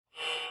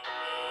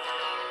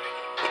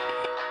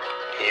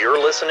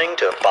You're listening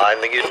to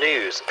Find the Good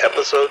News,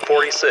 Episode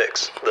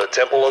 46, The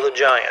Temple of the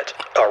Giant,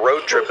 a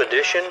road trip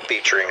edition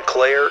featuring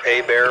Claire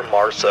Hebert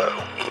Marceau.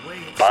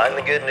 Find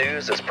the Good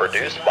News is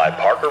produced by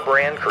Parker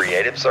Brand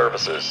Creative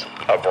Services,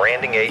 a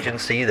branding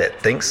agency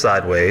that thinks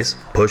sideways,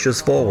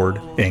 pushes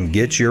forward, and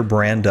gets your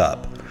brand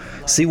up.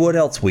 See what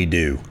else we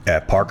do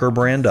at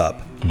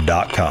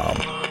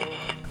parkerbrandup.com.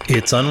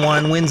 It's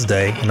Unwind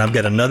Wednesday, and I've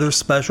got another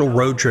special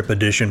road trip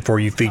edition for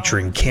you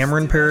featuring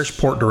Cameron Parish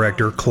Port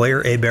Director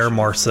Claire Hebert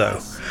Marceau.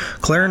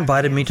 Claire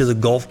invited me to the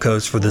Gulf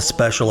Coast for this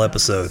special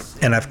episode,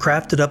 and I've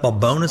crafted up a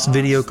bonus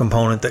video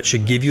component that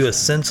should give you a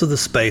sense of the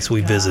space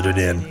we visited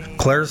in.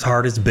 Claire's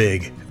heart is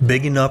big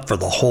enough for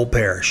the whole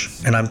parish,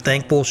 and I'm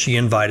thankful she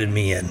invited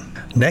me in.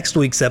 Next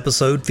week's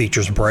episode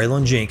features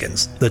Braylon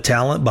Jenkins, the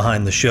talent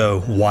behind the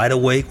show Wide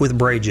Awake with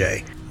Bray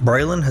J.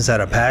 Braylon has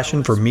had a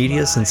passion for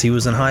media since he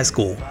was in high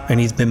school, and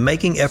he's been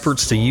making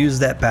efforts to use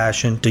that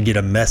passion to get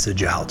a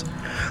message out.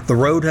 The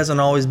road hasn't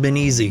always been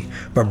easy,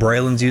 but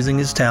Braylon's using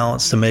his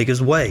talents to make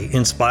his way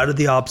in spite of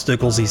the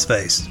obstacles he's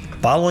faced.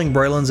 Following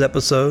Braylon's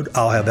episode,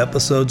 I'll have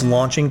episodes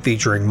launching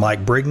featuring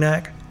Mike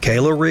Brignac,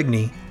 Kayla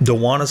Rigney,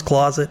 Dewana's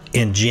Closet,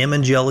 and Jim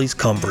and Jelly's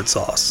Comfort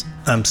Sauce.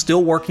 I'm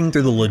still working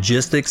through the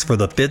logistics for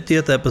the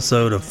 50th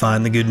episode of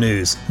Find the Good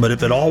News, but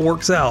if it all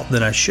works out,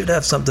 then I should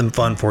have something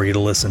fun for you to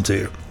listen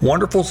to.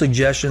 Wonderful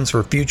suggestions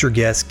for future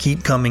guests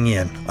keep coming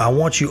in. I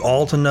want you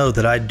all to know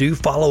that I do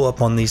follow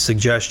up on these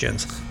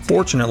suggestions.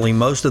 Fortunately,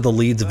 most of the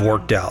leads have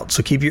worked out,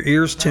 so keep your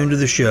ears tuned to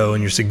the show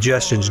and your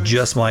suggestions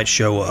just might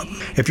show up.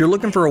 If you're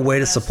looking for a way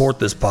to support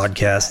this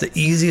podcast, the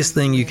easiest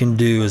thing you can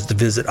do is to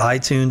visit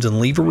iTunes and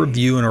leave a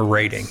review and a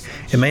rating.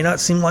 It may not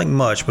seem like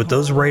much, but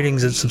those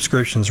ratings and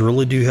subscriptions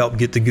really do help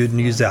get the good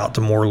news out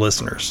to more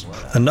listeners.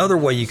 Another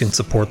way you can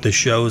support this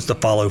show is to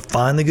follow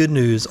Find the Good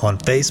News on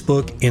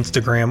Facebook,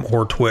 Instagram,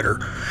 or Twitter.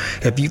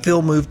 If you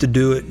feel moved to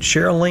do it,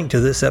 share a link to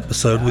this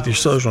episode with your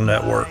social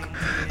network.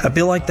 I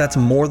feel like that's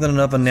more than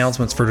enough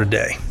announcements for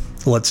today.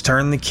 Let's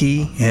turn the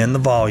key and the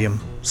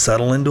volume,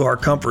 settle into our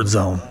comfort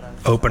zone,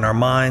 open our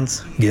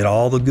minds, get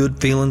all the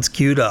good feelings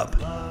queued up,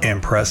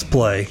 and press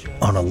play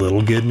on a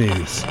little good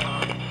news.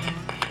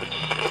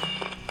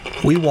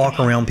 We walk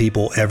around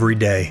people every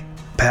day,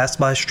 passed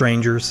by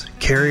strangers,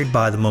 carried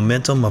by the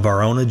momentum of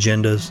our own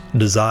agendas,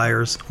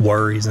 desires,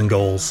 worries, and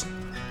goals.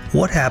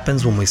 What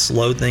happens when we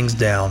slow things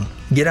down,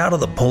 get out of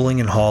the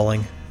pulling and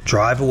hauling,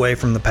 drive away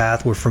from the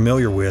path we're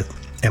familiar with,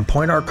 and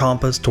point our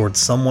compass towards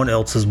someone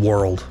else's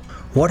world?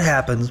 What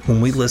happens when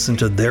we listen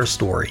to their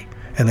story,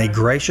 and they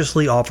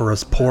graciously offer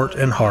us port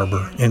and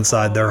harbor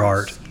inside their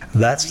heart?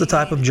 That's the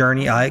type of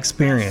journey I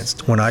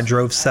experienced when I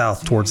drove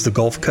south towards the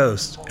Gulf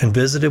Coast and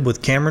visited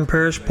with Cameron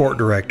Parish Port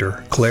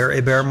Director Claire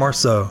Hebert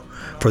Marceau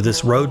for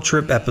this road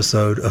trip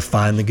episode of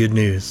Find the Good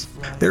News.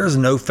 There is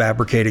no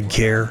fabricated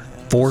care,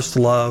 forced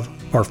love,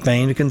 or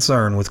feigned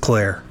concern with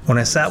Claire. When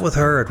I sat with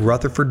her at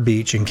Rutherford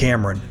Beach in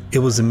Cameron, it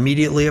was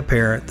immediately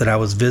apparent that I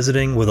was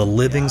visiting with a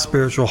living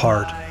spiritual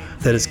heart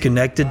that is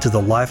connected to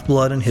the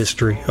lifeblood and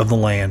history of the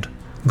land.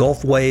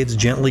 Gulf waves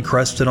gently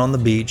crested on the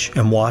beach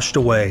and washed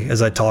away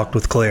as I talked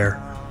with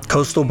Claire.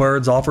 Coastal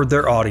birds offered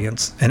their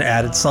audience and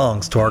added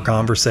songs to our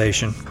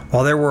conversation.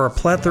 While there were a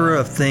plethora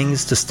of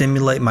things to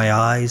stimulate my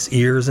eyes,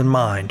 ears, and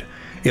mind,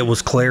 it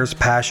was Claire's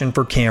passion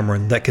for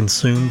Cameron that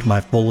consumed my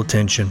full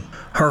attention.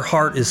 Her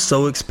heart is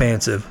so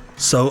expansive,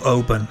 so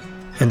open,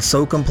 and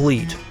so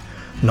complete,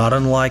 not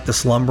unlike the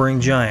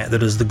slumbering giant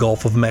that is the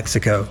Gulf of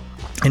Mexico,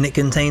 and it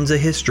contains a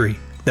history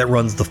that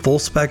runs the full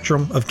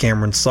spectrum of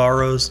Cameron's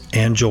sorrows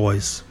and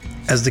joys.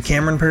 As the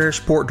Cameron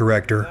Parish Port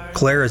Director,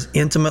 Claire is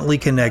intimately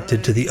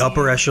connected to the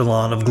upper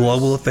echelon of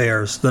global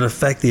affairs that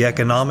affect the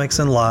economics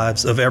and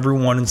lives of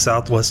everyone in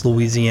Southwest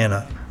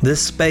Louisiana. This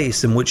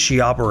space in which she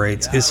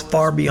operates is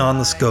far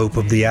beyond the scope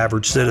of the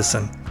average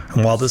citizen,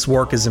 and while this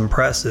work is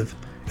impressive,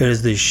 it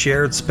is this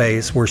shared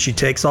space where she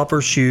takes off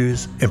her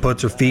shoes and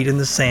puts her feet in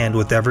the sand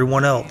with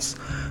everyone else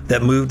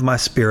that moved my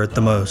spirit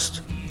the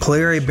most.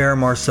 Claire Hebert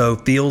Marceau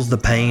feels the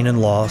pain and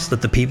loss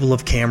that the people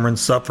of Cameron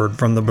suffered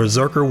from the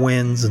berserker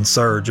winds and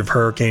surge of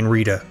Hurricane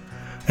Rita,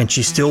 and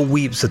she still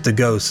weeps at the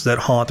ghosts that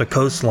haunt a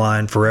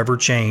coastline forever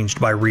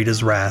changed by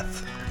Rita's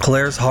wrath.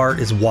 Claire's heart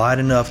is wide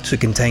enough to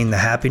contain the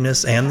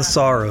happiness and the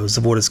sorrows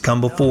of what has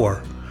come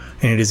before,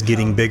 and it is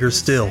getting bigger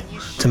still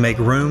to make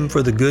room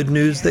for the good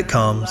news that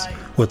comes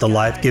with the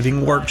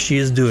life-giving work she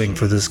is doing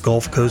for this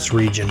Gulf Coast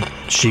region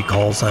she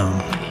calls home.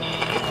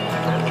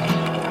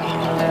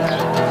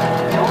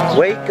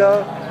 Wake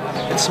up,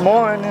 it's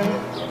morning.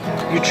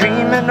 You're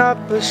dreaming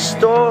up a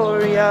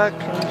story. I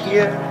can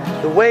hear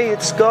the way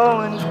it's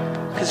going,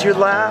 'cause you're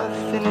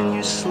laughing in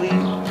your sleep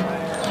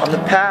on the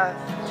path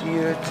to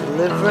your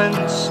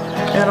deliverance,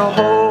 and a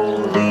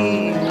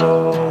holy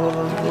roll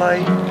of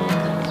light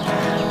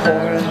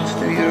pouring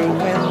through your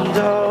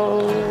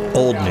window.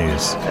 Old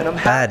news,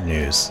 bad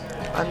news,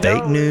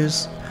 fake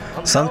news.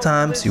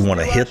 Sometimes you want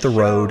to hit the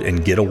road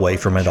and get away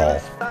from it all.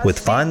 With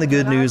Find the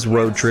Good News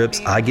road trips,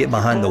 I get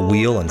behind the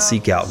wheel and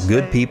seek out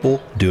good people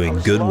doing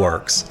good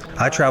works.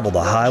 I travel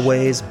the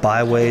highways,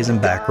 byways,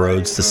 and back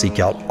roads to seek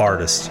out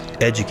artists,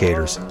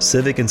 educators,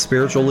 civic and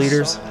spiritual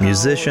leaders,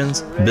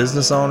 musicians,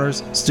 business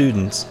owners,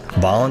 students,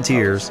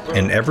 volunteers,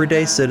 and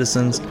everyday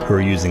citizens who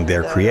are using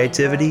their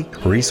creativity,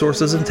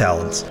 resources, and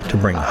talents to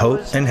bring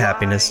hope and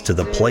happiness to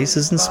the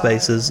places and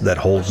spaces that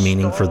hold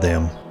meaning for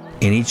them.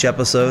 In each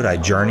episode, I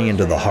journey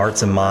into the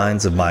hearts and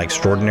minds of my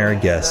extraordinary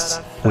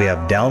guests. We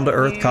have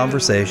down-to-earth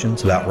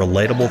conversations about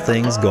relatable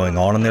things going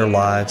on in their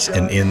lives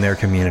and in their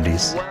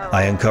communities.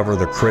 I uncover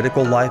the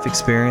critical life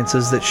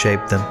experiences that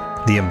shaped them,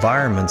 the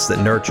environments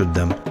that nurtured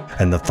them,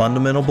 and the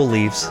fundamental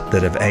beliefs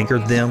that have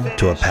anchored them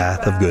to a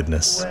path of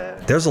goodness.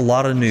 There's a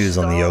lot of news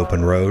on the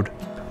open road.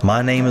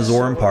 My name is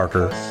Orrin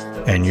Parker,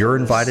 and you're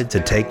invited to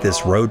take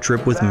this road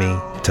trip with me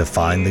to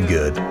find the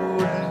good.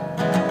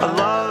 I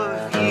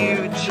love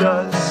you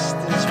just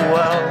as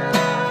well.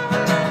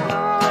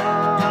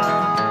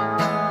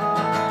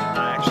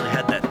 I actually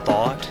had that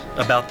thought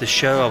about the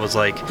show. I was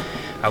like,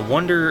 I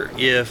wonder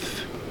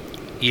if,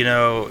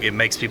 it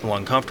makes people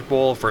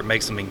uncomfortable, if it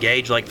makes them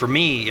engage. Like for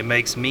me, it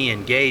makes me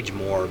engage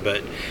more.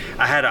 But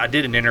I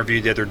did an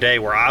interview the other day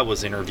where I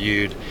was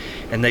interviewed,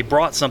 and they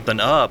brought something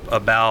up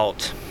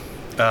about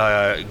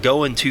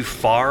going too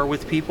far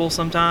with people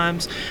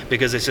sometimes,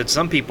 because they said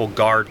some people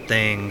guard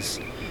things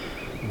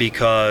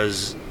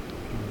because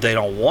they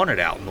don't want it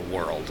out in the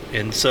world.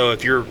 And so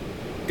if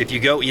you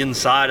go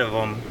inside of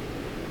them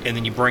and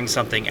then you bring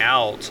something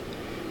out,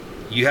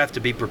 you have to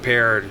be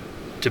prepared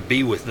to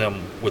be with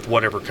them with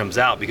whatever comes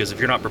out, because if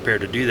you're not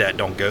prepared to do that,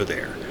 don't go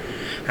there.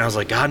 And I was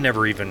like, God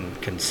never even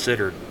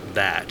considered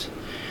that.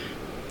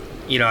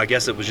 I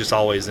guess it was just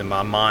always in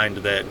my mind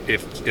that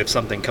if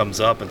something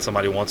comes up and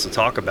somebody wants to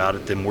talk about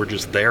it, then we're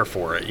just there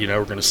for it.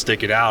 We're going to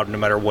stick it out no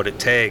matter what it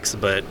takes.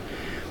 But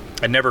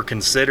I never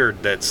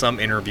considered that some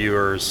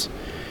interviewers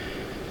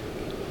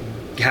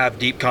have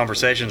deep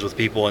conversations with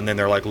people and then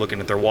they're like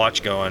looking at their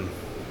watch going,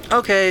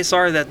 okay,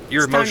 sorry that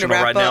you're emotional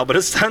right now, but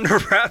it's time to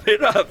wrap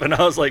it up. And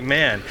I was like,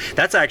 man,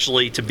 that's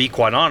actually, to be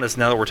quite honest,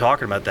 now that we're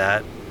talking about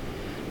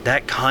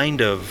that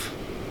kind of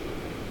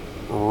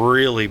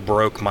really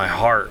broke my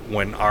heart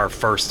when our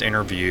first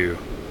interview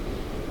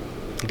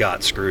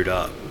got screwed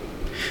up.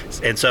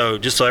 And so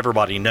just so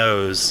everybody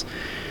knows,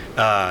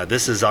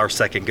 this is our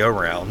second go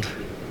round,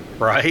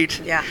 right?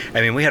 Yeah.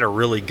 I mean, we had a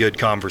really good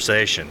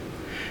conversation.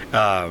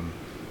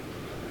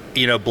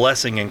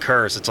 Blessing and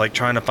curse, it's like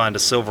trying to find a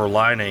silver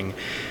lining.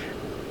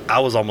 I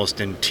was almost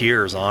in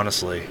tears,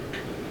 honestly.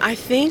 I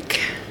think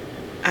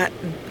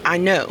I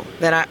know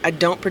that I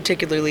don't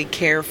particularly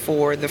care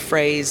for the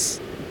phrase,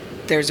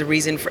 there's a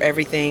reason for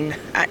everything.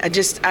 I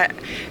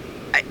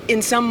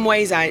in some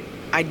ways I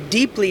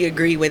deeply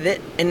agree with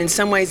it, and in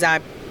some ways I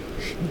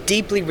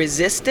deeply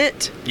resist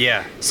it.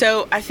 Yeah.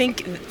 So I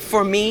think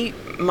for me,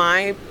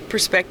 my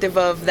perspective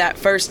of that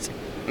first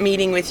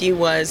meeting with you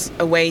was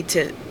a way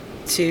to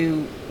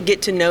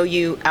get to know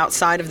you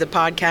outside of the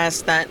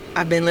podcast that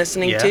I've been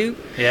listening to.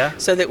 Yeah.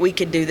 So that we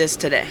could do this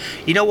today.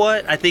 You know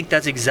what? I think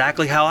that's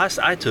exactly how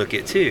I took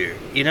it too.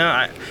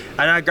 I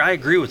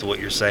agree with what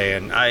you're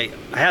saying. I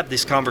have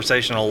this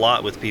conversation a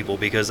lot with people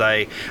because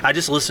I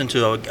just listened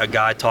to a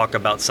guy talk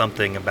about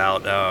something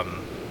about,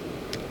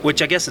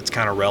 which I guess it's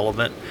kind of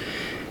relevant,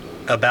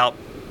 about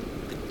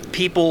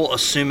people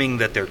assuming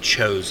that they're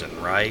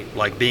chosen, right?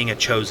 Like being a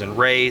chosen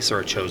race or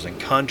a chosen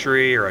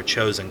country or a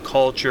chosen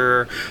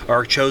culture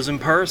or a chosen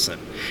person.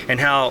 And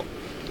how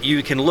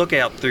you can look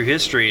out through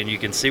history and you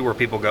can see where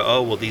people go,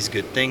 oh, well, these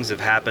good things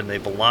have happened,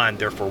 they've aligned,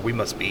 therefore we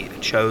must be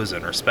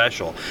chosen or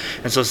special.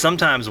 And so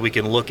sometimes we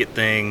can look at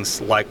things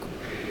like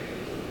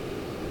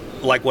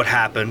what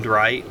happened,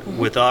 right,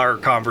 with our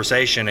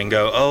conversation and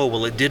go, oh,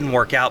 well, it didn't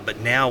work out, but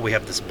now we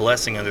have this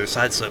blessing on the other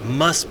side, so it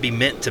must be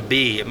meant to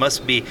be. It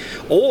must be,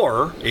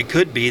 or it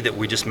could be that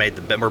we just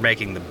we're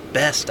making the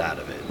best out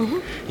of it.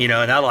 Mm-hmm.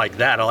 And I like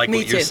that. I like Me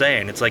what you're too.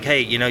 saying. It's like,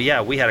 hey,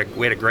 we had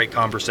a great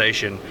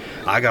conversation.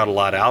 I got a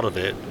lot out of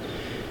it,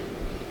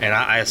 and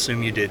I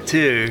assume you did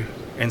too.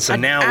 And so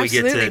now we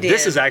get to,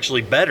 this is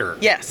actually better.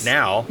 Yes.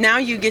 Now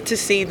you get to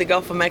see the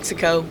Gulf of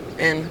Mexico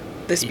and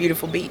this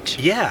beautiful beach.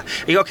 Yeah.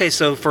 Okay,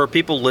 so for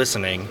people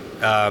listening,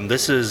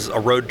 this is a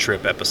road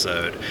trip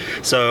episode.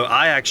 So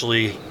I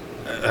actually,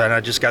 and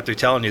I just got through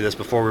telling you this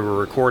before we were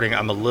recording,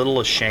 I'm a little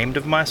ashamed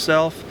of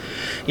myself.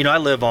 I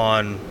live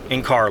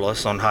in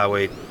Carlos on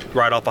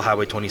right off of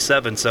Highway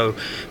 27. So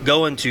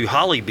going to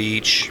Holly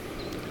Beach,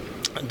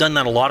 I've done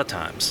that a lot of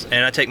times.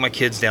 And I take my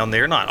kids down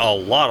there, not a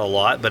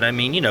lot, but I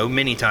mean,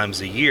 many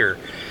times a year.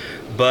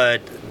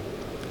 But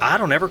I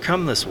don't ever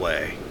come this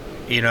way.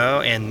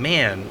 And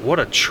man, what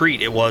a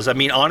treat it was. I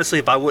mean, honestly,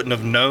 if I wouldn't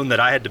have known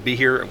that I had to be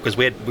here, because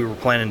we were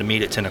planning to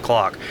meet at 10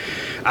 o'clock,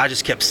 I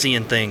just kept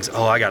seeing things.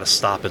 Oh, I got to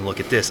stop and look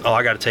at this. Oh,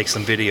 I got to take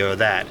some video of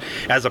that.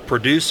 As a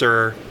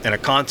producer and a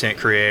content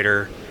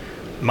creator,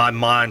 my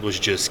mind was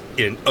just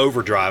in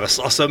overdrive. I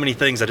saw so many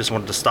things I just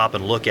wanted to stop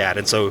and look at.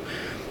 And so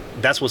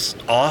that's what's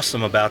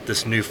awesome about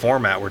this new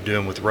format we're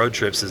doing with road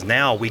trips, is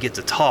now we get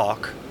to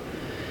talk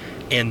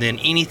and then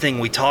anything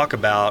we talk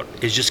about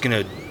is just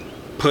going to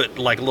put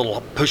like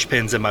little push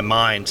pins in my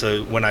mind,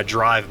 so when I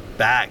drive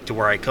back to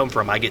where I come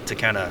from, I get to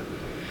kind of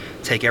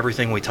take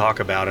everything we talk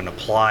about and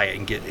apply it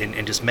and get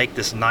and just make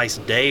this nice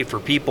day for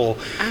people.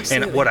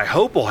 Absolutely. And what I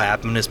hope will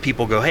happen is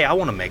people go, hey, I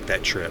want to make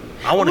that trip.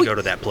 I want to go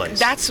to that place.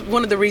 That's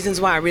one of the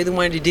reasons why I really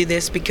wanted to do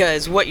this,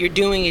 because what you're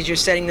doing is you're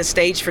setting the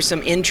stage for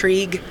some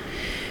intrigue.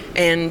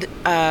 And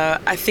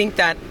I think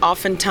that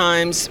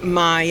oftentimes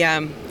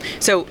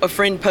so a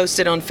friend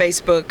posted on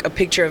Facebook a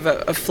picture of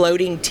a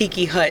floating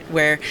tiki hut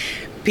where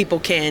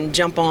people can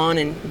jump on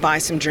and buy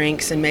some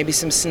drinks and maybe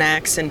some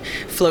snacks and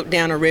float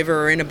down a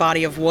river or in a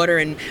body of water.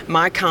 And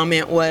my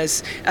comment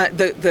was,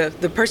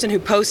 the person who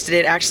posted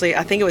it, actually,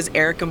 I think it was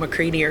Erica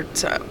McCready or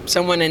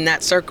someone in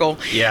that circle.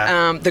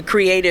 Yeah. The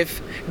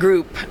creative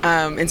group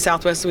in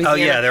Southwest Louisiana.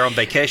 Oh yeah, they're on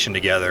vacation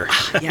together.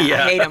 Yeah,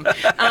 I hate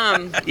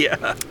them.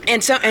 Yeah.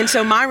 And so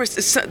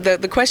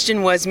the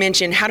question was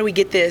mentioned, how do we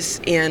get this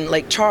in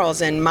Lake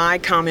Charles? And my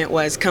comment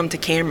was, come to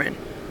Cameron.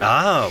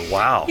 Oh,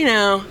 wow. You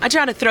know, I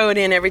try to throw it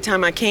in every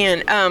time I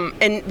can.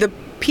 And the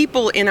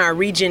people in our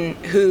region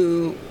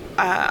who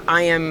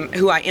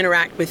I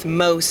interact with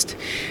most,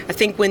 I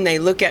think when they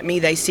look at me,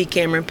 they see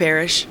Cameron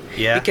Parish.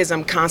 Yeah. Because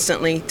I'm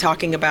constantly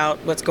talking about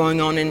what's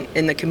going on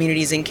in the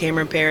communities in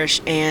Cameron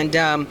Parish. And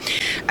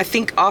I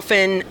think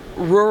often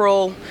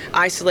rural,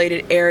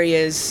 isolated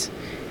areas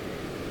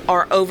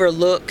are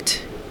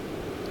overlooked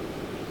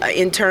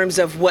in terms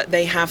of what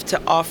they have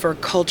to offer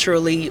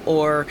culturally,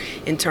 or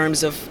in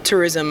terms of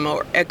tourism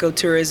or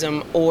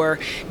ecotourism, or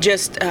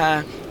just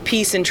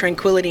peace and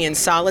tranquility and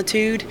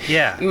solitude.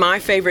 Yeah. My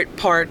favorite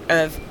part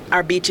of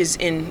our beaches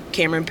in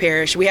Cameron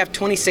Parish, we have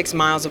 26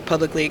 miles of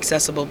publicly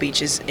accessible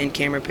beaches in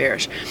Cameron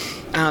Parish.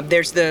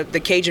 There's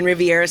the Cajun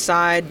Riviera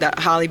side, the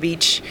Holly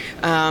Beach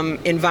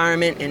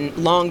environment, and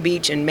Long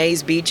Beach and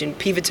Mays Beach and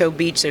Pivot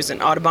Beach. There's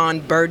an Audubon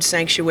bird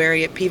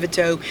sanctuary at Pivot.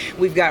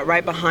 We've got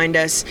right behind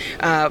us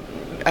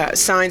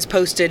signs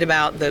posted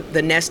about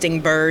the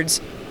nesting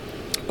birds.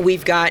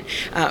 We've got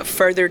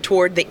further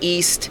toward the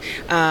east,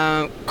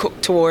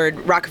 toward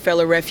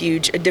Rockefeller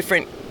Refuge, a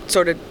different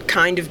sort of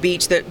kind of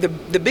beach.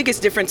 The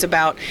biggest difference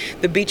about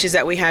the beaches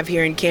that we have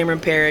here in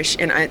Cameron Parish,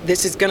 and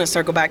this is going to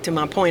circle back to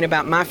my point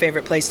about my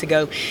favorite place to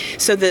go.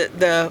 So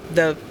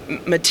the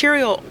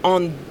material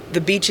on the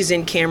beaches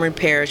in Cameron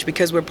Parish,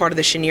 because we're part of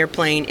the Chenier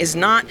Plain, is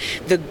not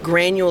the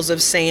granules of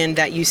sand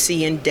that you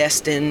see in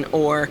Destin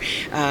or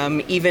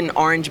even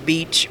Orange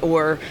Beach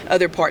or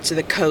other parts of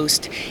the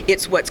coast.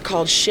 It's what's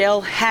called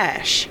shell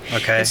hash.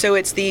 Okay. And so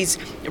it's these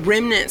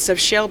remnants of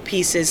shell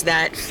pieces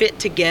that fit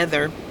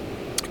together,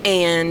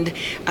 and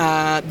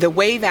the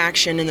wave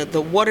action and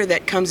the water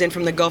that comes in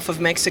from the Gulf of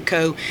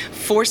Mexico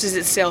forces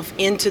itself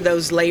into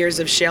those layers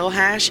of shell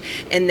hash,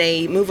 and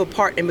they move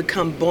apart and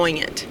become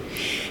buoyant.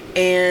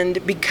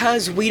 And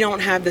because we don't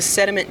have the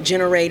sediment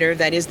generator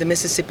that is the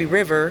Mississippi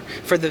River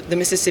for the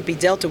Mississippi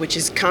Delta, which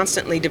is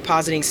constantly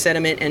depositing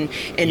sediment and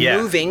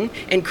moving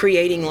and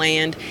creating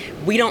land,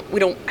 we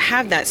don't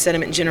have that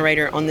sediment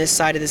generator on this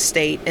side of the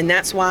state. And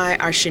that's why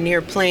our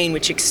Chenier Plain,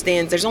 which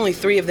extends, there's only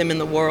 3 of them in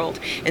the world,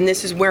 and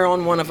we're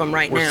on one of them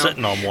right now. We're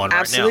sitting on one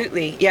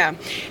Absolutely, right now. Yeah.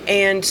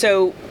 And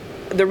so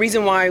the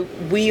reason why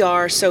we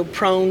are so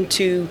prone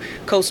to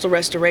coastal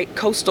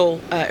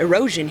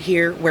erosion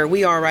here where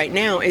we are right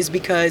now is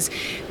because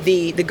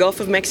the Gulf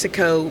of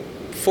Mexico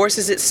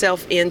forces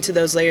itself into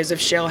those layers of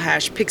shell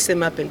hash, picks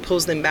them up, and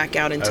pulls them back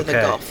out into the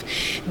Gulf.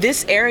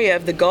 This area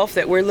of the Gulf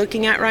that we're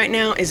looking at right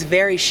now is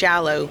very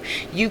shallow.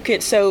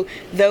 So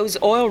those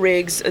oil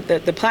rigs,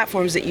 the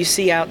platforms that you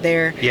see out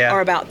there, are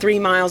about 3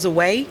 miles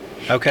away.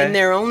 Okay. And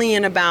they're only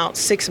in about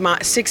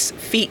 6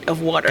 feet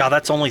of water. God,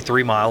 that's only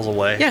 3 miles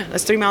away. Yeah,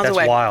 that's 3 miles away.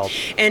 That's wild.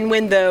 And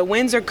when the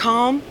winds are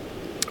calm,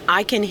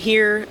 I can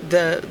hear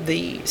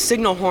the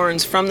signal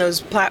horns from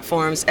those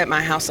platforms at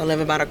my house. I live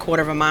about a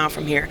quarter of a mile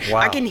from here. Wow.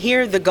 I can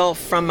hear the Gulf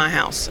from my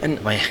house.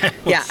 And Man,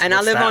 and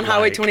I live on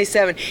Highway like?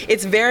 27.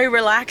 It's very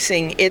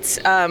relaxing. It's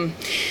a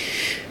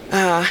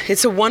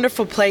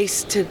wonderful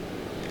place to,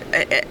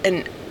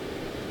 and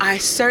I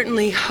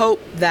certainly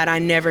hope that I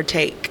never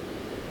take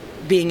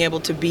being able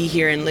to be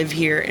here and live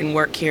here and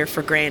work here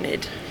for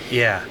granted.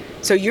 Yeah.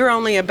 So you're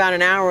only about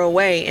an hour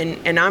away,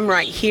 and I'm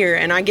right here,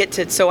 and I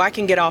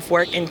can get off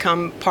work and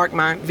come park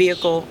my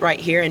vehicle right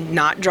here and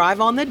not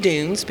drive on the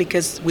dunes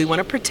because we want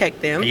to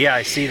protect them. Yeah,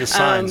 I see the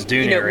signs,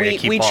 dune area,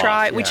 we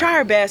try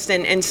our best,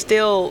 and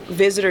still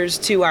visitors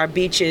to our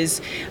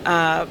beaches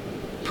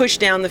push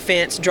down the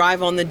fence,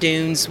 drive on the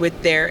dunes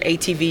with their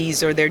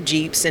ATVs or their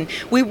Jeeps, and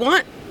we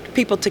want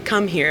people to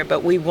come here,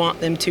 but we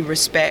want them to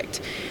respect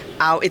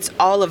it's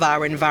all of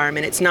our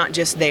environment. It's not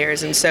just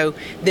theirs. And so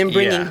them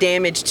bringing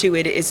damage to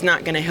it is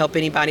not going to help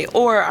anybody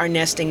or our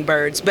nesting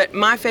birds. But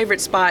my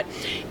favorite spot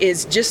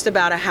is just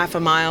about a half a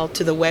mile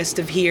to the west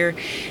of here.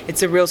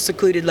 It's a real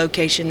secluded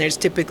location. There's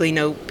typically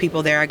no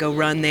people there. I go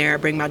run there. I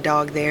bring my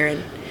dog there.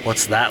 And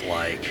what's that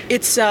like?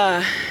 It's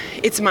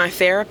my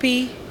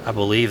therapy. I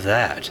believe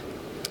that.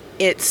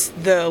 It's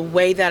the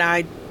way that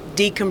I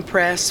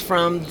decompress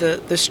from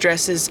the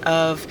stresses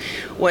of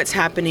what's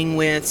happening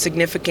with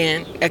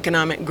significant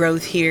economic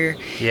growth here.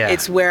 Yeah.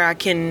 It's where I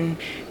can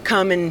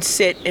come and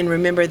sit and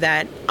remember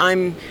that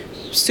I'm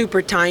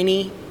super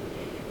tiny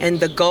and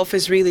the Gulf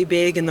is really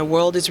big and the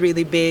world is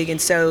really big.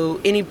 And so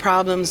any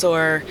problems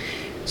or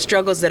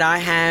struggles that I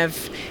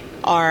have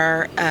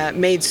are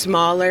made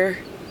smaller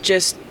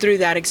just through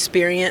that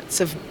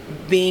experience of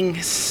being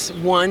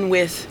one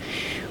with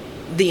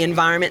the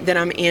environment that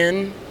I'm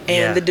in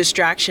and the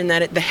distraction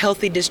the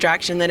healthy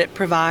distraction that it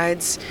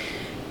provides.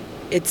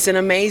 It's an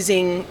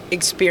amazing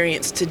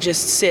experience to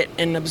just sit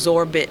and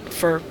absorb it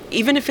for,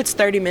 even if it's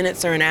 30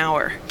 minutes or an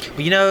hour.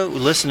 Well,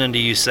 listening to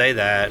you say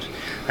that,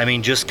 I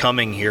mean, just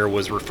coming here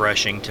was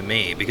refreshing to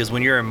me, because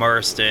when you're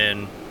immersed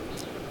in,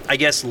 I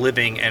guess,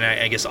 living, and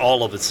I guess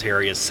all of this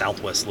area is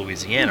Southwest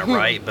Louisiana,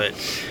 right? But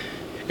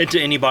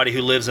to anybody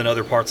who lives in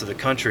other parts of the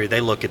country,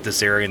 they look at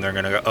this area and they're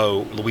going to go,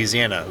 oh,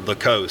 Louisiana, the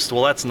coast.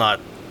 Well, that's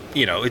not,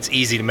 it's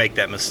easy to make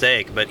that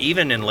mistake. But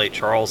even in Lake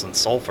Charles and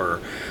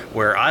Sulphur,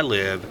 where I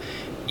live,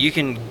 you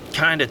can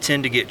kind of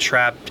tend to get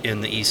trapped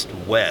in the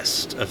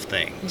east-west of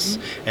things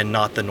and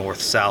not the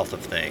north-south of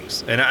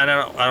things. And I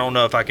don't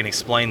know if I can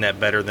explain that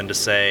better than to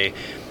say,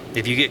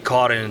 if you get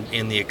caught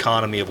in the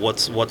economy of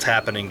what's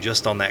happening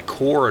just on that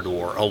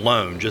corridor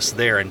alone, just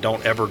there, and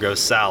don't ever go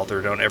south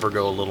or don't ever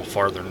go a little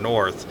farther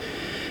north,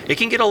 it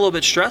can get a little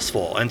bit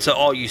stressful. And so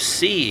all you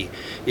see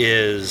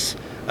is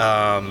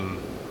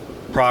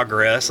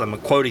progress. I'm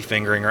quotey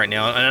fingering right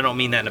now, and I don't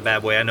mean that in a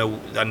bad way. I know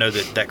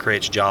that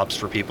creates jobs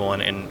for people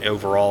and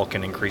overall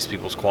can increase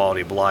people's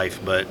quality of life,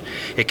 but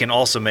it can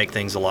also make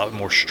things a lot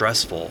more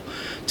stressful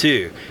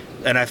too.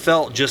 And I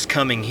felt just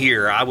coming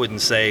here, I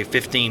wouldn't say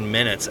 15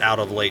 minutes out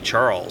of Lake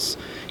Charles.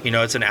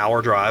 It's an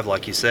hour drive,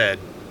 like you said.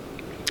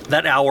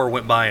 That hour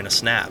went by in a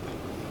snap.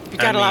 You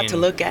got a lot to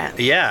look at.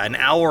 Yeah, an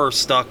hour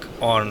stuck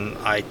on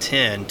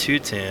I-10,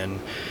 210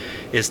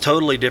 is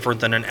totally different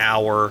than an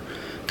hour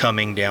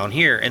coming down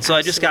here. And so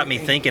It just got me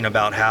thinking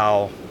about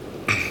how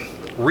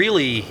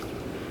really,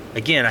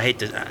 again,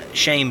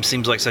 shame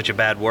seems like such a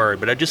bad word,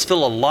 but I just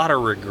feel a lot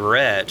of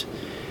regret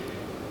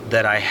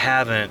that I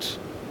haven't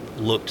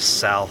looked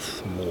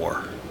south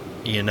more.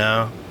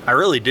 I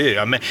really do.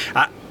 I mean,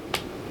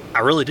 I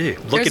really do.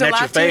 Looking at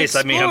your face,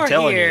 I mean, I'm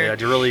telling you, I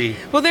really...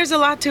 Well, there's a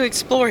lot to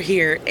explore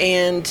here.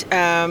 And,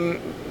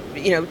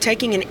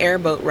 taking an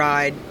airboat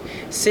ride,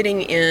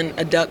 sitting in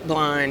a duck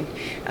blind,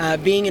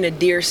 being in a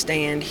deer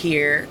stand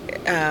here,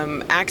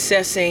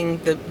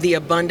 accessing the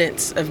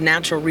abundance of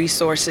natural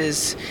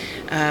resources.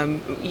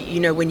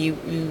 When you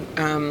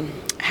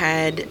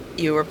had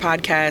your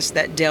podcast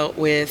that dealt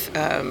with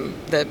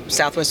the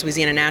Southwest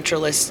Louisiana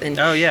naturalists and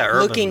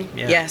urban.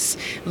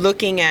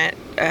 looking at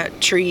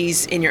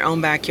trees in your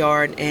own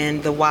backyard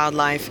and the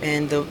wildlife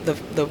and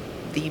the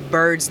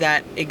birds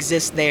that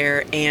exist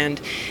there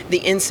and the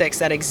insects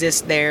that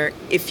exist there.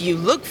 If you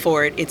look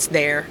for it, it's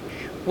there.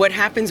 What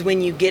happens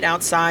when you get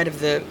outside of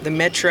the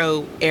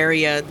metro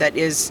area that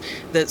is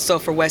the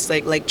Sulphur,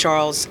 Westlake, Lake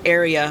Charles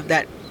area,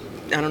 that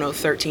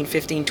 13,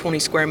 15, 20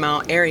 square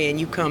mile area, and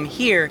you come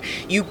here,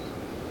 you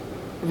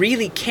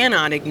really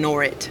cannot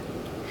ignore it.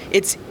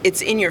 It's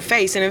in your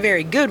face in a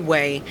very good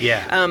way.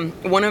 Yeah.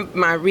 One of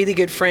my really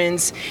good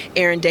friends,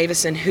 Aaron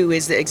Davison, who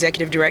is the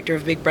executive director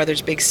of Big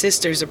Brothers Big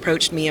Sisters,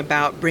 approached me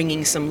about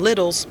bringing some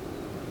littles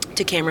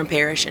to Cameron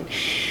Parish, and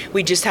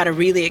we just had a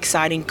really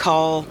exciting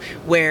call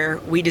where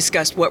we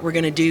discussed what we're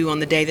going to do on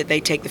the day that they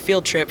take the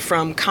field trip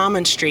from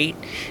Common Street.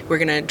 We're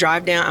going to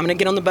drive down. I'm going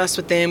to get on the bus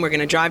with them. We're going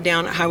to drive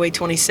down Highway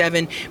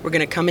 27. We're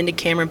going to come into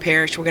Cameron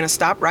Parish. We're going to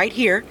stop right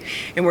here,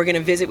 and we're going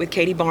to visit with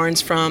Katie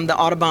Barnes from the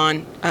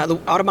Audubon,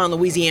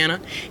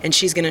 Louisiana, and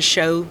she's going to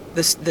show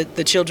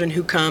the children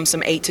who come,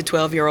 some 8 to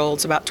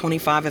 12-year-olds, about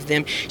 25 of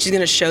them. She's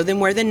going to show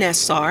them where the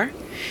nests are.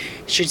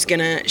 She's going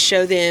to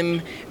show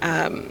them,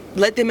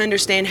 let them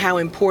understand how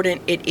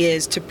important it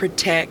is to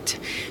protect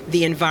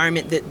the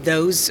environment that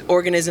those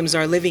organisms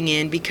are living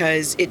in,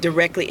 because it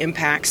directly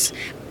impacts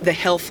the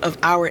health of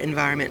our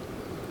environment.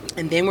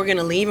 And then we're going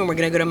to leave and we're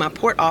going to go to my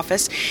port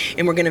office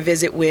and we're going to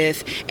visit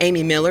with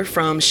Amy Miller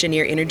from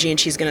Cheniere Energy, and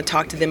she's going to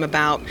talk to them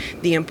about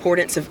the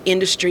importance of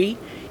industry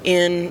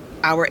in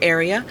our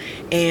area.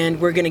 And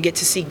we're going to get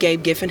to see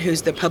Gabe Giffen,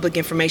 who's the public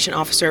information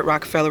officer at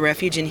Rockefeller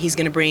Refuge, and he's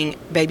going to bring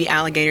baby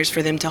alligators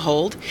for them to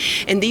hold.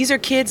 And these are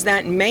kids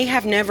that may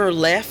have never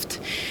left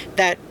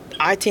that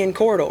I-10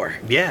 corridor.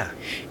 Yeah.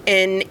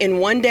 And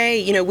one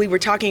day, we were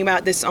talking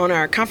about this on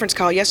our conference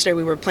call yesterday.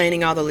 We were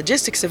planning all the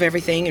logistics of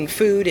everything and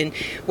food and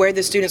where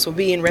the students will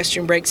be in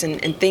restroom breaks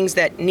and things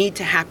that need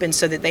to happen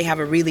so that they have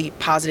a really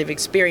positive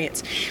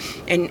experience.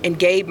 And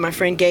Gabe, my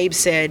friend Gabe,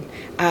 said,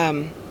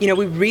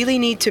 we really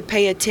need to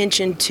pay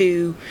attention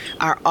to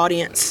our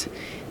audience.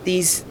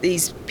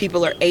 These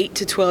people are 8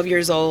 to 12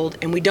 years old,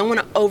 and we don't want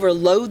to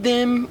overload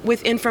them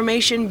with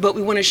information, but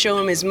we want to show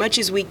them as much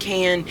as we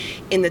can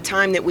in the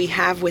time that we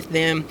have with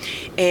them.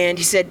 And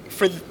he said,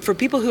 for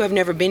people who have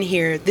never been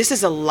here, this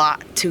is a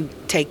lot to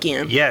take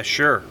in. Yeah,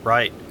 sure,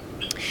 right.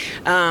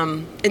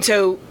 And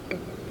so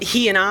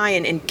he and I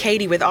and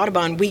Katie with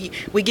Audubon, we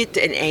get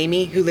to, and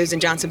Amy, who lives in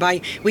Johnson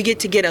Bayou, we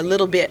get a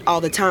little bit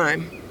all the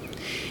time.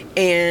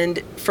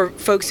 And for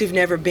folks who've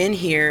never been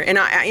here, and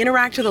I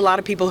interact with a lot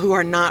of people who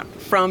are not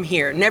from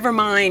here, never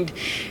mind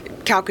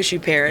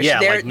Calcasieu Parish. Yeah,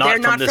 they're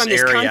not from this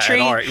area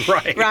country. at all,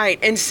 right. Right.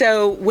 And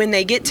so when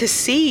they get to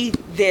see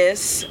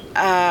this,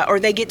 or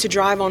they get to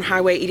drive on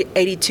Highway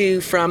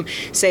 82 from,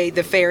 say,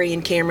 the ferry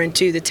in Cameron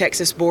to the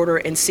Texas border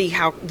and see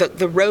how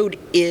the road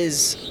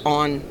is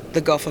on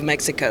the Gulf of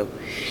Mexico,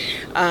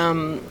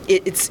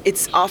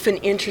 it's often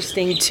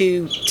interesting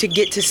to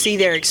get to see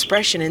their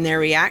expression and their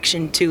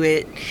reaction to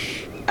it.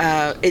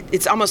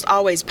 It's almost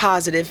always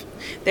positive.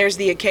 There's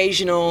the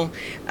occasional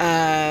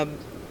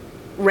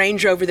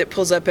Range Rover that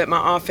pulls up at my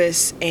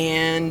office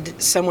and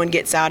someone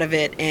gets out of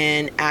it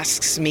and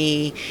asks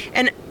me,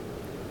 and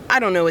I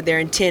don't know what their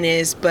intent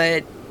is,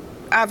 but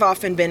I've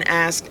often been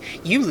asked,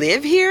 "You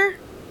live here?"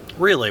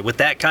 Really? With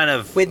that kind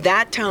of... With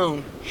that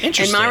tone.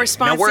 Interesting. And my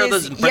response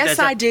is, yes,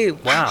 I do.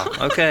 Wow,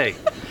 okay.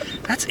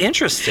 That's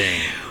interesting.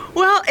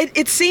 Well,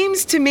 it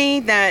seems to me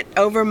that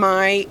over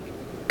my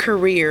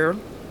career,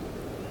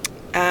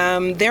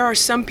 there are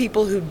some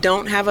people who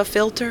don't have a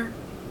filter.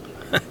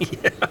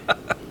 Yeah.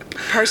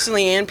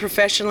 Personally and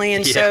professionally,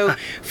 and so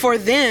for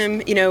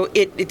them,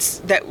 it's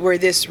that we're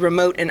this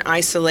remote and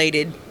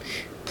isolated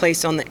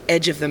place on the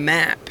edge of the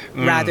map,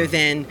 rather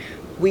than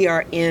we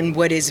are in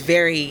what is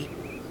very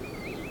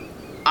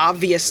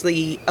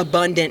obviously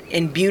abundant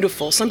and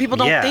beautiful. Some people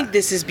don't think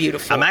this is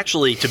beautiful. I'm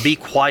actually, to be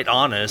quite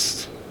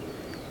honest,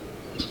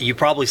 you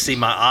probably see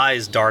my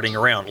eyes darting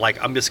around.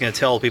 Like, I'm just going to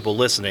tell people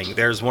listening,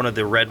 there's one of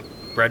the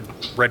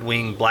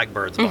red-winged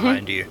blackbirds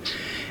behind you.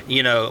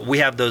 We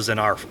have those in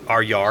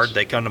our yard.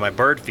 They come to my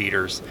bird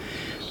feeders.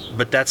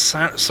 But that's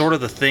sort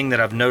of the thing that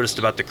I've noticed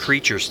about the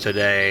creatures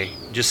today,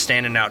 just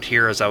standing out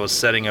here as I was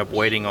setting up,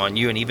 waiting on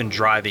you, and even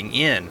driving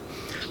in.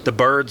 The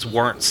birds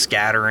weren't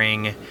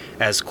scattering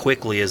as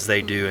quickly as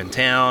they do in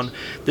town.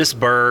 This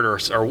bird,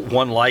 or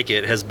one like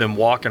it, has been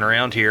walking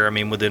around here. I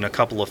mean, within a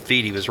couple of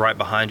feet. He was right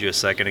behind you a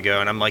second ago.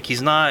 And I'm like,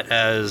 he's not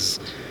as...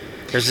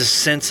 There's this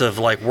sense of,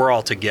 like, we're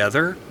all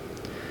together.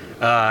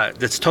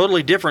 That's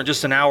totally different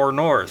just an hour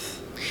north.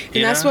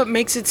 And that's what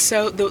makes it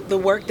so, the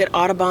work that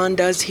Audubon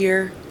does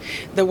here,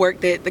 the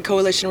work that the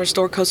Coalition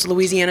Restore Coastal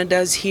Louisiana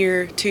does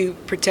here to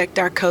protect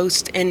our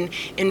coast and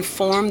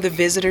inform the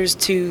visitors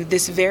to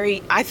this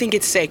I think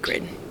it's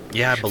sacred.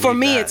 Yeah, I believe For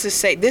me, that.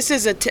 this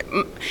is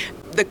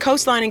the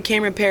coastline in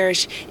Cameron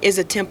Parish is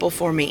a temple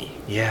for me.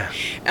 Yeah,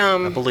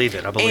 I believe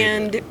it.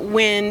 And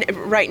when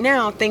right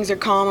now things are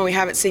calm and we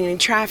haven't seen any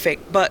traffic,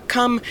 but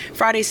come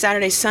Friday,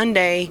 Saturday,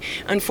 Sunday,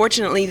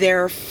 unfortunately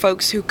there are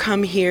folks who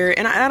come here,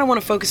 and I don't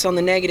want to focus on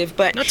the negative,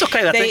 but that's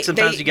okay. I think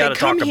sometimes you got to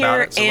talk about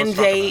it. So and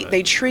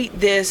they treat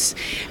this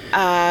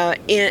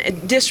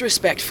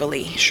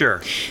disrespectfully.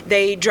 Sure.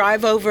 They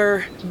drive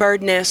over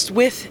bird nests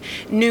with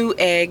new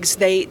eggs.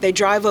 They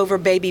drive over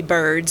baby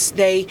birds.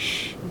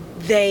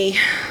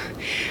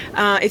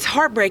 It's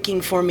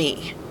heartbreaking for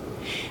me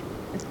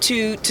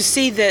to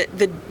see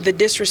the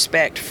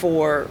disrespect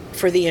for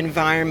the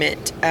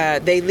environment.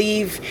 They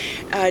leave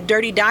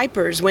dirty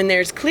diapers when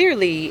there's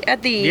clearly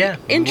at the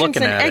entrance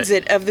and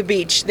exit of the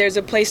beach, there's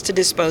a place to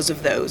dispose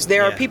of those.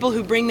 There are people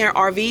who bring their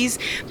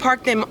RVs,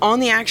 park them on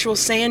the actual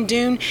sand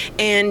dune,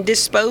 and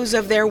dispose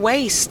of their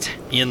waste.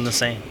 In the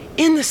sand.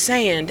 In the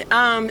sand.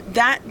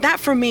 That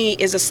for me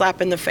is a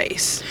slap in the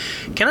face.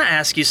 Can I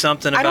ask you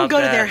something about that? I don't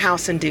go to their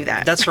house and do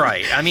that. That's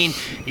right. I mean,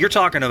 you're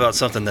talking about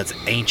something that's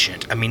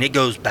ancient. I mean, it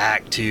goes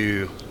back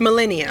to...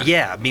 millennia.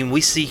 Yeah. I mean,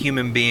 we see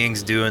human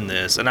beings doing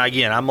this. And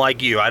again, I'm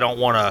like you. I don't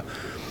want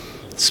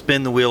to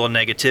spin the wheel of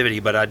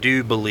negativity, but I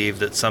do believe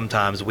that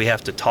sometimes we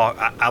have to talk.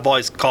 I've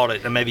always called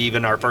it, and maybe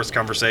even our first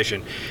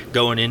conversation,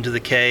 going into the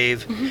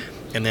cave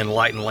and then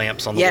lighting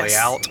lamps on the way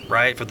out,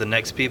 right, for the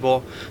next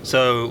people.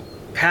 So...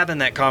 having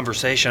that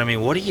conversation, I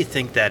mean, what do you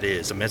think that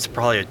is? I mean, it's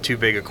probably too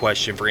big a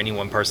question for any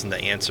one person to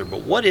answer,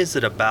 but what is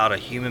it about a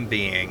human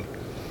being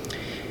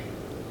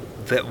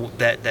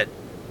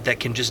that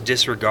can just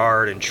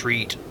disregard and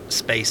treat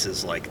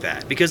spaces like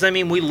that? Because, I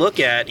mean, we look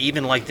at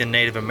even like the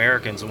Native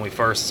Americans when we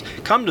first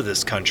come to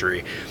this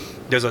country,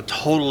 there's a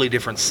totally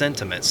different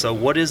sentiment. So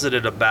what is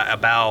it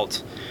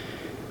about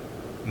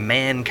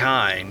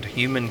mankind,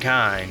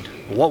 humankind?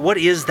 What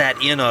is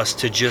that in us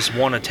to just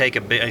want to take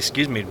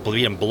excuse me,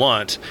 being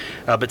blunt,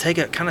 but take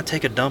a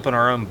dump in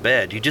our own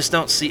bed? You just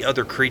don't see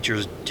other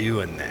creatures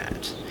doing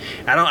that.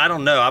 I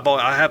don't know.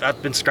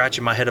 I've been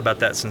scratching my head about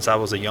that since I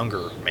was a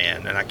younger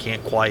man, and I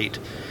can't quite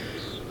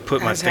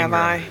put my finger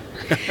on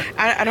it.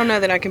 I don't know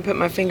that I can put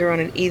my finger on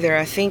it either.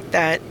 I think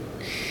that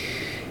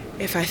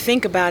if I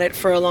think about it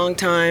for a long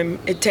time,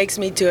 it takes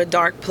me to a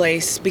dark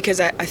place, because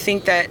I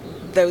think that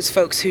those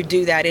folks who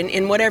do that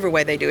in whatever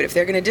way they do it, if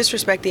they're going to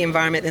disrespect the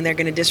environment, then they're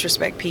going to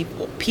disrespect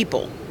people,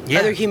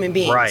 other human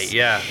beings. Right,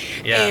 yeah.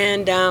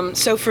 And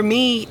so for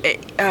me,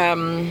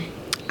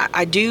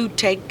 I do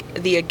take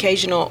the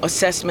occasional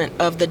assessment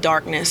of the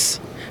darkness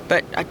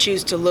but I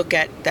choose to look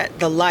at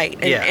the light.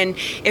 And, Yeah. and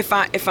if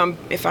I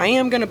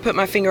am going to put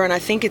my finger on, I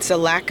think it's a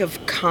lack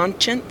of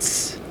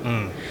conscience,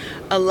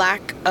 a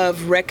lack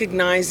of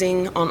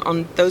recognizing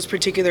on those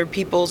particular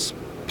people's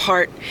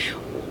part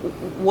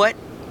what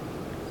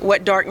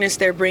darkness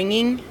they're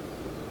bringing.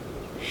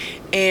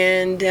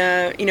 And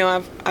I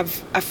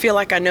feel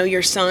like I know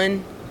your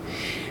son.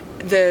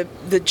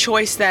 The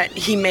choice that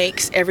he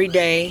makes every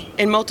day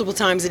and multiple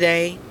times a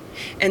day,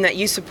 and that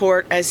you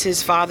support as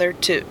his father,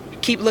 to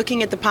keep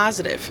looking at the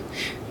positive.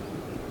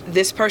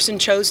 This person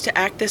chose to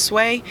act this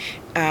way.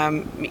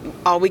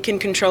 All we can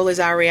control is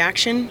our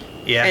reaction,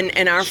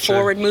 and our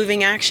forward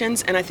moving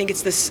actions. And I think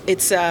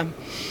it's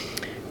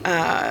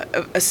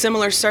a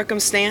similar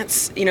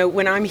circumstance.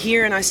 When I'm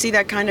here and I see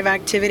that kind of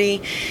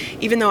activity,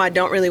 even though I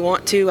don't really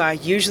want to, I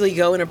usually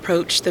go and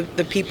approach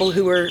the people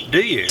who are...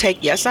 Do you?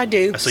 Yes, I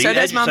do. So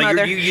does my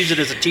mother. You use it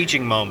as a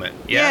teaching moment.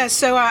 Yeah,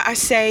 so I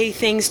say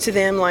things to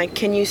them like,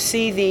 can you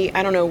see the,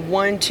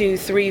 1, 2,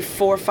 3,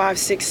 4, 5,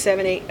 6,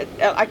 7, 8...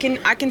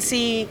 I can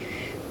see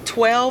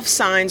 12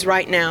 signs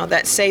right now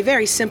that say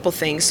very simple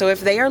things. So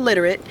if they are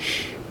literate,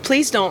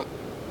 please don't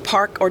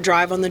park or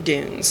drive on the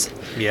dunes.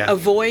 Yeah.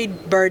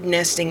 Avoid bird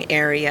nesting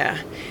area.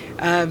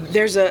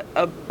 There's a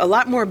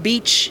lot more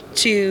beach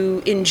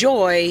to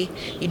enjoy.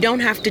 You don't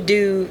have to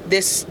do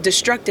this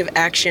destructive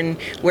action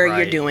where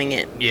you're doing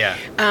it. Yeah.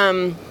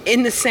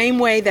 In the same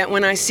way that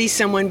when I see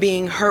someone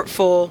being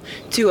hurtful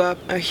to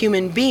a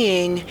human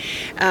being,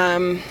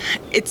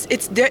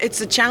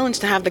 it's a challenge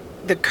to have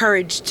the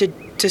courage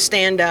to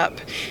stand up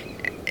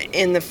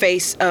in the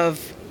face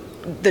of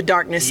the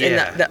darkness and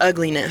the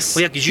ugliness.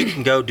 Well, yeah, because you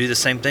can go do the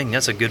same thing.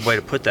 That's a good way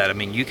to put that. I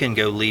mean, you can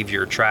go leave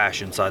your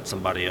trash inside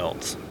somebody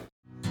else.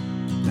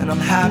 And I'm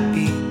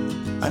happy,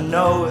 I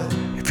know it.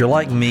 If you're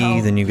like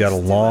me, then you've got a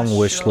long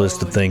wish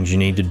list of things you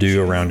need to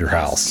do around your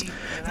house,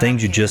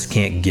 things you just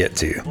can't get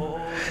to.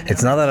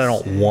 It's not that I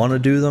don't want to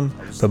do them,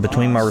 but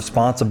between my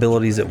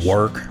responsibilities at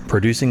work,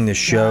 producing this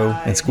show,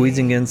 and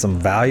squeezing in some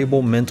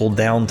valuable mental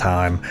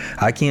downtime,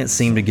 I can't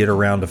seem to get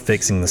around to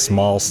fixing the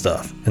small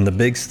stuff, and the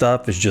big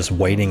stuff is just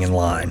waiting in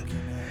line.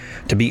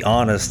 To be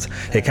honest,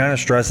 it kind of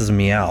stresses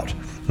me out.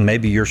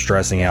 Maybe you're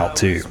stressing out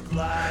too.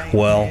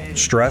 Well,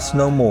 stress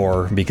no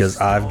more, because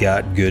I've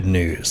got good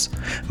news.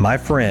 My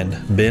friend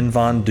Ben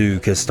Von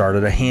Duke has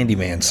started a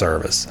handyman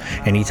service,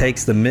 and he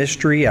takes the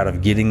mystery out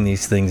of getting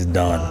these things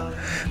done.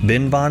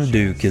 Ben Von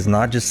Duke is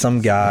not just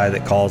some guy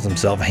that calls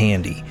himself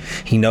handy.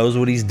 He knows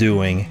what he's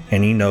doing,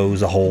 and he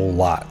knows a whole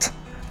lot.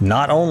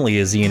 Not only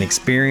is he an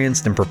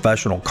experienced and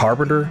professional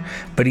carpenter,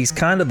 but he's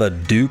kind of a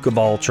Duke of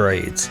all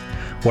trades.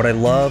 What I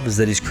love is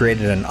that he's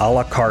created an a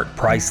la carte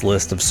price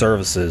list of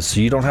services, so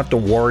you don't have to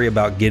worry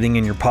about getting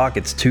in your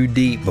pockets too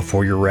deep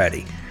before you're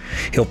ready.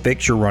 He'll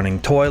fix your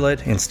running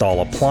toilet, install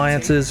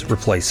appliances,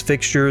 replace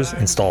fixtures,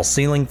 install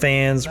ceiling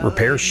fans,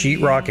 repair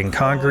sheetrock and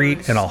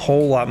concrete, and a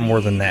whole lot more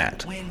than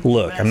that.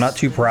 Look, I'm not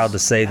too proud to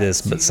say this,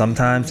 but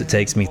sometimes it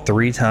takes me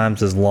 3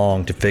 times as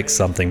long to fix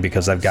something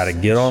because I've got to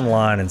get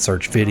online and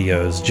search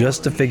videos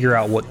just to figure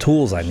out what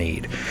tools I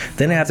need.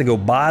 Then I have to go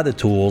buy the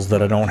tools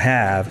that I don't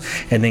have,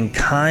 and then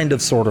kind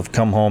of sort of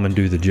come home and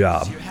do the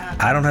job.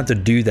 I don't have to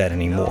do that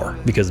anymore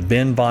because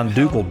Ben Von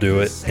Duke will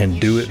do it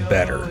and do it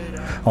better.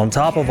 On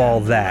top of all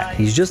that,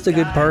 he's just a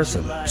good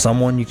person,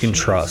 someone you can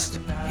trust.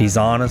 He's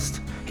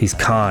honest, he's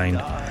kind,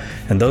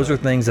 and those are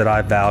things that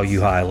I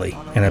value highly,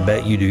 and I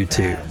bet you do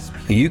too.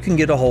 You can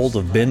get a hold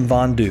of Ben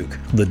Von Duke,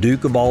 the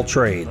Duke of all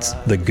trades,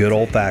 the good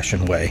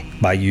old-fashioned way,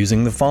 by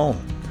using the phone.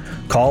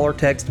 Call or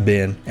text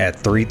Ben at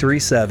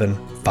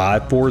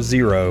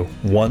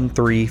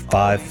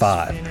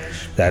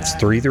 337-540-1355. That's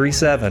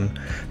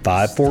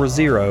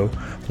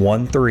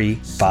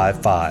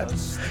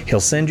 337-540-1355. He'll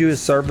send you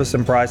his service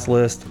and price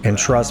list, and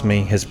trust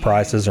me, his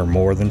prices are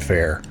more than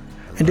fair.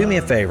 And do me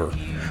a favor,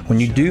 when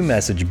you do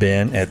message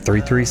Ben at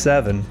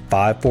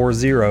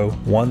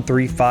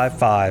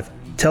 337-540-1355,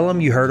 tell him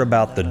you heard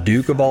about the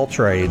Duke of all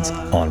trades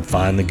on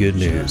Find the Good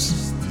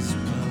News.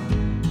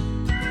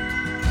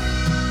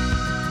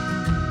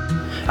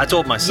 I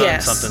told my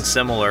son something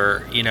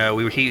similar. You know,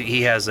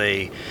 he has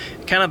a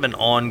kind of an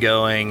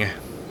ongoing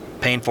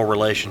painful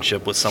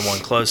relationship with someone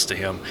close to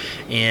him,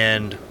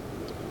 and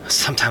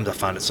sometimes I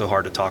find it so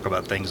hard to talk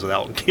about things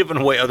without giving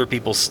away other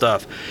people's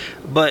stuff.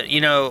 But,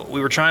 you know,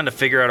 we were trying to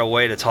figure out a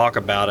way to talk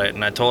about it,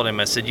 and I told him,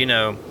 I said, you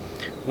know,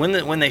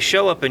 when they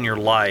show up in your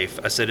life,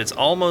 I said, it's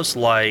almost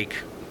like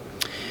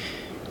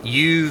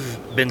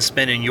you've been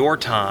spending your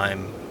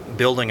time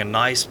building a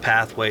nice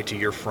pathway to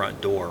your front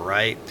door,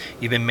 right?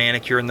 You've been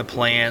manicuring the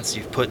plants,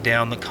 you've put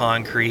down the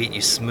concrete, you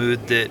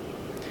smoothed it.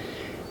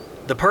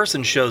 The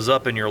person shows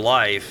up in your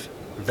life,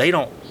 they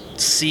don't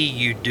see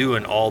you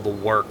doing all the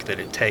work that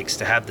it takes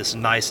to have this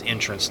nice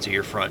entrance to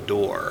your front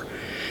door.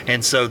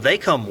 And so they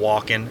come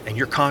walking and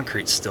your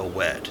concrete's still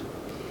wet.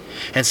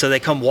 And so they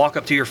come walk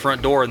up to your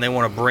front door and they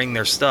want to bring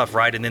their stuff,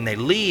 right? And then they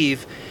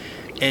leave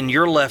and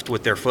you're left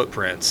with their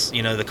footprints.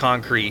 You know, the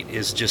concrete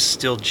is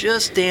still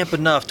just damp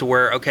enough to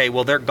where, okay,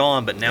 well, they're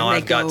gone, but now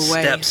I've got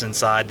steps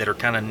inside that are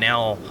kind of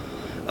now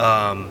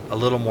a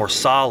little more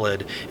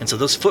solid, and so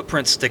those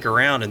footprints stick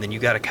around, and then you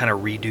got to kind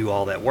of redo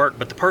all that work.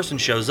 But the person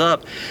shows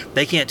up,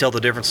 they can't tell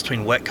the difference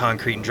between wet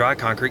concrete and dry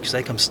concrete because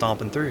they come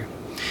stomping through.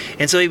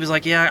 And so he was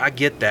like, yeah, I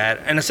get that.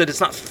 And I said,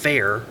 it's not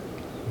fair,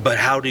 but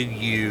how do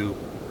you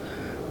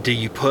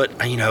put,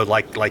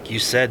 like you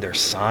said, there's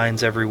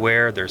signs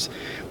everywhere, there's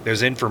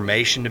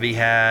information to be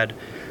had.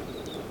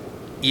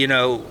 You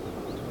don't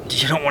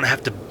want to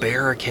have to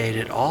barricade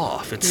it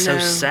off. It's so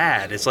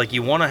sad. It's like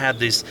you want to have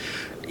this,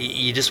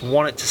 you just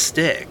want it to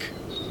stick.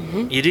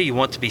 Mm-hmm. You do. You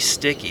want it to be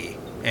sticky,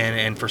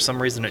 and for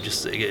some reason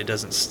it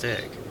doesn't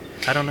stick.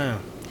 I don't know.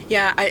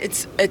 Yeah,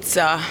 it's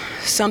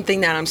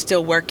something that I'm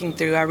still working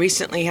through. I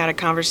recently had a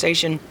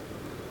conversation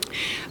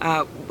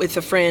with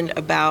a friend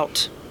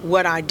about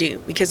what I do,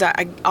 because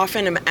I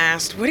often am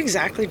asked, what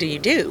exactly do you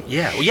do?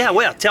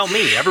 Well, tell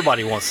me.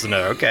 Everybody wants to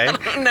know, okay? I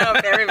don't know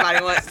if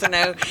everybody wants to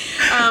know.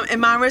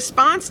 And my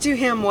response to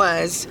him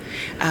was,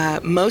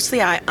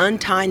 mostly I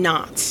untie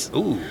knots.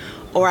 Ooh.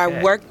 Or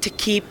I work to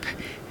keep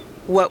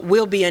what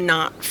will be a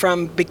knot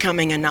from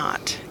becoming a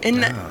knot.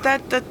 And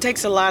that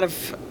takes a lot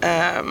of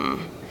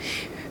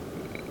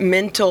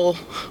mental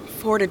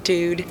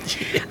fortitude.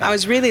 Yeah. I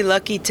was really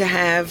lucky to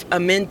have a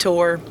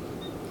mentor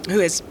who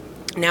has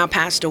now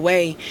passed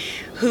away,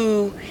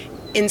 who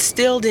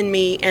instilled in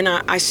me, and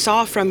I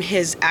saw from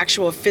his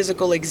actual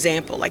physical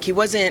example, like he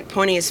wasn't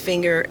pointing his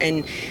finger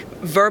and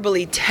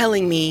verbally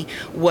telling me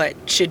what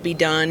should be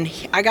done.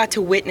 I got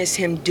to witness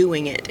him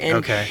doing it.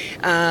 And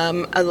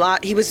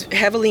he was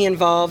heavily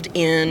involved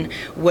in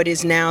what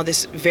is now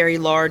this very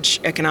large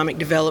economic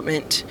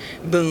development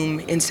boom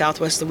in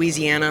Southwest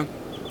Louisiana.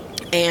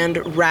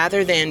 And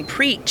rather than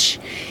preach,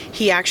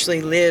 he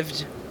actually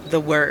lived the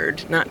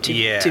word, not to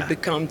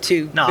become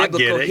too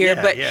biblical here,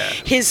 but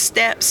his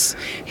steps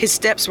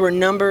were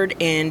numbered,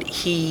 and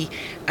he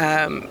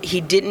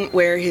didn't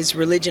wear his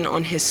religion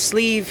on his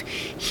sleeve.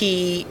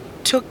 He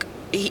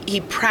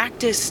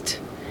practiced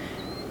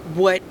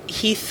what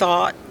he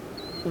thought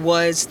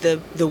was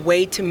the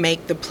way to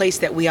make the place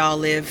that we all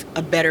live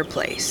a better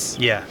place.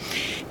 Yeah.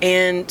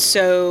 And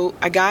so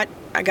I got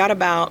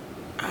about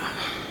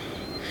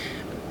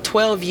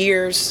 12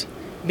 years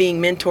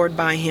being mentored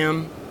by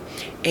him,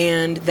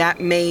 and that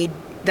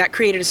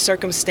created a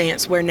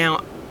circumstance where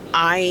now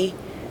I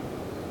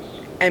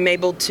am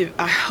able to,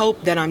 I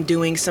hope that I'm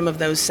doing some of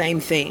those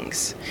same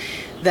things,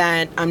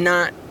 that I'm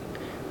not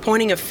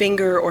pointing a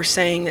finger or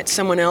saying that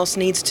someone else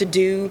needs to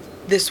do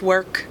this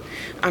work.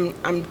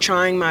 I'm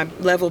trying my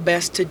level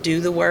best to do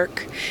the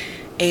work.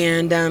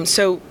 And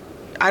so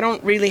I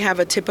don't really have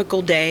a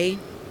typical day.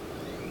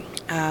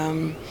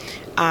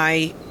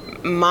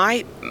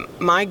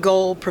 My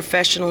goal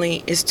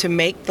professionally is to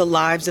make the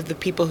lives of the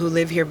people who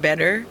live here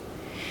better.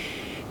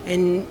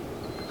 And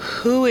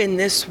who in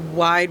this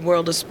wide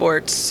world of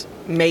sports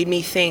made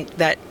me think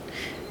that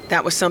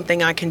was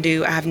something I can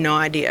do? I have no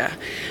idea.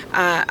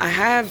 I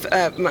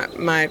have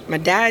my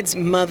dad's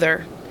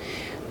mother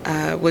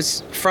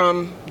was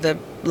from the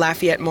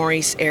Lafayette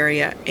Maurice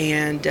area,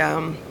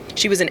 and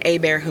she was an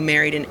Hebert who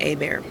married an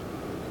Hebert.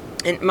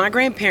 And my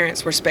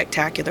grandparents were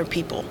spectacular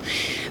people.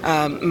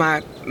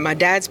 My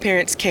dad's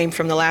parents came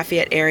from the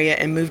Lafayette area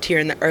and moved here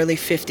in the early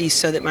 50s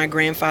so that my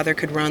grandfather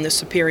could run the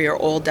Superior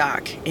Oil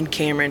Dock in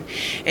Cameron.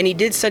 And he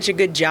did such a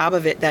good job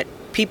of it that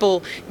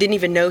people didn't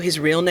even know his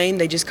real name.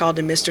 They just called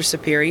him Mr.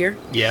 Superior.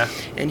 Yeah.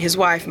 And his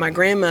wife, my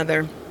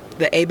grandmother,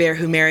 the Hebert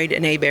who married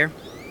an Hebert,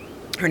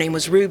 her name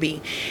was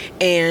Ruby.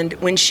 And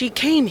when she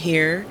came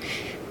here,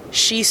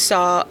 she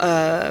saw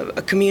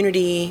a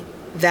community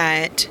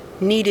that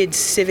needed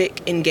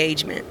civic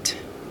engagement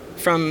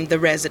from the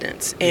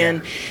residents.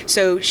 And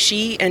so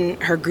she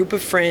and her group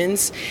of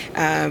friends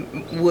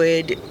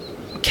would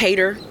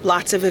cater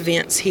lots of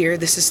events here.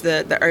 This is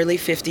the early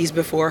 50s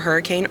before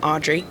Hurricane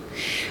Audrey.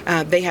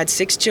 They had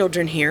 6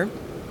 children here.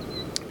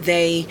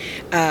 They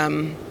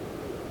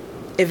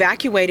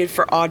evacuated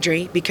for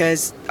Audrey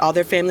because all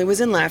their family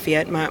was in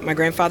Lafayette. My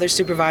grandfather's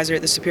supervisor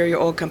at the Superior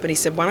Oil Company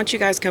said, why don't you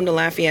guys come to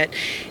Lafayette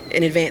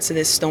in advance of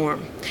this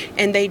storm?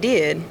 And they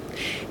did.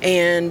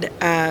 And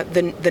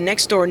the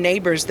next door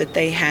neighbors that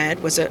they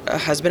had was a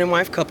husband and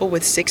wife couple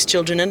with 6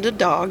 children and a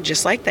dog,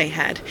 just like they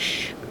had.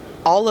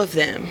 All of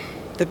them,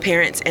 the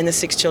parents and the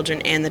 6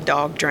 children and the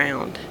dog,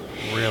 drowned.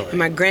 Really? And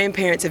my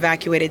grandparents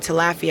evacuated to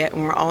Lafayette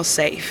and were all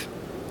safe.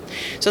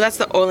 So that's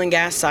the oil and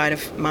gas side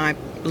of my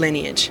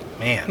lineage.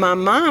 Man. My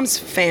mom's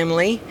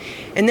family,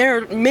 and there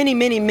are many,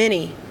 many,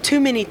 many, too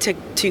many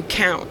to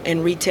count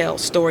and retell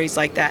stories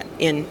like that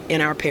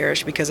in our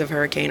parish because of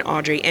Hurricane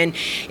Audrey. And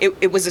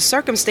it was a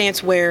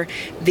circumstance where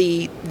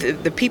the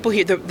people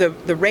here,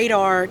 the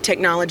radar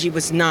technology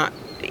was not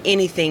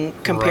anything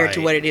compared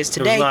to what it is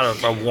today. There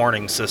was not a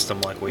warning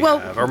system like we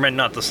have, or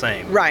not the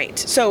same. Right.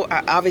 So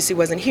I obviously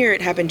wasn't here.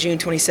 It happened June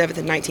 27th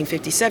of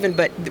 1957,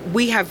 but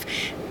we have,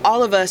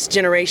 all of us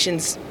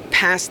generations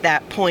past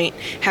that point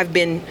have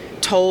been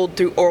told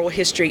through oral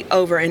history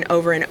over and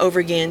over and over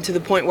again, to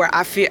the point where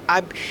I feel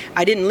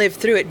I didn't live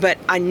through it, but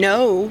I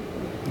know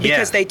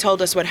because they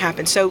told us what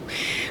happened. So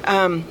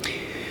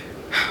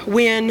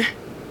when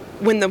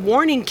the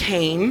warning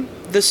came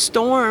The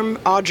storm,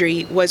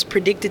 Audrey, was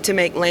predicted to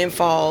make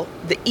landfall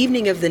the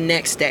evening of the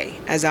next day,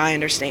 as I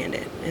understand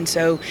it. And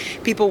so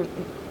people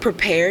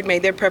prepared,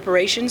 made their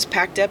preparations,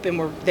 packed up,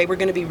 and they were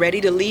going to be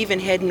ready to leave and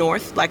head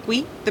north, like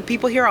the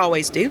people here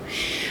always do,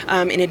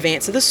 in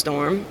advance of the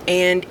storm.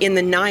 And in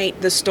the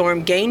night, the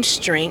storm gained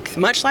strength,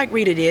 much like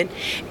Rita did,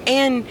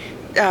 and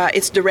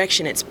its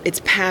direction,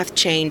 its path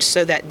changed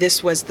so that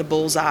this was the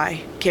bullseye.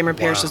 Cameron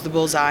Parish was the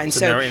bullseye. And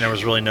so there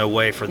was really no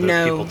way for the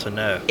people to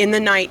know. In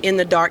the night, in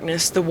the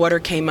darkness, the water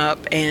came up,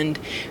 and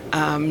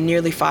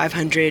nearly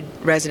 500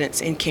 residents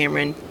in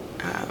Cameron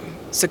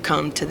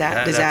succumbed to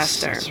that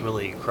disaster. That's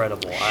really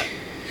incredible.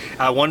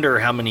 I wonder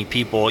how many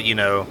people, you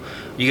go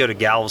to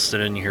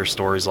Galveston and you hear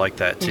stories like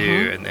that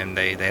too, and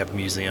they have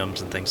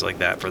museums and things like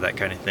that for that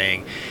kind of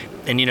thing.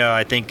 And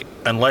I think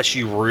unless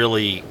you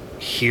really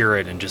hear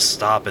it and just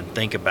stop and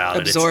think about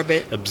absorb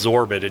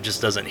it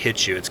just doesn't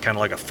hit you. It's kind of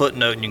like a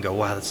footnote, and you go,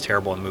 wow, that's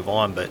terrible, and move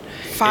on. But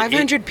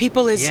 500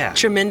 people is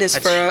tremendous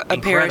for a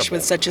parish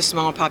with such a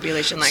small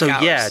population like ours.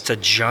 So yeah, it's a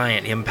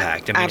giant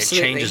impact. I mean,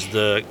 absolutely.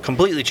 It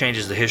completely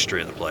changes the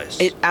history of the place.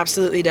 It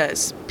absolutely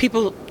does.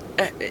 People,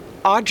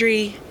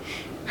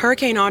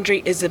 Hurricane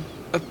Audrey is a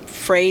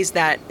phrase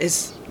that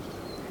is,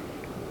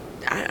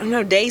 I don't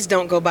know, days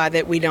don't go by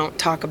that we don't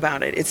talk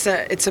about it.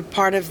 It's a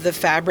part of the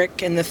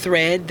fabric and the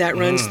thread that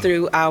runs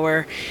through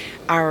our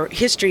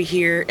history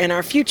here and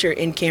our future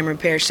in Cameron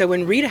Parish. So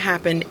when Rita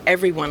happened,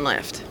 everyone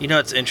left.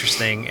 It's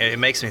interesting. It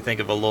makes me think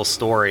of a little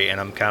story, and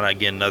I'm kind of,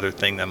 again, another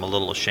thing that I'm a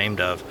little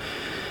ashamed of.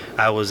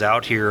 I was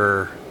out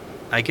here,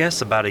 I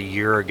guess, about a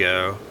year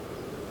ago,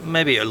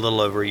 maybe a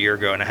little over a year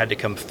ago, and I had to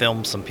come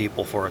film some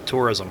people for a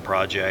tourism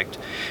project.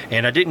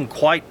 And I didn't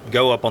quite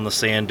go up on the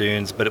sand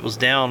dunes, but it was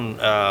down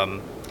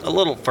a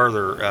little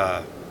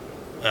further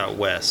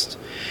west.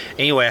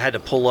 Anyway, I had to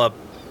pull up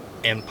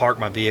and park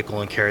my vehicle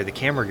and carry the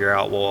camera gear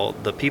out. Well,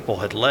 the people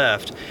had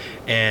left,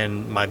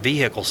 and my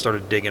vehicle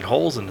started digging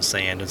holes in the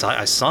sand, and so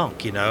I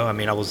sunk. I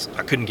mean,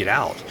 I couldn't get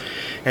out,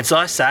 and so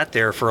I sat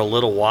there for a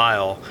little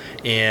while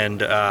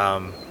and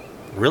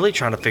really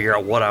trying to figure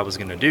out what I was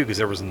going to do because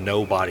there was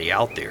nobody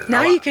out there.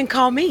 Now you can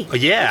call me.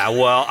 Yeah,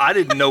 well, I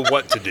didn't know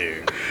what to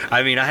do.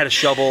 I mean, I had a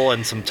shovel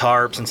and some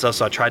tarps and stuff,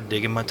 so I tried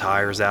digging my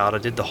tires out. I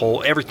did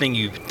everything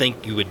you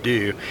think you would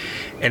do,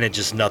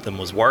 and nothing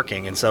was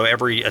working. And so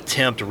every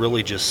attempt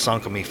really just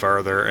sunk me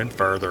further and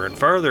further and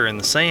further in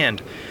the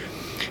sand.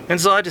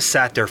 And so I just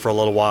sat there for a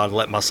little while and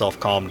let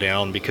myself calm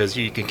down, because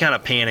you can kind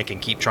of panic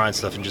and keep trying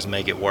stuff and just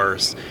make it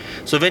worse.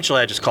 So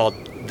eventually I just called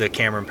the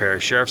Cameron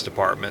Parish Sheriff's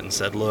Department and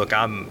said, look,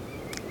 I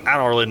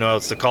don't really know what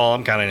else to call.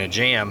 I'm kind of in a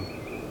jam.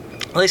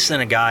 They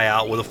sent a guy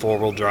out with a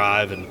 4-wheel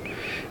drive and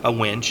a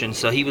winch, and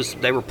so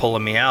they were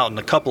pulling me out, and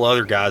a couple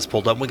other guys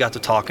pulled up, and we got to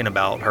talking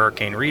about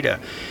Hurricane Rita.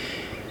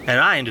 And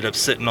I ended up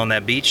sitting on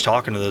that beach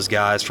talking to those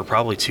guys for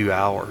probably 2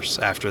 hours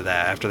after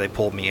they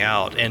pulled me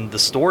out. And the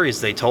stories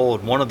they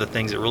told, one of the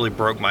things that really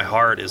broke my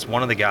heart is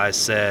one of the guys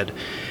said,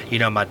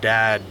 my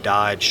dad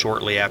died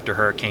shortly after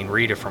Hurricane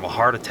Rita from a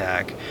heart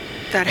attack.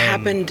 That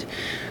happened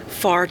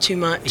far too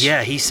much.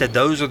 Yeah, he said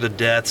those are the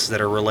deaths that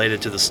are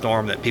related to the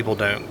storm that people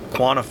don't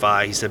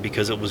quantify. He said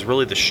because it was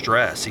really the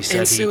stress. He said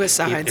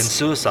and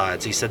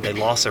suicides. He said they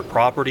lost their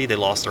property, they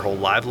lost their whole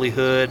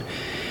livelihood.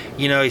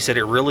 He said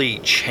it really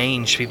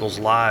changed people's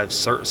lives,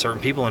 certain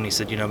people. And he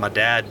said, my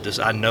dad,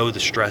 I know the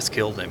stress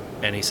killed him.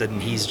 And he said,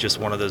 and he's just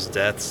one of those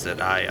deaths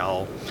that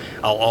I'll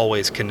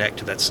always connect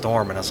to that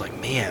storm. And I was like,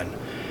 man,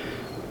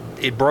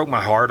 it broke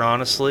my heart,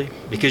 honestly,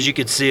 because you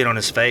could see it on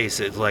his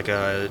face. It's like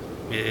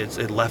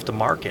it left a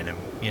mark in him,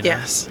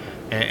 Yes.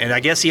 And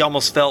I guess he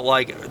almost felt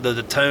like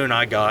the tone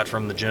I got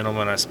from the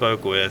gentleman I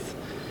spoke with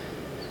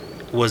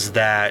was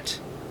that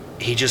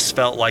he just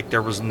felt like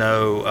there was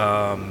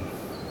no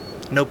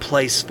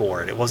place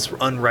for it. It was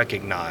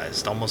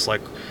unrecognized, almost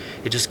like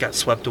it just got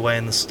swept away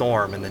in the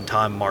storm, and then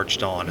time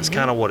marched on. It's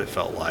kind of what it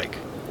felt like.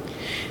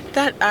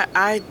 That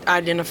I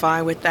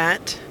identify with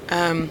that.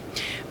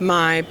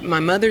 My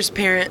mother's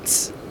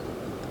parents,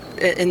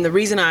 and the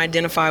reason I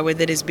identify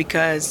with it is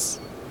because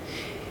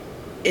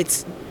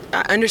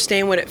I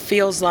understand what it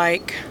feels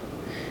like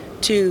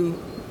to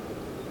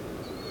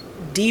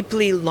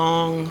deeply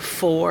long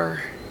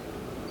for.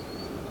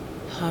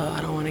 I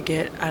don't want to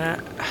get.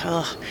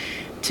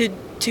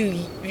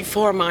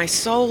 For my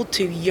soul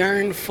to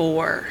yearn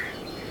for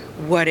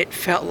what it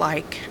felt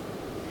like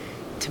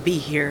to be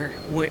here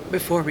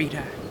before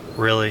Rita.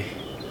 Really?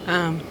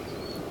 I'm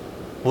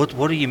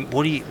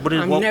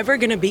never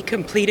gonna be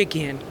complete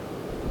again.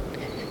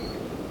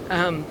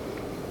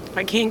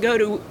 I can't go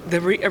to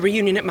a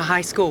reunion at my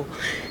high school.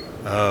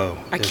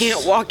 I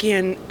can't walk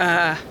in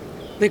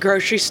the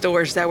grocery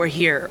stores that were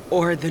here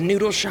or the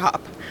noodle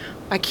shop.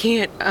 I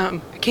can't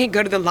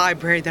go to the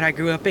library that I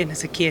grew up in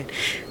as a kid.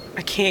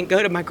 I can't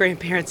go to my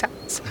grandparents'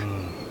 house.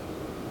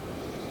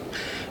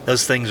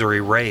 Those things are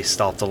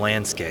erased off the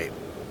landscape.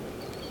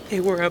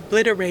 They were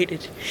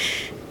obliterated.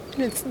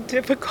 And it's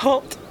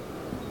difficult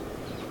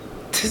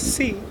to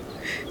see.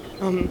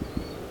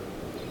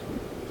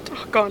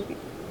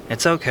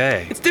 It's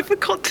okay. It's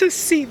difficult to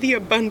see the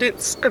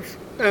abundance of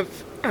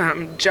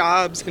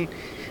jobs and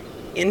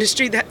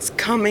industry that's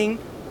coming,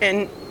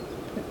 and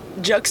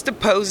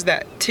juxtapose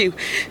that to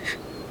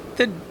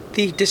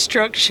the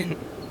destruction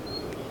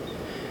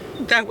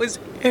that was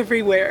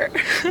everywhere.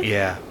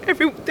 Yeah.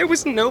 There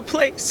was no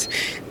place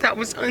that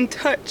was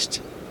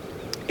untouched,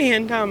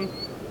 and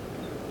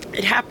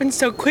it happened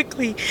so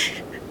quickly,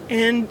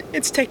 and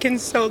it's taken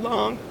so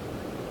long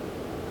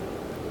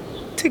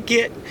to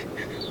get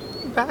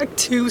back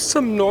to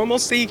some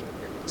normalcy.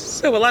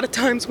 So a lot of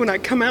times when I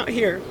come out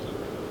here,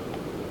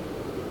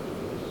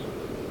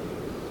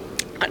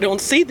 I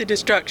don't see the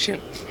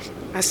destruction.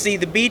 I see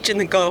the beach and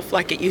the Gulf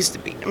like it used to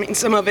be. I mean,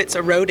 some of it's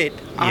eroded,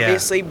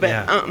 obviously,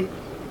 but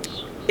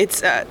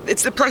it's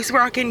the place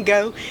where I can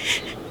go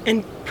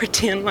and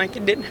pretend like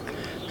it didn't happen.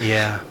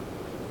 Yeah.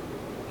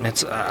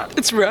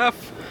 It's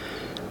rough.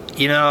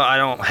 You know, I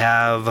don't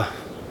have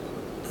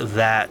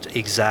that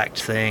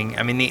exact thing.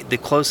 I mean, the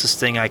closest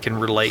thing I can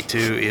relate to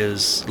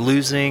is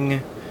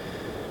losing,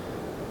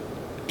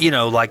 you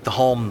know, like the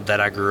home that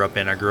I grew up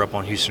in. I grew up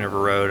on Houston River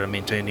Road. I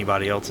mean, to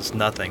anybody else, it's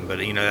nothing.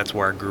 But, you know, that's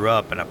where I grew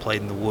up, and I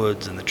played in the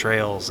woods and the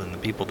trails and the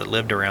people that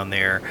lived around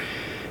there.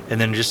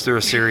 And then just through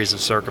a series of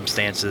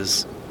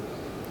circumstances,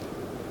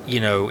 you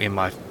know, in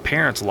my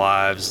parents'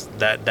 lives,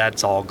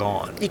 that's all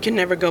gone. You can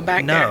never go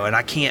back there. No, and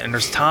I can't. And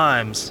there's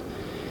times,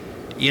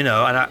 you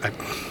know, and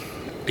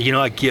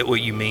I get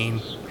what you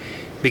mean,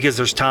 because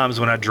there's times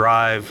when I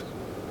drive.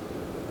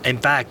 In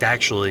fact,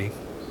 actually,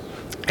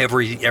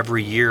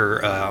 every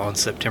year on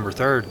September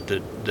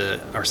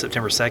 3rd, or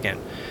September 2nd,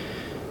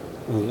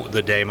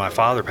 the day my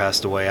father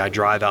passed away, I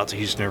drive out to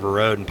Houston River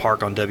Road and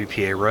park on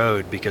WPA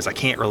Road, because I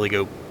can't really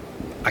go.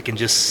 I can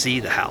just see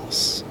the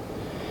house.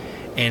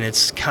 And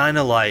it's kind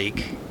of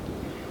like,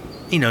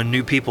 you know,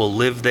 new people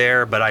live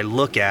there, but I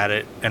look at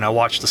it and I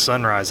watch the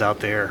sunrise out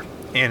there,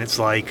 and it's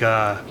like,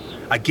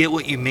 I get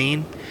what you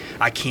mean.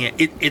 I can't,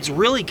 it's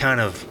really kind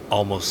of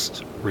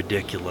almost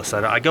ridiculous.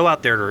 I go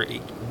out there to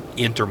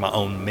enter my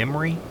own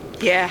memory.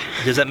 Yeah.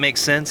 Does that make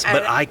sense?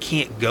 But I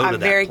can't go to that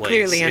place. I very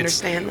clearly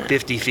understand that.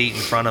 50 feet in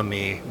front of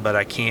me, but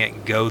I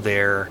can't go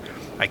there.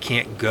 I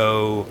can't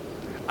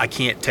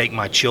take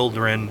my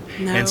children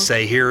and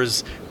say,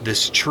 here's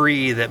this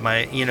tree that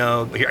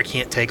I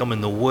can't take them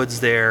in the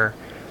woods there.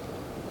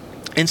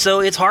 And so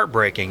it's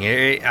heartbreaking.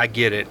 I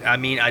get it. I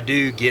mean, I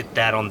do get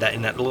that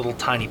in that little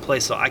tiny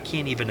place. So I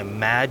can't even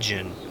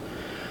imagine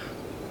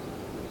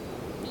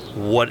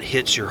what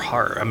hits your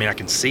heart. I mean, I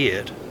can see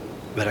it,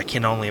 but I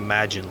can only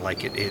imagine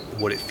like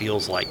what it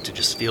feels like to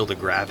just feel the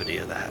gravity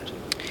of that.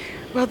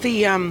 Well,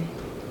 the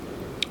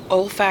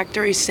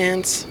olfactory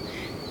sense,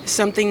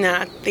 something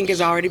that I think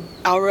has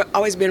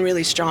always been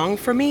really strong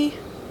for me.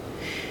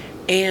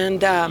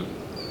 And,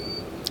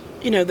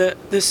 you know,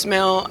 the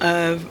smell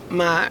of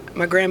my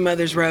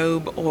grandmother's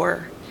robe,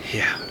 or,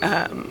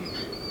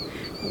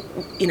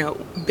 you know,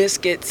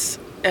 biscuits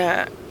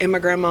in my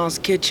grandma's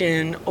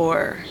kitchen,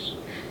 or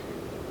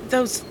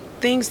those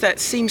things that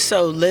seem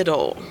so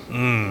little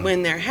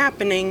when they're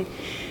happening,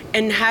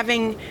 and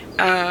having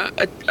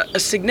a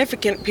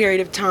significant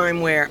period of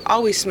time where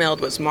all we smelled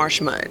was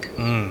marsh mud.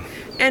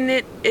 And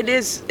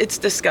it's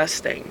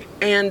disgusting.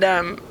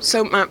 And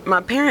so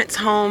my parents'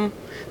 home,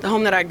 the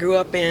home that I grew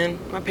up in,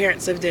 my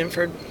parents lived in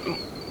for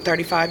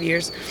 35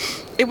 years,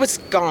 it was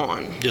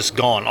gone. Just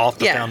gone, off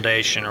the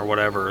foundation or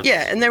whatever.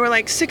 Yeah, and there were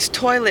like 6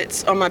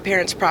 toilets on my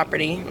parents'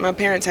 property. My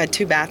parents had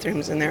 2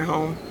 bathrooms in their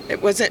home.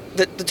 It wasn't,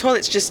 the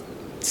toilets just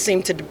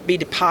seemed to be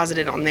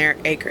deposited on their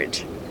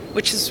acreage,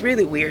 which is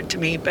really weird to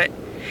me, but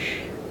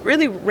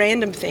really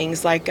random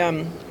things like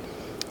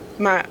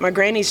my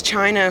granny's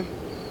china,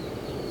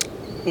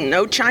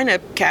 no china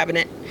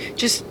cabinet,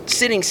 just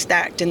sitting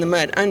stacked in the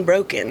mud,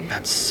 unbroken.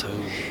 That's so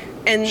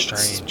and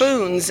strange.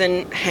 Spoons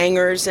and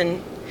hangers,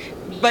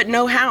 but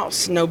no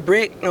house, no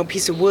brick, no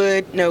piece of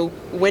wood, no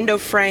window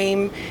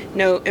frame,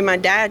 and my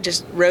dad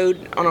just rode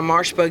on a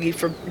marsh buggy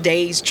for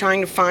days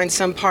trying to find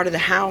some part of the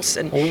house.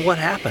 And well, what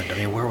happened? I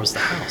mean, where was the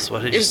house?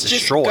 What did it just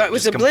destroy? It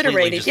was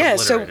obliterated. Yeah.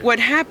 So what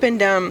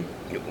happened? And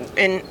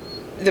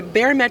the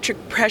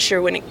barometric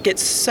pressure, when it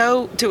gets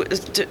so to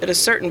at a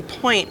certain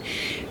point,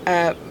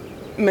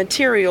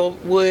 material,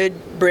 wood,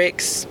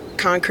 bricks,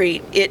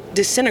 concrete, it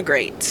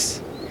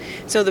disintegrates.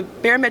 So the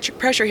barometric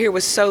pressure here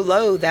was so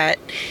low that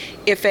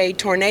if a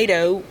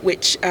tornado,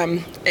 which,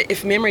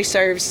 if memory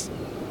serves,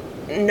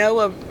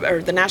 NOAA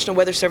or the National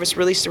Weather Service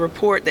released a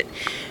report that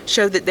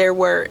showed that there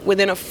were,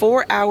 within a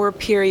 4-hour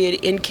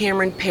period in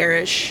Cameron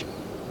Parish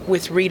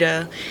with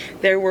Rita,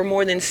 there were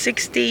more than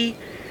 60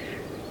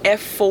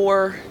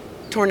 F4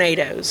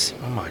 tornadoes.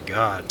 Oh my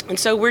God. And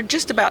so we're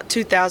just about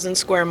 2,000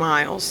 square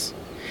miles.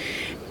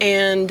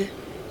 And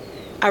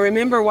I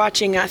remember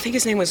watching, I think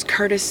his name was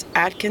Curtis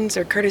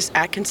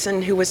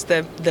Atkinson, who was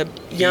the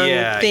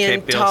young,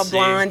 thin, tall,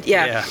 blonde.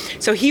 Yeah.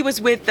 So he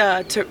was with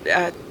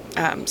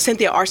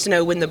Cynthia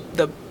Arsenault when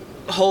the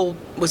hole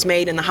was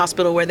made in the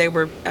hospital where they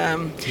were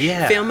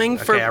filming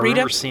for Rita. I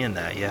remember seeing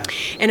that, yeah.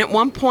 And at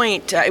one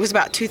point, it was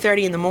about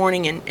 2:30 in the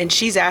morning, and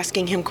she's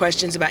asking him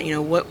questions about,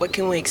 what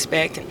can we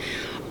expect? And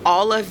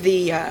all of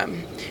the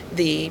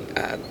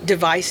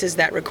devices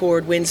that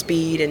record wind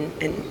speed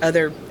and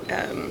other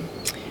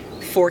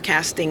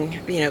forecasting,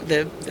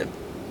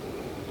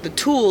 the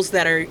tools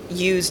that are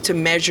used to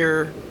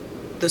measure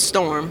the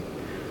storm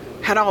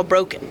had all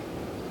broken.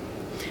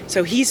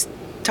 So he's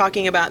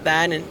talking about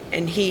that,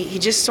 and he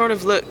just sort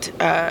of looked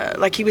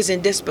like he was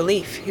in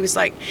disbelief. He was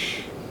like,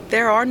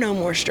 there are no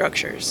more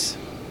structures.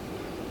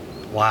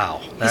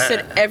 Wow. He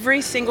said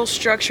every single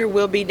structure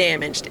will be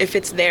damaged if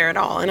it's there at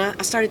all. And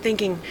I started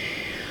thinking,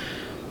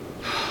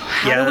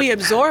 how do we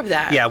absorb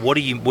that? Yeah, what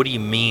do you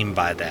mean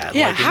by that?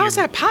 Yeah, how is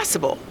that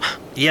possible?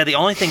 Yeah, the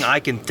only thing I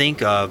can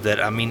think of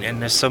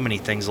and there's so many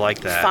things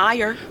like that.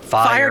 Fire.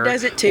 Fire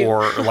does it too.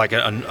 Or like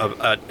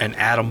an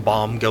atom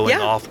bomb going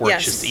off where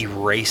yes. it's just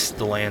erased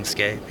the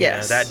landscape.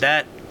 Yes.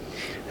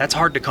 That's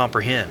hard to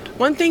comprehend.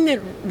 One thing that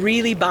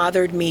really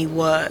bothered me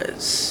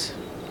was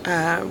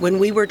when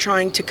we were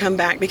trying to come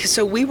back, because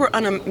so we were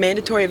on a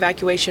mandatory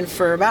evacuation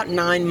for about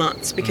 9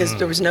 months because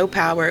there was no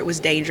power. It was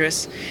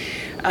dangerous.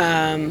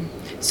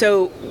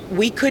 So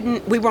we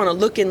were on a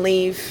look and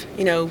leave,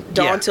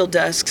 dawn till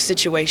dusk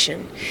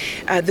situation.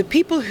 The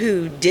people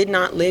who did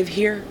not live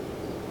here,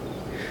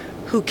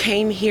 who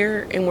came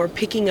here and were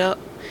picking up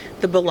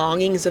the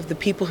belongings of the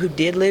people who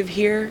did live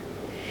here,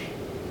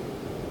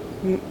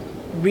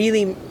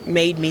 really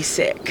made me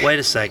sick. Wait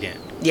a second.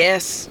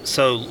 Yes.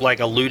 So like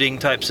a looting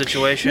type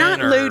situation? Not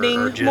looting,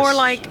 or just... more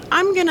like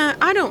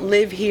I don't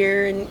live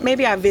here, and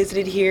maybe I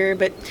visited here,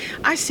 but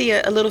I see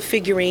a little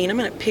figurine. I'm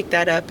going to pick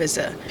that up as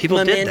a People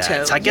memento. did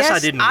that. So I guess yes, I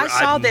didn't. I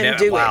saw them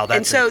do wow, it, that's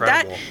and so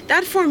incredible.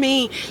 that for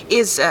me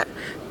is a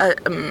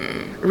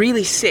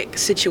really sick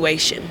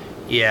situation.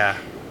 Yeah.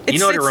 You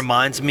know what it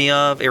reminds me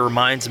of? It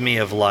reminds me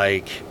of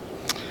like.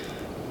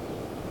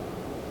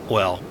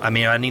 Well, I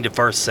mean, I need to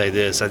first say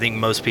this. I think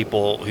most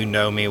people who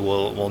know me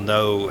will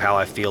know how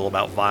I feel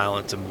about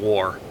violence and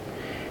war.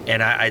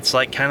 And it's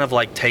like kind of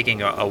like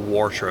taking a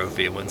war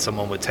trophy when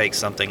someone would take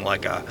something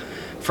like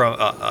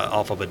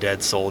off of a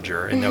dead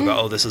soldier, and they'll go,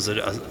 "Oh, this is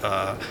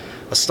a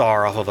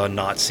star off of a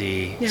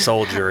Nazi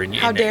soldier," and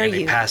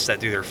they pass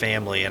that through their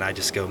family. And I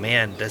just go,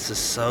 "Man, this is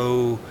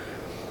so."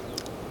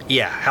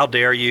 Yeah, how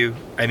dare you?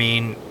 I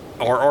mean,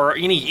 or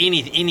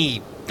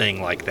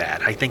anything like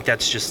that. I think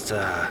that's just.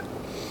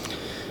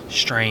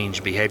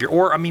 Strange behavior.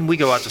 Or, I mean, we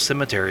go out to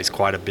cemeteries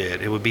quite a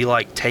bit. It would be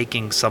like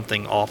taking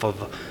something off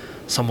of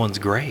someone's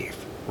grave,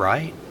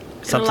 right?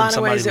 Something in a lot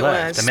of ways somebody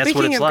left. It was. And that's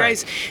what Speaking it's of like.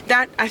 graves,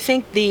 that I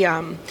think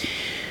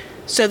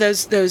so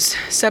those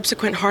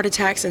subsequent heart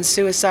attacks and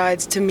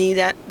suicides, to me,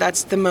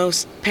 that's the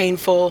most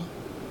painful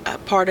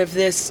part of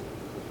this.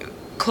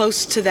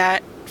 Close to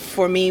that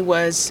for me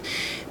was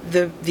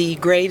the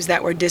graves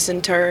that were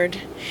disinterred,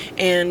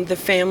 and the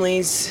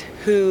families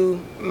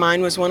who,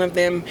 mine was one of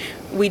them,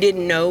 we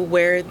didn't know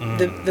where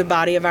the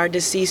body of our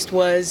deceased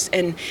was,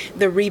 and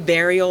the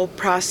reburial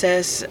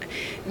process,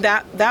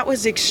 that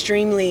was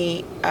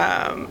extremely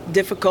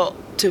difficult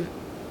to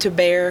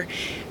bear.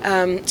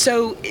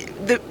 So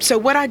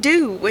what I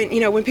do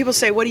when people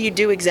say, what do you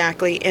do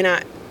exactly,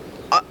 and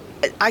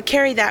I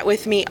carry that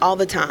with me all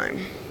the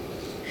time.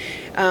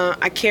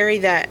 I carry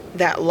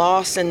that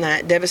loss and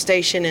that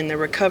devastation and the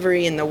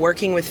recovery and the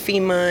working with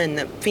FEMA and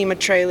the FEMA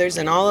trailers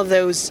and all of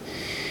those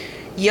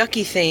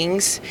yucky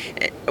things,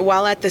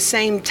 while at the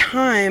same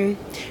time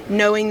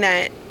knowing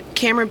that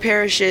Cameron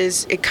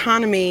Parish's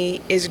economy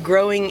is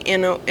growing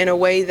in a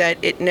way that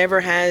it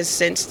never has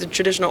since the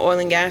traditional oil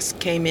and gas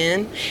came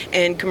in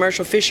and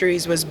commercial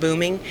fisheries was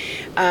booming.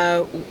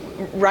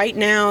 Right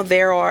now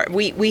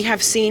we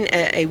have seen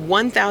a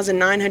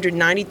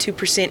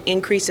 1,992%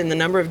 increase in the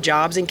number of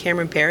jobs in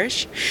Cameron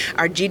Parish.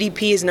 Our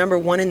GDP is number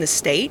 1 in the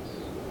state.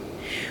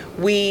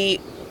 We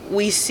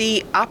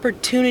see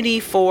opportunity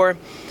for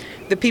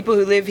the people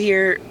who live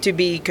here to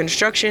be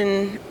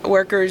construction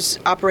workers,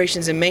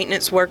 operations and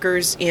maintenance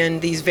workers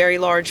in these very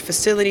large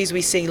facilities.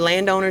 We see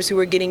landowners who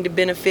are getting to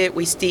benefit.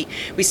 We see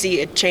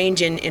a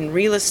change in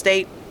real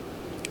estate.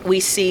 We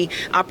see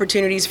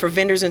opportunities for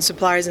vendors and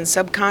suppliers and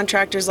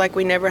subcontractors like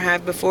we never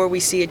have before. We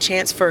see a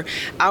chance for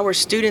our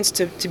students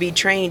to be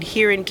trained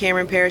here in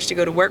Cameron Parish to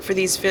go to work for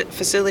these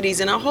facilities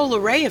and a whole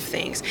array of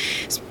things.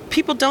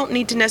 People don't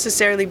need to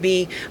necessarily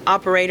be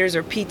operators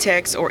or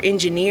P-techs or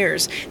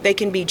engineers. They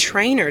can be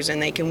trainers,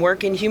 and they can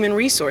work in human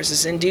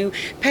resources and do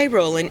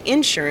payroll and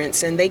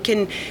insurance, and they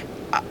can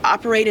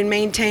operate and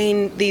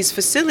maintain these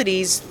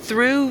facilities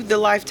through the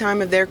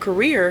lifetime of their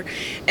career.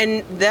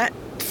 And that,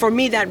 for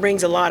me, that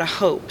brings a lot of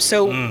hope.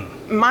 So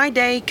my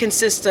day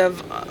consists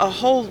of a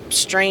whole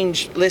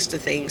strange list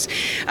of things.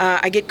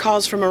 I get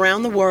calls from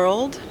around the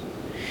world.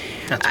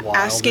 That's wild,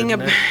 asking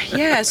isn't it?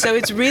 Yeah, so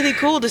it's really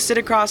cool to sit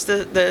across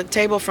the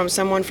table from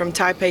someone from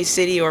Taipei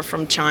City or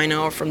from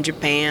China or from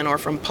Japan or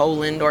from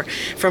Poland or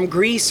from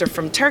Greece or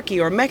from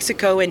Turkey or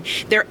Mexico, and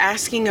they're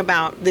asking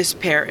about this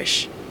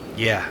parish.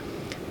 Yeah.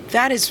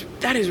 That is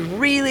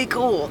really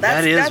cool.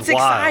 That's wild.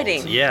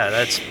 exciting. Yeah,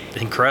 that's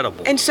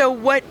incredible. And so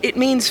what it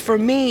means for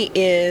me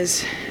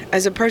is,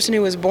 as a person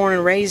who was born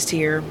and raised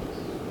here,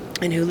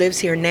 and who lives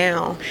here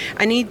now,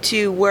 I need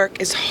to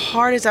work as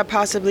hard as I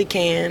possibly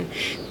can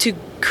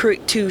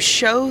to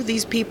show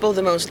these people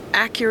the most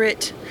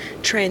accurate,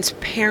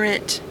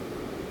 transparent,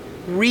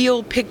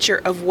 real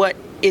picture of what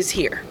is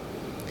here.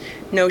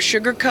 No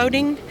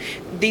sugarcoating.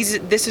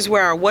 This is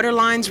where our water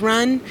lines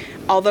run.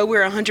 Although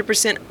we're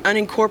 100%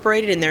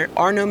 unincorporated and there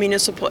are no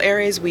municipal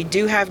areas, we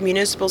do have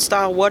municipal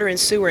style water and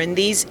sewer in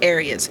these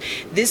areas.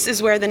 This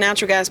is where the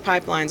natural gas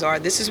pipelines are.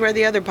 This is where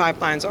the other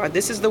pipelines are.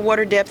 This is the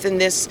water depth in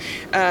this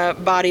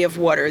body of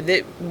water.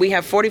 We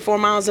have 44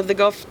 miles of the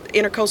Gulf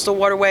Intercoastal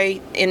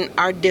Waterway in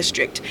our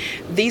district.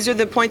 These are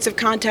the points of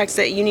contacts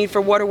that you need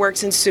for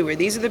waterworks and sewer.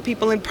 These are the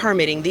people in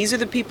permitting. These are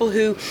the people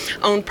who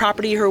own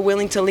property who are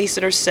willing to lease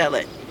it or sell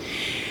it.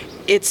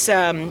 It's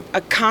a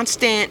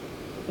constant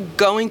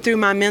going through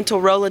my mental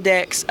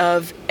Rolodex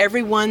of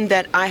everyone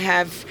that I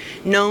have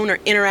known or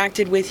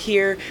interacted with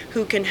here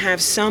who can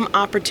have some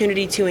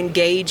opportunity to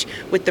engage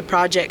with the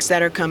projects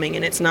that are coming.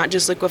 And it's not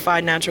just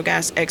liquefied natural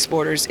gas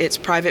exporters, it's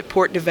private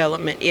port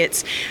development,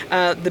 it's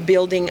the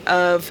building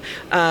of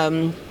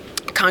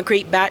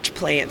concrete batch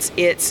plants.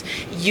 It's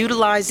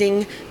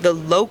utilizing the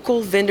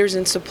local vendors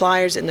and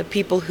suppliers and the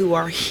people who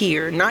are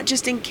here, not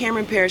just in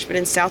Cameron Parish, but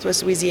in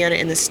Southwest Louisiana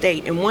and the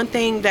state. And one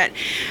thing that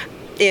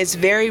is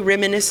very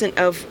reminiscent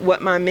of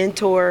what my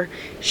mentor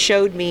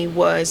showed me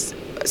was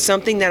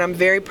something that I'm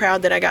very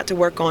proud that I got to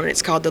work on.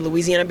 It's called the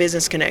Louisiana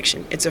Business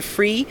Connection. It's a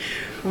free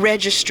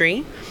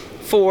registry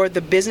for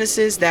the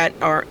businesses that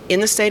are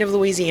in the state of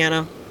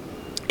Louisiana.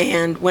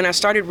 And when I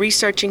started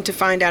researching to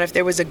find out if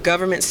there was a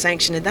government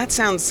sanctioned, and that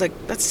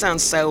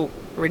sounds so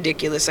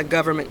ridiculous, a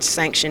government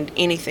sanctioned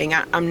anything.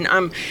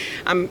 I'm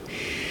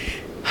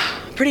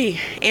pretty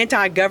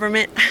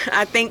anti-government.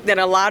 I think that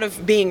a lot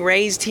of being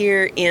raised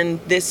here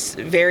in this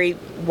very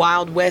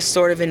Wild West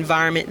sort of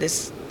environment,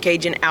 this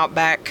Cajun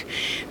outback,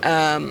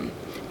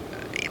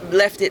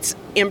 left its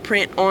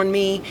imprint on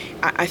me.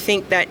 I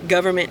think that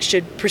government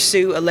should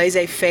pursue a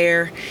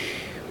laissez-faire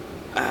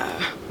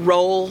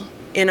role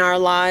in our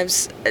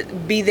lives,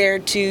 be there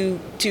to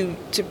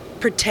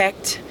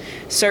protect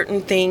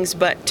certain things,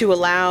 but to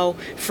allow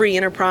free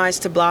enterprise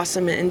to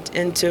blossom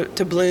and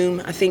to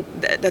bloom. I think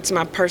that's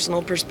my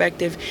personal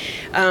perspective.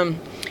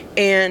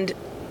 And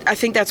I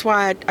think that's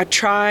why I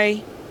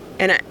try,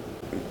 and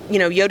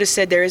Yoda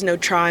said there is no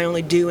try,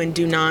 only do and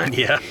do not.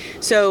 Yeah.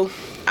 So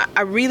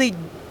I really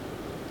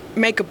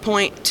make a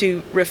point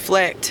to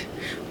reflect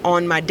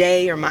on my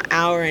day or my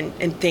hour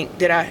and think,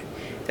 did I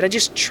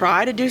just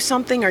try to do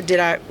something, or how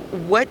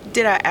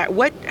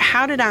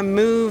did I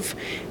move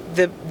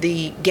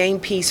the game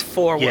piece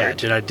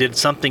forward? Yeah, did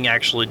something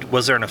actually,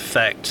 was there an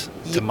effect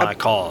to my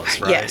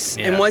cause, right? Yes.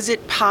 Yeah. And was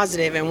it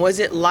positive, and was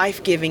it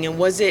life-giving, and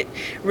was it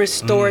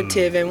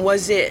restorative, and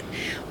was it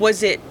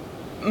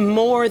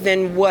more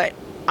than what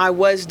I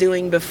was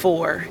doing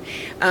before?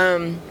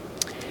 I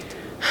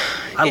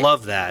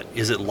love that.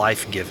 Is it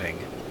life-giving?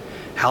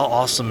 How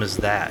awesome is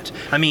that?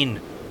 I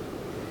mean,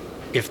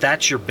 if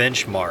that's your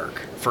benchmark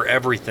for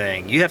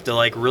everything, you have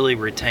to really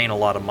retain a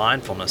lot of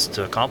mindfulness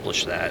to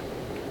accomplish that,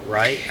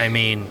 right? I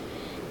mean,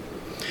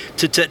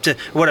 to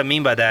what I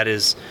mean by that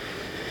is,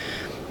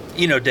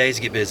 days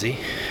get busy.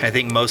 I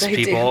think most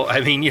people,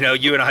 I mean,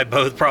 you and I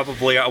both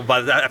probably,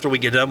 after we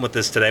get done with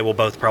this today, we'll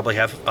both probably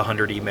have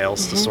 100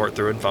 emails to sort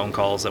through and phone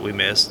calls that we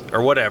missed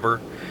or whatever,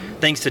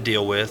 things to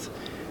deal with.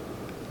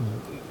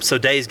 So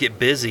days get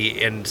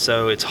busy, and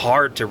so it's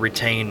hard to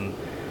retain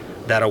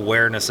that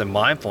awareness and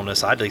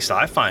mindfulness. At least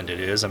I find it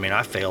is. I mean,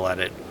 I fail at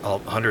it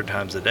 100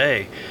 times a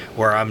day,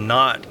 where I'm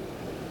not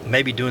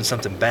maybe doing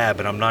something bad,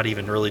 but I'm not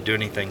even really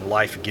doing anything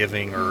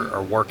life-giving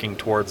or working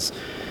towards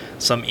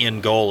some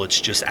end goal. It's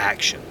just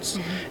actions.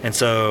 And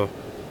so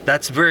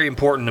that's very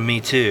important to me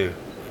too.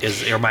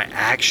 Are my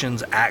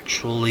actions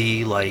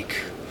actually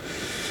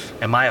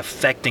am I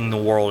affecting the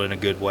world in a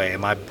good way?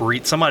 Am I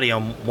somebody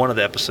on one of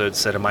the episodes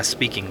said, am I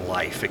speaking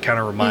life? It kind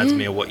of reminds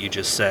me of what you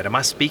just said. Am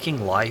I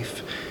speaking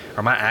life?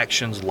 Are my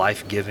actions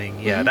life-giving?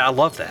 Yeah, I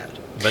love that,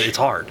 but it's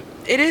hard.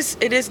 It is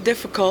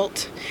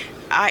difficult.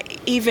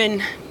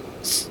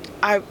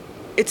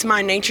 It's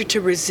my nature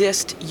to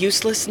resist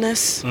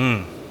uselessness.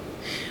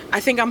 I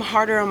think I'm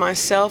harder on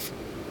myself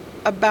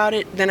about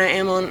it than I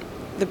am on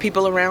the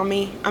people around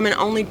me. I'm an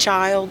only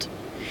child,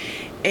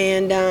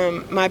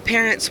 and my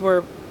parents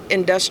were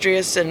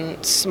industrious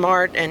and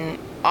smart and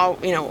all,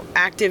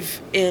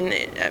 active in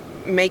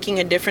making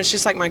a difference,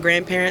 just like my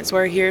grandparents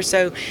were here.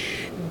 So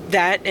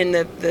that, and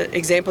the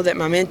example that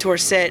my mentor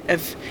set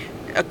of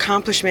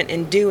accomplishment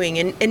in doing,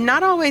 and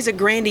not always a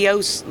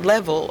grandiose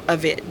level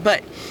of it,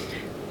 but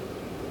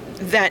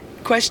that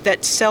question,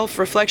 that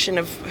self-reflection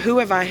of who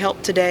have I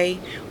helped today,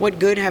 what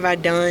good have I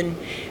done,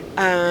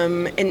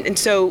 and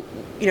so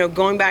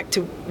going back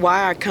to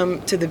why I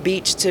come to the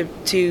beach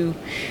to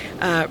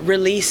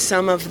release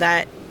some of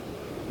that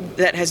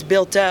has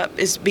built up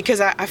is because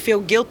I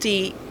feel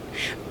guilty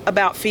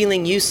about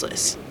feeling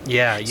useless.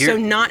 Yeah. So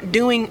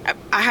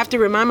I have to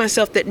remind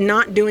myself that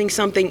not doing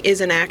something is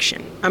an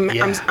action.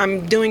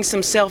 I'm doing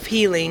some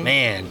self-healing.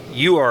 Man,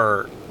 you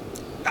are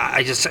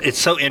it's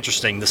so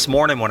interesting. This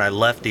morning when I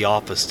left the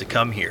office to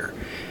come here,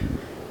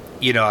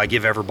 I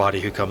give everybody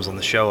who comes on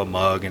the show a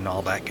mug and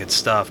all that good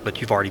stuff,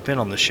 but you've already been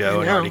on the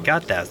show and already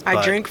got that.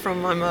 I drink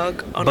from my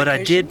mug on But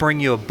occasion. I did bring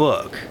you a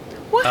book.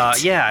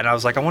 What? Yeah, and I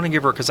was like, I want to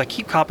give her, because I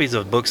keep copies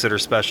of books that are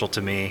special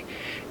to me,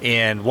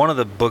 and one of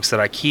the books that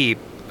I keep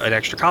an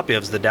extra copy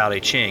of is the Tao Te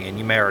Ching, and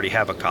you may already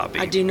have a copy.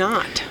 I do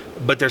not.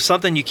 But there's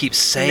something you keep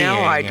saying.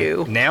 Now I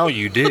do. Now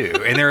you do.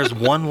 And there is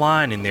one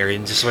line in there,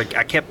 and just like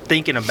I kept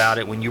thinking about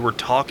it when you were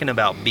talking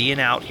about being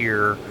out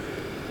here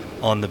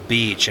on the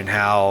beach and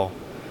how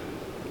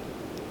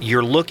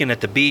you're looking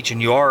at the beach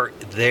and you are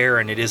there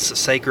and it is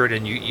sacred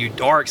and you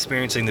are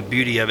experiencing the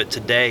beauty of it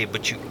today,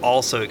 but you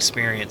also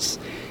experience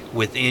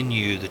within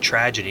you the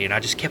tragedy. And I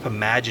just kept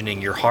imagining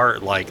your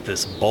heart like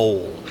this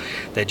bowl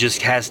that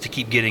just has to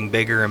keep getting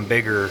bigger and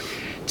bigger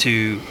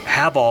to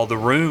have all the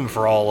room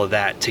for all of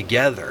that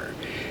together.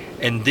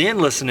 And then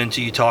listening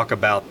to you talk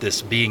about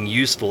this being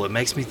useful, it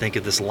makes me think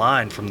of this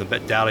line from the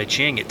Tao Te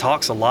Ching. It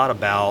talks a lot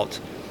about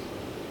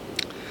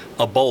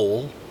a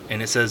bowl,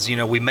 and it says,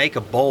 we make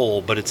a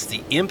bowl, but it's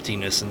the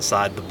emptiness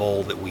inside the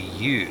bowl that we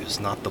use,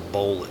 not the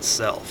bowl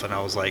itself. And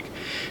I was like,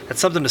 that's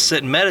something to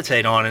sit and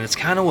meditate on, and it's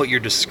kind of what you're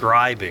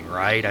describing,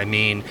 right? I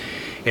mean,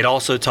 it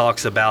also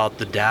talks about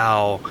the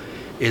Tao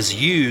is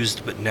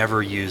used but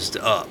never used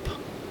up.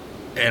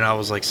 And I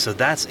was like, so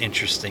that's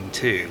interesting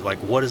too. Like,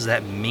 what does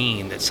that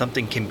mean, that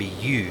something can be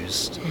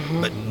used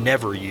but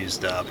never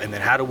used up? And then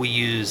how do we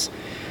use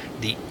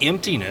the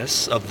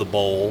emptiness of the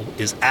bowl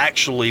is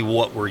actually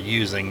what we're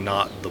using,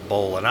 not the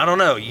bowl? And I don't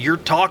know, you're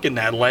talking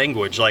that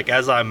language, like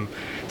as I'm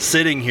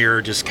sitting here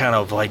just kind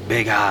of like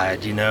big-eyed,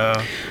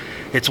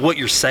 it's what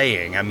you're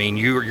saying. I mean,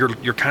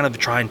 you're kind of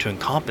trying to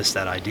encompass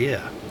that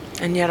idea.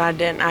 And yet I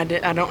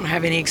don't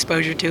have any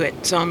exposure to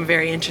it, so I'm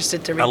very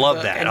interested to read I love the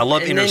book. that. And, I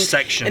love and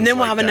intersections. And then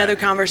we'll like have that. another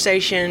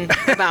conversation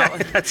about.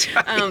 That's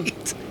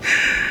right.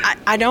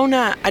 I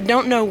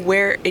don't know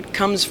where it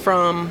comes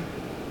from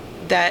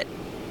that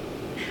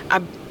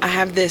I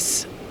have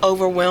this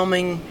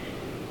overwhelming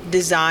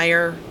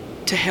desire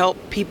to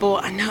help people.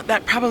 I know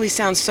that probably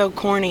sounds so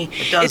corny.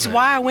 It doesn't. It's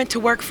why I went to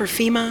work for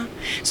FEMA.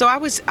 So I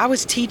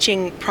was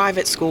teaching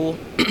private school.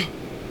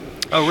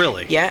 Oh,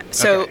 really? Yeah.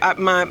 So Okay.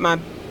 My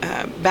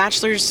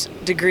bachelor's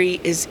degree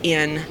is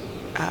in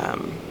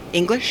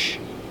English.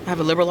 I have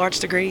a liberal arts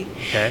degree.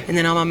 Okay. And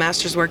then all my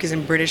master's work is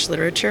in British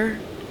literature.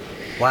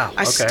 Wow.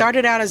 I okay.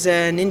 started out as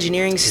an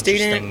engineering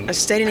student. Interesting I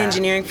stayed in path.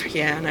 engineering.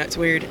 I know it's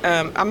weird.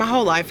 My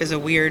whole life is a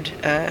weird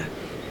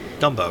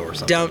Dumbo or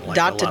something. like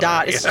dot a to lot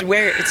dot. of- It's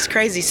where it's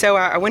crazy. So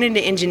I went into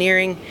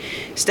engineering,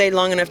 stayed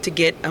long enough to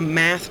get a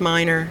math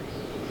minor,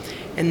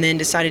 and then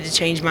decided to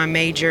change my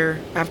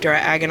major after I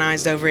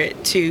agonized over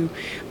it to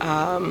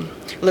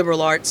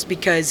liberal arts,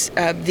 because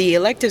the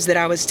electives that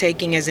I was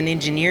taking as an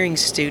engineering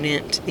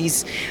student,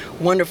 these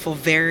wonderful,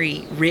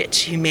 very rich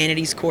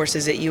humanities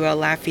courses at UL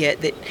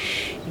Lafayette that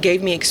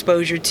gave me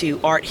exposure to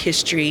art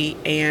history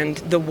and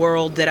the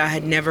world that I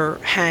had never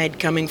had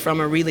coming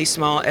from a really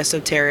small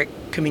esoteric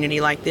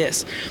community like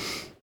this.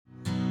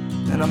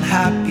 And I'm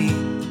happy,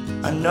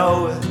 I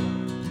know it.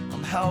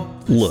 I'm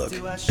helpless. Look,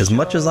 as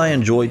much as I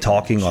enjoy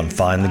talking on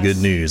Find the Good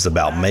News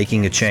about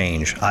making a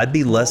change, I'd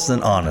be less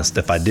than honest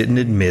if I didn't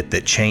admit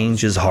that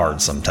change is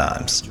hard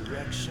sometimes.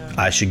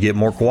 I should get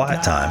more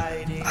quiet time.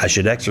 I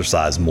should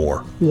exercise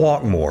more,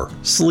 walk more,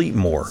 sleep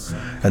more.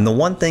 And the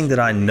one thing that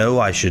I know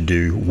I should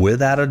do,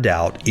 without a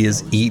doubt,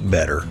 is eat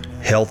better,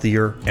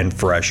 healthier, and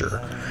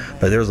fresher.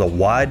 But there's a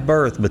wide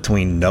berth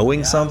between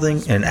knowing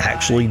something and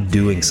actually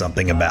doing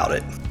something about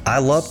it. I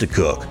love to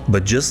cook,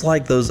 but just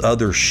like those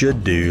other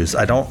should do's,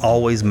 I don't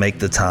always make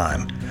the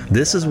time.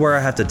 This is where I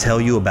have to tell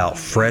you about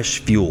Fresh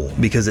Fuel,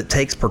 because it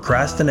takes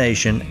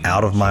procrastination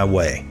out of my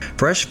way.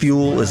 Fresh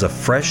Fuel is a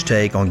fresh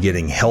take on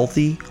getting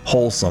healthy,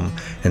 wholesome,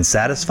 and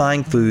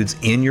satisfying foods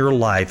in your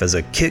life as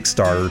a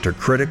kickstarter to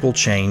critical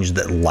change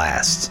that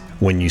lasts.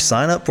 When you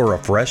sign up for a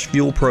Fresh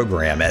Fuel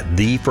program at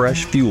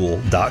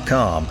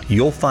thefreshfuel.com,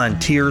 you'll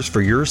find tiers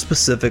for your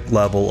specific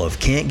level of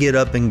can't get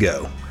up and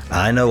go.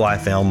 I know I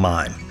found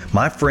mine.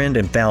 My friend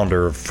and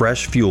founder of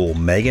Fresh Fuel,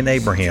 Megan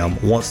Abraham,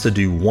 wants to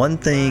do one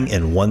thing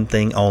and one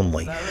thing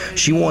only.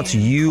 She wants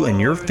you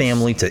and your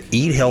family to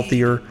eat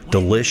healthier,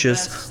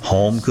 delicious,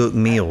 home-cooked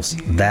meals.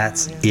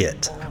 That's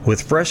it.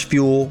 With Fresh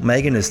Fuel,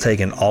 Megan has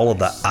taken all of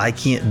the I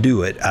can't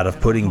do it out of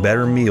putting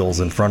better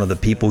meals in front of the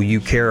people you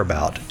care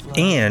about.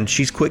 And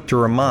she's quick to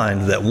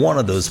remind that one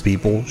of those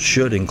people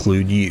should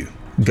include you.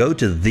 Go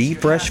to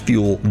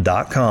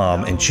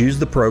thefreshfuel.com and choose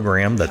the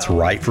program that's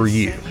right for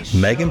you.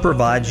 Megan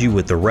provides you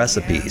with the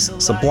recipes,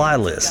 supply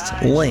lists,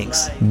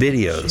 links,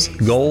 videos,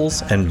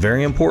 goals, and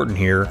very important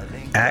here,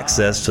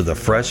 access to the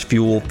Fresh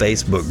Fuel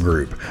Facebook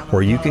group,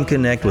 where you can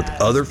connect with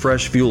other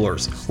Fresh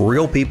Fuelers,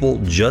 real people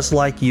just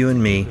like you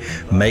and me,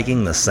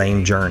 making the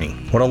same journey.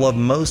 What I love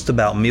most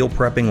about meal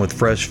prepping with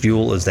Fresh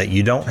Fuel is that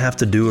you don't have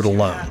to do it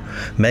alone.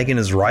 Megan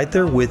is right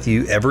there with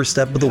you every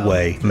step of the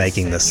way,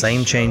 making the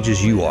same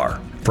changes you are.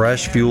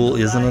 Fresh Fuel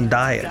isn't a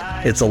diet.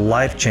 It's a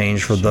life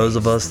change for those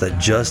of us that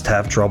just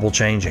have trouble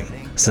changing.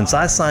 Since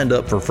I signed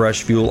up for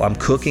Fresh Fuel, I'm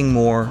cooking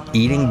more,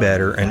 eating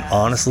better, and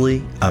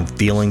honestly, I'm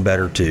feeling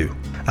better too.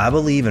 I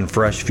believe in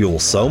Fresh Fuel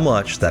so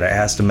much that I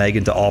asked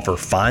Megan to offer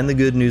Find the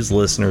Good News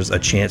listeners a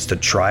chance to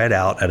try it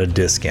out at a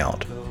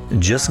discount.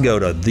 Just go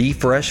to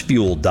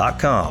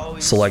thefreshfuel.com,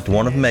 select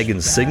one of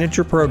Megan's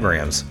signature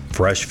programs,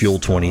 Fresh Fuel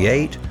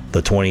 28,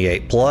 the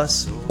 28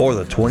 Plus, or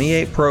the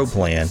 28 Pro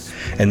plan,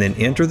 and then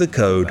enter the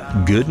code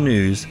Good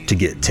News to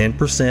get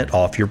 10%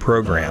 off your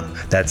program.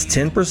 That's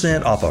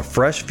 10% off a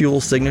Fresh Fuel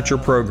signature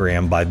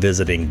program by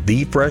visiting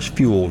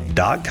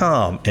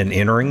thefreshfuel.com and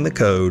entering the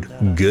code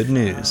Good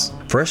News.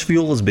 Fresh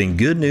Fuel has been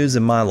good news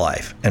in my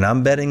life, and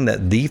I'm betting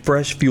that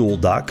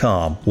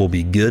thefreshfuel.com will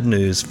be good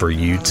news for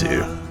you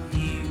too.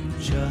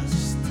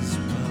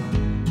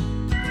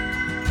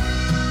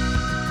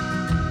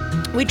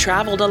 We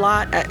traveled a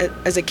lot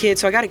as a kid,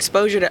 so I got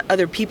exposure to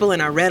other people,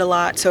 and I read a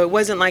lot. So it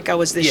wasn't like I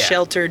was this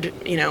sheltered,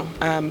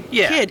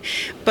 kid.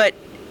 But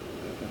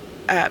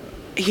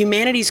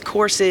humanities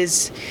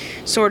courses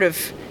sort of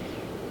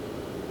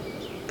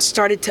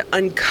started to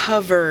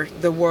uncover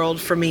the world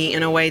for me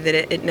in a way that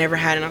it never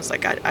had. And I was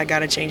like, I got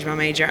to change my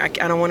major. I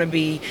don't want to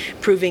be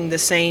proving the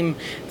same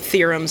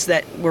theorems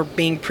that were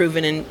being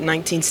proven in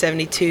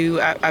 1972.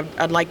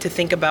 I'd like to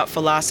think about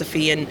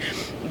philosophy and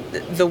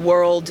the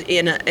world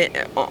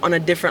on a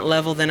different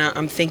level than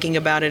I'm thinking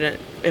about it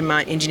in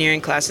my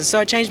engineering classes. So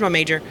I changed my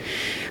major.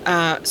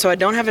 So I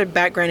don't have a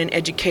background in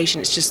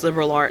education. It's just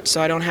liberal arts. So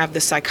I don't have the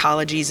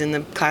psychologies and the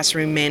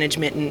classroom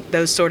management and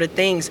those sort of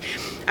things.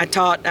 I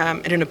taught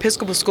at an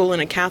Episcopal school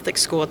and a Catholic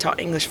school. I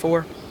taught English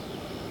 4.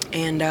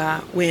 And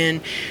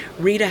when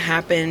Rita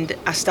happened,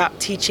 I stopped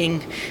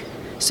teaching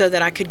so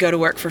that I could go to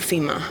work for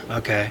FEMA.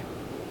 Okay.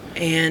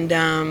 And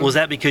was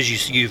that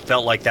because you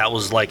felt like that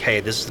was like,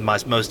 hey, this is my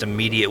most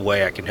immediate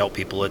way I can help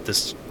people at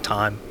this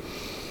time?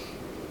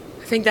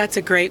 I think that's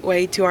a great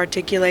way to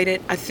articulate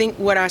it. I think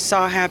what I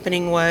saw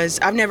happening was,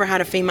 I've never had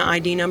a FEMA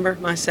ID number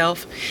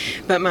myself,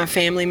 but my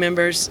family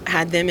members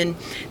had them, and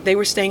they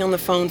were staying on the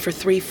phone for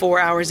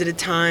 3-4 hours at a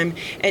time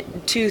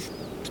at 2,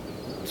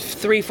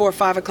 3, 4,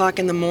 5 o'clock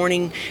in the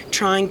morning,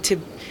 trying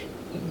to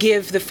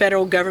give the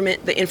federal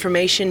government the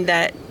information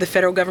that the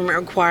federal government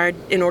required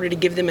in order to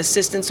give them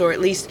assistance, or at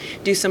least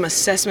do some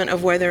assessment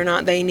of whether or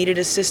not they needed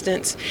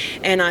assistance.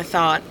 And I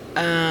thought,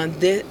 I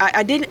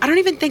don't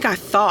even think I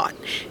thought,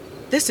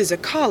 this is a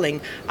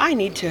calling. I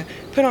need to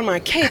put on my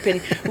cape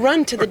and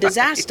run to the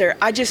disaster.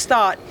 I just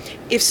thought,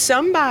 if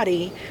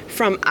somebody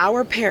from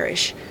our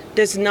parish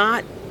does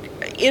not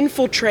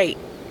infiltrate,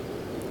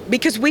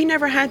 because we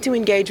never had to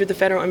engage with the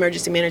Federal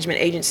Emergency Management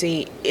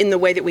Agency in the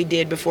way that we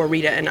did before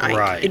Rita and Ike.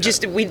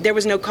 Right. There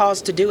was no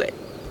cause to do it.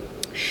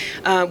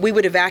 We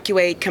would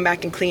evacuate, come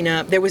back and clean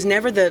up. There was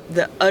never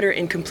the utter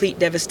and complete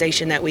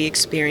devastation that we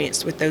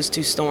experienced with those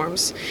two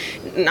storms.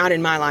 Not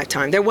in my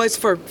lifetime. There was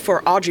for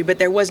Audrey, but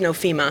there was no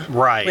FEMA.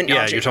 Right. When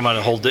Yeah, Audrey. you're talking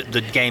about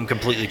the game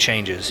completely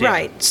changes. Yeah.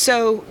 Right.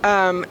 So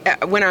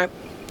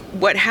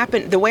what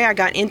happened, the way I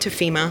got into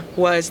FEMA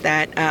was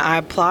that I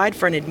applied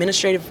for an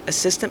administrative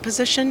assistant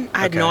position. I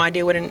had no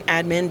idea what an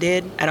admin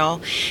did at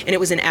all, and it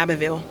was in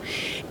Abbeville.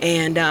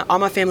 And all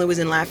my family was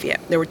in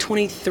Lafayette. There were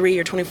 23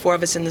 or 24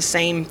 of us in the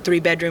same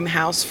 3-bedroom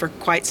house for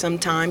quite some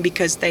time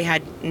because they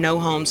had no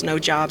homes, no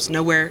jobs,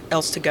 nowhere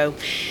else to go.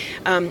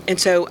 And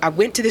so I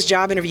went to this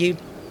job interview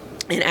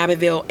in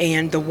Abbeville,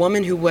 and the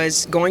woman who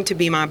was going to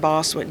be my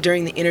boss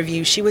during the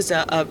interview, she was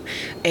a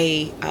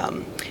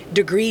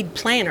degreed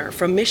planner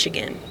from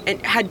Michigan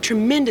and had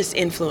tremendous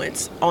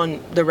influence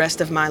on the rest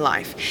of my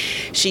life.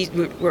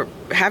 We're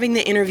having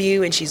the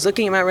interview, and she's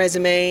looking at my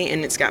resume,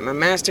 and it's got my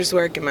master's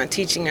work and my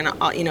teaching and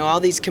all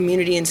these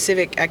community and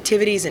civic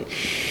activities, and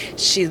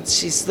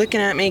she's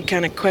looking at me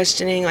kind of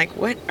questioning, like,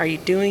 what are you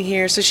doing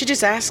here? So she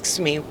just asks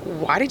me,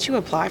 why did you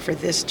apply for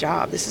this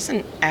job? This is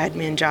an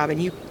admin job,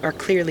 and you are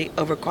clearly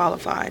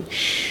overqualified.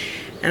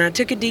 And I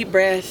took a deep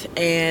breath,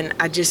 and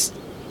I just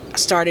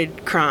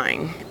started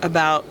crying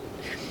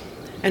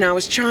and I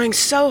was trying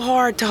so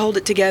hard to hold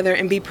it together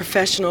and be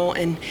professional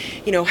and,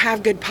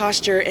 have good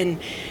posture and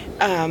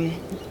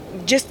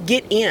just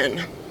get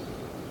in.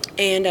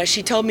 And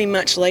she told me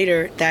much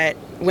later that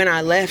when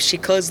I left, she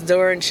closed the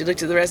door and she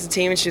looked at the rest of the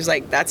team and she was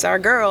like, that's our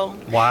girl.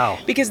 Wow.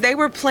 Because they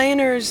were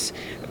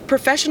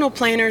professional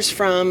planners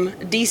from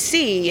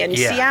D.C. and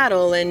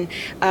Seattle and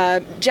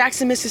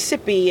Jackson,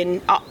 Mississippi,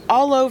 and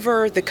all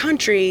over the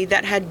country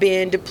that had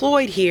been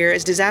deployed here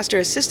as disaster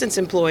assistance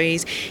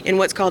employees in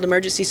what's called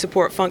Emergency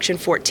Support Function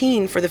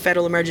 14 for the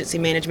Federal Emergency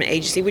Management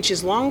Agency, which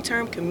is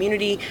long-term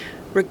community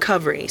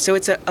recovery. So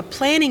it's a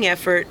planning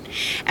effort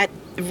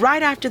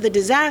right after the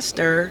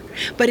disaster,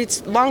 but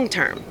it's long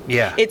term.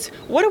 Yeah. It's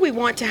what do we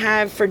want to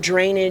have for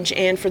drainage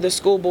and for the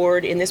school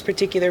board in this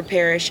particular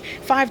parish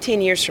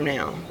 5-10 years from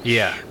now?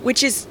 Yeah.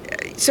 Which is,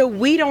 so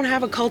we don't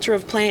have a culture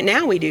of plan.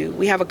 Now we do.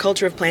 We have a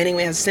culture of planning.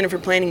 We have the Center for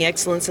Planning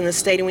Excellence in the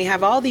state, and we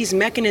have all these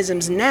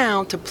mechanisms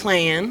now to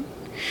plan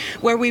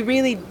where we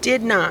really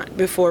did not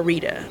before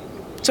Rita.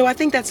 So I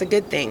think that's a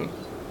good thing.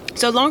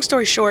 So long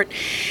story short,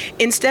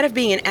 instead of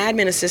being an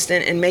admin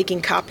assistant and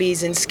making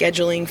copies and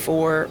scheduling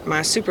for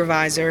my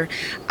supervisor,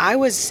 I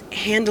was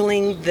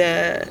handling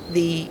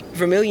the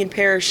Vermilion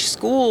Parish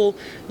School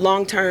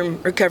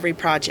long-term recovery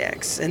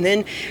projects. And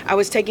then I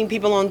was taking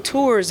people on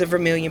tours of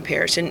Vermilion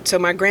Parish. And so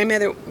my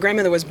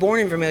grandmother was born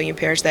in Vermilion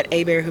Parish, that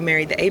Hebert who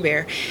married the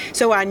Hebert.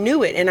 So I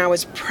knew it, and I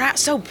was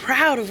so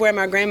proud of where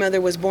my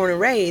grandmother was born and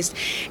raised.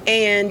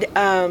 And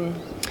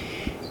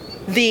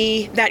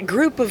that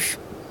group of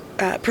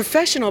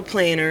professional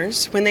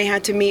planners, when they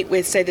had to meet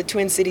with, say, the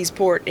Twin Cities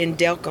Port in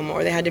Delcombe,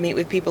 or they had to meet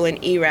with people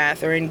in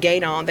Erath or in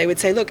Gaydon, they would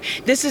say, look,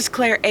 this is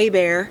Claire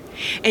Hebert,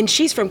 and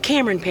she's from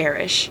Cameron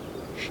Parish.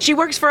 She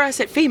works for us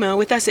at FEMA,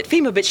 with us at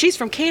FEMA, but she's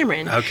from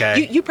Cameron.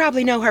 Okay. You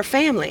probably know her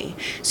family.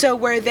 So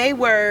where they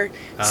were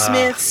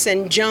Smiths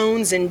and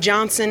Jones and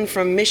Johnson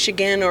from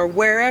Michigan or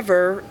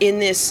wherever in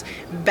this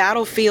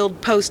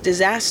battlefield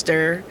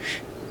post-disaster,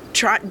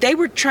 they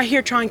were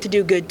here trying to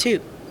do good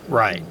too.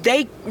 Right.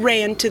 They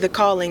ran to the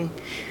calling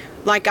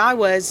like I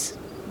was,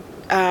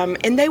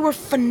 and they were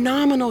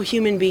phenomenal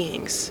human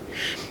beings.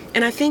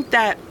 And I think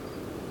that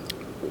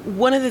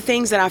one of the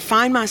things that I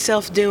find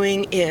myself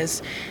doing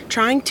is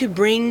trying to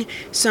bring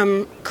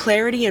some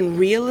clarity and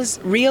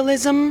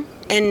realism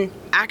and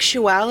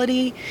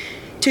actuality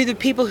to the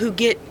people who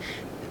get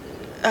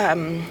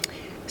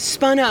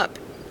spun up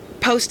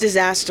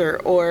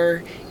post-disaster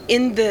or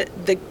in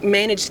the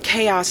managed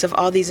chaos of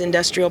all these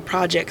industrial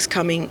projects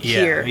coming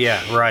here.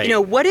 Yeah, right. You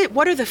know, what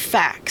are the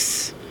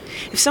facts?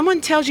 If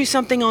someone tells you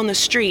something on the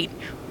street,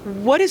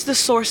 what is the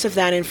source of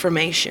that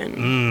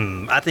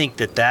information? I think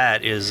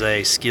that is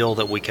a skill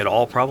that we could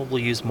all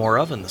probably use more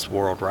of in this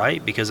world,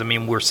 right? Because, I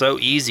mean, we're so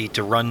easy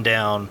to run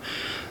down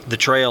the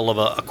trail of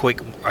a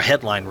quick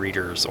headline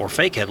readers or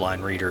fake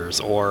headline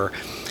readers or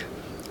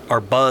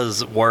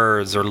buzz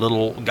words or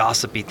little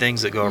gossipy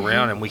things that go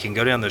around, and we can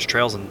go down those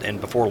trails and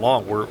before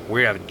long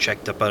we haven't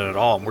checked up on it at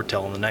all, and we're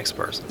telling the next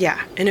person.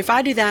 Yeah, and if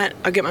I do that,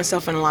 I'll get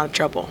myself in a lot of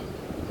trouble.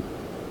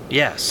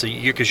 Yeah, so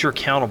because you're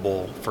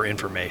accountable for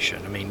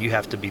information. I mean, you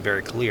have to be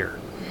very clear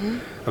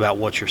about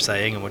what you're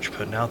saying and what you're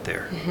putting out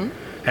there.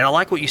 And I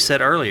like what you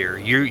said earlier.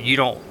 You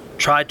don't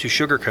try to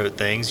sugarcoat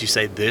things. You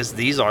say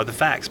these are the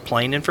facts.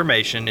 Plain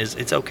information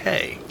it's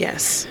okay.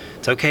 Yes.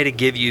 It's okay to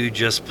give you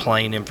just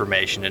plain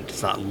information.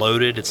 It's not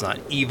loaded, it's not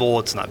evil,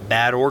 it's not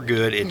bad or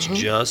good, it's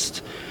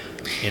just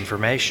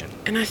information.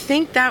 And I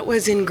think that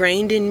was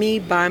ingrained in me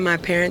by my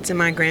parents and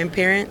my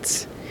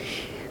grandparents.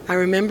 I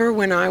remember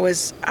when I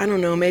was, I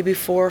don't know, maybe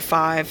 4 or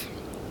 5.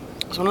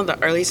 It was one of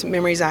the earliest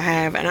memories I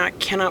have, and I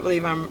cannot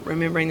believe I'm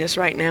remembering this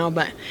right now,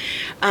 but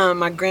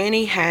my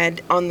granny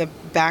had on the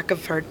back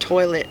of her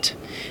toilet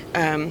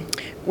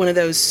one of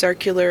those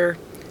circular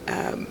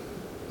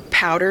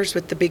powders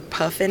with the big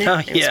puff in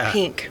it. It was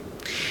pink.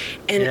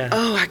 And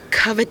I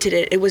coveted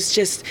it. It was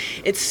just,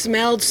 it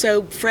smelled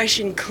so fresh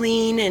and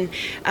clean,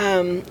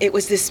 and it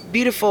was this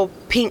beautiful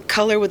pink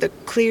color with a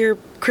clear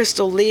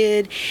crystal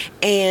lid.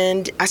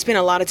 And I spent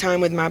a lot of time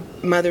with my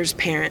mother's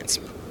parents.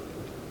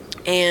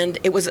 And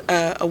it was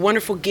a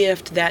wonderful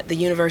gift that the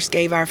universe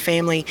gave our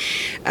family.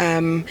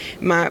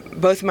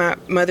 Both my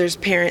mother's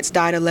parents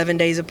died 11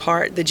 days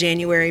apart the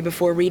January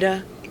before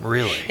Rita.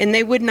 Really? And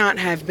they would not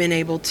have been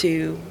able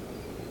to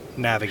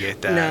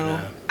navigate that.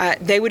 No.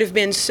 They would have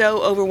been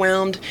so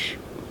overwhelmed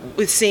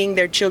with seeing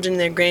their children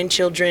and their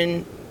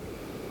grandchildren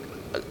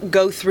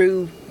go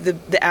through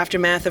the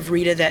aftermath of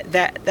Rita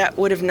that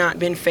would have not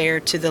been fair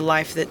to the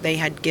life that they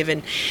had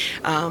given.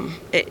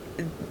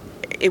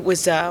 It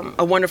was a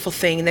wonderful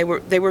thing. They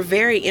were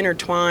very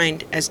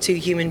intertwined as two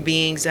human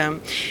beings.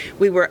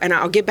 We were, and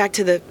I'll get back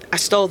to I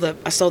stole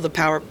the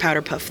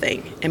powder puff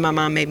thing, and my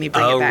mom made me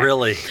bring it back. Oh,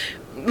 really?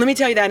 Let me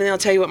tell you that, and then I'll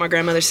tell you what my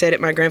grandmother said at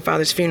my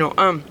grandfather's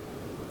funeral.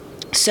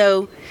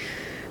 So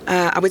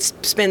I would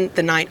spend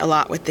the night a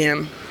lot with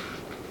them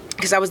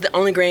because I was the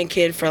only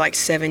grandkid for like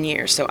 7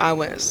 years. So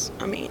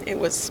it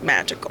was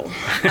magical.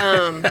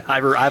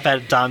 I've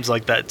had times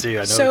like that too.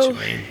 I know what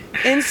you mean.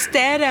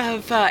 Instead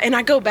of, and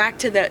I go back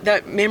to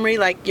that memory,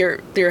 like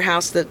your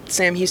house, the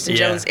Sam Houston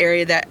Jones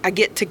area, that I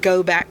get to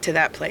go back to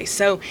that place.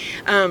 So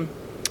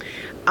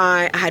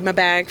I had my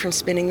bag from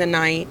spending the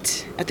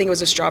night. I think it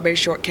was a strawberry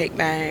shortcake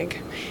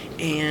bag.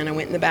 And I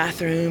went in the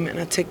bathroom and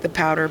I took the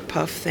powder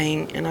puff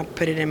thing and I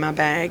put it in my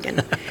bag,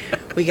 and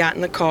we got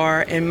in the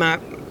car, and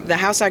the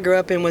house I grew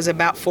up in was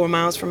about 4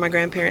 miles from my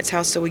grandparents'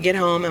 house. So we get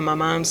home and my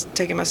mom's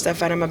taking my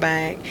stuff out of my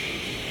bag,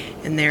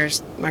 and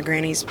there's my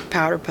granny's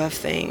powder puff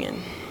thing,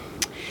 and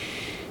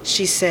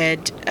she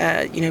said,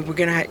 you're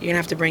gonna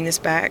have to bring this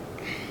back.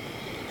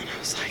 And I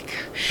was like,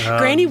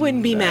 Granny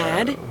wouldn't be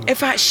mad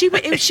she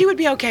would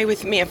be okay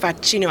with me if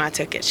she knew I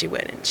took it. She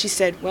wouldn't. She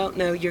said, "Well,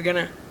 no, we're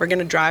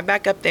gonna drive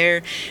back up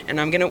there, and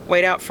I'm gonna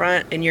wait out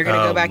front, and you're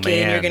gonna go back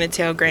in. You're gonna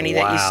tell Granny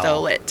that you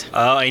stole it."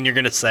 Oh, and you're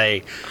gonna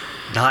say,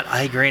 "Not,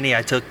 hey, Granny,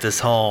 I took this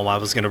home. I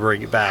was gonna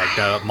bring it back.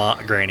 No,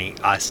 Granny,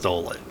 I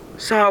stole it."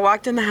 So I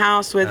walked in the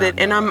house with it,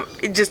 and I'm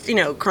just,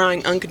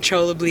 crying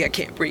uncontrollably. I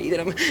can't breathe,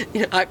 and I'm,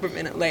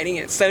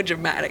 hyperventilating. It's so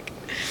dramatic.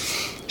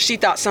 She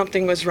thought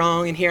something was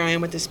wrong, and here I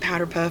am with this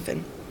powder puff.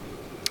 And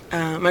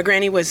my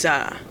granny was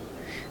the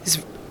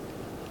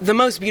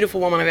most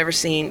beautiful woman I've ever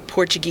seen.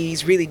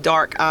 Portuguese, really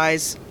dark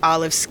eyes,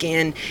 olive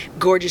skin,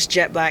 gorgeous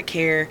jet black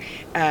hair,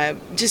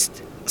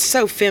 just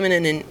so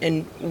feminine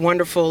and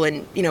wonderful,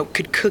 and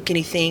could cook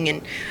anything,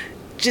 and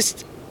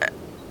just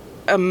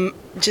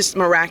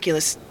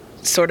miraculous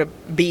sort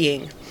of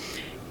being.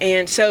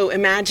 And so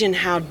imagine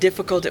how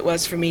difficult it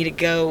was for me to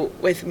go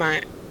with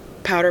my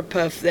powder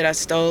puff that I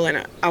stole,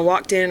 and I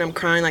walked in and I'm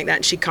crying like that,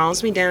 and she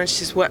calms me down and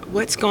she says,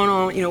 what's going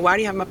on? Why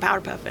do you have my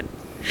powder puff? And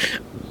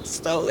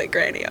stole it,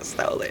 Granny, I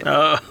stole it.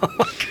 Oh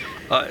my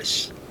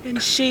gosh. And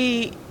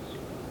she,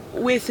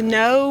 with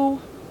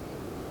no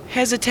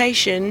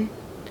hesitation,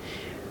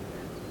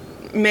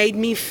 made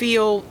me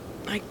feel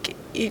like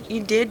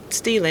you did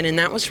steal it, and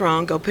that was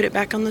wrong. Go put it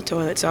back on the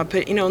toilet. So I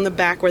put, in the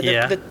back where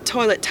the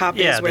toilet top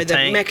is, where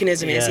the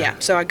mechanism is. Yeah.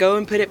 So I go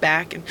and put it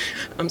back, and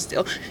I'm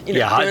still, doing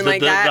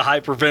like that.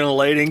 The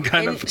hyperventilating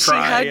kind of cry.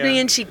 She hugged me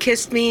and she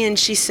kissed me and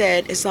she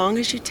said, "As long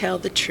as you tell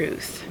the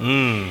truth,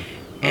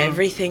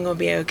 everything will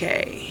be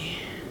okay."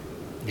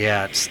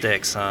 Yeah, it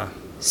sticks, huh?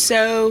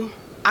 So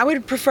I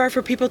would prefer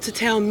for people to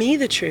tell me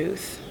the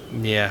truth.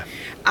 Yeah.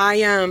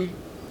 I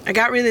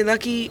got really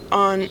lucky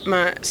on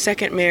my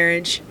second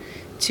marriage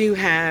to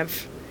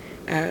have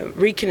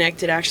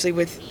reconnected actually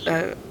with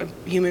a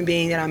human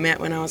being that I met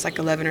when I was like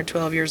 11 or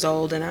 12 years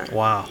old. And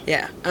wow.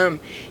 Yeah.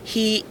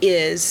 He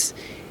is,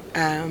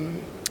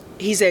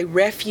 he's a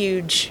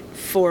refuge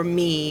for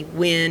me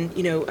when,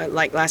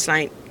 like last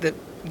night, the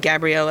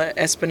Gabriella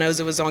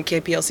Espinoza was on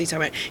KPLC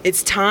talking about,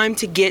 it's time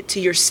to get to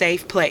your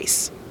safe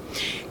place.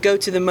 Go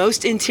to the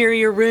most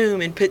interior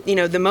room and put,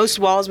 the most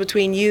walls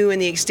between you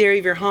and the exterior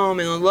of your home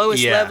and the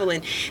lowest level.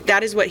 And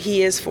that is what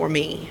he is for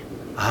me.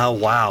 Oh,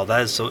 wow.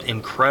 That is an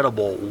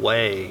incredible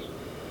way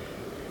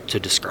to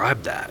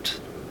describe that.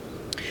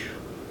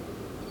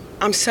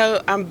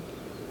 I'm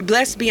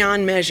blessed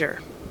beyond measure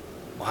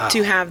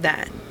to have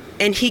that.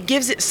 And he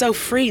gives it so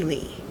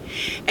freely.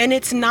 And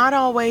it's not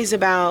always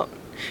about,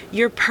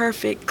 you're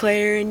perfect,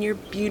 Claire, and you're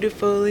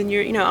beautiful, and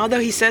you're, although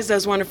he says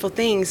those wonderful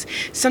things,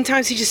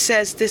 sometimes he just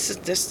says, this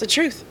is the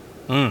truth.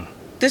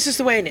 This is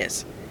the way it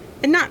is.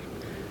 And not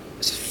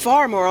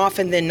far more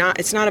often than not,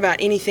 it's not about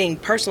anything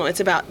personal. It's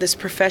about this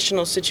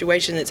professional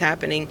situation that's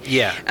happening.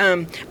 Yeah.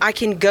 I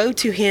can go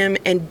to him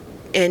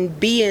and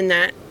be in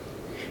that.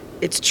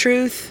 It's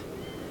truth.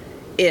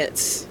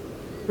 It's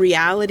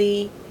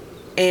reality.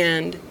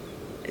 And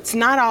it's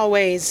not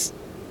always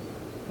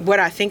what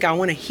I think I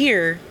want to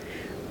hear,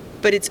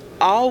 but it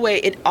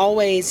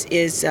always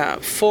is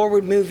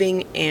forward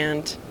moving,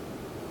 and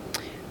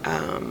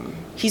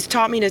he's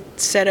taught me to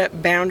set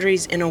up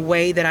boundaries in a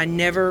way that I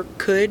never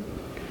could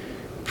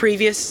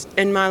previous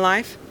in my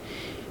life.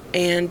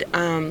 And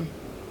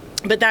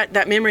but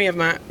that memory of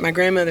my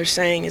grandmother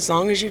saying, as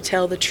long as you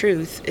tell the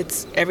truth,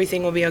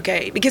 everything will be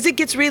okay, because it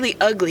gets really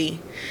ugly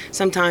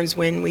sometimes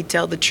when we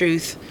tell the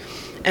truth,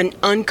 and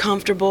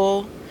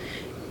uncomfortable.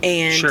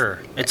 And sure,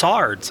 it's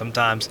hard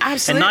sometimes.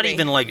 Absolutely. And not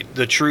even like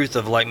the truth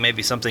of like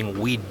maybe something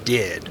we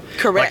did.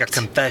 Correct. Like a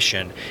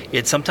confession.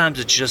 Sometimes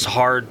it's just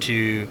hard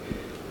to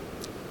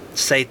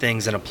say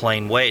things in a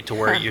plain way to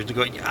where you're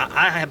going.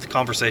 I have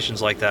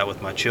conversations like that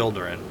with my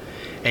children,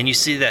 and you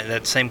see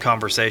that same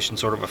conversation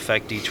sort of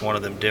affect each one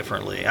of them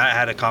differently. I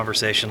had a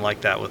conversation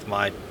like that with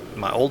my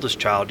oldest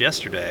child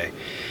yesterday,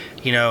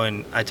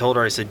 and I told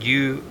her, I said,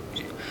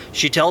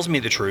 she tells me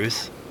the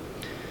truth,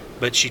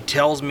 but she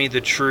tells me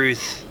the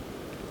truth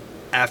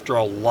after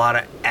a lot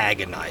of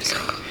agonizing.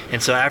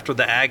 And so after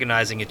the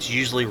agonizing, it's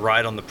usually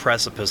right on the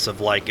precipice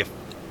of like, if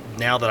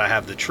now that I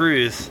have the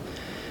truth,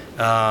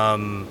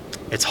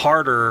 it's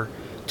harder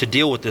to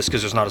deal with this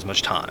because there's not as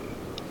much time.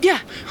 Yeah.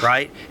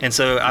 Right? And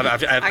so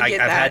I've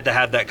had to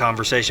have that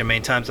conversation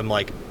many times. I'm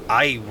like,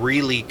 I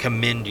really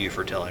commend you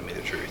for telling me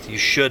the truth. You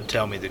should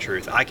tell me the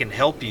truth. I can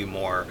help you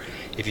more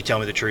if you tell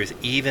me the truth,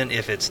 even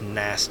if it's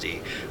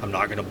nasty. I'm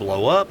not going to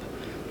blow up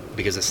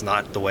because it's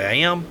not the way I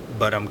am,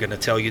 but I'm going to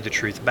tell you the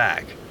truth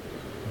back.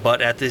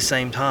 But at the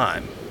same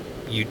time,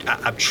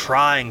 I'm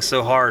trying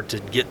so hard to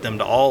get them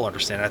to all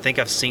understand. I think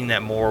I've seen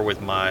that more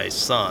with my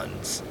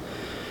sons.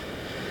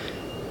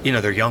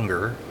 They're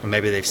younger, or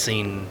maybe they've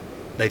seen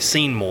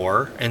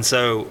more, and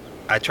so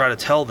I try to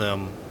tell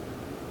them,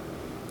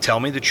 tell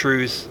me the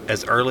truth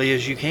as early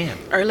as you can.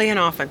 Early and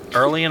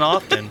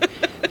often.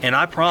 And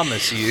I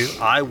promise you,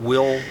 I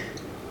will,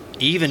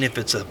 even if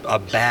it's a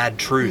bad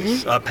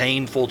truth, a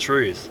painful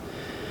truth,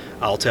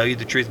 I'll tell you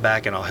the truth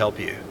back and I'll help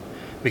you.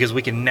 Because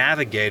we can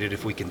navigate it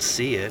if we can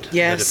see it.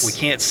 Yes. But if we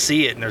can't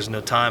see it and there's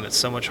no time, it's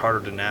so much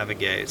harder to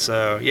navigate.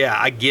 So, yeah,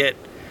 I get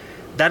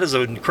that is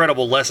an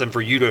incredible lesson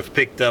for you to have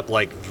picked up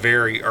like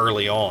very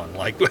early on,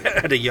 like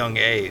at a young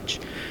age.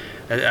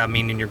 I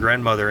mean, and your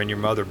grandmother and your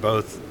mother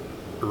both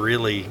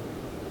really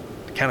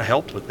kind of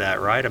helped with that,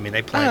 right? I mean,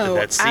 they planted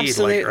that seed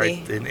absolutely.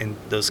 like right in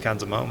those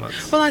kinds of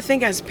moments. Well, I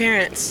think as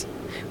parents,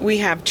 we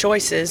have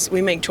choices.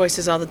 We make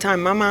choices all the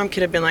time. My mom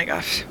could have been like,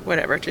 oh,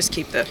 whatever, just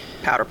keep the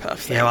powder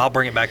puff thing. Yeah, well, I'll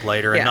bring it back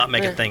later and not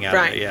make a thing out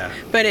right. of it. Yeah.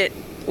 But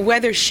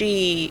whether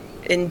she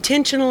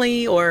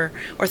intentionally or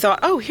thought,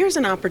 oh, here's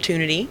an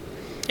opportunity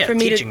for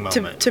me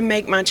to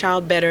make my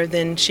child better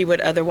than she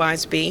would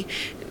otherwise be.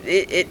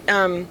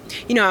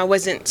 I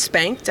wasn't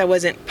spanked. I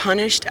wasn't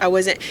punished.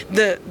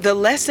 The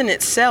lesson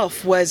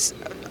itself was,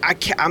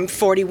 I'm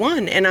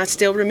 41 and I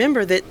still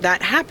remember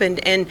that happened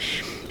and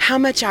how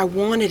much I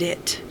wanted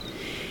it.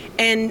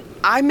 And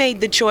I made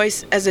the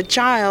choice as a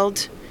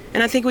child,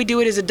 and I think we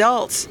do it as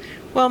adults.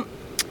 Well,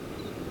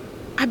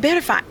 I bet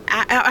if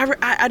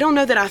I don't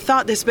know that I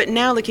thought this, but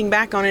now looking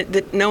back on it,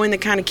 that knowing the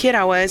kind of kid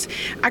I was,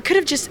 I could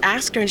have just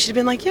asked her and she'd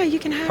been like, yeah, you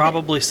can have it.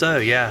 Probably so,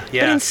 yeah.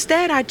 But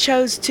instead I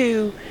chose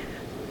to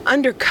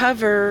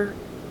undercover,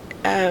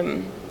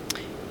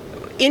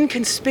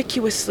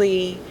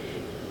 inconspicuously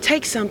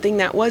take something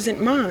that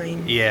wasn't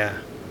mine. Yeah.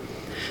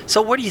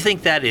 So what do you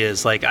think that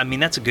is? Like, I mean,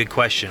 that's a good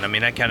question. I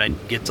mean, that kind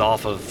of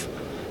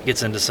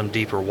gets into some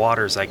deeper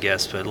waters, I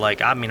guess. But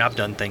like, I mean, I've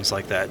done things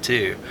like that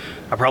too.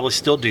 I probably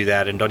still do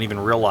that and don't even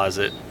realize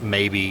it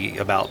maybe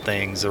about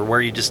things, or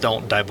where you just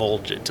don't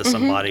divulge it to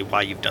somebody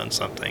why you've done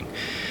something.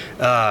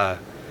 What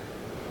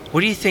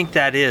do you think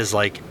that is?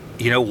 Like,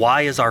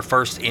 why is our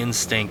first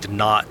instinct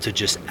not to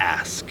just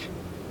ask?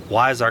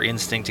 Why is our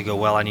instinct to go,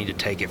 well, I need to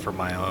take it for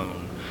my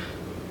own,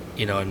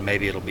 and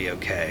maybe it'll be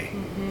okay?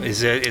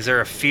 Is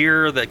there a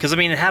fear that, because I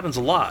mean, it happens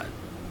a lot.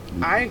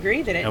 I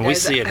agree that it and does. We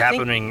see it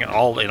happening in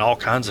all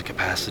kinds of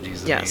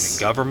capacities. I mean, in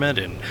government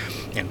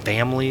and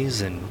families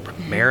and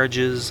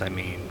marriages. I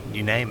mean,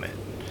 you name it.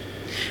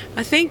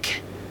 I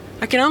think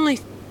I can only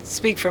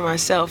speak for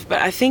myself, but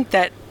I think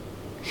that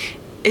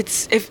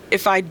it's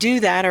if I do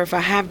that or if I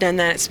have done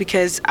that, it's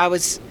because I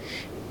was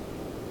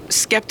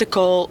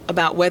skeptical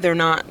about whether or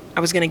not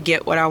I was going to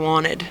get what I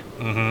wanted.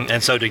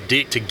 And so to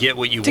get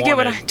what you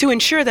wanted, to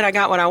ensure that I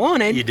got what I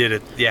wanted, you did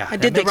it. Yeah, I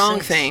did the wrong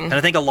thing. And I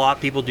think a lot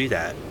of people do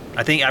that.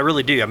 I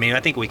really do. I mean,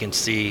 I think we can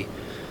see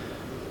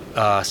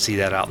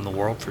that out in the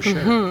world for sure.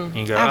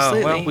 You go,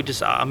 absolutely. oh well,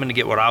 I'm going to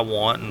get what I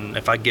want, and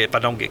if I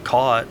don't get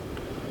caught,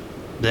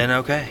 then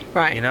okay,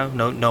 right?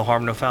 No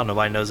harm, no foul.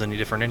 Nobody knows any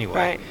different anyway.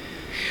 Right.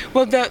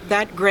 Well,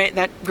 that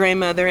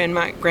grandmother and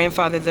my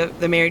grandfather,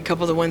 the married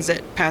couple, the ones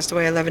that passed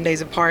away 11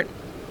 days apart,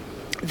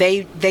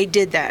 they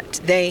did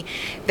that.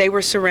 They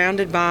were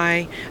surrounded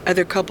by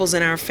other couples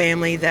in our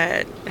family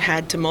that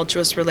had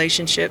tumultuous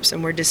relationships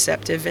and were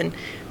deceptive, and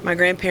my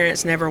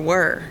grandparents never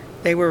were.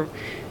 They were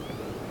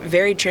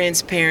very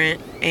transparent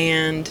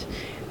and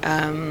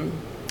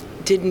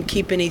didn't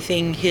keep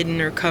anything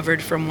hidden or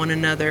covered from one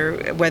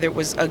another, whether it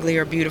was ugly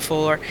or beautiful.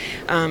 Or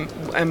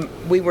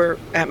we were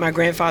at my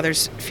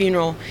grandfather's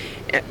funeral.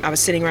 I was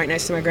sitting right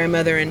next to my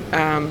grandmother,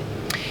 and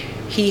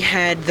he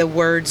had the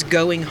words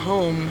 "going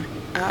home"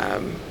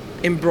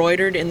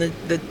 embroidered in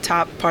the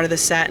top part of the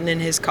satin in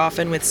his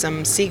coffin with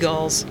some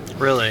seagulls.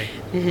 Really?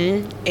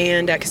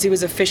 And because he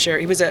was a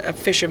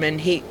fisherman.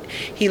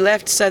 He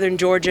left southern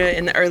Georgia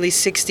in the early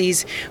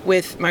 60s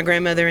with my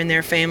grandmother and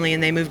their family,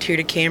 and they moved here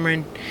to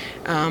Cameron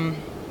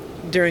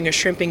during a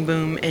shrimping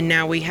boom, and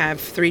now we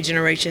have 3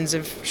 generations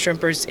of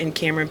shrimpers in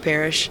Cameron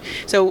Parish.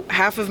 So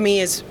half of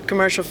me is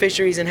commercial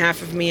fisheries and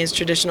half of me is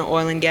traditional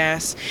oil and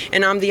gas,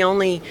 and I'm the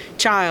only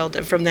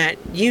child from that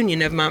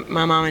union of my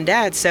mom and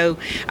dad, so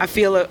I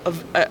feel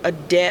a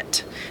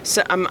debt.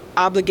 So I'm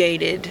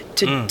obligated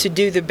to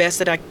do the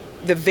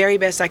very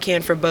best I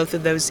can for both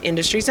of those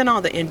industries and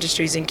all the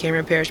industries in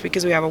Cameron Parish,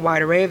 because we have a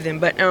wide array of them.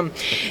 But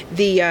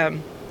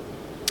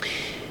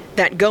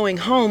that going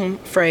home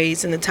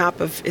phrase in the top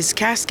of his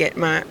casket,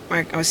 I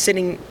was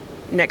sitting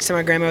next to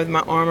my grandma with my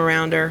arm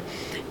around her,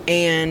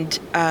 and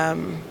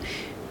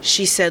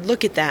she said,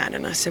 "Look at that."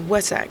 And I said,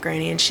 "What's that,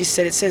 Granny?" And she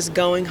said, "It says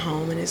going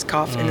home in his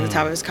coffin, in the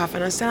top of his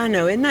coffin." I said, "I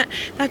know, isn't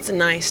that's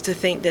nice to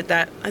think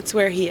that's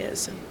where he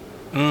is."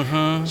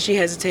 She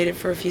hesitated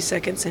for a few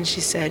seconds, and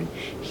she said,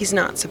 "He's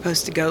not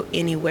supposed to go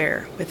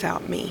anywhere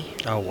without me."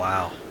 Oh,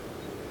 wow.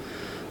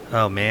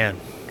 Oh, man.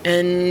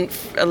 And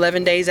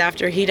 11 days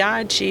after he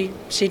died, she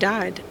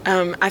died.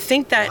 I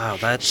think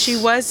that she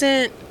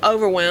wasn't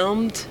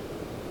overwhelmed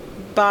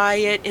by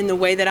it in the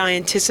way that I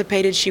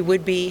anticipated she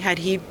would be had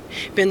he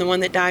been the one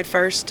that died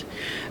first.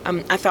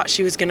 I thought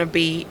she was going to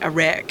be a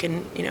wreck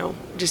and,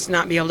 just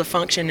not be able to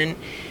function. And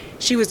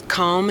she was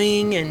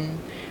calming and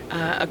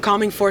a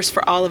calming force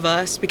for all of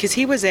us, because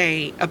he was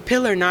a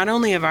pillar not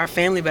only of our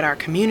family but our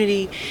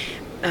community.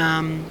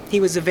 He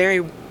was a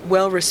very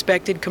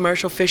well-respected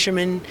commercial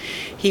fisherman.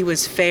 He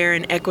was fair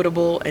and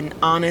equitable and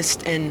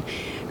honest, and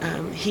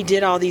he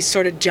did all these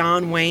sort of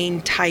John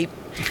Wayne type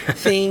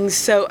things.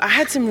 So I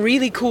had some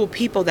really cool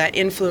people that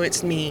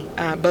influenced me,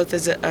 both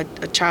as a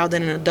child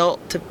and an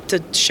adult,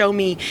 to show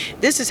me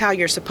this is how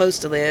you're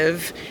supposed to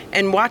live,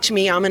 and watch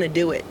me, I'm going to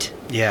do it.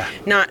 Yeah.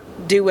 Not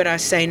do what I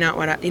say, not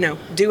what I,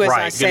 do as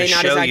I say,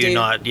 not as I do.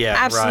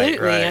 Absolutely.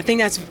 Right. I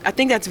think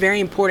that's very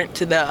important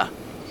to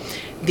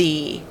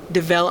the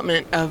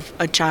development of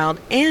a child,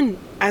 and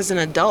as an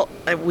adult,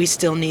 we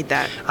still need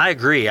that. I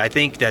agree. I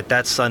think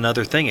that's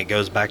another thing. It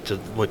goes back to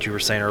what you were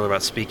saying earlier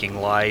about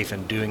speaking life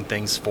and doing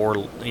things for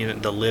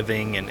the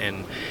living,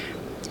 and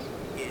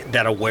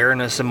that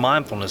awareness and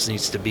mindfulness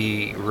needs to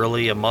be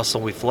really a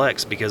muscle we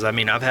flex, because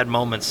I've had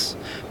moments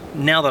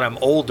now that I'm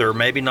older,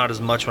 maybe not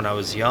as much when I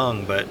was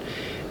young, but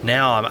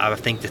now I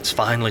think it's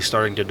finally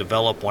starting to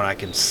develop when I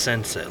can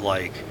sense it,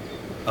 like,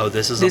 oh,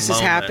 this is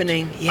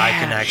happening. Yeah. I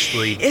can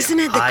actually, isn't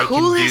it the I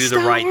coolest can do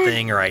the right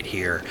thing right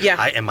here.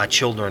 Yeah. And my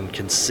children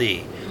can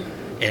see.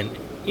 And,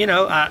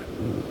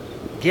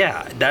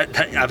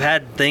 I've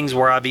had things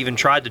where I've even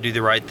tried to do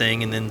the right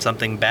thing and then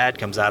something bad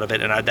comes out of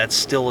it. And that's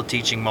still a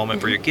teaching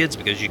moment for your kids,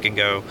 because you can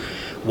go,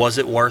 was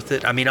it worth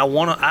it?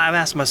 I've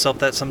asked myself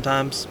that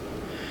sometimes.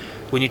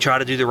 When you try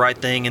to do the right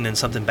thing and then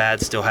something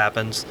bad still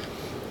happens,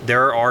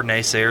 there are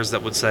naysayers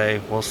that would say,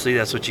 well, see,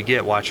 that's what you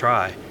get. Why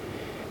try?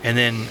 And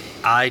then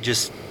I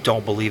just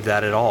don't believe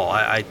that at all.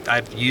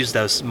 I've used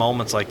those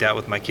moments like that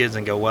with my kids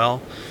and go,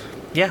 well,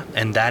 yeah,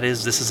 and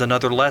this is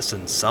another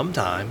lesson.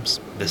 Sometimes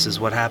this is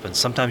what happens.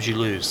 Sometimes you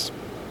lose.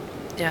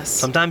 Yes.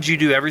 Sometimes you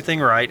do everything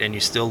right and you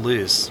still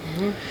lose.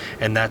 Mm-hmm.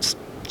 And that's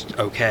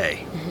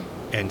okay.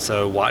 Mm-hmm. And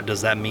so what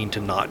does that mean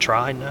to not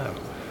try? No.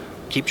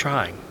 Keep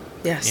trying.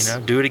 Yes.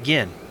 Do it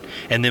again.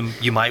 And then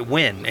you might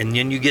win. And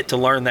then you get to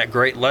learn that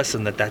great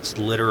lesson that that's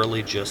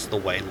literally just the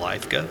way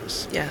life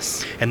goes.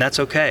 Yes. And that's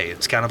okay.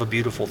 It's kind of a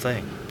beautiful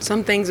thing.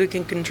 Some things we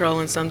can control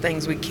and some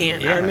things we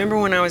can't. Yeah. I remember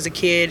when I was a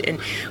kid, and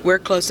we're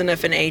close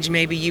enough in age,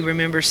 maybe you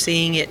remember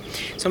seeing it.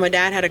 So my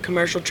dad had a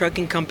commercial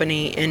trucking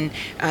company, and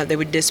they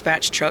would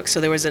dispatch trucks.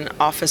 So there was an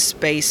office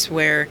space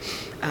where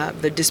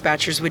the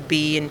dispatchers would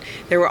be, and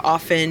there were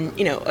often,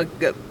 a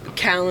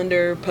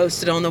calendar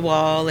posted on the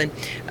wall, and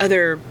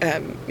other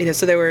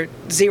so there were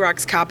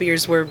Xerox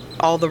copiers were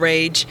all the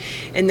rage,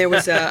 and there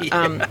was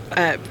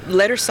a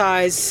letter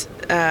size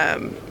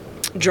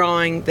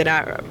drawing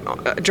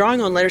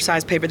on letter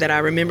size paper that I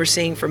remember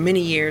seeing for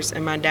many years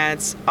in my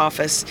dad's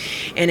office,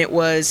 and it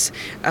was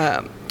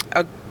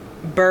a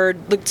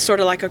bird, looked sort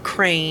of like a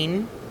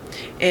crane,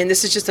 and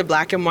this is just a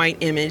black and white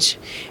image,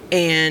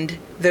 and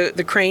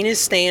the crane is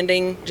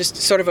standing, just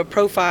sort of a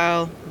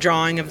profile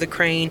drawing of the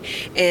crane,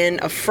 and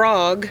a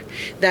frog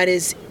that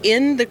is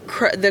in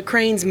the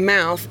crane's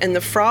mouth, and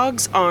the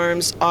frog's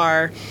arms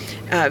are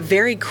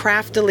very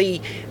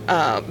craftily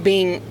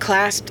being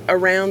clasped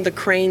around the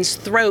crane's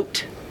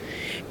throat.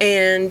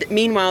 And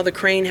meanwhile, the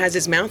crane has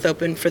his mouth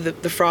open for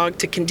the frog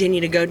to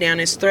continue to go down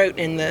his throat,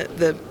 and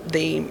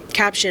the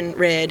caption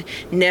read,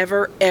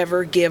 "Never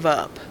ever give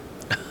up."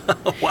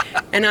 Wow.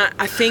 And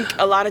I think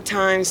a lot of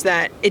times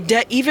that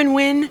even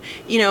when,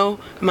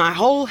 my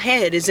whole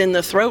head is in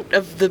the throat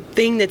of the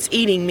thing that's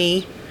eating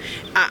me,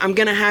 I'm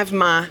going to have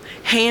my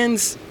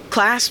hands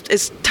clasped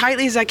as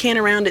tightly as I can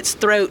around its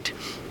throat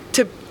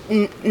to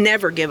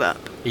never give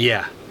up.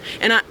 Yeah.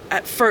 And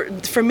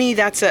for me,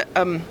 that's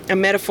a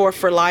metaphor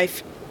for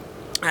life.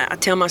 I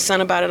tell my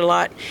son about it a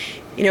lot.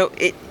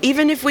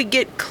 Even if we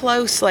get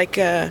close, like,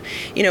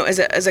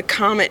 as a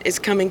comet is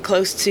coming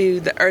close to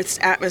the Earth's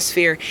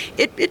atmosphere,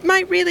 it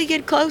might really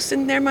get close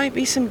and there might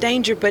be some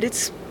danger, but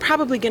it's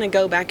probably going to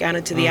go back out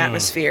into the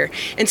atmosphere.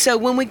 And so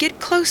when we get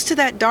close to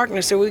that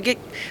darkness, or we get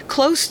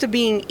close to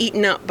being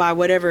eaten up by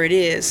whatever it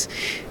is,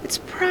 it's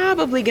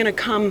probably going to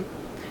come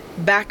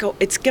back.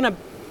 It's going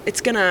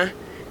to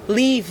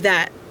leave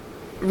that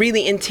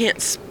really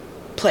intense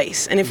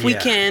place. And if we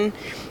can,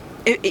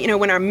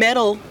 when our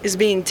mettle is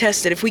being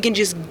tested, if we can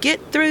just get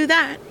through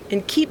that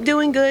and keep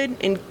doing good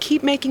and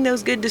keep making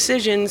those good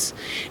decisions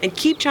and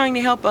keep trying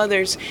to help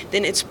others,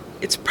 then it's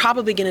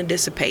probably going to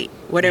dissipate,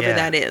 whatever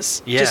that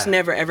is. Yeah. Just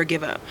never, ever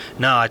give up.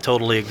 No, I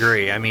totally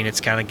agree.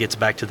 It's kind of gets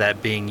back to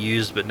that being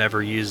used but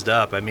never used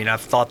up.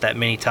 I've thought that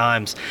many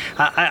times.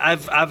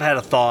 I've had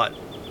a thought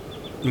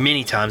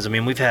many times.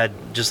 We've had,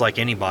 just like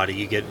anybody,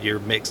 you get your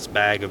mixed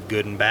bag of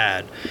good and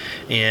bad.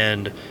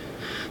 And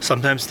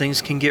sometimes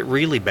things can get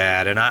really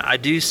bad. And I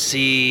do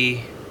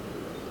see,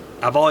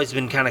 I've always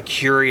been kind of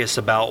curious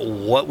about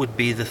what would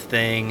be the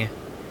thing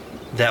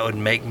that would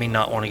make me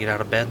not want to get out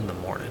of bed in the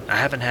morning. I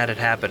haven't had it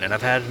happen, and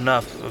I've had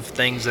enough of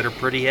things that are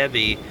pretty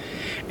heavy.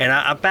 And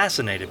I'm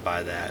fascinated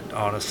by that,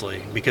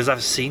 honestly, because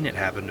I've seen it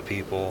happen to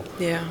people.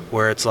 Yeah.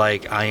 Where it's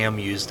like, I am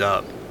used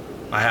up.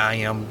 I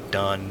am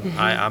done. Mm-hmm.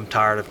 I'm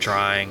tired of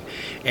trying.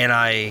 And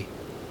I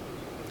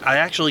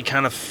actually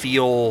kind of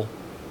feel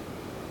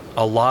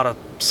a lot of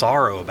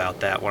sorrow about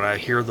that when I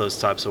hear those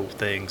types of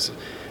things.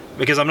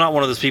 Because I'm not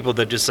one of those people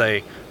that just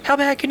say, how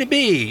bad can it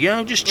be? You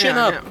know, just chin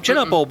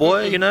up, old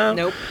boy, you know?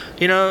 Nope.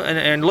 You know,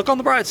 and look on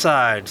the bright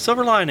side,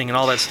 silver lining and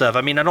all that stuff.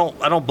 I mean, I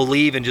don't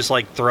believe in just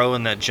like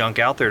throwing that junk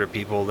out there to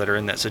people that are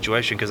in that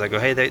situation, because I go,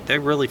 hey, they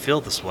really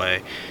feel this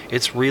way.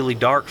 It's really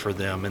dark for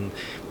them, and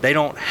they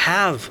don't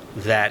have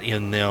that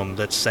in them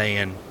that's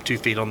saying 2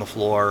 feet on the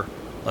floor,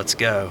 let's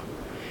go.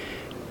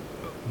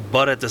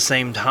 But at the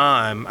same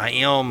time, I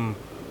am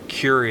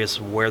curious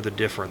where the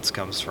difference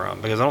comes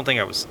from, because I don't think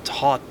I was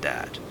taught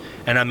that.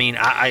 And I mean,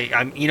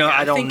 I'm you know,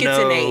 I don't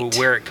know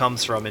where it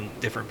comes from in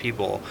different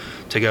people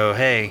to go,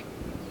 hey,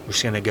 we're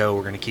just gonna go,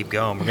 we're gonna keep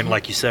going, we're gonna,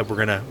 like you said, we're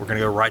gonna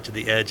go right to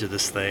the edge of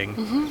this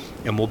thing,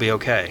 and we'll be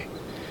okay.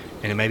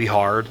 And it may be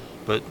hard,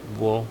 but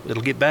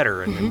it'll get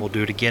better, and then we'll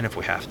do it again if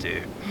we have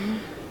to.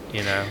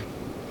 You know.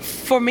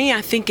 For me,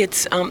 I think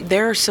it's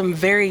there are some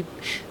very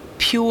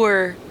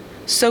pure,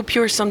 so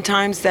pure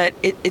sometimes that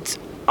it's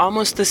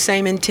almost the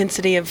same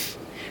intensity of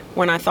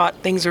when I thought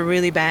things were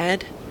really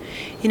bad.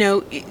 You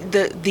know,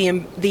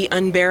 the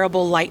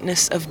unbearable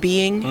lightness of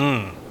being.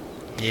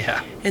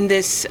 Yeah. And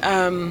this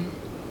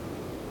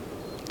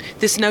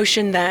this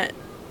notion that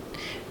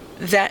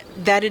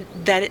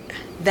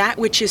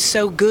which is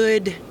so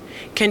good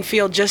can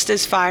feel just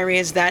as fiery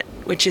as that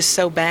which is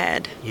so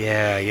bad.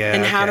 Yeah.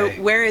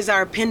 And where is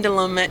our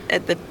pendulum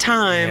at the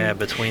time? Yeah,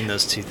 between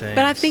those two things.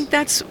 But I think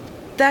that's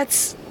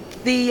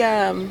the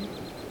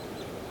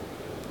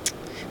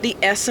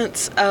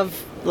essence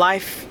of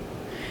life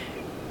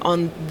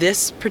on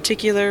this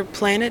particular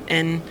planet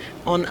and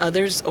on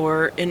others,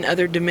 or in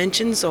other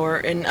dimensions, or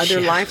in other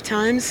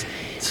lifetimes.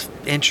 It's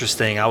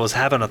interesting. I was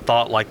having a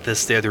thought like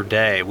this the other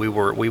day. We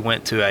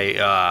went to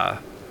a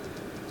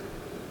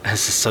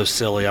this is so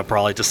silly,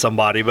 probably to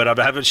somebody, but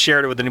I haven't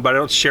shared it with anybody. I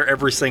don't share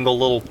every single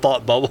little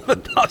thought bubble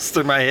that pops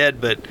through my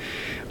head. But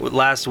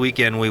last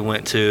weekend we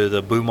went to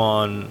the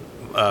Bumon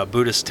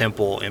Buddhist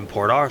temple in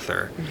Port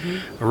Arthur.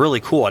 Really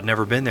cool. I'd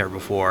never been there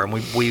before, and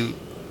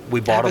we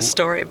bought I have a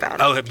story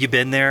about it. Oh, have you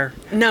been there?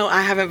 No,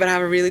 I haven't, but I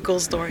have a really cool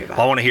story about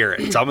it. I want to hear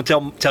it. So I'm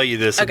going to tell you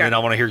this, and Okay. then I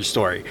want to hear your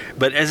story.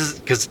 But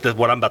because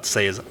what I'm about to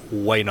say is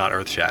way not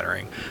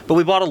earth-shattering. But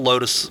we bought a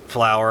lotus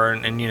flower,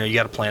 and you know, you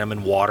got to plant them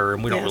in water,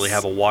 and we don't really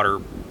have a water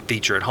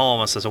feature at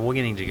home. I said, so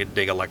we need to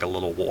dig a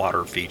little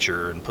water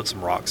feature and put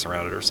some rocks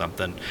around it or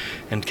something,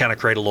 and kind of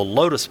create a little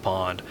lotus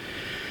pond.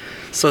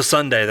 So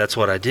Sunday, that's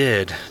what I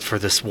did for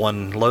this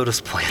one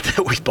lotus plant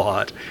that we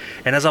bought.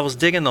 And as I was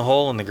digging the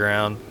hole in the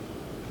ground,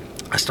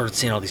 I started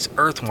seeing all these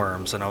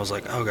earthworms, and I was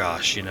like, oh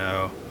gosh, you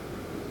know,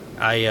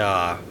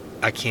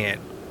 I can't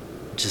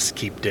just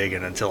keep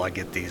digging until I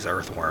get these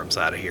earthworms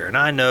out of here. And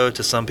I know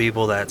to some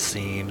people that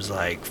seems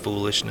like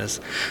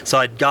foolishness. So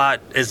I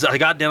got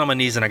down on my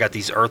knees and I got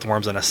these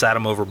earthworms, and I sat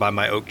them over by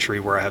my oak tree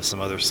where I have some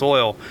other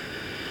soil.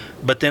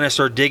 But then I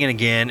started digging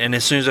again, and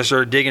as soon as I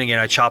started digging again,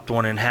 I chopped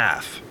one in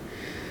half.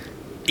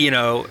 You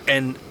know,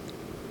 and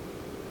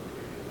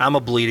I'm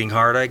a bleeding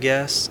heart, I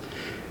guess.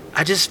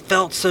 I just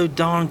felt so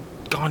gone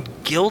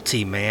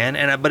guilty,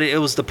 man. But it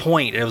was the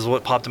point. It was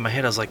what popped in my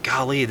head. I was like,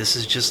 golly, this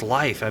is just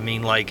life. I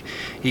mean, like,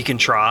 you can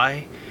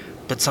try,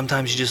 but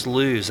sometimes you just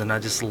lose. And I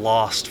just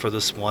lost for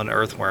this one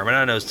earthworm. And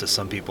I know to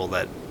some people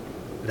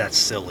that's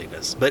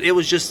silliness, but it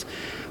was just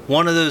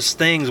one of those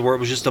things where it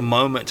was just a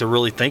moment to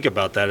really think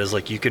about that. Is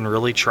like, you can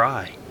really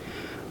try,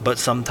 but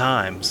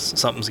sometimes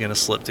something's going to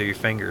slip through your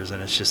fingers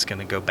and it's just going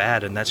to go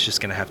bad, and that's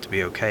just going to have to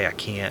be okay. I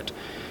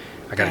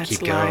got to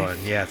keep going.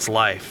 Yeah, it's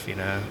life, you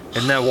know.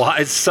 And that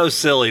it's so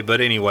silly,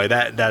 but anyway,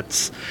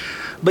 that's.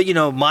 But you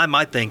know,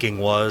 my thinking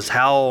was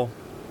how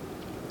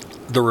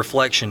the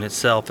reflection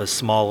itself, as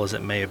small as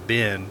it may have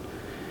been,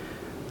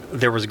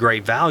 there was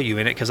great value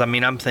in it, because I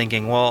mean, I'm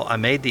thinking, well, I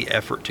made the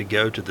effort to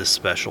go to this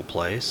special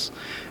place,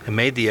 I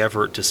made the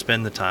effort to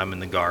spend the time in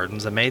the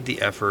gardens, I made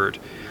the effort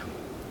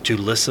to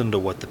listen to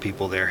what the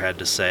people there had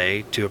to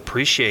say, to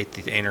appreciate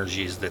the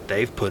energies that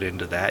they've put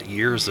into that,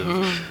 years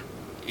of.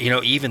 You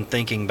know, even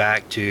thinking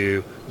back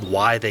to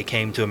why they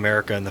came to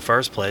America in the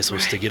first place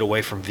was to get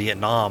away from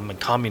Vietnam and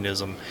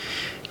communism.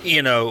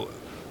 You know,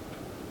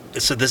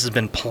 so this has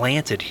been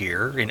planted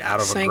here out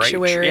of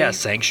sanctuary.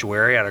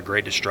 Sanctuary, out of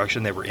great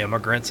destruction. They were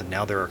immigrants, and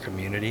now they're a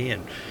community,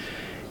 and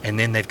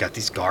then they've got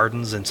these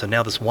gardens, and so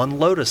now this one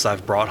lotus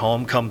I've brought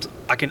home comes.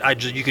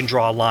 You can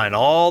draw a line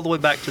all the way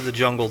back to the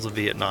jungles of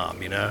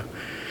Vietnam. You know.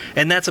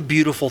 And that's a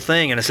beautiful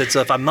thing. And I said,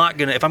 so if I'm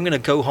gonna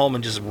go home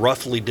and just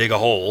roughly dig a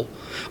hole,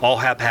 all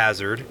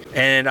haphazard,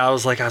 and I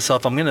was like, so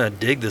if I'm gonna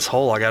dig this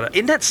hole,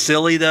 isn't that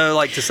silly though?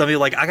 Like, to some people,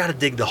 like, I gotta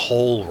dig the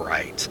hole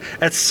right.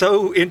 That's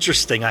so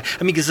interesting. I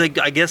mean, because I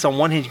guess on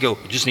one hand you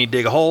just need to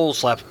dig a hole,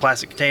 slap a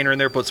plastic container in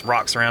there, put some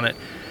rocks around it.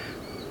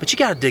 But you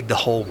got to dig the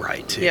hole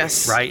right, too.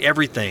 Yes. Right?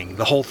 Everything.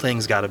 The whole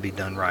thing's got to be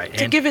done right.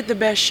 To give it the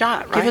best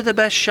shot, right? Give it the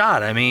best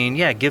shot. I mean,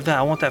 yeah,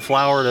 I want that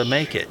flower to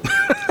make it.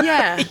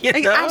 Yeah. You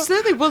know?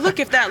 Absolutely. Well,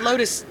 look, if that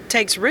lotus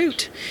takes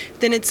root,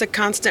 then it's a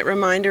constant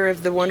reminder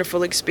of the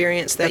wonderful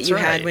experience that That's you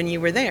right. had when you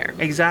were there.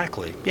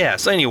 Exactly. Yeah.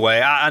 So anyway,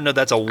 I know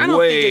that's a don't think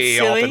way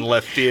it's off silly. in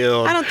left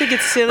field. I don't think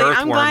it's silly. I'm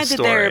Earthworm glad that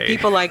there are story.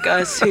 people like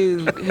us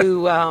who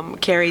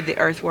carry the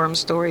earthworm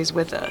stories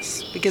with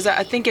us, because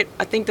I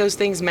think those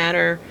things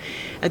matter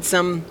at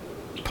some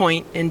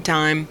point in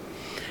time.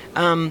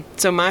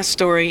 So my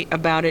story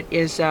about it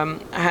is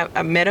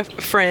I met a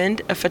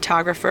friend, a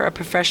photographer, a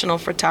professional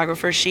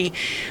photographer. She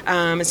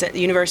is at the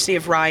University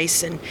of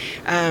Rice, and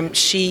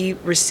she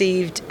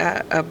received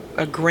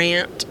a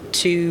grant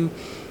to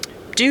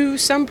do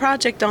some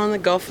project on the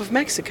Gulf of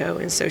Mexico.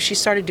 And so she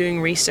started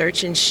doing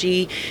research, and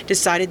she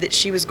decided that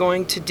she was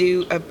going to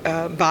do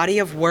a body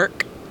of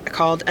work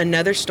called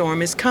Another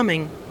Storm is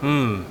Coming.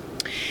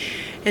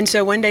 And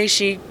so one day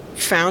she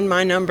found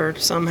my number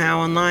somehow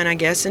online, I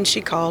guess, and she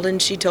called and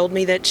she told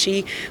me that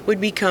she would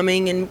be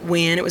coming and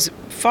when. It was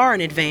far in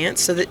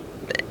advance so that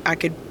I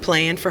could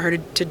plan for her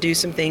to do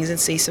some things and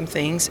see some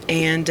things.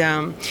 And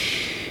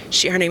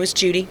her name is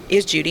Judy.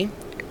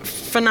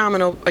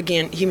 Phenomenal,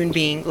 again, human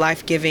being,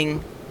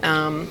 life-giving,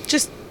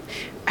 just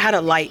had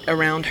a light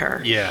around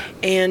her. Yeah.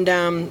 And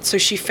so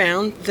she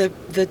found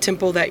the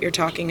temple that you're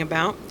talking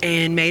about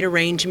and made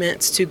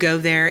arrangements to go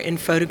there and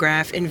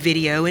photograph and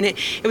video. And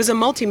it was a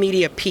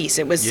multimedia piece.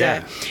 It was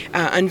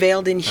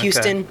unveiled in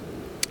Houston.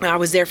 Okay. I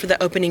was there for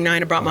the opening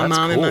night. I brought my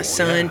mom and my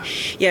son.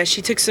 Yeah,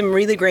 she took some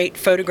really great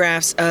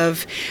photographs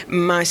of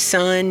my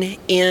son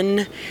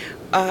in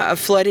a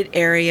flooded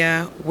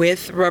area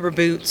with rubber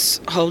boots,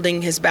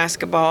 holding his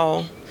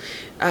basketball.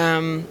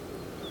 Her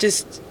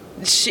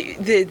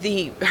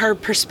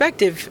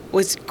perspective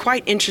was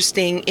quite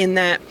interesting in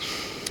that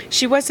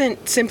she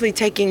wasn't simply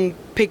taking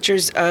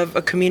pictures of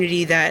a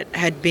community that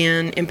had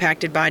been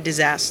impacted by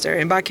disaster.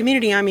 And by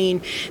community, I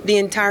mean the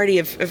entirety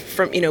of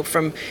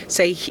from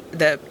say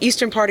the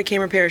eastern part of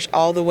Cameron Parish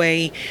all the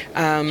way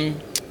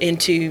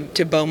into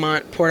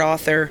Beaumont, Port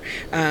Arthur,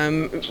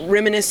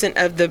 reminiscent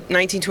of the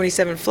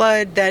 1927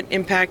 flood that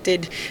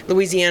impacted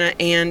Louisiana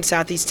and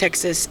Southeast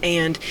Texas,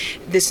 and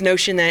this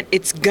notion that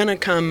it's gonna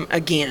come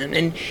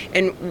again.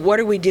 And what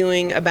are we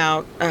doing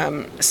about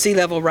sea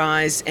level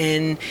rise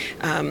and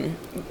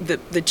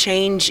the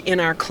change in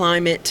our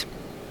climate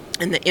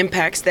and the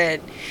impacts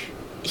that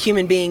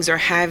human beings are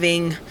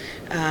having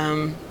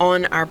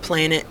on our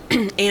planet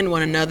and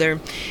one another.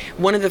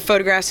 One of the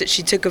photographs that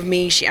she took of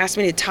me, she asked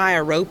me to tie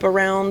a rope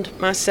around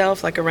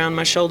myself, like around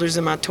my shoulders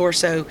and my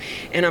torso,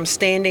 and I'm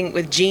standing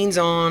with jeans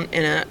on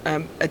and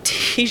a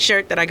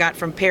t-shirt that I got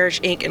from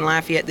Parish Inc. in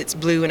Lafayette that's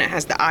blue, and it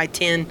has the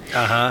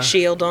I-10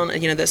 shield on,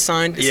 the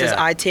sign that says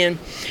I-10.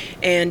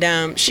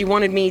 And she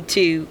wanted me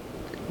to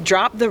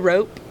drop the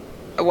rope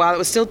while it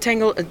was still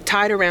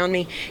tied around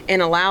me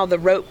and allow the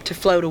rope to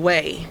float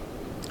away.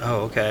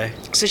 Oh, okay.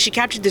 So she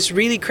captured this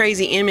really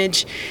crazy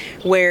image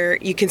where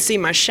you can see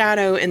my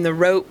shadow and the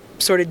rope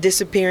sort of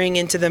disappearing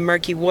into the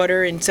murky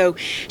water. And so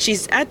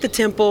she's at the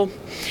temple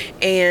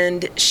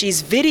and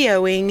she's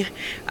videoing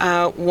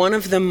one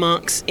of the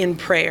monks in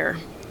prayer.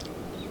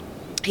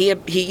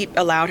 He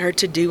allowed her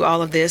to do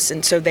all of this,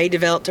 and so they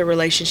developed a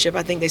relationship.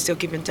 I think they still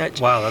keep in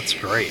touch. Wow, that's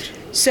great.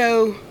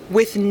 So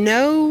with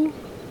no,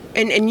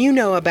 and you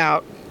know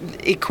about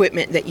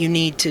equipment that you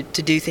need to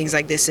do things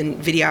like this and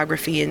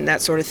videography and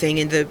that sort of thing,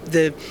 and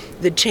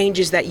the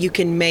changes that you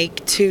can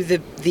make to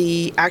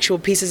the actual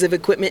pieces of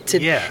equipment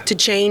to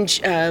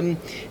change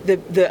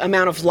the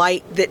amount of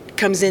light that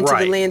comes into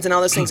the lens and all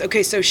those things.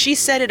 Okay, so she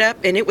set it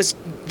up, and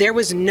there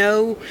was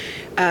no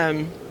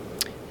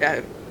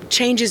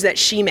changes that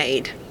she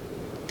made,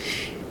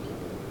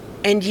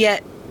 and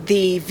yet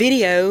the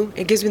video,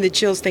 it gives me the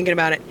chills thinking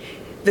about it.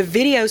 The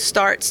video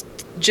starts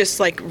just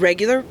like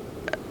regular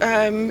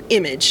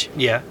image.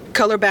 Yeah.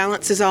 Color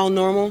balance is all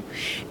normal.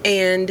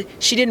 And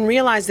she didn't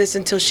realize this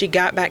until she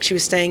got back. She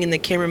was staying in the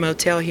Cameron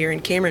Motel here in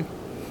Cameron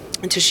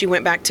until she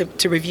went back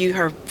to review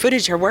her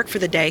footage, her work for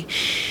the day.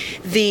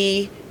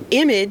 The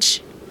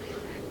image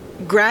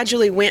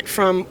gradually went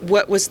from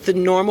what was the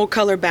normal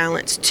color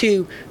balance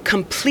to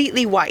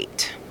completely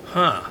white.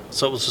 Huh.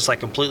 So it was just like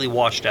completely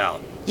washed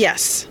out.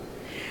 Yes.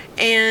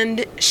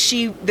 And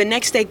she, the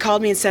next day,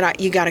 called me and said, I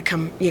got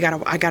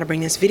to bring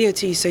this video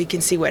to you so you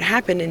can see what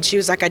happened. And she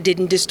was like, I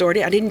didn't distort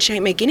it. I didn't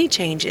make any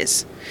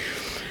changes.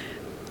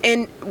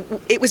 And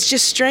it was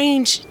just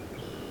strange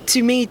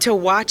to me to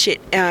watch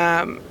it.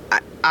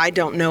 I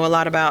don't know a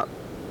lot about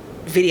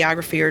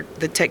videography or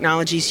the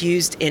technologies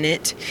used in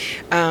it.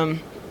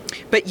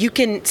 But you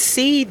can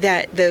see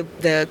that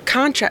the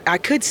contrast, I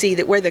could see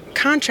that where the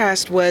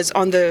contrast was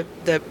on the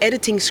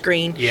editing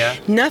screen,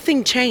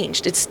 nothing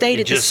changed. It stayed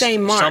at the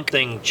same mark.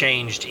 Something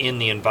changed in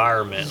the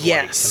environment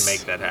to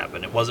make that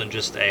happen. It wasn't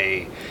just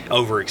a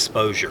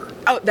overexposure.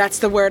 Oh, that's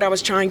the word I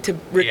was trying to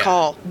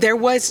recall. Yeah.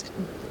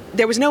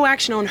 There was no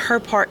action on her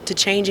part to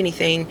change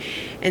anything,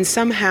 and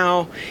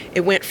somehow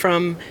it went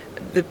from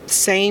the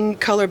same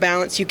color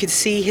balance. You could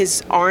see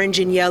his orange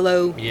and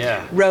yellow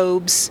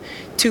robes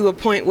to a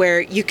point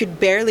where you could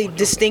barely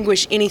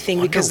distinguish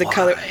anything because the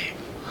color.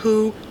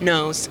 Who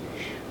knows?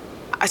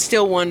 I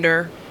still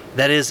wonder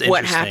That is interesting.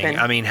 what happened.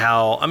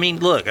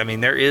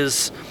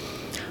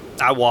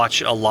 I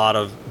watch a lot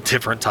of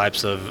different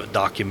types of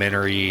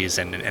documentaries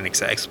and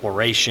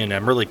exploration.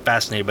 I'm really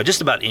fascinated by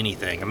just about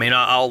anything. I mean,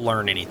 I'll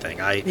learn anything.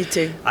 Me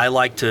too. I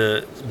like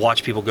to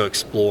watch people go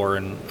explore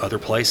in other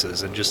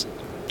places and just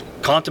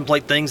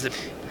contemplate things that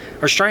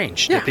are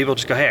strange. Yeah. That people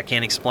just go, hey, I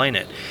can't explain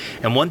it.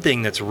 And one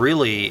thing that's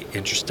really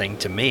interesting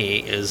to me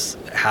is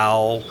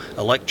how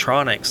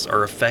electronics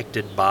are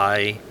affected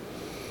by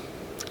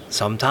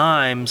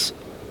sometimes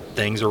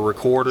things are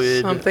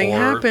recorded Something or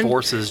happened.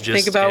 forces just...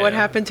 Think about what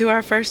happened to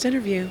our first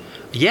interview.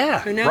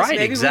 Yeah, Who knows? right,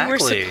 Maybe exactly.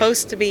 we were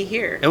supposed to be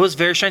here. It was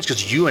very strange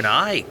because you and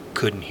I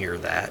couldn't hear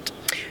that.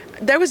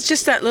 There was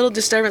just that little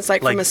disturbance,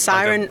 like from Like a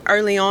siren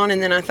early on,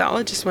 and then I thought, oh,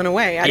 it just went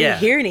away. I didn't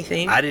hear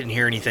anything. I didn't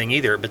hear anything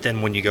either. But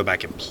then when you go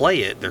back and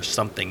play it, there's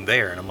something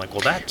there, and I'm like,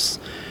 well, that's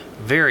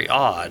very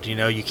odd. You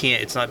know, you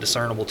can't. It's not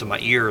discernible to my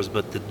ears,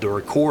 but the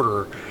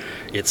recorder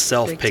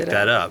itself picked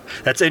that up.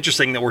 That's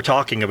interesting that we're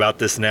talking about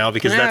this now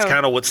because that's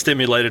kind of what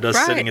stimulated us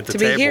sitting at the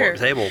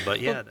table. But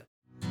yeah.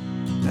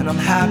 And I'm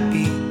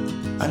happy.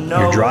 I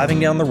know. You're driving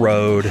down the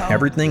road,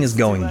 everything is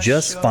going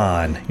just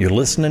fine. You're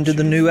listening to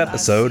the new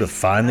episode of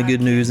Find the Good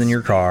News in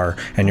your car,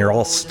 and you're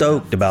all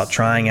stoked about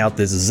trying out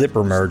this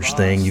zipper merge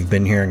thing you've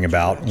been hearing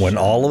about, when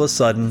all of a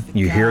sudden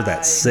you hear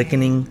that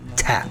sickening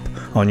tap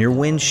on your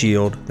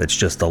windshield that's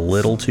just a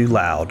little too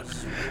loud.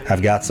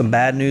 I've got some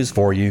bad news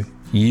for you.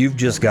 You've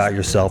just got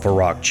yourself a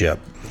rock chip.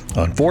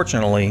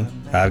 Unfortunately,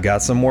 I've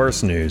got some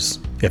worse news.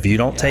 If you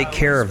don't take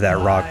care of that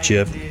rock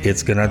chip,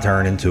 it's going to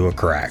turn into a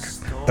crack.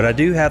 But I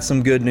do have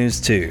some good news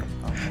too.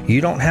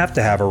 You don't have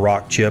to have a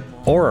rock chip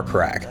or a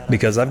crack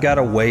because I've got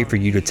a way for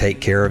you to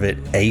take care of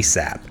it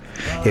ASAP.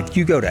 If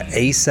you go to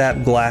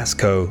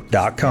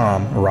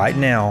asapglassco.com right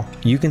now,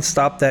 you can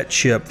stop that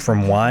chip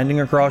from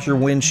winding across your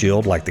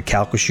windshield like the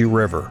Calcasieu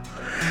River.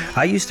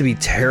 I used to be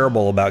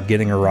terrible about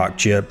getting a rock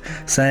chip,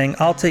 saying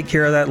I'll take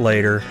care of that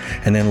later,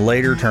 and then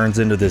later turns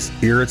into this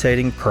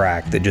irritating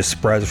crack that just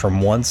spreads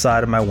from one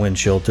side of my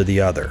windshield to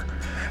the other.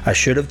 I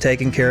should have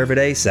taken care of it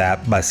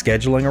ASAP by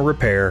scheduling a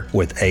repair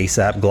with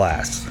ASAP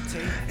Glass.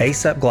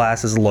 ASAP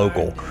Glass is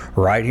local,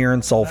 right here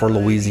in Sulphur,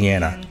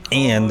 Louisiana,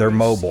 and they're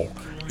mobile.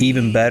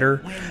 Even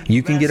better,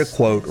 you can get a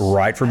quote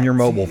right from your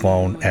mobile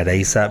phone at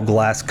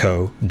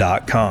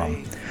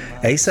asapglassco.com.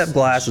 ASAP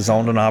Glass is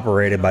owned and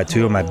operated by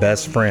two of my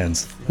best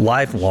friends,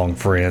 lifelong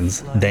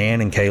friends, Dan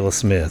and Kayla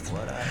Smith.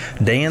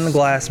 Dan the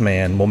Glass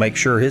Man will make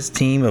sure his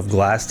team of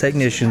glass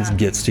technicians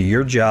gets to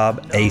your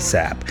job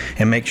ASAP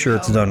and make sure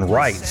it's done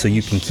right so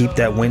you can keep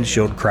that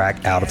windshield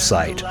crack out of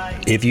sight.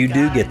 If you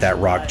do get that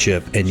rock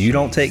chip and you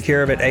don't take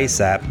care of it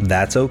ASAP,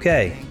 that's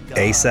okay.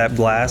 ASAP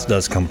Glass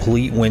does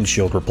complete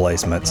windshield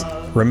replacements.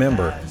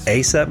 Remember,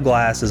 ASAP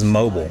Glass is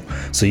mobile,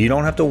 so you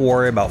don't have to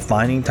worry about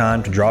finding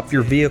time to drop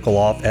your vehicle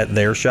off at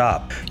their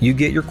shop. You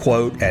get your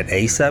quote at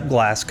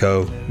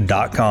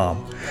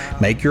asapglassco.com.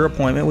 Make your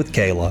appointment with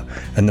Kayla,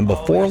 and then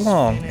before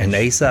long, an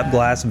ASAP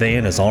Glass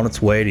van is on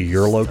its way to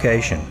your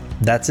location.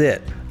 That's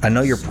it. I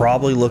know you're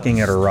probably looking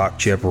at a rock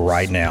chip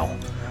right now.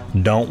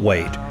 Don't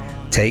wait.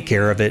 Take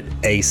care of it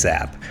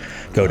ASAP.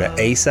 Go to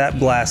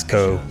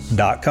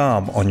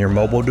asapglassco.com on your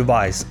mobile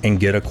device and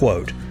get a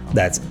quote.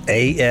 That's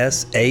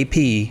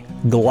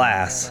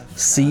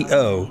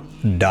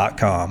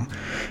asapglassco.com.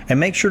 And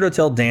make sure to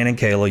tell Dan and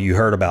Kayla you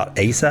heard about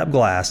ASAP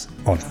Glass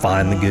on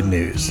Find the Good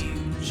News.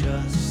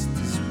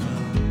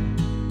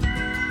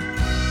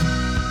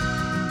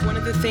 One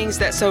of the things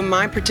so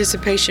my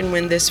participation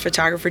when this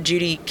photographer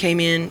Judy came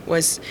in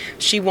was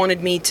she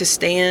wanted me to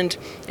stand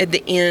at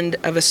the end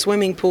of a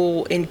swimming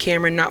pool in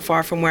Cameron, not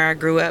far from where I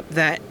grew up,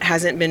 that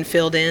hasn't been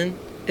filled in.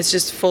 It's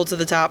just full to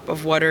the top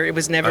of water. It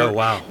was never. Oh,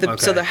 wow. Okay.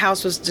 So the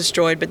house was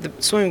destroyed, but the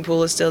swimming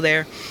pool is still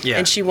there. Yeah.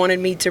 And she wanted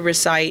me to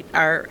recite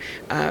our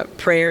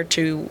prayer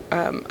to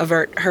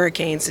avert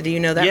hurricanes. Do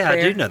you know that prayer? Yeah,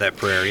 I do know that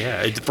prayer,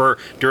 yeah.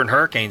 During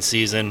hurricane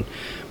season,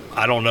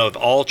 I don't know if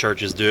all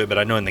churches do it, but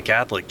I know in the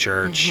Catholic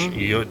Church,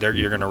 you're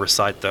going to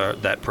recite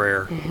that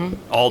prayer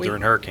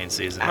during hurricane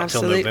season,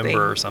 until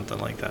November or something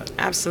like that.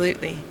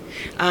 Absolutely.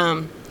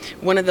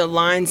 One of the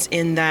lines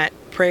in that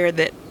prayer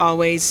that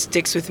always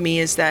sticks with me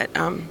is that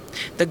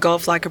the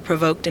Gulf, like a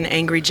provoked and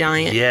angry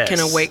giant, can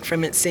awake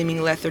from its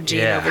seeming lethargy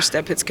and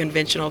overstep its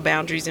conventional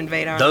boundaries,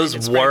 invade our land.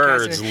 Those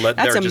words, they're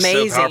that's just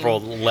amazing. so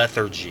powerful.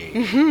 Lethargy,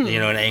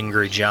 an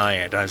angry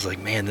giant. I was like,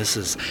 man,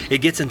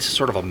 it gets into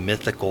sort of a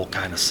mythical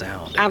kind of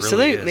sound. It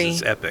Absolutely. really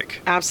is. It's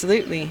epic.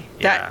 Absolutely.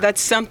 Yeah.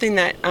 That's something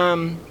that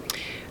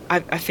I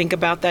think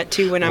about that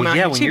too when I'm out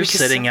here when too. you're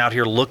sitting out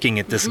here looking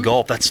at this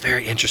Gulf, that's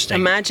very interesting.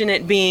 Imagine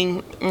it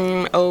being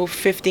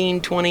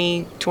 15,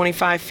 20,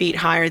 25 feet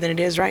higher than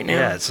it is right now.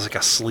 Yeah, it's like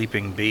a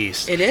sleeping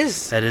beast. It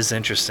is. That is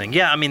interesting.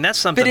 Yeah, I mean, that's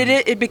something. But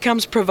it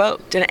becomes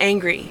provoked and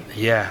angry.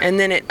 Yeah. And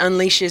then it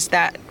unleashes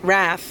that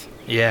wrath.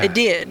 Yeah. It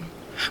did.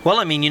 Well,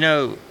 I mean,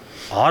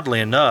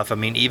 oddly enough, I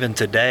mean, even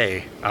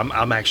today,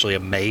 I'm actually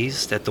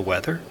amazed at the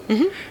weather.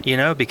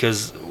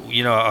 Because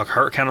a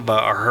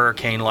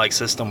hurricane-like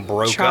system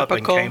broke up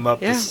and came up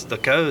the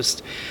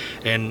coast,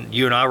 and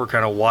you and I were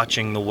kind of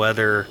watching the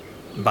weather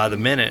by the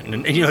minute.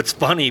 And it's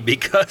funny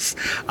because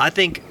I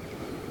think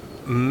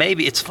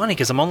maybe it's funny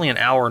because I'm only an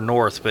hour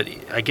north, but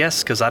I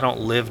guess because I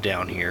don't live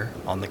down here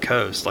on the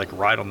coast, like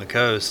right on the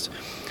coast,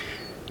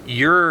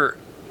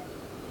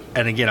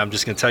 and again, I'm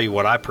just going to tell you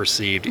what I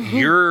perceived.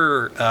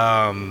 Your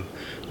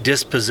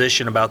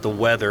disposition about the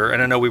weather,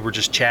 and I know we were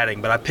just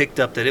chatting, but I picked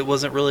up that it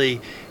wasn't really,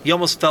 you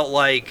almost felt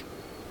like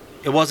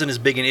it wasn't as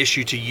big an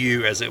issue to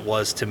you as it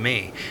was to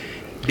me.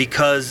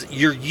 Because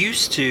you're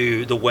used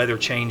to the weather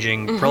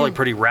changing probably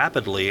pretty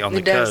rapidly on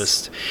the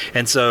coast.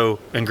 And so,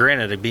 and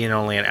granted, it being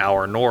only an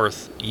hour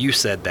north, you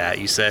said that.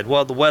 You said,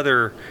 well, the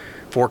weather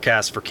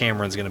forecast for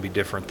Cameron's going to be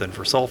different than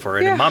for Sulphur.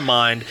 And in my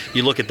mind,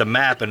 you look at the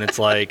map and it's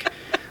like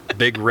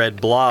big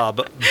red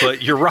blob.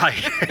 But you're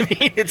right. I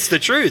mean, it's the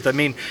truth. I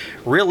mean,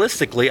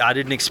 realistically, I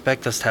didn't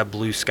expect us to have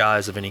blue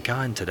skies of any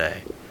kind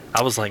today.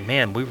 I was like,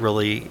 man, we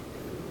really...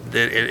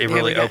 It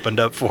really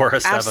opened up for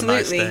us to have a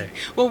nice day.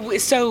 Well,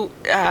 so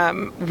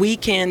we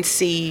can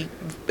see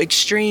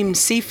extreme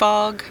sea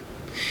fog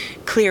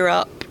clear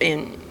up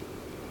in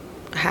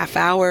a half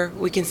hour.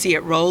 We can see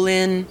it roll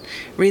in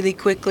really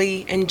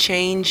quickly and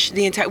change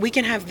the entire. We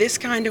can have this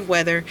kind of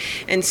weather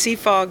and sea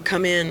fog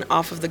come in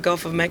off of the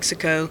Gulf of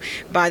Mexico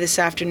by this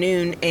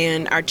afternoon,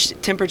 and our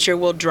temperature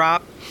will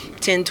drop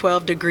 10,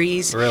 12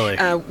 degrees. Really?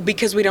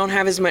 Because we don't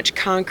have as much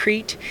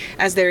concrete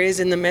as there is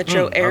in the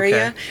metro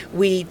area. Okay.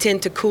 We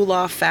tend to cool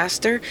off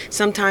faster.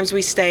 Sometimes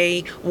we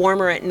stay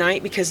warmer at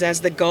night because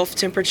as the Gulf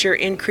temperature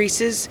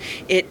increases,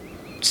 it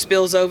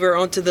spills over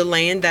onto the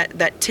land,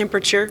 that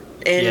temperature.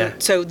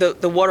 And so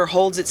the water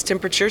holds its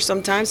temperature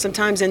sometimes.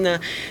 Sometimes in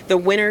the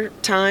winter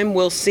time,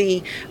 we'll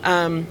see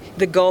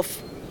the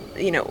Gulf,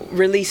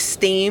 release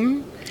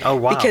steam. Oh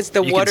wow! Because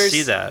the water's can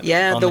see that.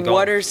 The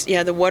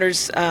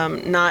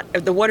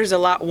water's a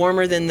lot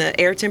warmer than the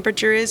air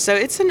temperature is. So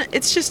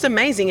it's just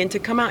amazing. And to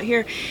come out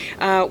here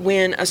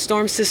when a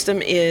storm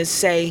system is,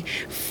 say,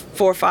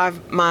 4 or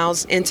 5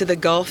 miles into the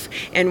Gulf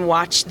and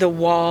watch the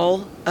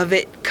wall of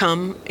it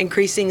come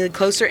increasingly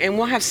closer, and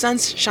we'll have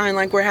sunshine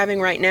like we're having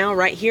right now,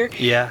 right here.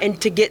 Yeah.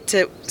 And to get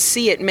to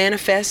see it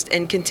manifest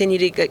and continue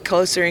to get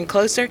closer and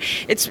closer,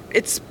 it's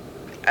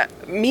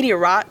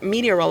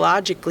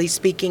meteorologically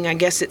speaking, I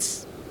guess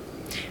it's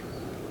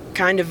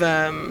kind of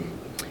a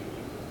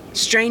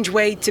strange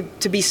way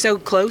to be so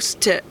close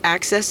to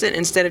access it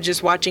instead of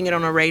just watching it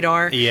on a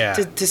radar. Yeah.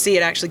 To see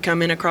it actually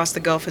come in across the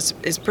Gulf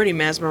is pretty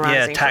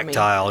mesmerizing. Yeah,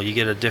 tactile. For me. You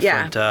get a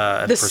different.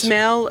 The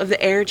smell of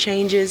the air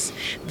changes,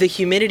 the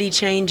humidity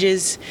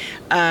changes,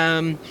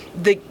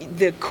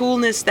 the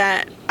coolness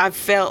that I've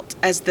felt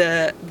as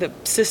the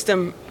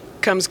system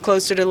comes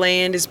closer to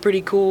land is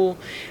pretty cool.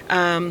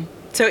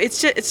 So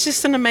it's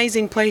just an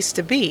amazing place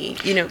to be,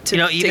 to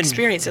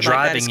experience it like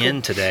that. Driving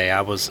in today,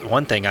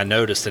 one thing I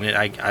noticed, and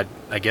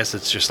I guess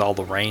it's just all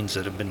the rains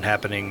that have been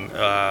happening in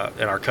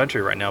our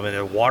country right now. I mean,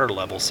 the water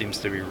level seems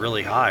to be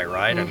really high,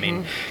 right? I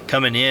mean,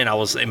 coming in, I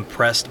was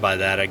impressed by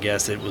that. I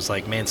guess it was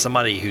like, man,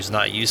 somebody who's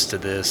not used to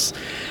this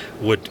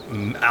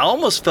I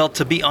almost felt,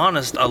 to be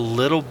honest, a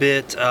little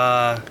bit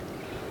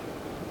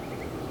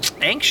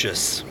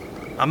anxious.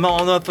 I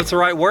don't know if that's the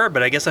right word,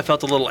 but I guess I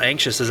felt a little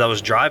anxious as I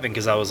was driving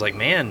because I was like,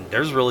 man,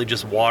 there's really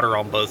just water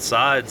on both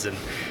sides, and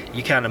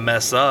you kind of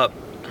mess up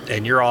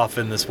and you're off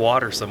in this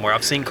water somewhere.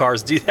 I've seen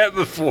cars do that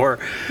before.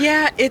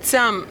 Yeah, it's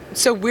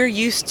so we're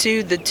used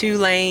to the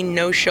 2-lane,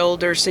 no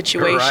shoulder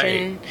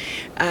situation,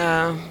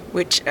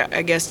 which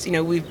I guess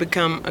we've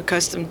become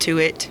accustomed to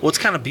it. Well, it's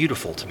kind of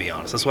beautiful, to be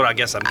honest. That's what I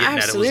guess I'm getting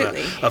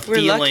Absolutely. at. It was a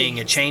feeling.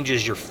 It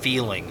changes your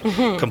feeling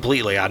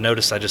completely. I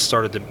noticed I just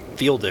started to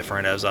feel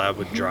different as I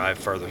would drive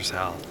further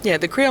south. Yeah,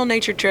 the Creole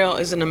Nature Trail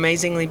is an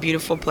amazingly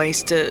beautiful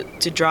place to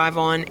drive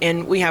on,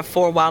 and we have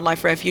 4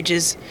 wildlife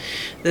refuges: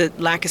 the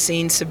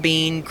Lacassine,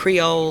 Sabine,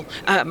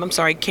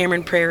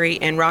 Cameron Prairie,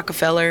 and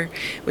Rockefeller.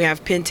 We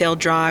have Pintail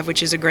Drive,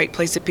 which is a great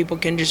place that people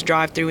can just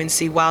drive through and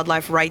see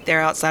wildlife right there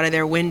outside of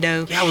their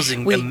window. Yeah, I was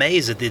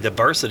amazed at the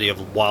diversity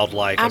of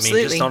wildlife. Absolutely.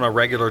 I mean, just on a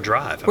regular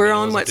drive. We're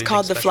on what's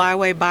called the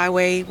Flyway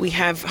Byway. We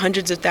have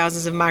hundreds of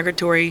thousands of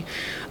migratory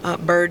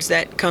birds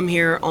that come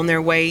here on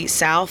their way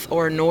south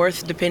or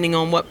north, depending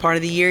on what part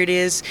of the year it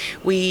is.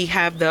 We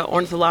have the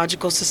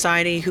Ornithological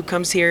Society who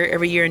comes here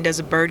every year and does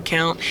a bird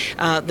count.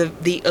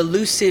 The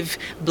elusive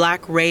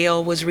black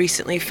rail was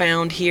recently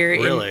found here.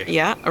 Really?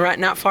 Right,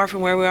 not far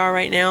from where we are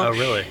right now. Oh,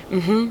 really?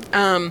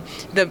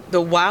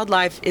 The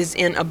wildlife is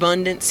in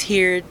abundance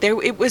here.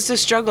 It was a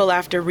struggle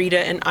after Rita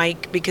and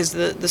Ike because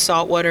the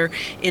saltwater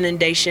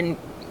inundation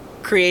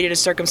created a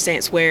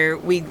circumstance where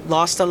we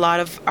lost a lot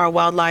of our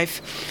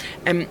wildlife,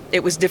 and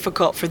it was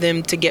difficult for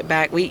them to get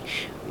back.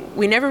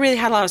 We never really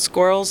had a lot of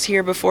squirrels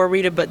here before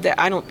Rita, but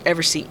I don't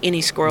ever see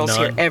any squirrels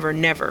here ever.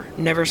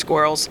 Never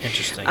squirrels.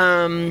 Interesting.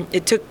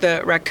 It took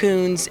the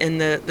raccoons and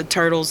the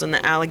turtles and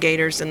the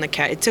alligators and the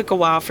cat. It took a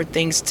while for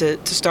things to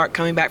start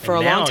coming back. For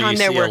a long time,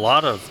 there were a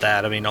lot of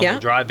that. I mean, on the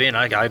drive in,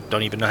 I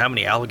don't even know how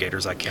many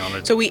alligators I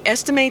counted. So we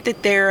estimate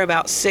that there are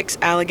about 6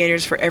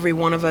 alligators for every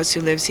one of us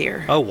who lives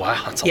here. Oh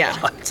wow, that's a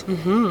lot.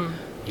 Mm-hmm.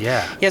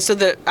 Yeah. Yeah. So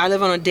I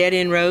live on a dead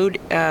end road.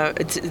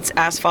 It's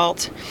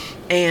asphalt.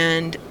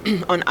 and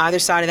on either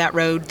side of that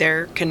road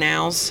there are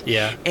canals.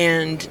 Yeah.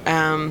 And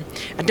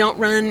I don't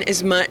run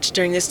as much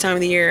during this time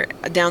of the year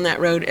down that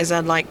road as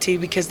I'd like to,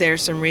 because there are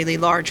some really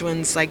large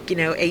ones, like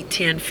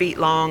 8-10 feet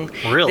long.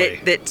 Really?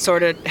 That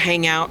sort of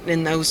hang out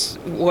in those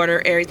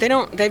water areas.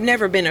 They've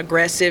never been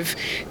aggressive.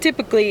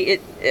 Typically,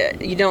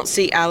 you don't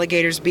see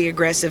alligators be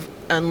aggressive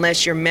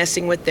unless you're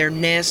messing with their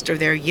nest or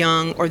their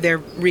young, or they're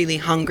really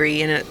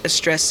hungry in a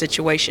stress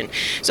situation.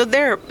 So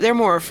they're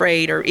more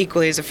afraid, or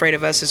equally as afraid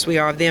of us as we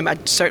are of them. I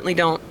certainly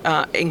don't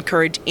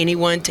encourage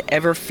anyone to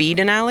ever feed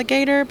an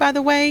alligator, by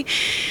the way,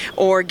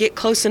 or get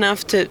close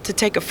enough to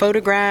take a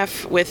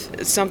photograph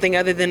with something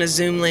other than a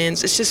zoom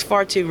lens. It's just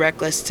far too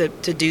reckless to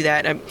do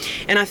that.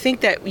 And I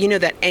think that,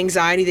 that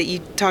anxiety that you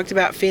talked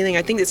about feeling,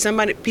 I think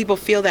that people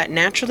feel that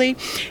naturally,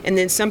 and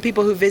then some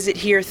people who visit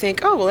here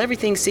think, oh, well,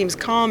 everything seems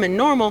calm and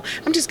normal.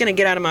 I'm just going to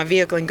get out of my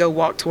vehicle and go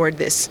walk toward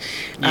this,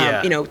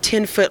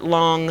 10-foot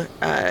long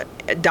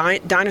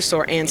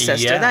dinosaur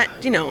ancestor. Yeah.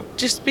 That,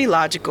 just be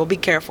logical, be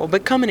careful,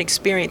 but come and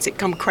experience it.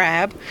 Come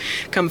crab,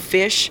 come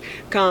fish,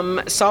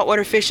 come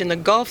saltwater fish in the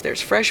Gulf.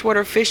 There's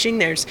freshwater fishing.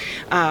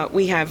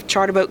 We have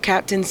charter boat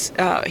captains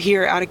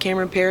here out of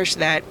Cameron Parish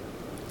that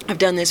I've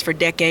done this for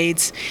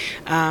decades.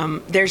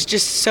 There's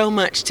just so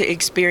much to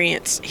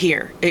experience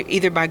here,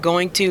 either by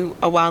going to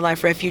a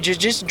wildlife refuge or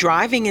just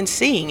driving and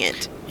seeing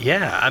it.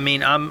 Yeah, I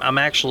mean,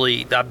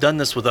 I've done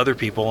this with other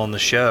people on the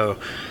show,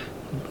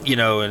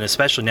 and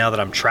especially now that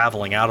I'm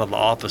traveling out of the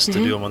office to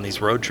do them on these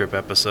road trip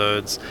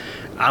episodes,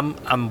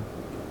 I'm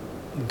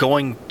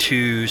going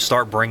to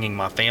start bringing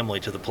my family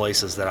to the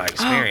places that I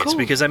experience. Cool.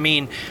 Because, I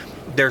mean,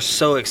 they're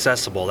so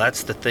accessible.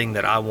 That's the thing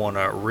that I want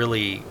to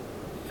really,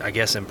 I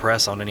guess,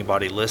 impress on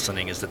anybody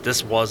listening, is that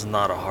this was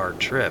not a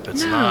hard trip.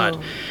 It's not.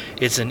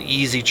 It's an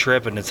easy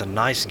trip, and it's a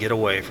nice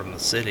getaway from the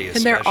city.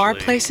 And there are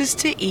places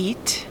to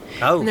eat.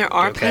 Oh, and there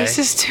are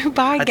places to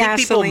buy gasoline. I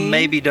think people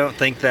maybe don't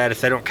think that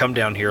if they don't come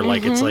down here,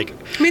 like it's like.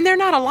 I mean, they're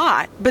not a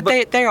lot, but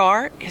they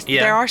are.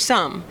 Yeah. There are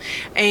some,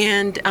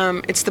 and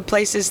it's the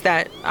places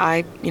that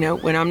I,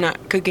 when I'm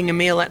not cooking a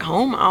meal at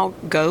home, I'll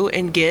go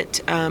and get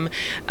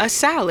a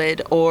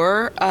salad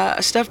or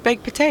a stuffed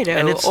baked potato,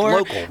 and it's or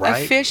local,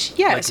 right? A fish.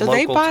 Yeah, like so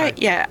they buy. Type.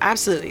 Yeah,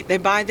 absolutely. They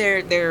buy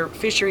their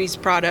fisheries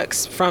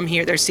products from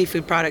here, their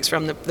seafood products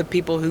from the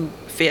people who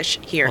fish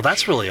here. Well,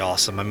 that's really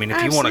awesome. I mean,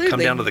 if you want to come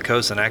down to the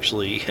coast and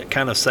actually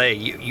kind of say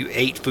you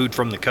ate food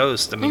from the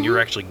coast, I mean, you're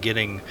actually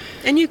getting.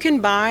 And you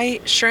can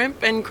buy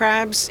shrimp and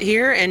crabs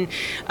here, and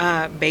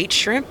bait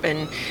shrimp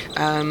and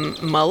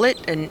mullet,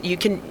 and you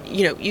can,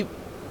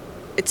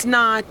 it's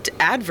not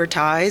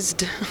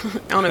advertised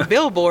on a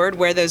billboard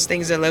where those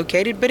things are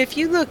located, but if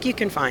you look, you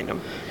can find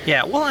them.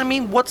 Yeah, well, I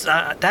mean,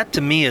 that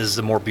to me is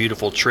the more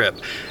beautiful trip.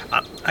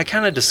 I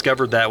kind of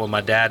discovered that when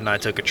my dad and I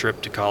took a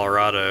trip to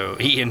Colorado.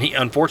 He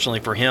unfortunately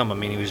for him, I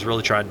mean, he was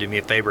really trying to do me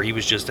a favor. He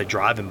was just a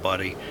driving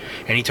buddy,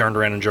 and he turned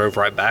around and drove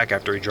right back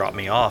after he dropped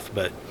me off.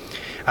 But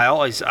I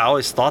always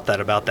thought that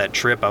about that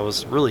trip. I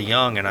was really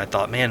young, and I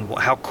thought, man,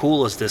 how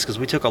cool is this? Because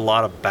we took a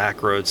lot of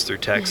back roads through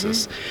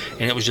Texas,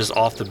 and it was just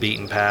off the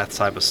beaten path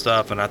type of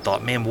stuff. And I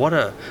thought, man, what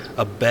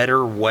a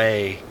better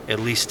way, at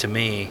least to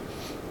me,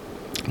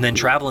 than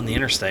traveling the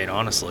interstate,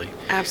 honestly.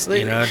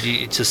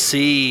 Absolutely. To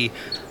see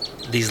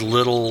these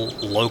little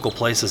local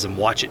places and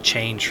watch it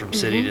change from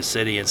city to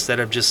city,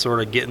 instead of just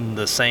sort of getting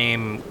the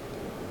same,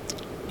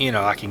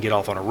 I can get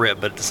off on a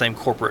rip, but the same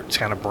corporate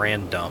kind of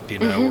brand dump,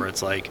 where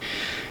it's like,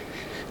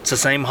 it's the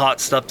same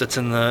hot stuff that's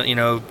in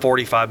the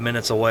 45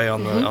 minutes away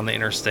on the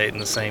interstate,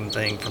 and the same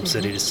thing from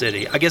city to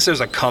city. I guess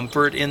there's a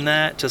comfort in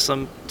that to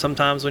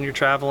sometimes when you're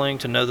traveling,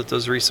 to know that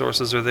those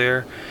resources are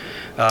there.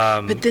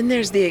 But then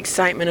there's the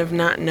excitement of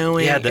not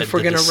knowing if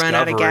we're going to run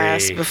out of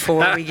gas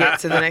before we get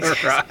to the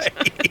next right.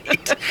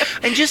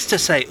 And just to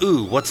say,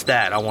 ooh, what's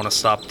that? I want to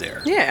stop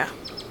there. Yeah.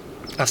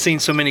 I've seen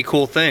so many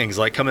cool things,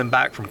 like coming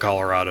back from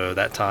Colorado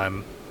that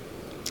time.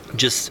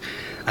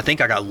 I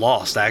think I got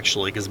lost,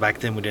 actually, because back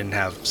then we didn't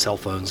have cell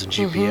phones and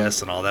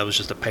GPS and all. That was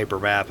just a paper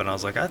map, and I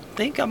was like, I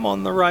think I'm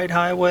on the right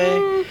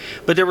highway.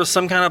 But there was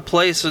some kind of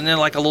place, and then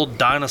like a little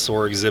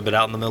dinosaur exhibit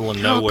out in the middle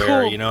of nowhere,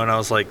 cool. And I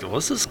was like, well,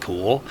 this is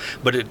cool.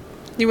 But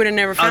you would have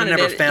never found it. I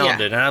would have never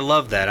found it, and I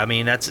love that. I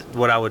mean, that's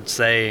what I would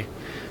say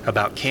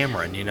about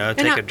Cameron,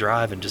 take a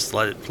drive and just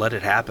let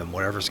it happen,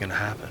 whatever's going to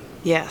happen.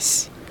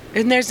 Yes.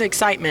 And there's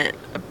excitement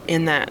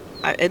in that.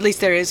 At least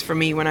there is for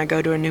me when I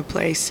go to a new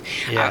place.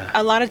 Yeah.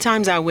 A lot of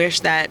times I wish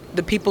that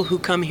the people who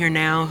come here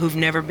now who've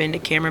never been to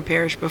Cameron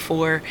Parish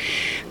before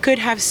could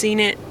have seen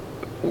it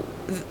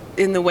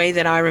in the way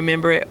that I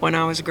remember it when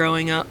I was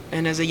growing up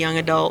and as a young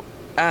adult.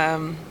 I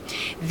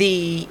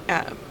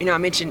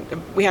mentioned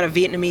we had a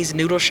Vietnamese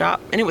noodle shop,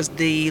 and it was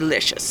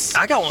delicious.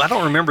 I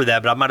don't remember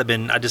that, but I might have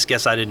been. I just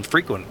guess I didn't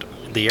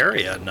frequent the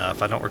area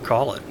enough. I don't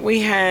recall it.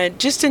 We had,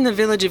 just in the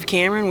village of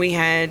Cameron, we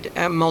had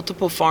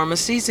multiple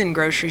pharmacies and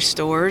grocery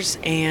stores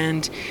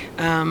and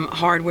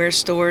hardware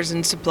stores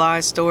and supply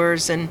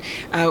stores. And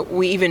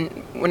we even,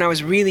 when I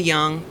was really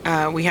young,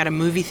 we had a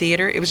movie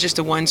theater. It was just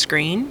a one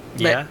screen.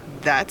 Yeah.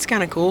 That's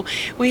kind of cool.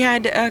 We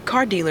had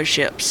car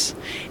dealerships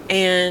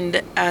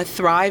and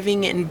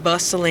thriving and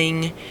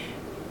bustling,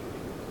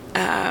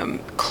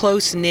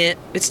 close-knit.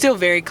 It's still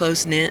very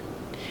close-knit.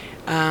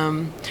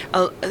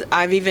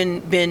 I've even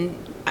been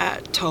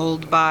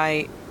told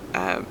by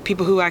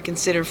people who I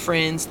consider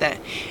friends that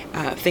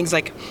things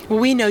like, well,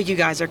 we know you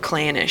guys are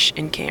clannish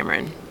in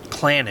Cameron.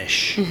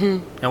 Clannish?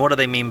 Mm-hmm. And what do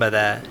they mean by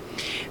that?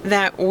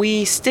 That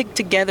we stick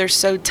together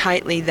so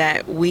tightly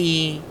that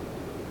we...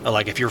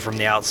 Like if you're from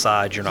the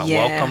outside, you're not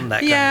welcome,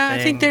 that kind of thing? Yeah,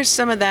 I think there's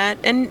some of that.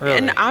 And Really?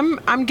 and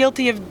I'm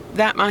guilty of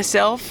that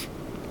myself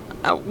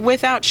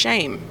without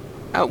shame.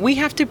 We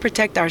have to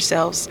protect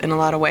ourselves in a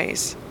lot of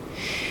ways.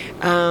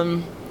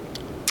 And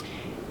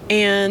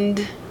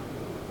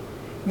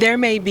there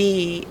may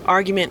be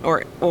argument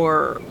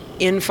or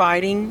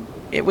infighting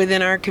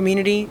within our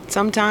community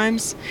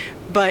sometimes,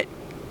 but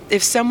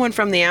if someone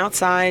from the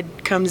outside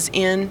comes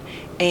in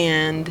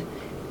and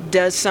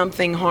does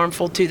something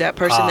harmful to that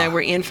person that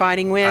we're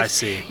infighting with, I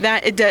see.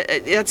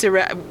 That's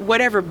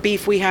whatever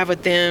beef we have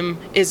with them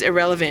is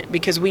irrelevant,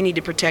 because we need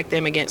to protect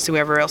them against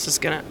whoever else is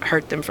going to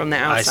hurt them from the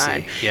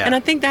outside. I see. Yeah. And I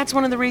think that's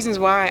one of the reasons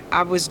why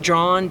I was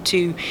drawn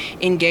to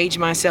engage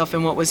myself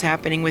in what was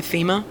happening with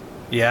FEMA.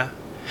 Yeah.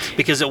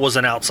 Because it was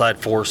an outside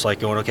force, like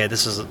going, okay,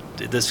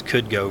 this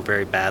could go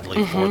very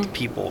badly for the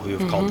people who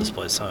have called this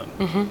place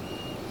home.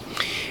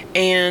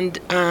 And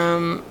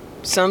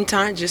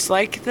sometimes, just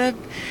like the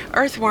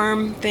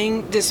earthworm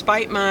thing,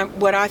 despite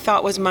what I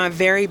thought was my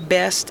very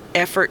best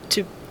effort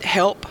to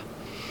help,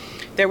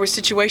 there were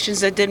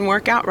situations that didn't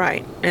work out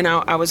right. And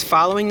I was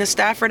following the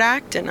Stafford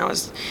Act, and I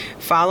was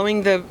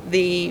following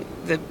the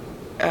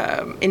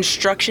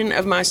instruction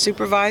of my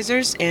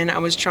supervisors, and I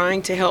was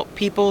trying to help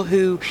people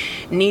who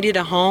needed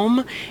a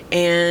home,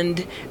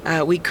 and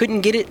we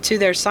couldn't get it to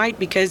their site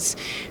because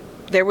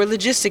there were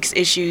logistics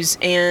issues,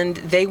 and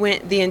they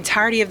went the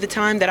entirety of the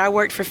time that I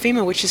worked for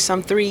FEMA, which is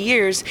some 3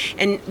 years,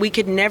 and we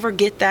could never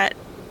get that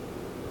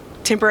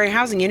temporary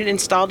housing unit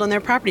installed on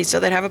their property so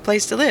they'd have a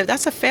place to live.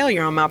 That's a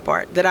failure on my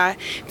part that I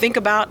think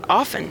about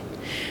often.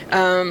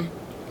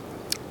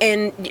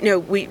 And, you know,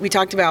 we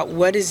talked about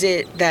what is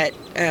it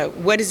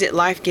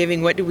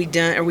life-giving? What do we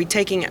done? Are we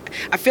taking,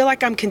 I feel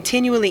like I'm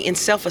continually in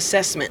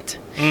self-assessment.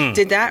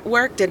 Did that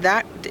work?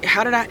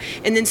 How did I?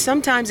 And then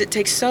sometimes it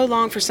takes so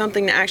long for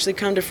something to actually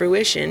come to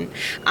fruition.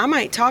 I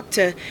might talk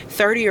to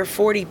 30 or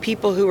 40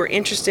 people who are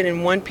interested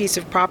in one piece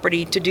of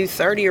property to do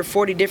 30 or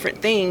 40 different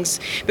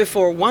things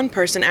before one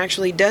person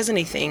actually does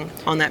anything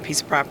on that piece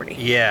of property.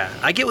 Yeah,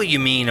 I get what you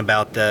mean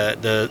about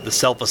the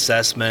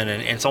self-assessment,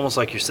 and it's almost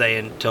like you're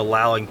saying to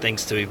allowing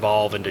things to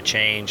evolve and to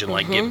change and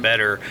like get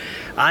better.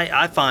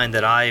 I find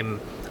that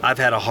I've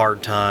had a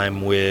hard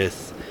time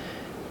with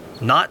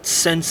not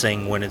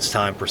sensing when it's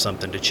time for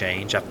something to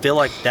change. I feel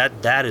like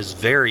that is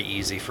very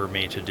easy for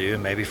me to do,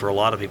 and maybe for a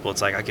lot of people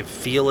it's like I can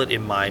feel it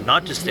in my,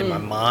 not just in my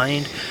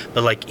mind,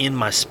 but like in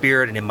my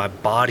spirit and in my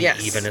body.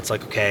 Yes. Even it's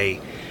like, okay,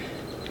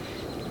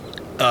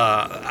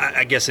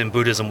 I guess in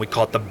Buddhism we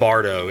call it the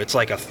bardo. It's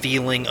like a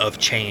feeling of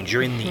change.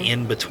 You're in the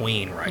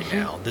in-between right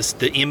now.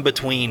 The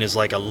in-between is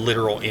like a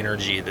literal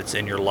energy that's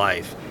in your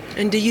life.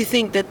 And do you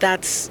think that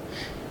that's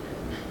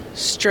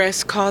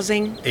stress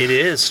causing? It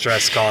is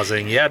stress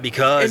causing, yeah,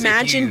 because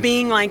imagine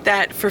being like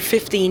that for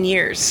 15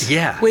 years.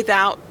 Yeah.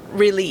 Without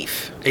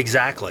relief.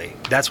 Exactly.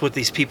 That's what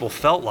these people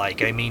felt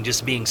like. I mean,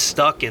 just being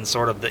stuck in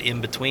sort of the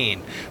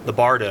in-between, the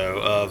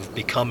bardo of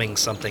becoming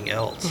something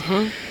else.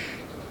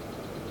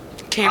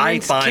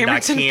 Cameron's I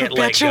can't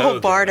let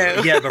go.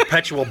 Bardo. Yeah,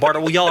 perpetual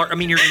bardo. Well, y'all are, I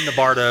mean, you're in the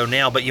bardo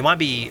now, but you might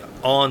be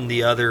on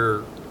the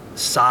other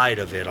side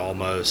of it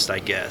almost, I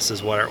guess,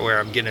 is where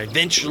I'm getting.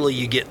 Eventually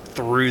you get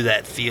through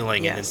that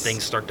feeling, and then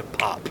things start to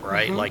pop,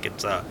 right? Like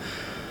it's a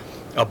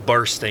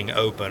bursting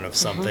open of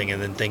something, and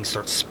then things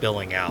start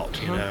spilling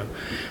out, you know.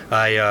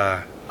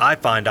 I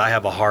find I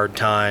have a hard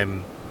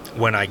time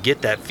when I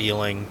get that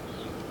feeling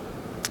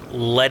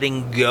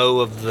letting go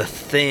of the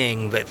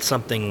thing that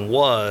something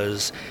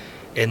was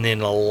and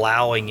then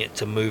allowing it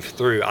to move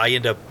through. I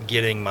end up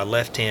getting my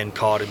left hand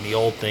caught in the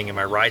old thing and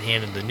my right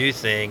hand in the new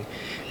thing,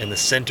 and the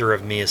center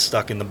of me is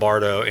stuck in the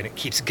bardo, and it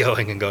keeps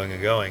going and going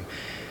and going.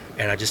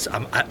 And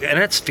and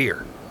that's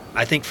fear.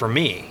 I think for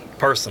me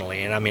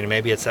personally, and I mean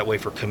maybe it's that way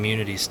for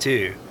communities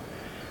too.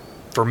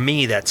 For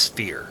me, that's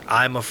fear.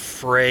 I'm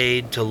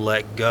afraid to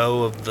let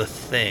go of the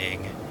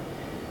thing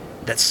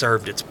that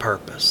served its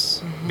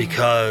purpose,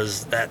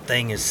 because that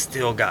thing has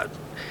still got.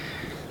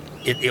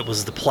 It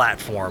was the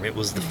platform, it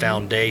was the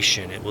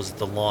foundation, it was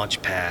the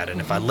launch pad,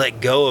 and if I let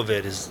go of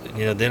it,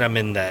 then I'm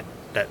in that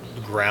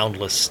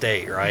groundless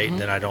state, right?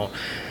 Then I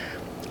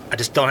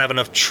just don't have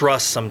enough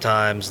trust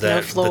sometimes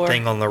that the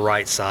thing on the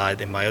right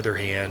side in my other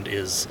hand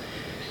is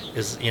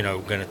is,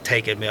 going to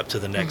take me up to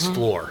the next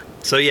floor.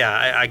 So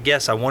yeah, I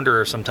guess I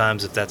wonder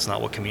sometimes if that's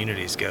not what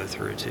communities go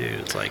through too.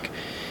 It's like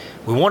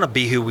we want to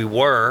be who we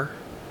were,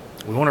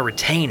 we want to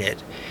retain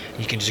it.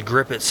 You can just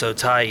grip it so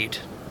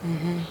tight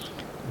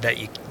that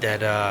you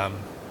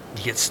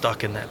get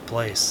stuck in that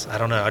place. I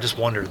don't know. I just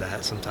wonder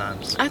that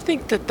sometimes. I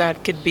think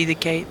that could be the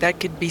case. That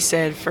could be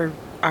said for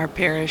our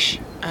parish.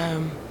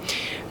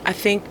 I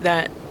think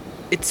that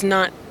it's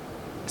not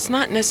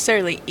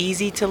necessarily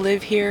easy to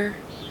live here.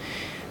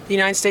 The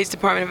United States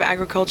Department of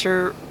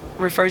Agriculture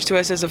refers to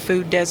us as a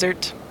food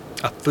desert.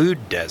 A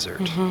food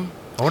desert?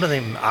 What do they?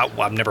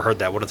 I've never heard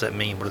that. What does that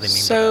mean? What do they mean by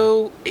that?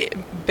 So it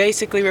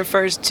basically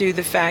refers to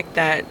the fact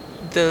that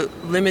the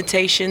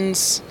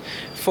limitations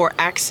for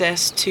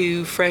access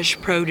to fresh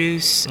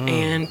produce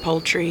and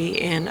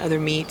poultry and other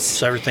meats.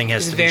 So everything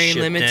has to be very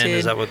shipped limited. in?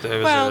 Is that what?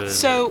 Those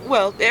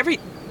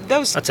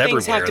That's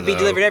things have to be everywhere,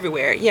 delivered though.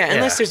 everywhere. Yeah,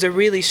 unless there's a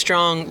really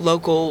strong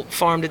local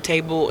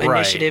farm-to-table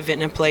initiative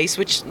in a place,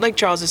 which Lake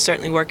Charles is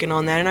certainly working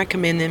on that, and I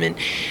commend them. And,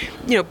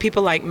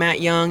 people like Matt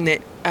Young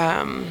that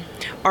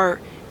are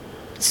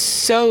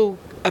so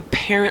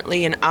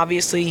apparently and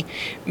obviously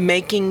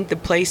making the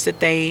place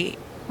that they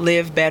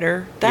live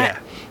better.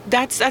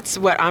 That's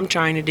what I'm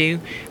trying to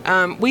do.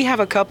 We have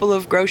a couple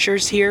of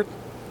grocers here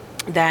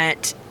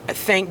that,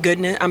 thank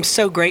goodness, I'm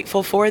so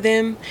grateful for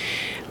them.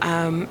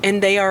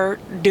 And they are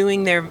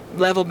doing their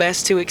level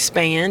best to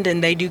expand,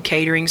 and they do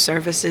catering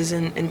services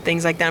and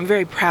things like that. I'm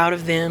very proud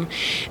of them.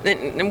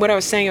 And what I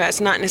was saying about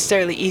it's not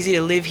necessarily easy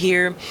to live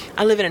here.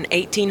 I live in an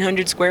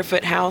 1,800 square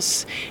foot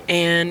house,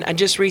 and I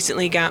just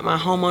recently got my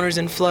homeowners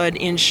and flood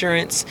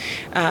insurance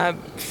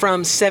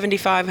from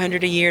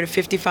 $7,500 a year to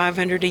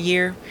 $5,500 a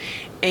year.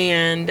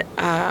 And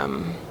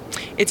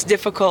it's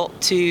difficult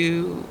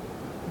to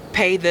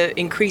pay the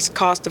increased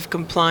cost of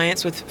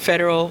compliance with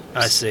federal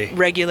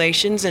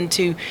regulations and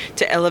to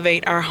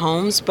elevate our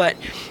homes, but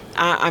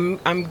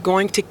I'm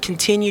going to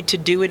continue to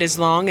do it as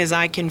long as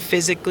I can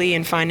physically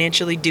and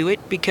financially do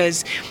it,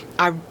 because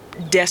I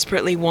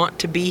desperately want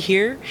to be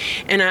here.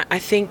 And I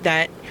think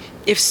that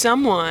if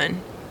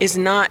someone is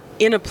not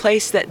in a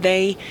place that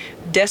they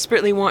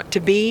desperately want to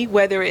be,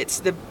 whether it's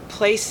the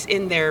place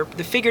in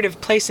the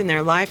figurative place in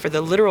their life or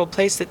the literal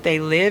place that they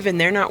live, and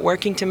they're not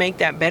working to make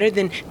that better,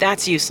 then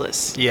that's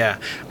useless. Yeah.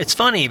 It's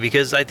funny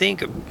because I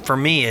think, for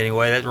me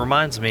anyway, that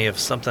reminds me of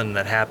something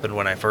that happened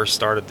when I first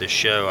started this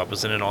show. I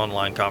was in an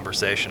online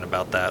conversation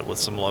about that with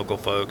some local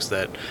folks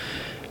that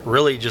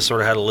really just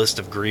sort of had a list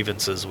of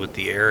grievances with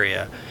the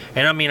area.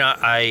 And I mean,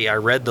 I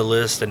read the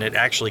list, and it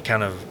actually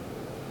kind of,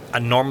 I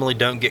normally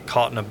don't get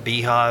caught in a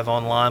beehive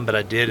online, but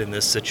I did in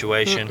this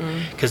situation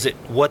because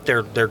what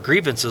their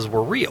grievances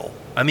were real.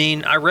 I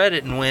mean, I read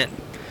it and went,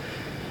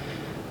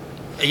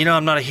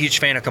 I'm not a huge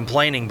fan of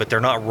complaining, but they're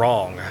not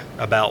wrong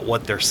about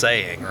what they're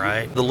saying,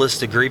 right? The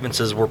list of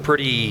grievances were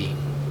pretty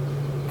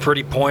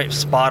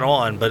spot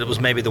on, but it was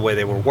maybe the way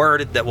they were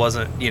worded that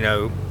wasn't,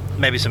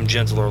 maybe some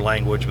gentler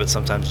language, but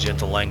sometimes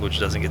gentle language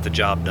doesn't get the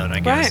job done,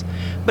 I guess. Right.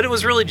 But it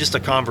was really just a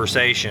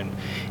conversation.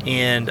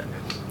 And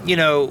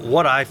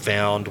what I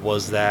found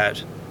was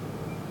that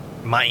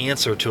my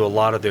answer to a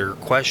lot of their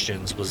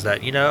questions was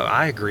that,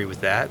 I agree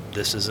with that.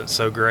 This isn't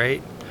so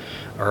great.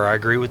 Or I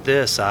agree with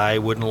this. I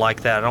wouldn't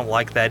like that. I don't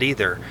like that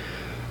either.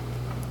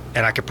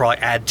 And I could probably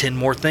add 10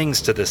 more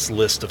things to this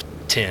list of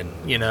 10,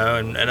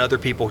 and other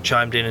people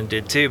chimed in and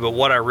did too. But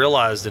what I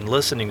realized in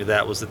listening to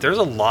that was that there's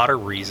a lot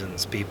of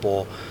reasons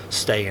people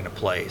stay in a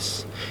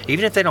place.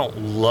 Even if they don't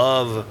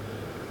love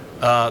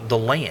the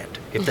land,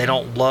 if they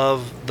don't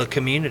love the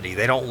community,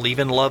 they don't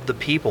even love the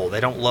people, they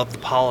don't love the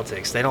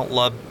politics,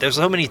 there's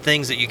so many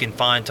things that you can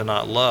find to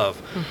not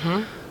love.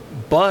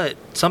 But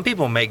some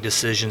people make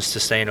decisions to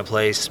stay in a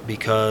place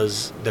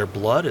because their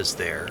blood is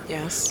there.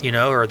 Yes.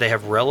 Or they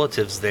have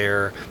relatives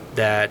there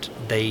that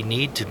they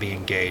need to be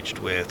engaged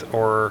with,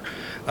 or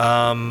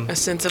a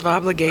sense of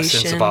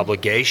obligation.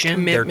 Their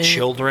Commitment.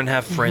 children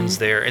have friends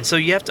there. And so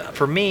you have to,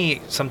 for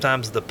me,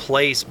 sometimes the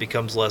place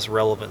becomes less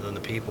relevant than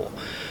the people.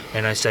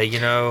 And I say,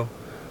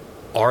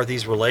 are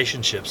these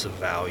relationships of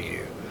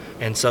value?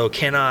 And so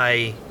can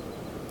I,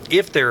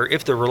 if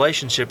the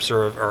relationships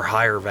are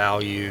higher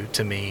value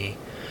to me,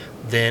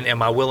 then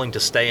am I willing to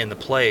stay in the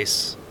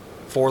place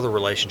for the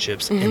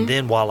relationships, and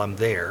then while I'm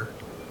there,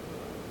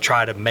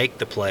 try to make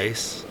the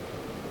place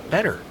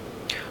better?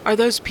 Are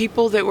those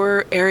people that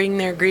were airing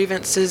their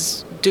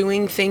grievances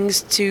doing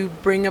things to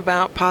bring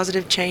about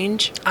positive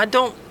change? I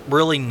don't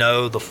really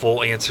know the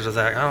full answer to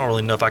that. I don't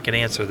really know if I can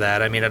answer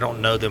that. I mean, I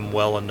don't know them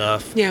well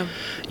enough. Yeah.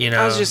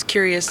 I was just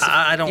curious.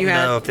 I don't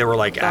know if they were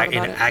like had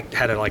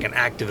an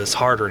activist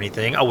heart or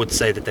anything. I would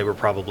say that they were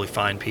probably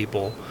fine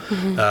people.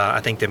 I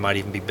think they might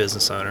even be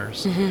business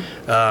owners.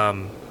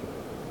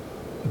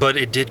 But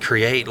it did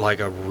create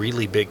like a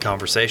really big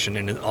conversation.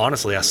 And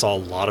honestly, I saw a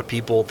lot of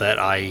people that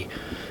I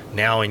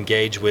now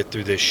engage with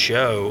through this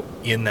show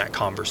in that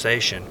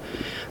conversation.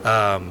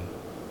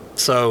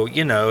 So,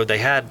 they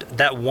had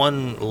that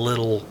one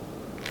little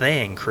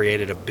thing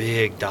created a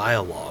big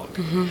dialogue.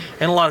 And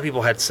a lot of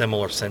people had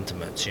similar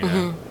sentiments,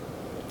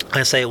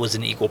 I say it was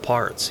in equal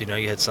parts. You know,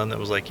 you had some that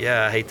was like,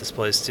 yeah, I hate this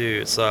place too.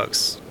 It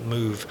sucks.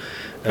 Move.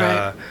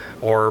 Right.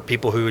 Or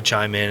people who would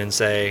chime in and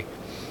say,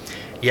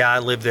 yeah, I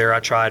lived there. I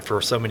tried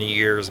for so many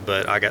years,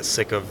 but I got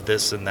sick of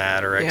this and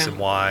that or X Yeah. and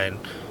Y, and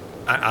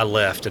I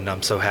left, and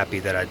I'm so happy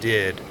that I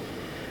did.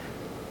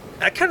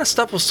 That kind of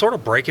stuff was sort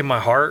of breaking my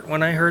heart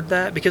when I heard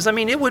that, because, I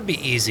mean, it would be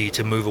easy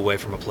to move away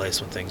from a place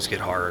when things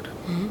get hard.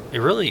 It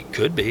really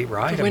could be,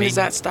 right? When does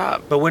that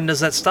stop? But when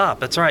does that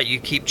stop? That's right. You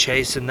keep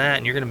chasing that,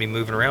 and you're going to be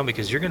moving around,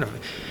 because you're going to,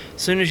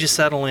 as soon as you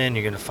settle in,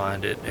 you're going to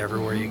find it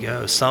everywhere you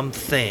go.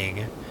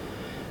 Something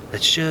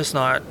that's just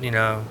not, you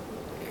know,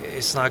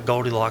 it's not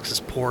Goldilocks'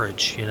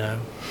 porridge, you know.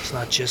 It's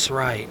not just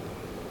right.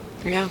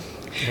 Yeah.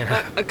 You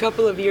know? A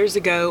couple of years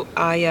ago,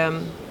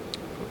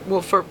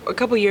 for a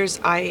couple of years,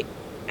 I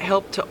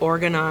helped to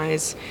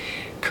organize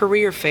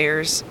career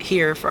fairs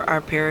here for our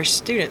parish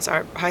students,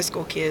 our high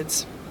school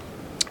kids.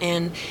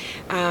 And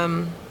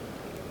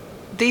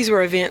these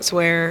were events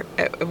where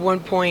at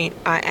one point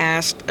I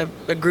asked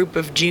a group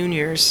of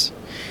juniors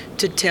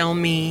to tell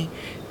me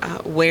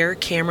where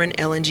Cameron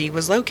LNG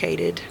was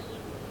located.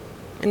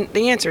 And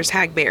the answer is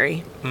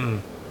Hagberry.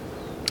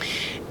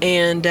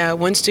 And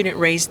one student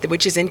raised,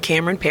 which is in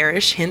Cameron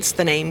Parish, hence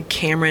the name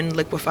Cameron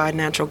Liquefied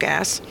Natural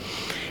Gas.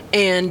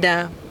 And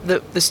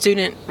the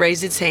student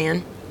raised his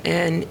hand,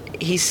 and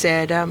he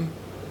said,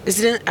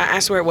 "Is it in?" I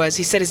asked where it was.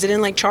 He said, "Is it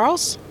in Lake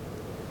Charles?"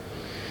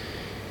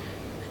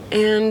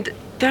 And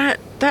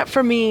that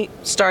for me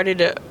started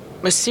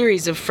a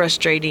series of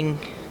frustrating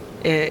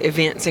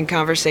events and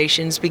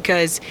conversations,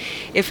 because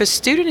if a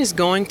student is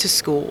going to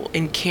school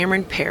in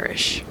Cameron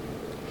Parish,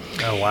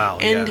 Oh, wow.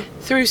 and yeah.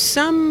 through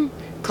some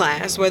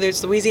class, whether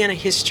it's Louisiana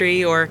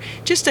history or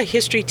just a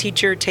history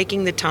teacher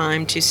taking the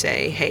time to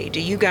say, hey, do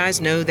you guys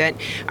know that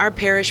our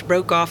parish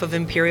broke off of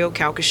Imperial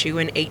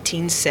Calcasieu in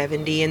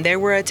 1870, and there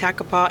were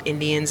Attakapaw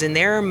Indians, and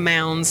there are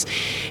mounds,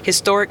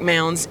 historic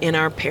mounds in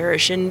our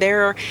parish, and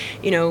there are,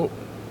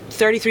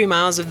 33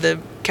 miles of the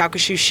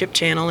Calcasieu Ship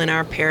Channel in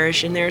our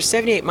parish, and there are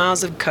 78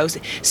 miles of coast.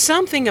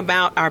 Something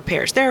about our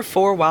parish. There are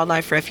 4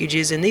 wildlife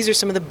refuges, and these are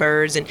some of the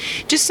birds, and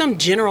just some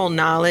general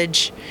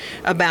knowledge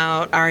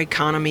about our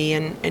economy,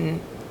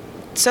 and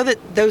so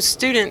that those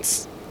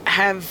students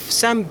have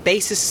some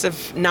basis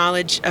of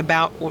knowledge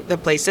about the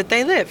place that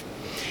they live.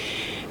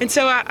 And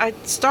so I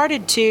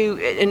started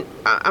to, and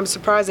I'm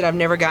surprised that I've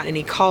never gotten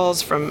any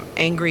calls from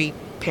angry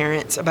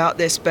parents about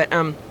this, but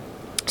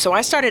so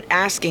I started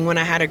asking, when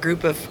I had a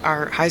group of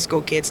our high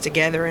school kids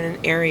together in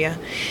an area,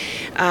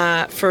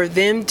 for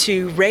them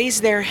to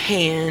raise their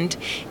hand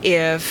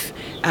if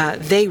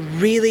they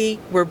really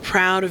were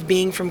proud of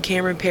being from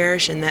Cameron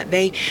Parish, and that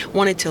they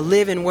wanted to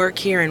live and work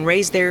here and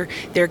raise their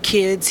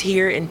kids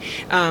here. And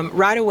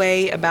right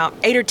away, about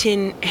 8 or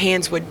 10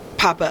 hands would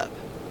pop up.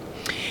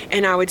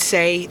 And I would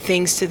say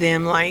things to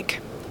them like,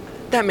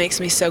 that makes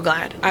me so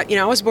glad.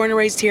 I was born and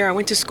raised here. I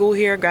went to school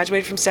here,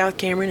 graduated from South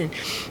Cameron,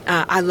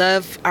 and I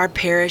love our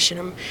parish,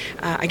 and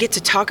I get to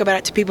talk about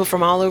it to people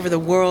from all over the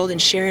world and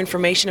share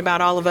information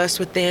about all of us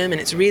with them, and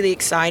it's really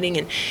exciting,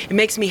 and it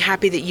makes me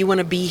happy that you want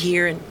to be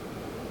here, and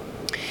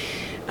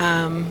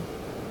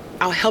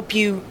I'll help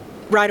you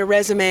write a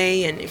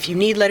resume, and if you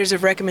need letters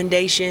of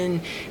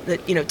recommendation,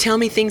 tell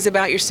me things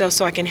about yourself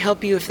so I can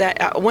help you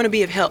I want to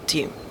be of help to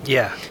you.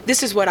 Yeah.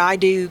 This is what I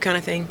do, kind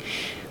of thing.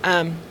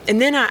 And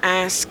then I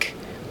ask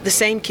the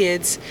same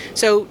kids,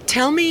 so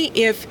tell me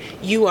if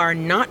you are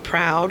not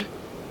proud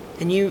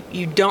and you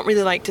don't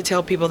really like to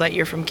tell people that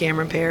you're from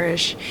Cameron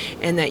Parish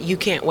and that you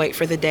can't wait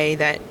for the day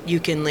that you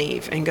can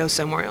leave and go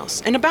somewhere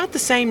else. And about the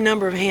same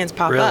number of hands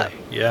pop up.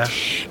 Yeah.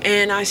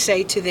 And I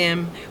say to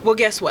them, well,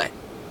 guess what?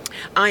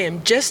 I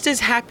am just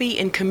as happy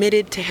and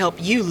committed to help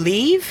you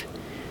leave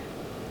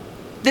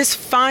this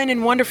fine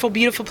and wonderful,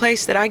 beautiful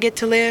place that I get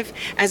to live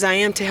as I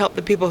am to help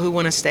the people who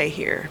want to stay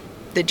here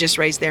that just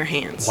raised their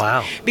hands.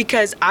 Wow.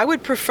 Because I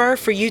would prefer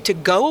for you to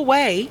go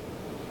away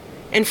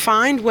and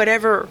find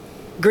whatever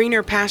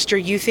greener pasture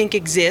you think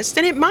exists,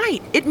 and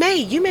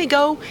you may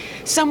go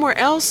somewhere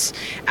else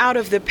out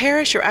of the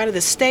parish or out of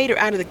the state or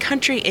out of the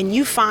country, and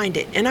you find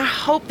it, and I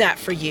hope that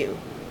for you.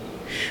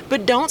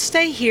 But don't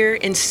stay here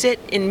and sit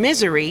in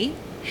misery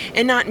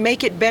and not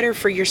make it better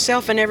for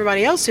yourself and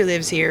everybody else who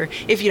lives here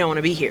if you don't want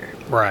to be here.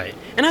 Right.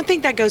 And I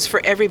think that goes for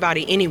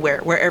everybody anywhere,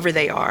 wherever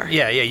they are.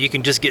 Yeah, you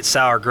can just get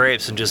sour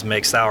grapes and just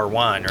make sour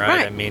wine, right?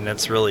 Right. I mean,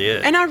 that's really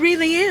it. And I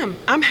really am.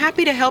 I'm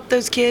happy to help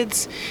those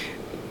kids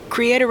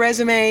create a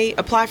resume,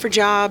 apply for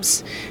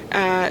jobs,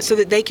 so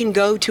that they can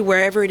go to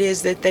wherever it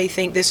is that they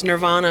think this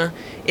nirvana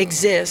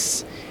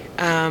exists.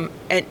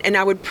 And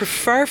I would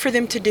prefer for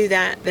them to do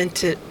that than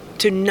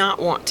to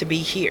not want to be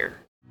here.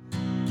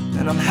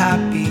 And I'm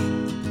happy,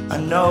 I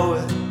know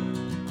it.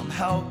 I'm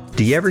helped.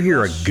 Do you ever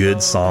hear a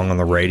good song on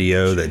the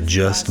radio that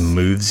just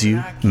moves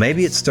you?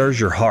 Maybe it stirs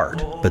your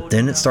heart, but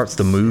then it starts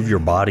to move your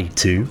body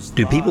too?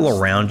 Do people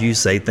around you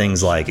say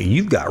things like,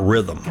 you've got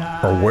rhythm,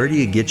 or where do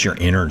you get your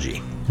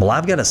energy? Well,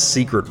 I've got a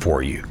secret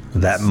for you.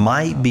 That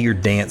might be your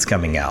dance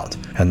coming out,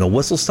 and the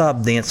Whistle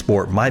Stop Dance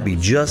Sport might be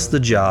just the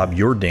job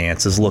your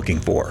dance is looking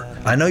for.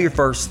 I know your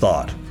first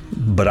thought,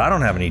 but I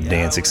don't have any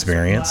dance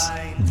experience.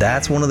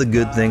 That's one of the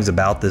good things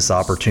about this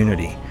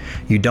opportunity.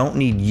 You don't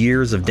need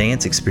years of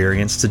dance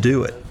experience to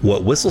do it.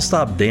 What Whistle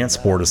Stop Dance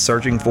Sport is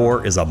searching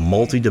for is a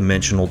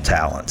multi-dimensional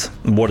talent.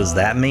 What does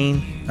that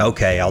mean?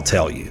 Okay, I'll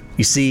tell you.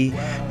 You see,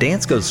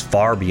 dance goes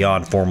far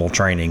beyond formal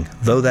training,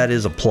 though that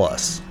is a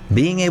plus.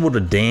 Being able to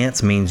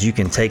dance means you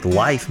can take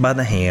life by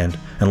the hand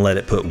and let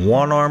it put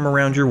one arm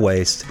around your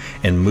waist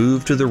and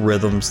move to the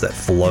rhythms that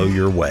flow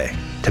your way.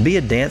 To be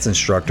a dance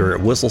instructor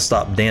at Whistle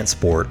Stop Dance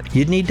Sport,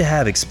 you'd need to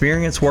have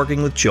experience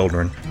working with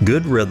children,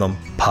 good rhythm,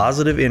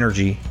 positive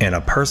energy, and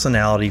a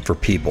personality for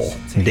people.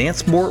 Dance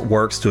Sport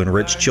works to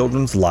enrich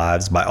children's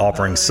lives by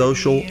offering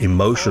social,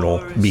 emotional,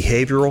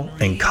 behavioral,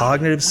 and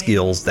cognitive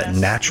skills that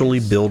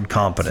naturally build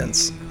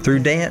confidence.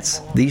 Through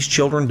dance, these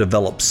children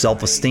develop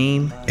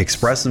self-esteem,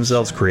 express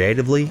themselves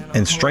creatively,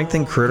 and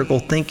strengthen critical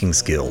thinking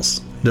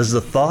skills. Does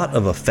the thought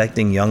of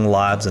affecting young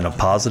lives in a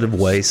positive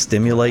way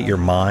stimulate your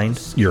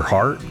mind, your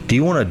heart? Do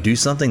you want to do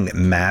something that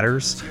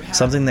matters?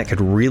 Something that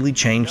could really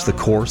change the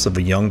course of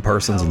a young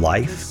person's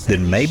life?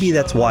 Then maybe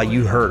that's why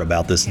you heard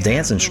about this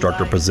dance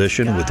instructor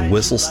position with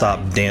Whistle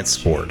Stop Dance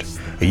Sport.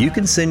 You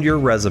can send your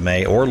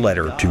resume or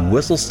letter to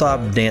Whistle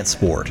Stop Dance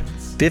Sport,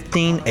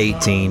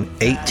 1518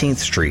 18th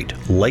Street,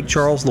 Lake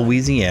Charles,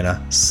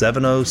 Louisiana,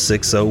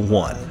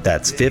 70601.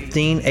 That's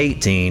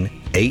 1518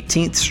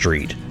 18th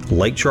Street,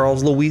 Lake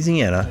Charles,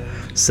 Louisiana,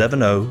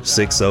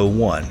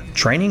 70601.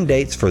 Training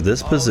dates for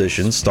this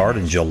position start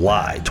in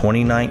July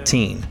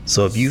 2019,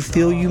 so if you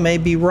feel you may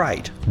be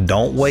right,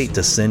 don't wait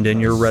to send in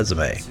your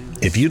resume.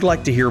 If you'd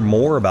like to hear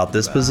more about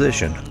this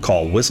position,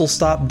 call Whistle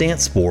Stop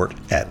Dance Sport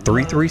at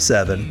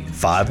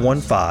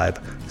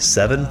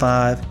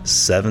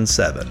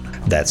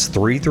 337-515-7577. That's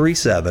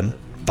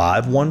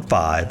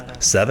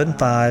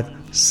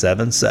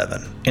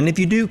 337-515-7577. And if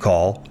you do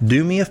call,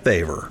 do me a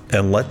favor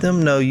and let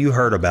them know you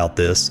heard about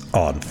this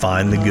on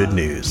Find the Good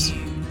News.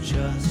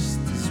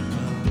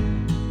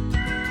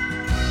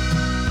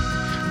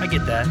 I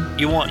get that.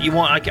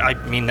 I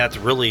mean, that's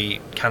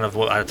really kind of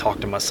what I talk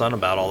to my son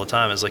about all the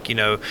time. Is like, you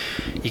kind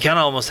of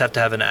almost have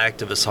to have an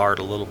activist heart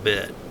a little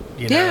bit,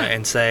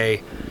 and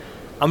say,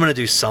 I'm going to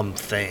do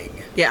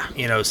something. Yeah.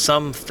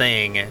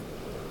 Something,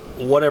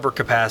 whatever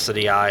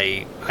capacity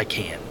I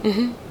can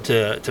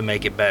to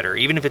make it better,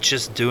 even if it's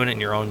just doing it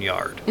in your own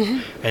yard.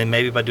 And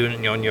maybe by doing it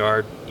in your own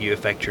yard, you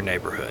affect your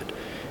neighborhood.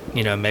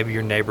 Maybe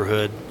your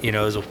neighborhood,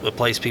 is a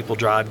place people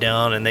drive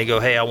down and they go,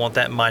 hey, I want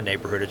that in my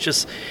neighborhood. It's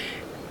just,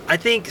 I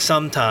think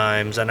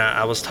sometimes, and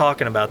I was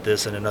talking about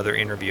this in another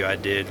interview I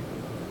did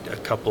a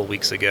couple of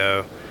weeks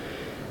ago,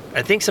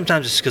 I think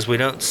sometimes it's because we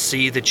don't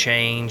see the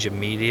change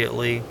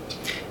immediately,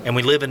 and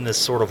we live in this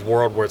sort of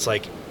world where it's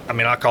like,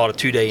 I call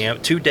it a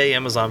two-day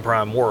Amazon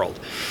Prime world.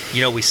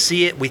 We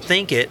see it, we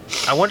think it.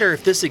 I wonder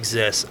if this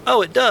exists.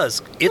 Oh, it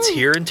does. It's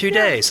here in 2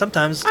 days.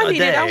 Sometimes I a need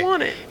day. It, I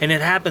want it. And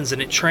it happens,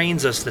 and it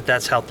trains us that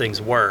that's how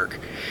things work.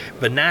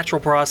 But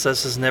natural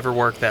processes never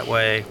work that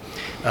way.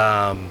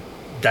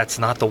 That's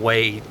not the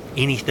way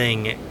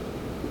anything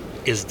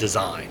is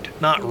designed.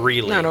 Not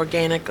really. Not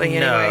organically,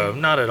 no, anyway. No,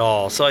 not at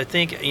all. So I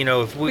think,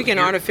 if we can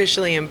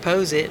artificially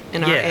impose it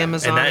in our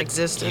Amazon and that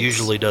existence.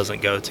 Usually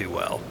doesn't go too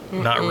well.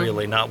 Not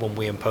really. Not when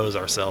we impose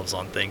ourselves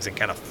on things and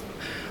kind of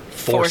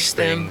force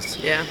things.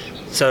 Them. Yeah.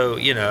 So,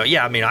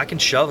 I can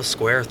shove a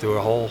square through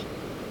a hole,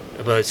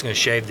 but it's going to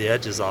shave the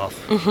edges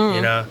off.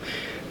 And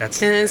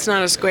it's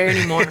not a square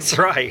anymore. That's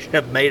right.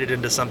 I've made it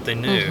into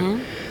something new.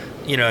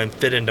 And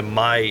fit into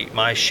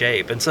my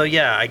shape. And so,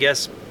 I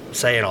guess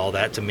saying all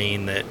that to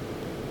mean that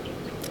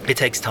it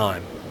takes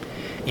time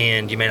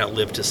and you may not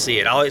live to see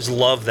it. I always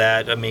love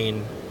that.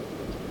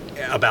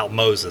 About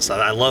Moses.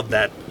 I love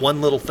that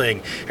one little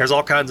thing. There's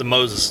all kinds of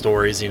Moses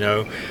stories,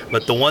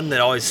 but the one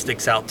that always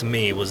sticks out to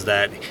me was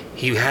that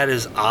he had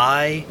his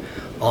eye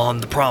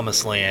on the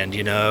promised land,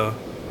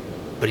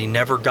 but he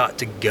never got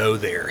to go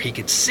there. He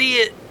could see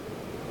it,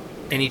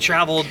 and he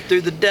traveled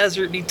through the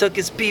desert, and he took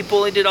his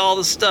people, and did all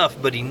the stuff,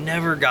 but he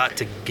never got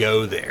to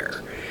go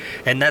there.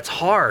 And that's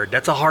hard.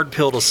 That's a hard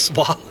pill to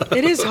swallow.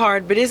 It is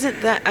hard, but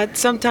isn't that,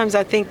 sometimes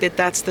I think that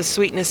that's the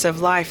sweetness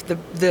of life,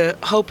 the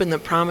hope and the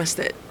promise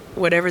that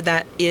whatever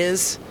that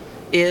is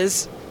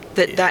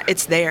that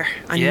it's there.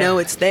 I know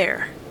it's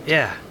there.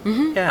 Yeah.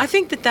 I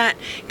think that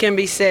can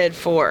be said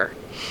for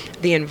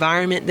the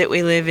environment that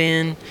we live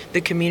in,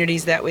 the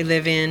communities that we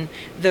live in,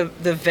 the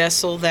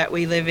vessel that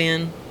we live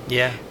in.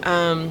 Yeah.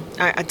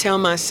 I tell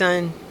my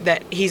son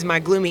that he's my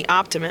gloomy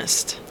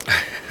optimist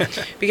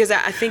because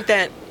I think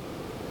that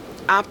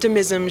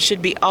optimism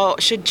should be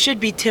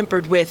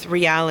tempered with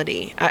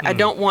reality. I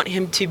don't want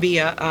him to be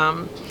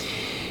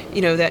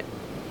that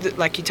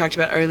like you talked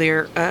about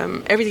earlier,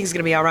 everything's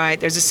going to be all right.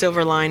 There's a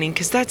silver lining,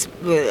 because that's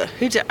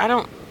I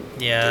don't.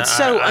 Yeah, it's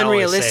so I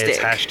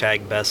unrealistic. Always say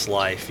it's #best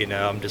life.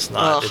 I'm just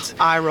not. It's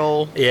eye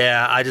roll.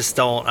 Yeah, I just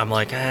don't. I'm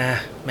like,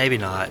 maybe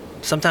not.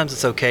 Sometimes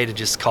it's okay to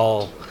just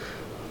call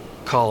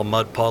a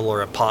mud puddle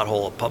or a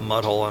pothole a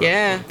mud hole and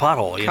a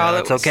pothole.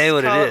 It's okay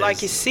what it is. Call it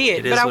like you see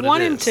it. But I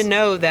want him to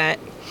know that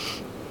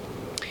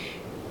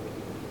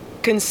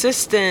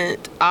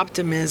consistent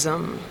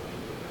optimism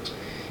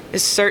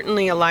is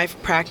certainly a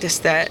life practice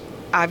that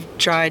I've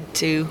tried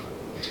to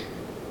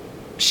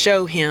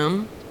show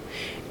him,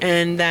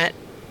 and that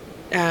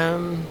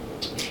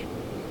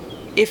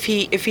if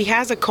he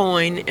has a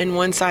coin and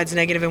one side's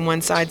negative and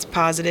one side's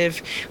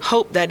positive,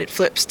 hope that it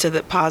flips to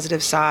the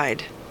positive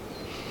side.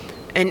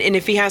 And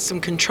if he has some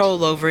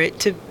control over it,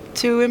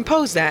 to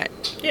impose that,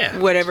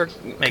 whatever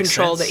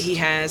control that he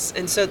has,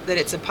 and so that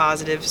it's a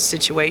positive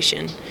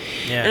situation.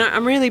 Yeah. And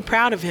I'm really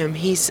proud of him.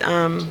 He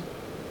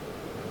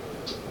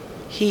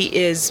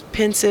is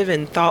pensive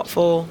and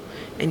thoughtful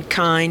and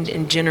kind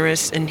and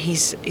generous, and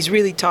he's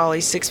really tall.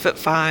 He's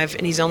 6'5",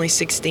 and he's only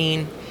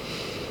 16.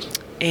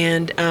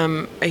 And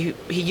he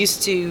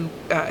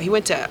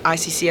went to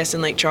ICCS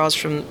in Lake Charles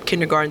from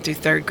kindergarten through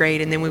 3rd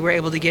grade, and then we were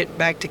able to get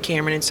back to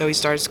Cameron, and so he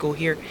started school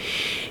here.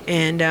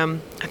 And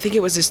I think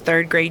it was his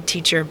 3rd grade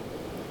teacher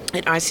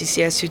at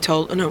ICCS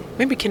who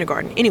maybe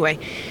kindergarten. Anyway,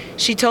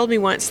 she told me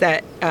once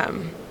that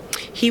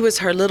he was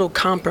her little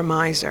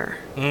compromiser.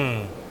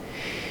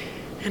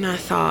 And I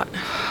thought,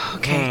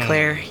 okay,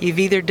 Claire, you've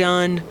either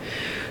done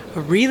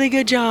a really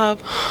good job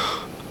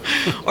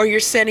or you're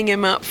setting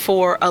him up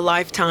for a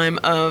lifetime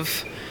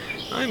of,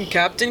 I'm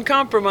Captain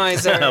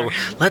Compromiser.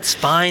 Let's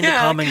find the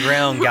common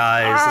ground,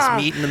 guys.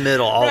 Let's meet in the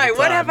middle all the time.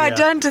 What have I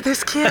done to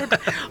this kid?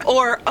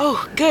 Or,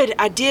 oh, good,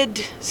 I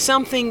did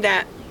something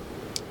that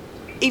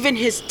even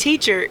his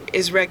teacher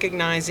is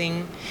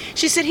recognizing.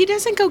 She said, he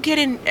doesn't go get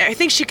in. I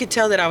think she could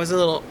tell that I was a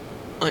little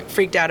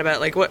freaked out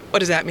about it. What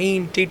does that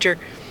mean, teacher?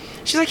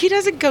 She's like, he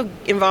doesn't go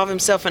involve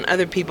himself in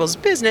other people's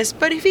business,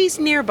 but if he's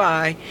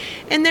nearby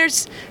and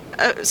there's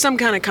some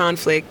kind of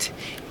conflict,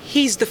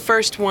 he's the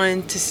first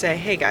one to say,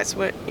 hey guys,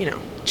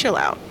 chill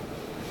out.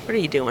 What are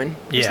you doing?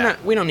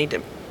 We don't need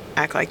to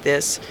act like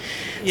this.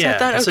 So I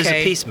thought, so he's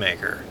a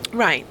peacemaker.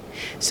 Right.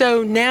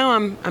 So now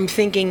I'm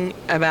thinking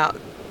about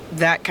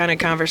that kind of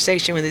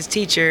conversation with his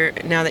teacher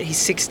now that he's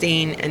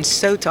 16 and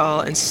so tall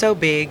and so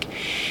big.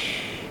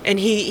 And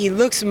he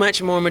looks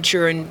much more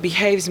mature and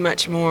behaves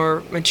much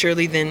more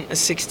maturely than a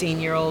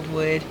 16-year-old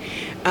would.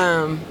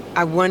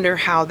 I wonder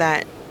how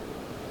that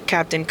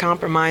Captain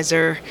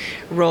Compromiser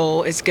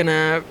role is going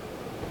to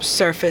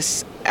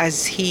surface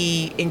as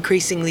he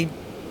increasingly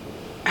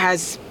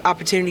has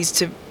opportunities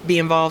to be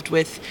involved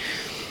with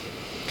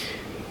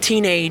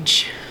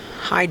teenage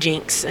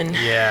hijinks. And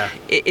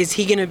is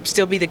he going to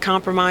still be the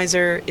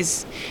compromiser?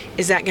 Is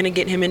that going to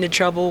get him into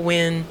trouble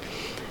when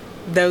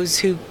those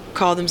who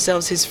call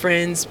themselves his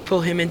friends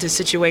pull him into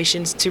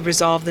situations to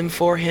resolve them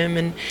for him?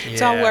 And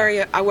so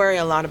I worry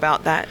a lot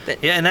about that.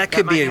 And that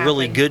could be a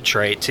really good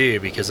trait too,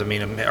 because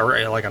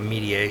like a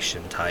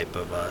mediation type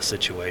of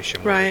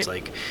situation where it's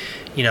like,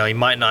 he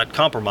might not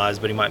compromise,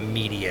 but he might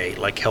mediate,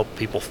 like help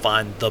people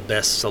find the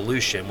best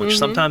solution, which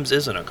sometimes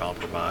isn't a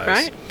compromise.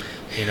 Right.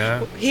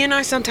 He and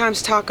I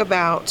sometimes talk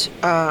about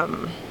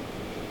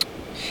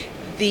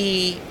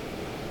the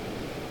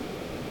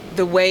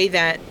way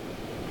that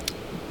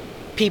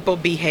people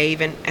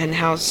behave and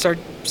how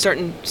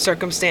certain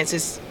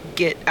circumstances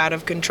get out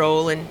of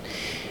control, and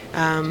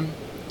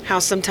how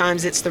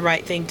sometimes it's the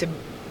right thing to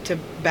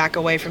back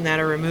away from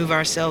that or remove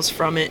ourselves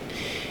from it.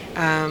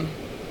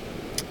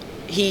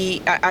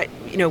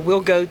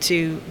 We'll go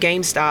to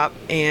GameStop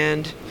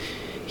and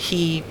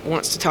he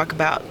wants to talk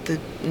about the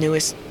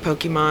newest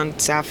Pokemon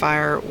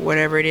Sapphire,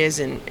 whatever it is,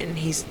 and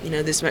he's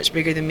this much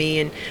bigger than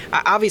me, and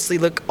I obviously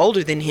look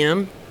older than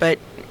him, but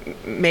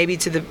maybe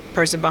to the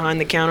person behind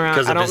the counter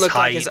I don't look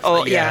like his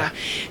old.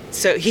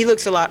 So he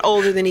looks a lot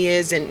older than he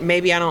is, and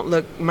maybe I don't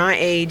look my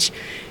age,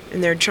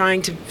 and they're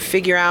trying to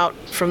figure out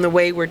from the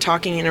way we're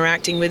talking,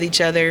 interacting with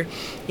each other,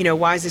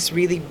 why is this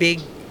really big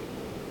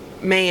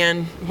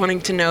man wanting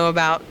to know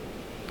about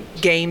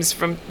games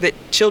that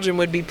children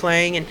would be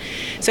playing. And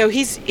so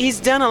he's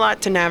done a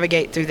lot to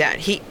navigate through that.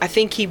 I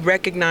think he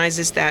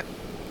recognizes that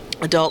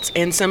adults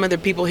and some other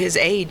people his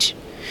age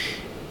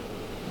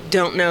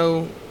don't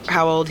know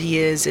how old he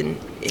is, and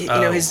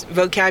his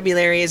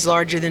vocabulary is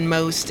larger than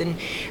most, and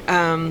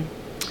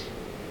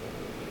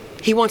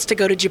he wants to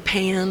go to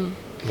Japan.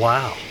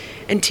 Wow.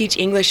 And teach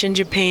English in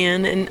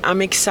Japan, and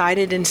I'm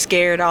excited and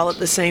scared all at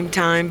the same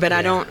time, but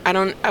I don't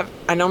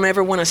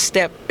ever want to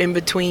step in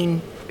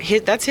between.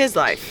 That's his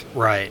life.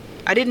 Right.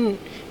 I didn't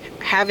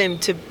have him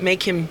to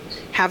make him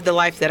have the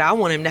life that I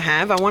want him to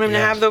have. I want him to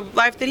have the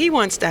life that he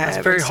wants to have.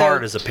 That's very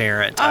hard as a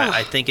parent.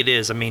 I think it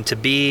is. To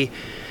be,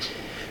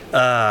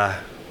 I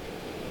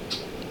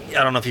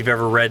don't know if you've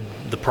ever read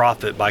The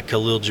Prophet by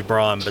Khalil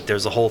Gibran, but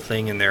there's a whole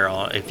thing in there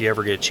if you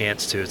ever get a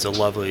chance to. It's a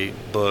lovely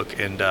book,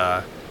 and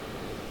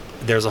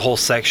there's a whole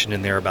section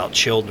in there about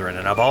children,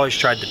 and I've always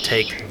tried to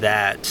take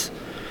that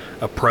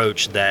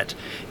approach that,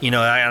 and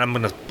I'm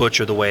going to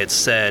butcher the way it's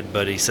said,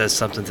 but he says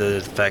something to the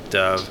effect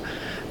of,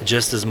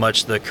 just as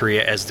much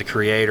as the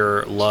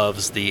creator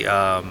loves the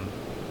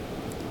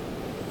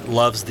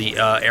loves the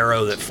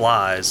arrow that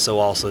flies, so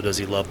also does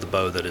he love the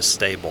bow that is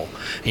stable.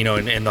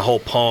 And the whole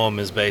poem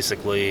is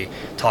basically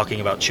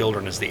talking about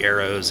children as the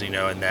arrows,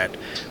 and that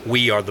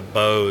we are the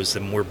bows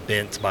and we're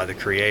bent by the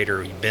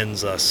Creator. He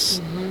bends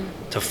us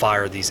to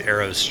fire these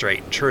arrows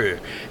straight and true.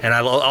 And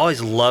I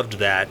always loved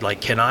that.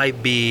 Like, can I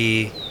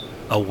be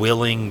a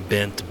willing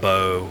bent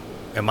bow?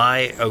 Am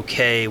I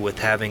okay with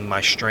having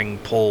my string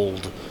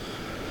pulled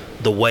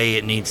the way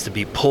it needs to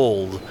be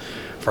pulled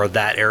for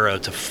that arrow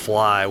to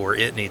fly where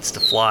it needs to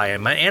fly?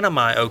 And am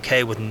I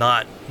okay with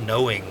not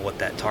knowing what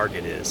that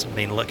target is? I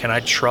mean, look, can I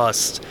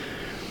trust?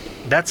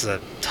 That's a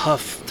tough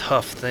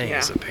thing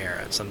as a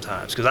parent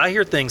sometimes, because I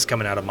hear things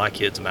coming out of my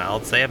kids'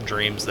 mouths. They have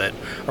dreams that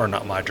are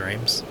not my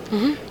dreams.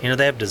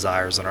 They have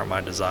desires that aren't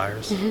my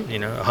desires.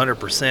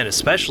 100%,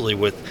 especially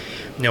with,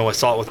 I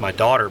saw it with my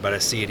daughter, but I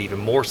see it even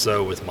more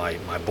so with my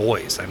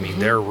boys. I mean,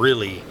 they're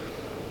really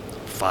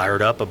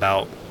fired up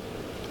about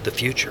the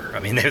future. I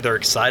mean, they're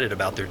excited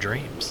about their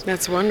dreams.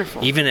 That's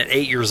wonderful. Even at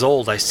 8 years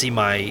old, I see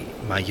my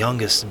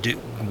youngest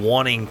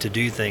wanting to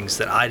do things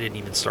that I didn't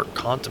even start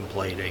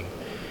contemplating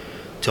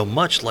till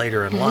much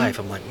later in life.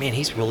 I'm like, man,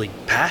 he's really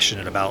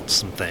passionate about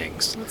some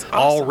things. That's awesome.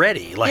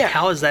 Already. Like,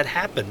 how has that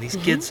happened? These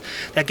kids,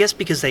 I guess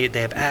because they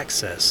have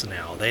access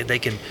now. They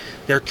can,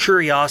 their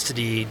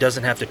curiosity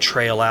doesn't have to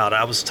trail out.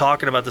 I was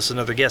talking about this with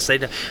another guest.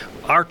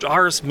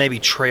 Ours maybe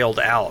trailed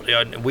out.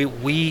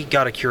 We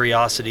got a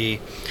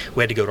curiosity.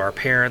 We had to go to our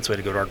parents. We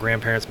had to go to our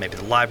grandparents, maybe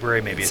the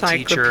library, maybe a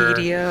teacher.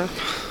 Encyclopedia.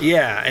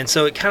 Yeah, and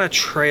so it kind of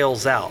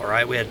trails out,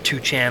 right? We had 2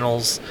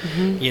 channels.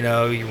 You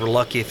were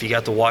lucky if you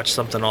got to watch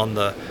something on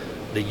the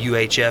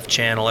UHF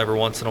channel every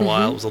once in a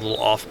while. It was a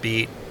little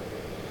offbeat.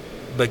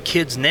 But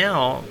kids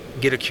now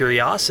get a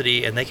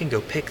curiosity and they can go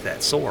pick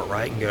that sore,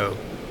 right? And go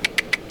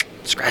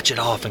scratch it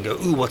off and go,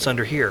 ooh, what's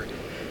under here?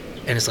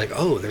 And it's like,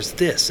 oh, there's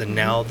this, and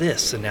now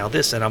this, and now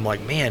this. And I'm like,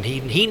 man,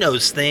 he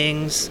knows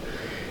things.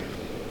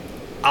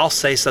 I'll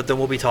say something.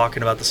 We'll be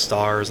talking about the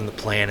stars and the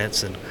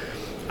planets, and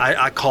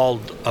I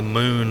called a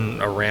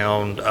moon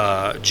around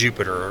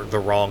Jupiter the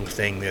wrong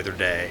thing the other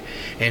day.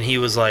 And he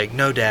was like,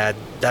 no, Dad,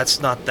 that's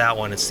not that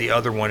one. It's the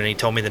other one. And he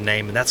told me the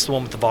name. And that's the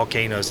one with the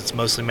volcanoes. It's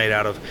mostly made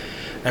out of...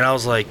 And I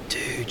was like,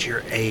 dude,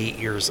 you're 8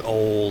 years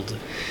old.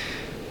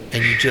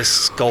 And you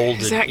just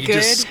scolded. Is that you good?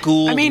 Just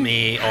schooled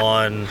me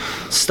on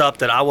stuff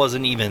that I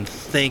wasn't even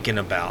thinking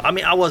about. I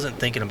mean, I wasn't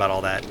thinking about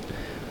all that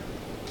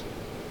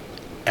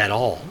at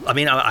all. I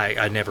mean,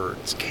 I never,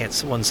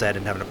 someone said I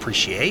didn't have an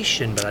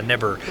appreciation, but I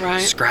never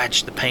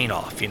scratched the paint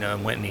off,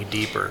 and went any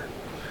deeper.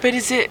 But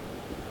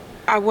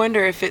I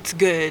wonder if it's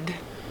good,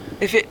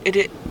 if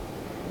it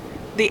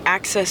the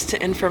access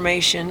to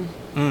information.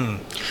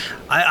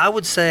 I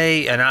would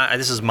say,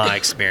 and this is my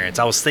experience,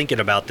 I was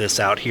thinking about this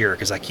out here,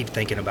 because I keep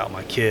thinking about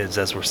my kids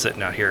as we're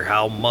sitting out here,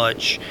 how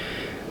much,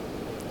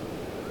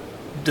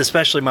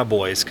 especially my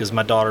boys, because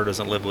my daughter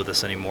doesn't live with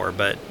us anymore,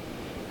 but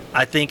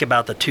I think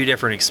about the 2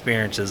 different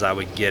experiences I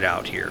would get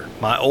out here.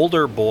 My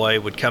older boy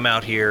would come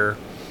out here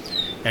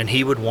and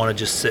he would want to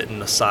just sit in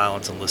the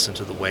silence and listen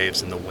to the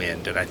waves and the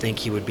wind. And I think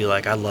he would be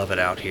like, I love it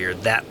out here,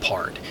 that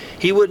part.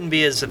 He wouldn't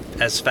be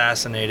as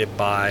fascinated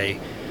by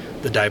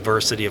the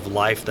diversity of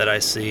life that I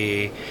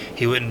see.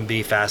 He wouldn't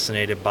be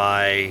fascinated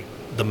by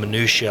the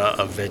minutia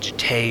of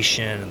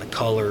vegetation and the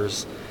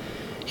colors.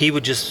 He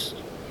would just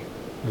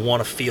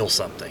want to feel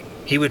something.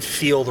 He would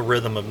feel the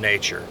rhythm of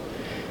nature.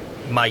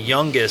 My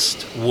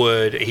youngest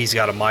he's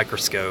got a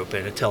microscope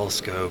and a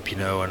telescope,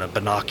 and a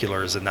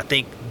binoculars. And I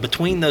think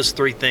between those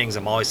 3 things,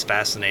 I'm always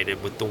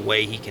fascinated with the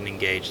way he can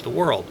engage the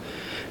world.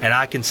 And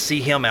I can see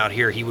him out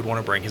here. He would want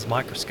to bring his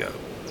microscope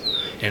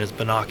and his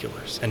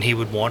binoculars. And he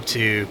would want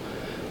to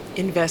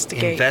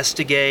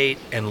investigate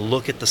and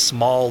look at the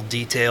small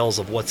details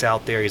of what's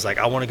out there. He's like,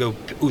 I want to go,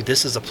 ooh,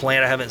 this is a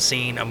plant I haven't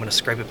seen. I'm going to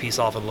scrape a piece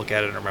off and look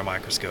at it under my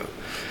microscope.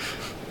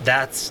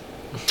 That's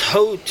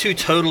 2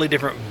 totally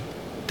different.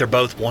 They're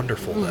both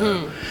wonderful,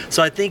 though.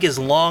 So I think as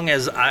long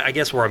as, I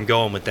guess where I'm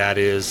going with that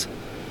is,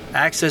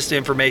 access to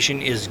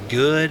information is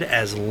good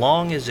as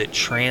long as it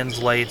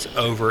translates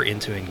over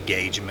into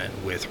engagement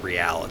with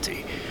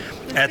reality.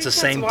 That's the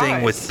same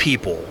thing with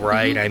people,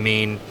 right? I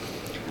mean,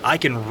 I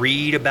can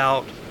read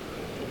about,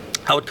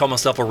 I would call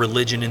myself a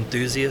religion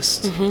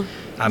enthusiast.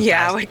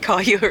 I would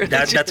call you a religion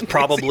enthusiast. That's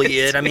probably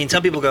it. I mean,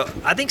 some people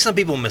I think some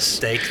people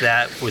mistake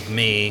that with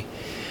me,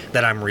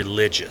 that I'm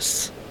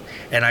religious.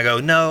 And I go,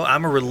 no,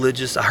 I'm a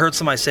religious. I heard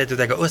somebody say it,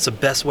 they go, oh, it's the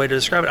best way to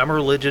describe it. I'm a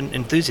religion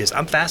enthusiast.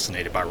 I'm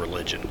fascinated by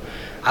religion.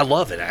 I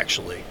love it,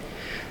 actually.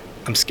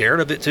 I'm scared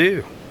of it,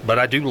 too. But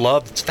I do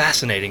love, it's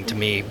fascinating to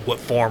me what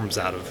forms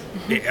out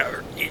of it.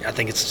 I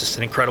think it's just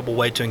an incredible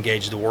way to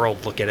engage the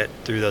world, look at it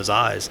through those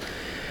eyes.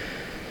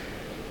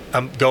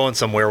 I'm going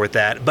somewhere with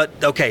that. But,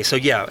 okay, so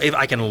yeah, if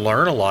I can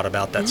learn a lot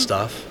about that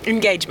stuff.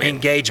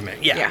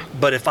 Engagement, yeah.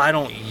 But if I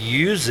don't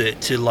use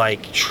it to,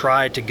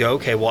 try to go,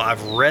 okay, well,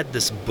 I've read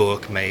this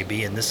book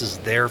maybe, and this is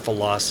their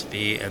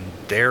philosophy and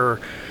their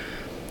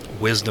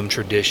wisdom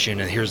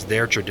tradition, and here's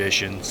their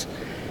traditions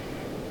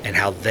and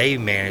how they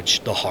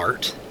manage the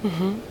heart.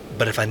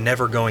 But if I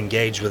never go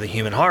engage with the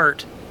human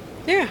heart,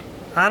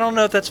 I don't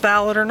know if that's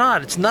valid or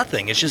not. It's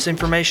nothing. It's just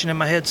information in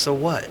my head. So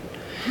what?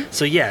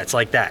 So yeah, it's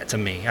like that to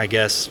me. I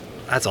guess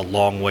that's a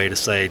long way to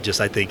say.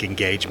 Just I think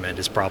engagement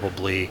is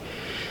probably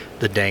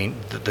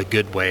the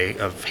good way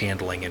of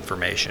handling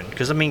information.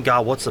 Because I mean,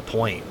 God, what's the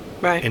point?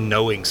 Right. In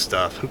knowing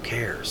stuff? Who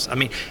cares? I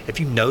mean, if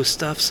you know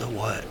stuff, so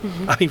what?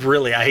 I mean,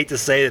 really, I hate to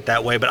say it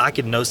that way, but I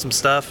could know some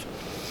stuff.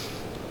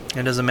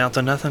 It doesn't amount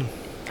to nothing.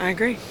 I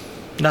agree.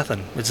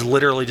 Nothing. It's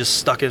literally just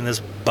stuck in this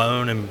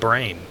bone and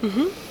brain.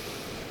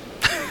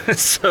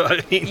 So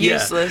I mean,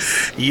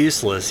 Useless. Yeah.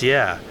 Useless,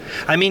 yeah.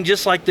 I mean,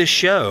 just like this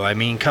show. I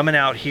mean, coming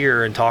out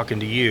here and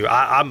talking to you,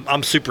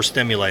 I'm super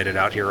stimulated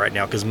out here right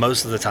now because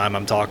most of the time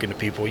I'm talking to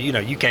people. You know,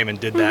 you came and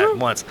did that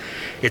once.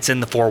 It's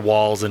in the four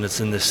walls and it's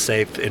in this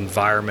safe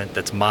environment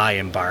that's my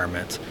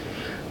environment.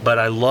 But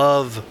I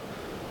love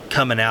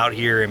coming out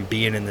here and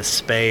being in this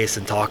space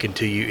and talking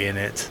to you in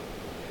it.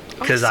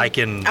 Because I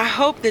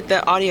hope that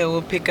the audio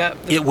will pick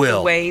up the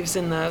waves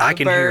and the I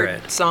can bird hear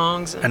it.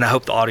 songs. And I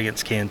hope the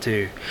audience can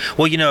too.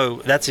 Well, you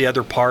know, that's the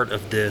other part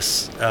of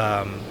this.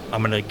 I'm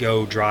going to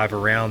go drive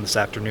around this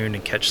afternoon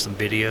and catch some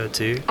video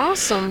too.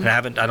 Awesome.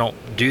 And I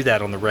don't do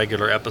that on the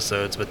regular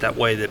episodes, but that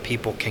way that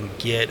people can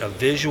get a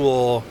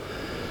visual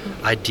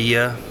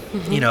idea,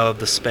 you know, of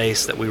the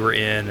space that we were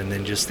in and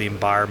then just the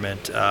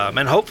environment.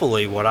 And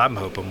hopefully what I'm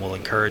hoping will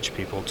encourage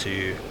people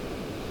to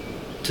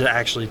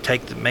actually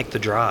make the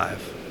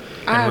drive.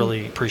 I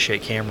really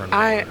appreciate Cameron.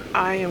 I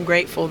am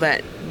grateful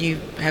that you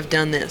have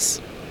done this.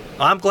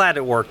 I'm glad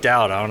it worked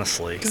out,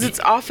 honestly. Because it's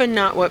often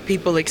not what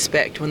people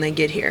expect when they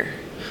get here.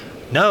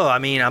 No, I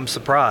mean, I'm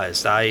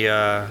surprised.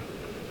 I'm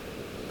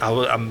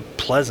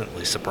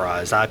pleasantly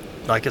surprised.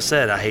 Like I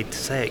said, I hate to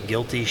say it,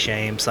 guilty,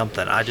 shame,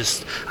 something. I'm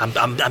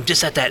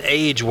just at that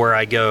age where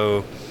I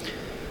go,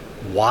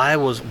 why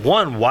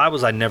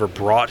was I never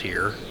brought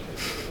here?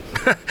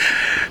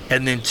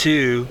 And then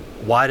two,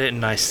 why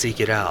didn't I seek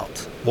it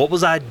out? What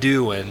was I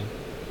doing?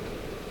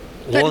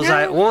 What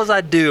was I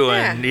doing?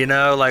 Yeah. You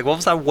know, like what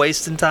was I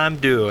wasting time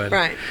doing?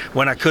 Right.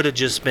 When I could have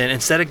just been,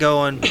 instead of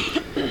going,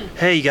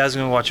 hey, you guys are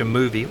gonna watch a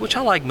movie, which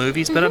I like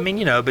movies, but I mean,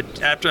 you know,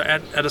 but at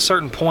a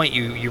certain point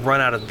you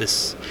run out of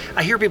this.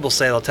 I hear people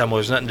say all the time, well,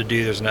 there's nothing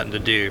to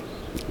do.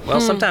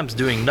 Well, sometimes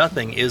doing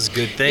nothing is a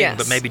good thing, Yes.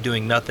 but maybe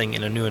doing nothing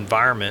in a new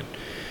environment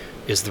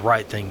is the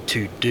right thing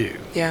to do.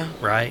 Yeah.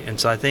 Right? And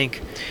so I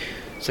think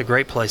it's a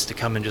great place to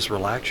come and just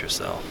relax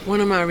yourself.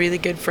 One of my really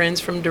good friends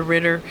from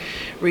DeRidder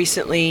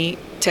recently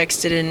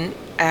texted and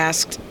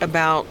asked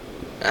about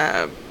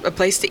a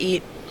place to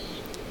eat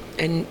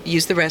and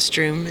use the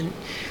restroom.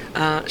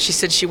 And she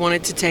said she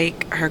wanted to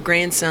take her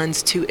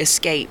grandsons to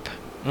Escape.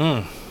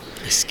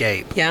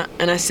 Escape. Yeah,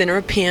 and I sent her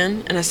a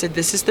pin, and I said,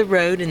 this is the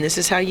road, and this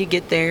is how you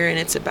get there, and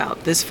it's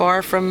about this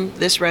far from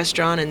this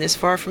restaurant and this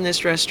far from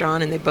this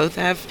restaurant, and they both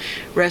have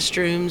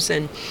restrooms,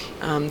 and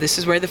this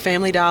is where the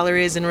Family Dollar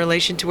is in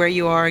relation to where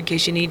you are in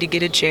case you need to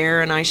get a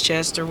chair, an ice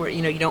chest, or where,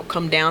 you know, you don't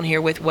come down here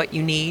with what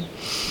you need.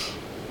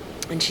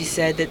 And she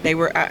said that they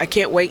were, I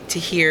can't wait to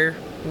hear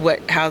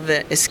how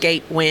the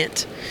Escape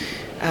went,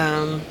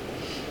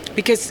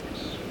 because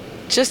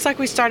just like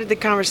we started the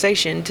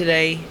conversation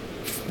today,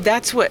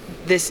 that's what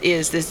this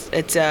is.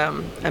 It's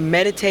a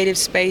meditative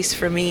space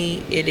for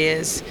me. It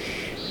is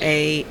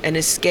an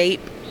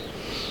escape,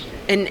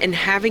 and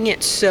having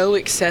it so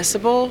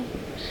accessible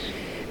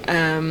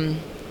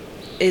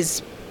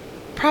is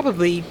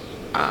probably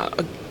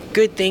a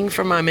good thing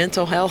for my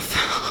mental health.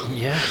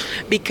 Yeah.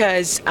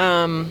 Because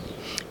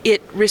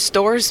it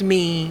restores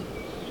me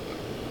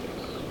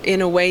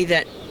in a way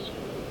that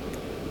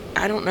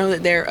I don't know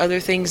that there are other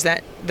things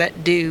that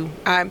do.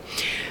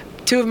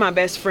 Two of my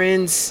best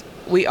friends,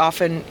 we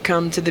often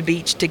come to the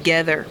beach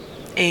together,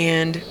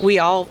 and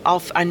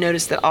I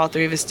noticed that all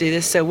three of us do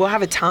this, so we'll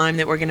have a time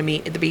that we're going to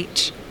meet at the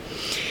beach.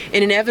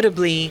 And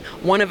inevitably,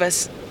 one of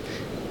us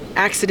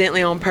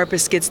accidentally on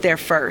purpose gets there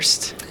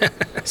first.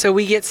 So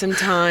we get some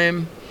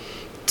time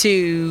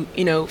to,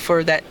 you know,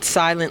 for that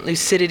silent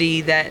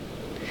lucidity that,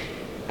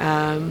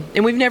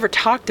 and we've never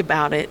talked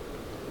about it.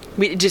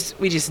 We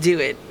just do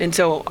it. And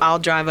so I'll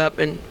drive up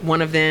and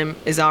one of them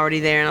is already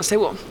there, and I'll say,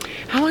 well,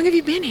 how long have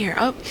you been here?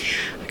 Oh,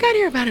 I got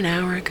here about an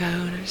hour ago,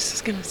 and I was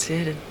just going to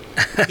sit and,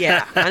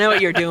 yeah, I know what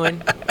you're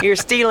doing. You're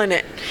stealing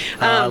it.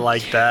 I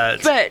like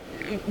that. But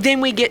then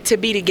we get to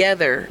be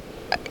together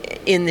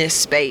in this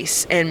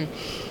space, and,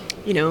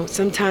 you know,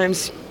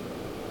 sometimes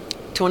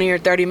 20 or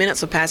 30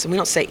 minutes will pass and we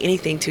don't say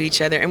anything to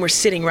each other, and we're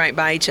sitting right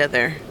by each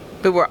other,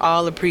 but we're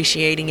all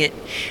appreciating it.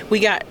 We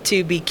got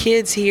to be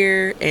kids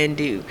here and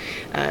do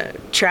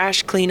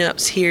trash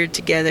cleanups here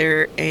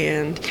together,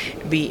 and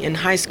be in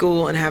high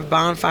school and have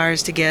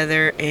bonfires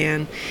together,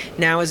 and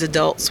now as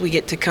adults we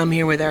get to come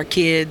here with our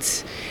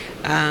kids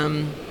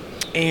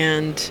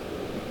and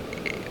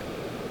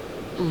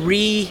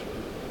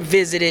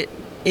revisit it,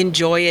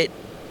 enjoy it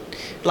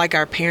like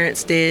our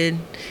parents did.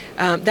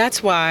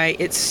 That's why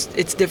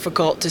it's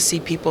difficult to see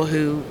people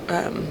who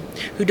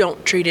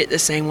don't treat it the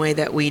same way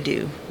that we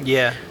do.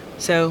 Yeah.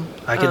 So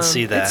I can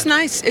see that. It's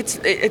nice.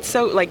 It's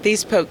so like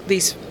these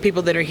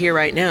people that are here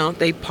right now.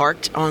 They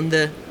parked on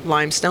the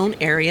limestone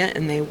area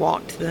and they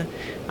walked the,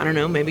 I don't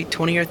know, maybe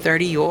 20 or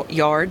 30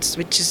 yards,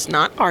 which is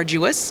not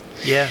arduous.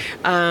 Yeah.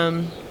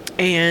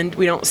 And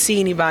we don't see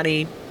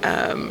anybody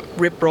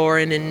rip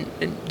roaring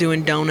and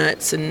doing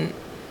donuts and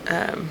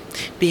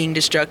being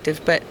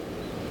destructive. But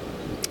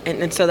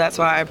and so that's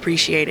why I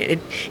appreciate it.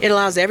 It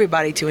allows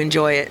everybody to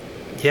enjoy it.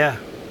 Yeah.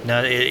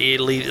 No,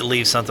 it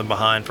leaves something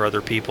behind for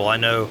other people. I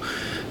know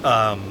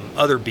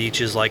other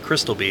beaches like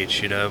Crystal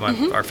Beach,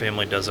 our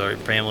family does our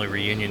family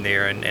reunion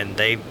there, and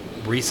they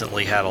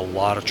recently had a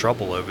lot of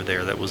trouble over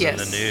there that was in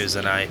the news.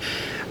 And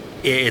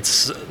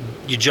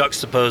you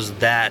juxtapose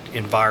that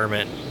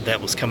environment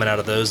that was coming out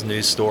of those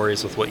news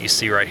stories with what you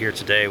see right here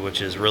today, which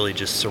is really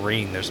just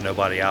serene. There's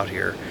nobody out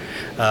here.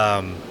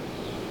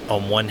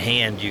 On one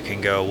hand, you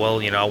can go,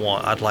 well,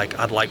 I'd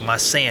like my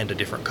sand a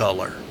different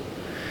color.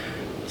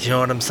 You know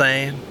what I'm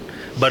saying?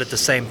 But at the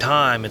same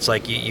time, it's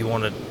like you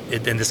want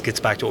to, and this gets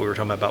back to what we were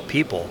talking about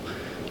people.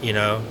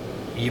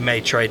 You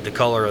may trade the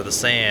color of the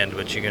sand,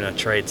 but you're going to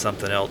trade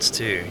something else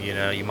too.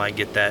 You might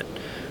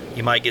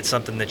get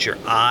something that your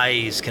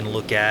eyes can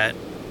look at,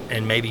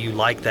 and maybe you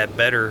like that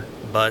better,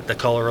 but the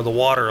color of the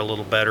water a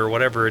little better,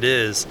 whatever it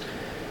is.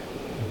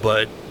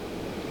 But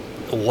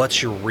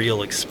what's your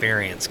real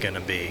experience going to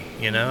be?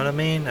 You know what I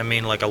mean? I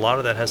mean, like a lot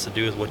of that has to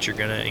do with what you're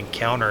going to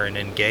encounter and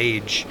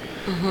engage.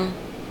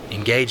 Mm-hmm.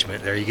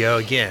 Engagement. There you go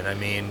again. I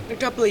mean, a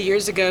couple of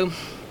years ago,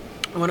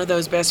 one of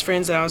those best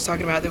friends that I was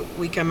talking about that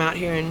we come out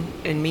here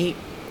and meet,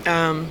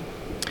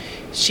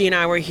 she and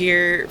I were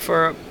here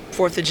for a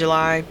 4th of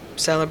July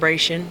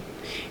celebration,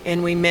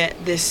 and we met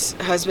this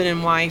husband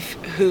and wife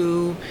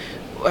who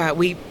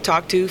we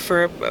talked to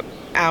for an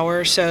hour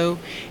or so,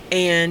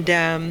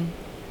 and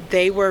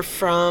they were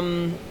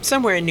from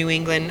somewhere in New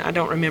England. I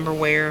don't remember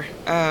where.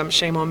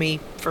 Shame on me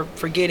for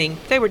forgetting.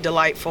 They were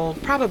delightful,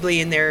 probably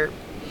in their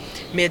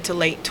mid to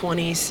late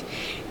 20s,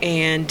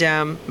 and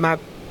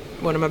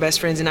one of my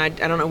best friends and I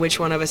don't know which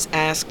one of us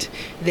asked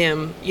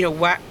them,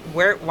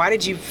 why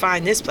did you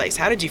find this place?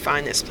 How did you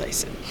find this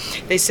place? And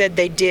they said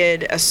they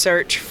did a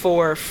search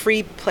for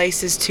free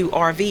places to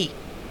RV.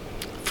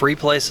 Free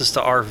places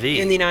to RV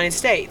in the United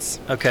States.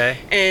 Okay.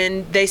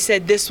 And they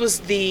said this was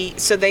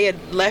so they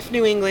had left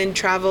New England,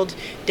 traveled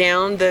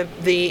down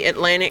the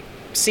Atlantic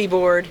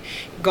seaboard,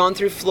 gone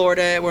through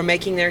Florida, were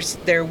making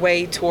their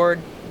way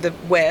toward the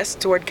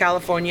west, toward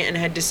California, and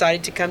had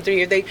decided to come through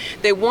here.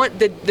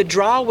 The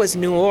draw was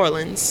New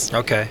Orleans.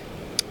 Okay.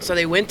 So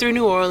they went through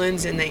New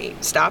Orleans and they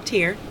stopped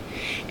here,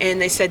 and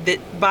they said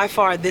that by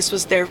far this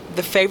was the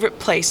favorite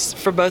place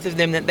for both of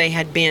them that they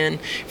had been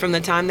from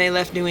the time they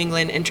left New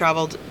England and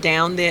traveled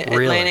down the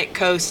Atlantic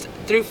coast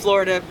through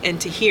Florida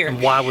and to here.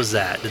 And why was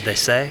that? Did they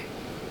say?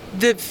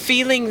 The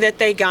feeling that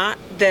they got,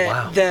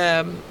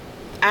 the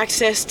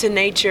access to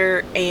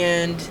nature,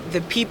 and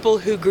the people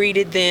who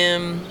greeted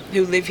them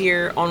who live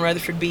here on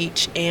Rutherford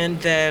Beach, and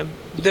the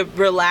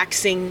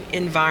relaxing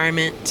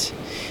environment,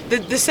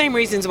 the same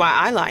reasons why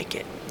I like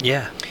it.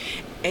 Yeah.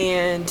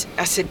 And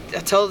I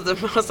told them,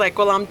 I was like,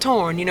 well, I'm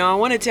torn. I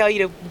want to tell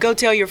you to go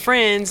tell your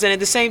friends, and at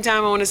the same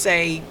time I want to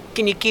say,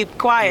 can you keep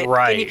quiet?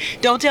 Right.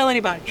 Don't tell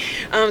anybody.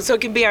 So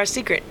it can be our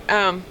secret.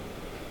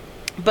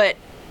 But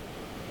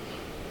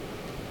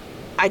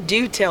I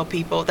do tell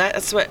people,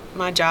 that's what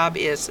my job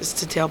is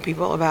to tell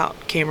people about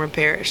Cameron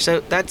Parish. So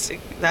that's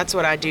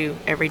what I do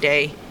every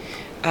day.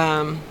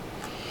 And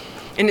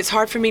it's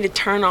hard for me to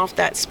turn off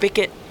that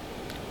spigot.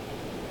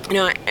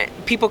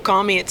 People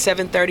call me at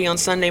 7:30 on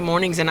Sunday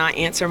mornings, and I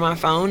answer my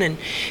phone, and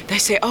they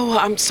say, oh, well,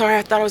 I'm sorry,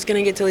 I thought I was going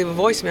to get to leave a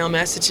voicemail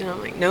message. And I'm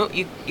like, no,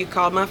 you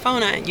called my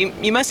phone.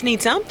 You must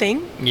need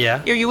something.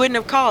 Yeah. Or you wouldn't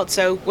have called.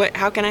 So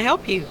how can I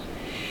help you?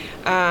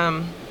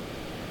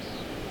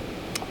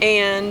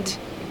 And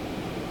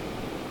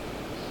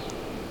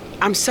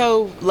I'm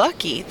so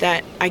lucky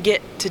that I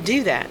get to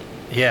do that.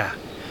 Yeah.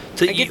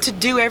 I get to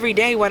do every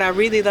day what I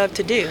really love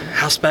to do.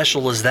 How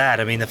special is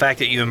that? I mean, the fact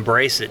that you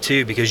embrace it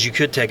too, because you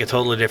could take a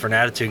totally different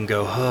attitude and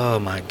go, oh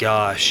my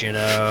gosh,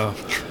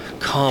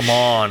 come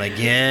on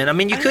again. I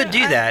mean, you could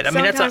do that.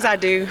 Sometimes I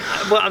do.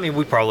 Well, I mean,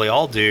 we probably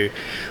all do.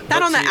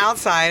 Not on the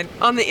outside,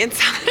 on the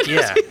inside.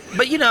 Yeah.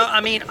 But,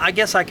 I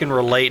guess I can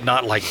relate,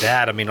 not like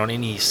that. I mean, on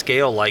any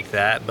scale like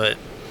that, but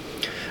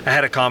I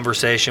had a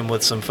conversation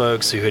with some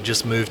folks who had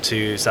just moved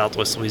to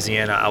Southwest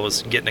Louisiana. I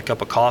was getting a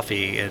cup of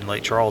coffee in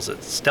Lake Charles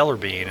at Stellar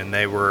Bean, and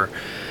they were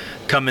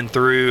coming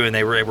through, and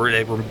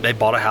they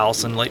bought a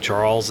house in Lake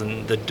Charles,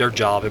 and their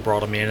job had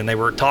brought them in, and they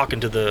were talking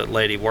to the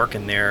lady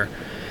working there,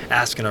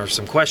 asking her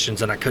some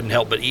questions, and I couldn't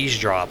help but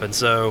eavesdrop. And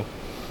so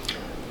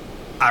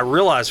I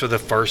realized for the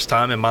first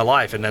time in my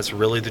life, and that's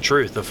really the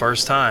truth, the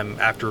first time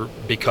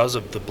because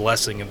of the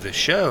blessing of this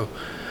show,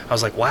 I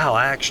was like, wow,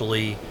 I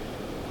actually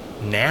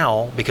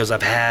now, because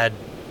I've had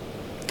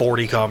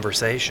 40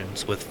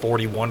 conversations with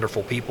 40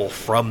 wonderful people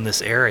from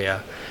this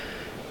area,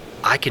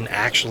 I can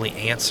actually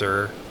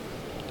answer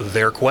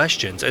their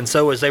questions. And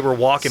so as they were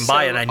walking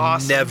by, and I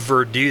awesome.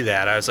 never do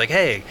that, I was like,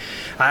 hey,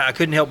 I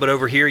couldn't help but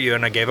overhear you.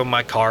 And I gave them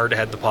my card,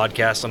 had the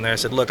podcast on there. I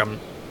said, look, I'm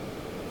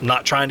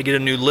not trying to get a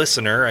new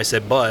listener. I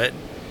said, but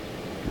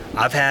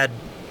I've had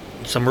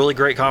some really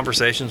great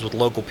conversations with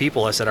local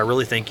people. I said, I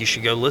really think you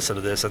should go listen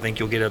to this. I think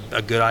you'll get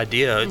a good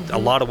idea. A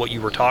lot of what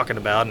you were talking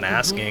about and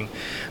asking,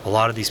 a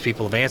lot of these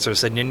people have answered. I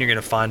said, and then you're going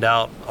to find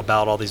out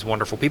about all these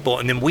wonderful people.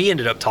 And then we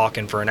ended up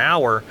talking for an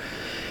hour,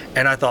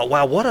 and I thought,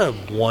 wow, what a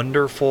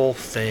wonderful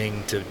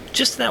thing to,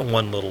 just that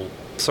one little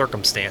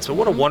circumstance, but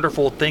what a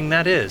wonderful thing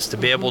that is to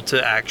be able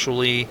to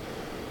actually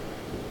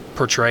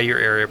portray your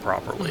area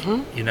properly,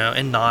 you know,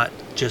 and not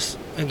just,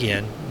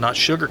 again, not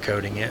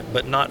sugarcoating it,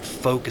 but not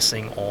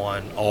focusing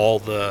on all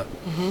the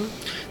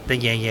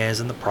yeah-yeahs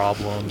and the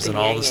problems and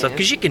all the stuff,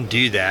 because you can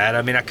do that.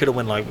 I mean, I could have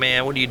went like,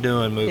 man, what are you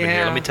doing moving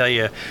here? Let me tell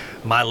you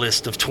my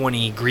list of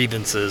 20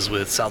 grievances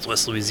with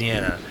Southwest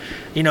Louisiana.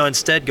 You know,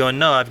 instead going,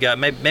 no, I've got,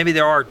 maybe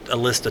there are a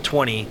list of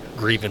 20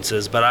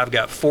 grievances, but I've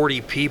got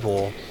 40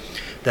 people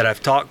that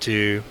I've talked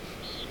to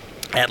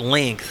at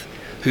length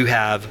who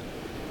have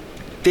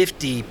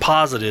 50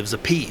 positives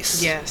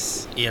apiece.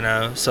 Yes. You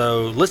know,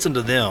 so listen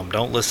to them.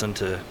 Don't listen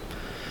to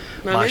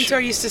my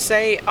mentor used to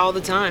say all the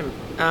time,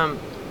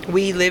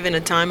 we live in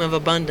a time of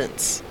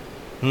abundance.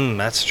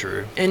 That's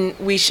true. And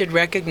we should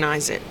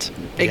recognize it.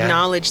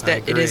 Acknowledge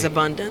that it is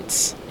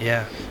abundance.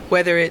 Yeah.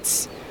 Whether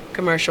it's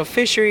commercial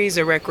fisheries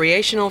or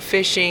recreational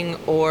fishing,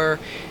 or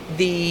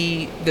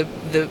the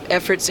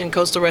efforts in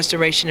coastal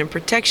restoration and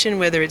protection,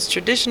 whether it's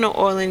traditional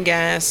oil and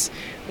gas,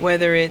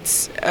 whether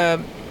it's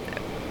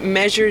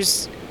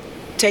measures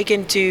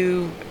taken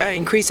to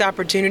increase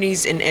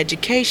opportunities in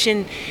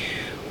education,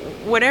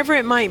 whatever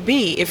it might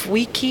be, if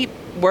we keep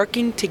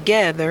working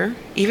together,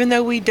 even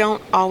though we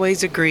don't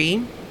always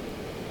agree,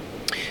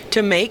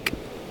 to make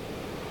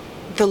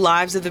the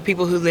lives of the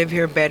people who live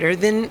here better,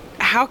 then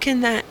how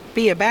can that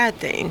be a bad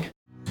thing?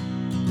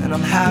 And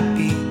I'm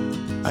happy,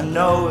 I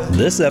know it.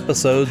 This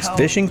episode's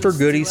Fishing for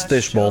Goodies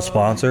Fishbowl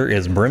sponsor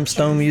is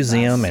Brimstone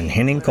Museum and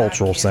Henning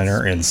Cultural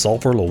Center in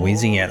Sulphur,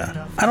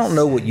 Louisiana. I don't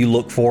know what you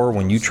look for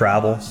when you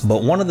travel,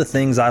 but one of the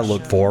things I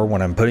look for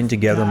when I'm putting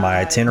together my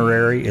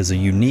itinerary is a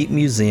unique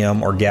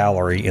museum or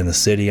gallery in the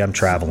city I'm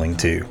traveling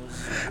to.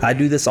 I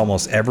do this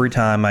almost every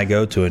time I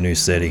go to a new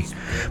city,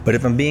 but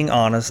if I'm being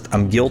honest,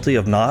 I'm guilty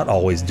of not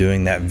always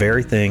doing that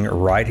very thing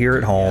right here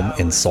at home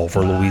in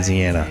Sulphur,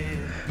 Louisiana.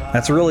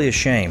 That's really a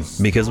shame,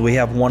 because we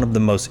have one of the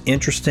most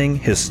interesting,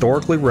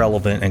 historically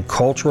relevant, and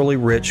culturally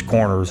rich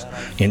corners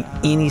in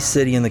any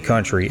city in the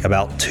country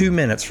about 2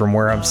 minutes from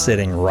where I'm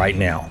sitting right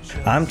now.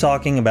 I'm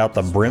talking about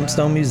the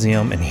Brimstone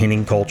Museum and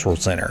Henning Cultural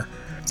Center.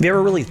 Have you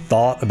ever really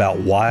thought about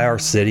why our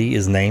city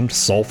is named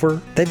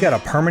Sulphur? They've got a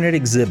permanent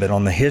exhibit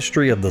on the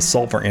history of the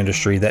sulfur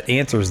industry that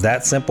answers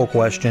that simple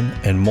question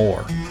and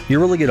more. You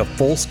really get a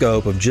full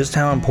scope of just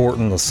how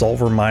important the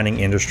sulfur mining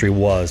industry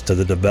was to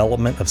the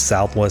development of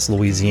Southwest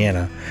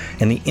Louisiana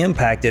and the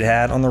impact it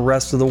had on the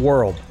rest of the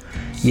world.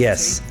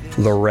 Yes,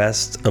 the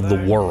rest of the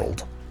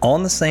world.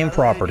 On the same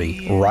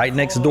property, right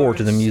next door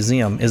to the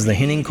museum, is the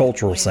Henning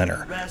Cultural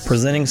Center,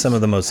 presenting some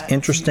of the most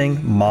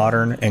interesting,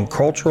 modern, and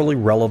culturally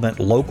relevant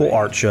local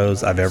art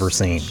shows I've ever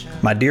seen.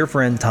 My dear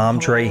friend Tom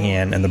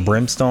Trahan and the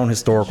Brimstone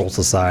Historical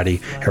Society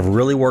have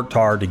really worked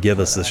hard to give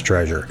us this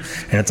treasure,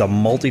 and it's a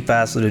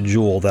multifaceted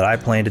jewel that I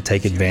plan to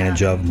take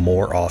advantage of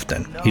more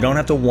often. You don't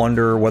have to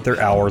wonder what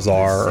their hours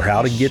are, or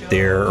how to get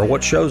there, or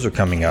what shows are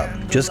coming up.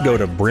 Just go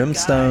to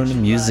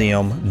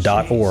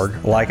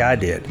brimstonemuseum.org like I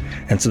did,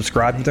 and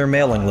subscribe to their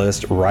mailing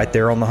list right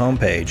there on the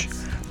homepage.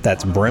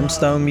 That's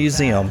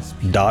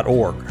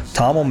brimstonemuseum.org.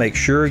 Tom will make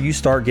sure you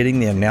start getting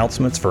the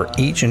announcements for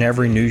each and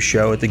every new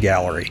show at the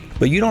gallery.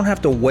 But you don't have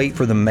to wait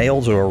for the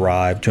mail to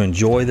arrive to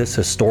enjoy this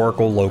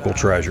historical local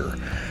treasure.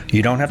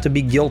 You don't have to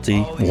be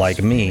guilty,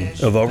 like me,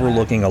 of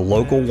overlooking a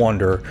local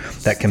wonder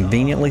that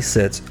conveniently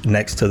sits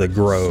next to the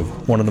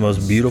Grove, one of the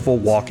most beautiful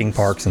walking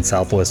parks in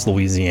Southwest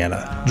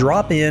Louisiana.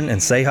 Drop in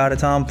and say hi to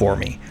Tom for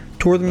me.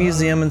 Tour the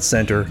museum and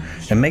center,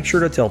 and make sure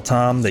to tell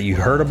Tom that you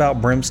heard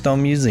about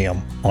Brimstone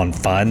Museum on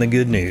Find the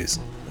Good News.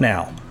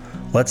 Now,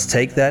 let's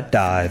take that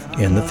dive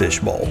in the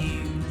fishbowl.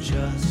 It's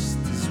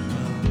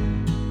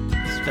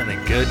been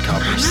a good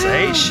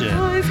conversation.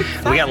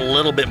 We got a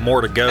little bit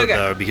more to go,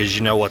 though, because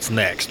you know what's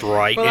next,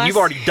 right? Well, and you've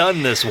already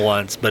done this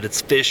once, but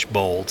it's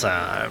fishbowl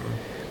time.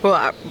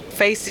 Well,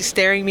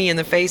 staring me in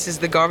the face is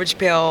the Garbage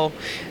Pail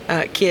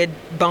Kid,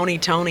 Boney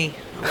Tony.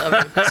 I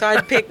love him. So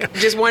I'd pick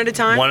just one at a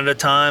time? One at a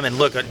time, and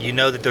look, you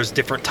know that there's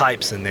different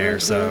types in there,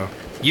 so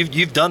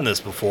you've done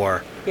this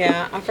before.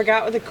 Yeah, I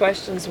forgot what the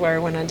questions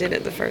were when I did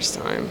it the first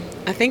time.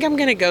 I think I'm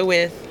going to go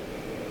with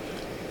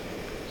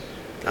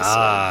this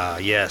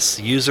one. Yes,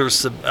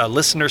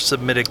 listener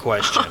submitted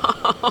question.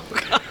 Oh,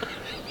 God.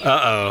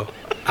 Uh-oh.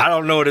 I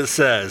don't know what it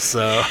says,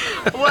 so.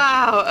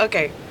 Wow,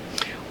 okay.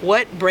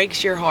 What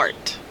breaks your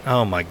heart?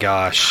 Oh, my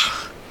gosh.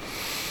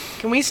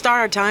 Can we start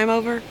our time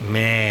over?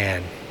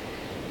 Man.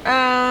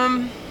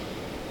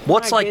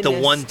 What's My like the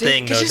goodness. one Dude,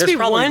 thing could though? just There's be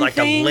probably one like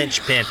thing? a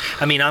linchpin.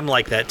 I mean, I'm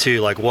like that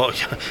too. Like, what?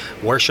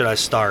 Where should I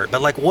start?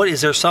 But like, what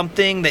is there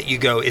something that you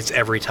go? It's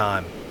every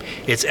time.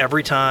 It's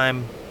every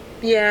time.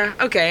 Yeah,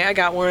 okay, I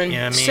got one. You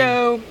know what I mean?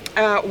 So,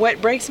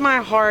 what breaks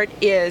my heart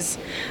is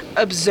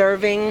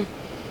observing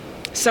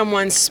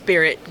someone's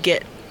spirit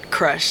get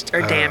crushed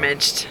or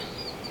damaged.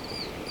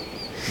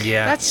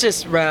 Yeah. That's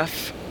just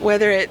rough.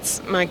 Whether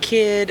it's my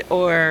kid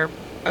or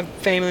a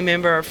family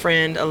member, a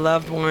friend, a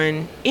loved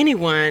one,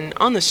 anyone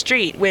on the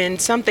street, when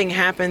something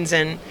happens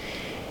and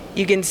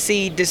you can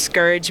see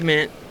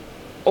discouragement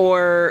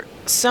or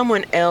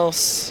someone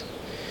else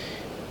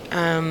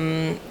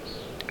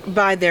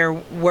by their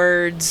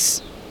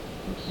words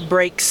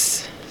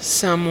breaks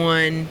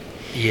someone.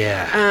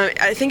 Yeah.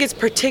 I think it's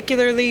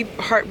particularly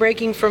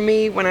heartbreaking for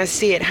me when I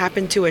see it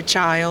happen to a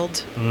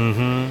child.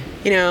 Mm-hmm.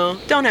 You know,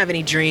 don't have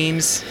any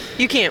dreams.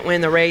 You can't win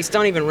the race.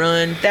 Don't even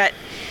run. That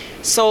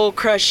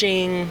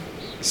soul-crushing,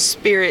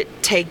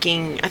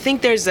 spirit-taking. I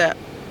think there's a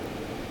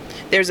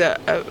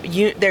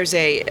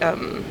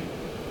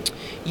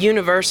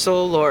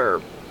universal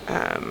or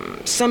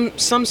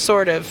some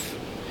sort of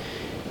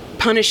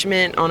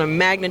punishment on a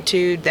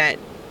magnitude that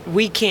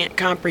we can't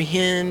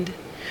comprehend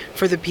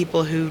for the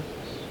people who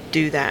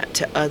do that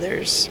to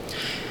others.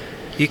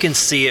 You can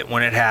see it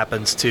when it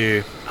happens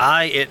too.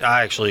 I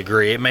actually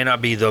agree. It may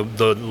not be the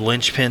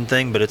linchpin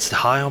thing, but it's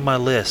high on my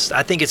list.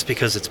 I think it's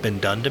because it's been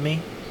done to me.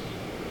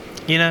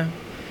 You know,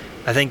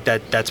 I think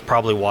that's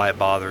probably why it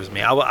bothers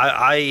me.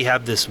 I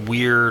have this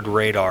weird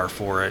radar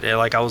for it.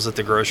 Like, I was at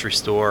the grocery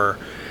store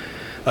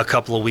a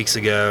couple of weeks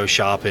ago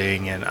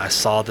shopping, and I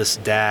saw this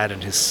dad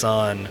and his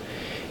son,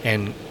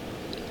 and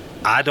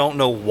I don't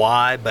know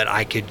why, but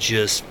I could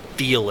just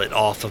feel it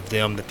off of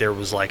them that there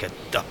was like a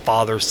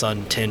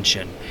father-son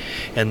tension.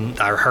 And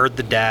I heard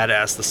the dad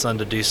ask the son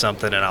to do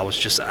something, and I was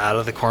just out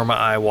of the corner of my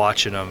eye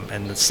watching him,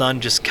 and the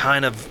son just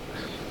kind of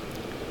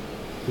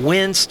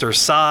winced or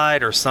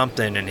sighed or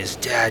something, and his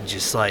dad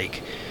just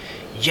like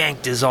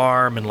yanked his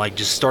arm and like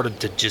just started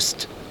to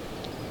just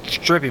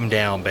strip him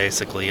down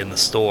basically in the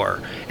store.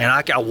 And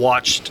I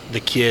watched the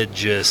kid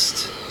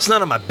just, it's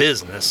none of my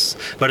business,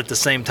 but at the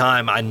same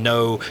time I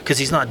know, because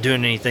he's not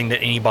doing anything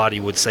that anybody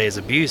would say is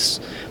abuse.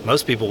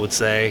 Most people would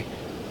say,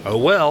 oh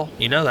well,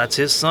 you know, that's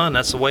his son,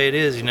 that's the way it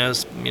is,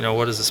 you know,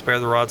 what is it, spare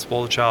the rod,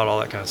 spoil the child,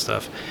 all that kind of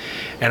stuff.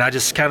 And I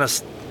just kind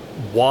of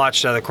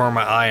watched out of the corner of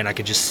my eye, and I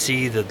could just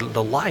see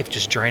the life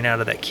just drain out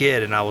of that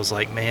kid. And I was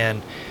like,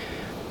 man,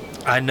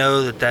 I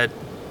know that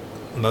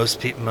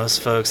most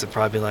folks would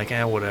probably be like,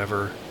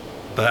 whatever.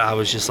 But I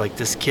was just like,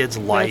 this kid's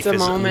life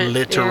is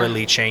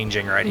literally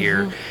changing right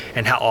here.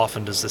 And how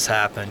often does this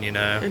happen, you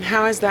know? And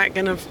how is that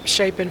going to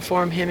shape and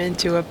form him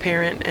into a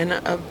parent and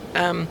a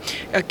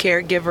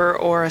caregiver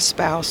or a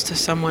spouse to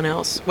someone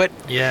else?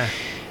 Yeah.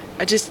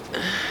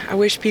 I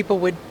wish people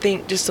would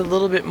think just a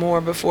little bit more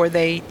before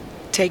they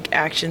take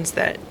actions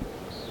that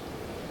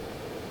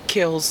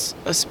kills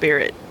a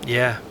spirit.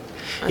 Yeah.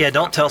 Yeah,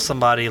 don't tell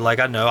somebody, like,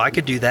 I know I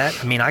could do that.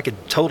 I mean, I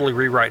could totally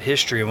rewrite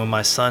history. And when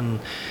my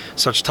son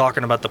starts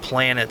talking about the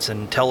planets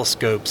and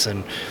telescopes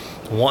and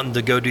wanting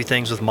to go do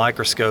things with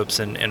microscopes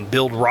and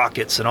build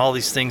rockets and all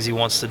these things he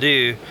wants to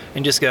do,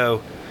 and just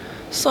go,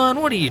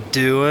 son, what are you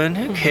doing?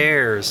 Who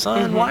cares?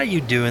 Son, why are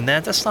you doing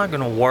that? That's not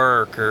going to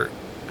work. Or,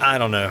 I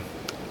don't know.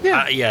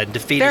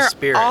 Defeat his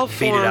spirit,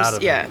 beat it out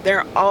of him.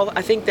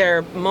 I think there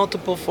are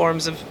multiple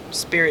forms of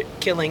spirit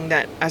killing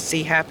that I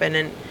see happen,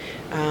 and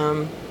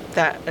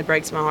that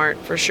breaks my heart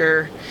for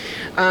sure.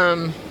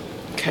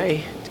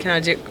 Okay,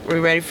 are we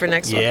ready for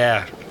next one?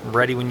 Yeah,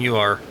 ready when you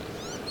are.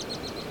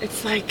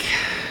 It's like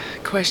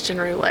question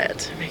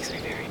roulette. It makes me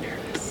very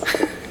nervous.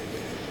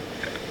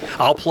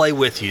 I'll play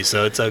with you,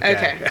 so it's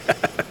okay.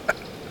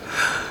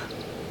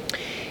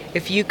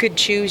 If you could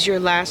choose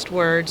your last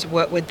words,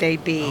 what would they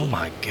be? Oh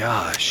my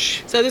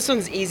gosh. So this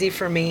one's easy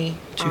for me.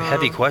 Two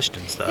heavy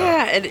questions, though.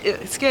 Yeah,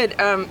 it's good.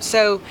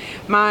 So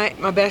my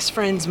best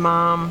friend's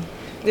mom,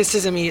 this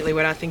is immediately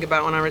what I think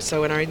about when I read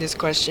this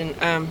question.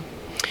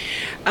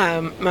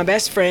 My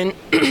best friend,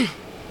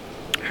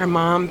 her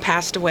mom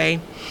passed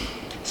away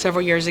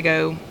several years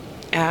ago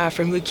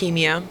from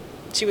leukemia.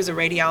 She was a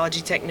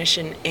radiology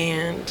technician,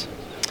 and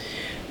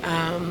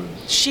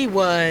she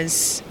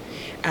was...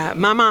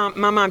 my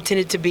mom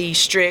tended to be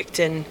strict,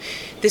 and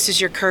this is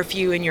your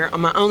curfew, and you're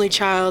my only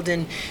child,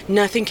 and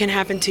nothing can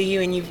happen to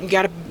you, and you've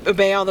got to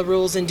obey all the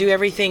rules and do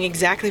everything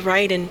exactly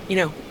right. And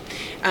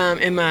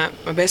and my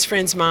best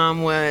friend's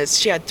mom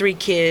she had 3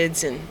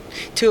 kids, and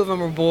 2 of them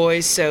were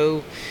boys,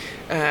 so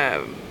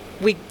it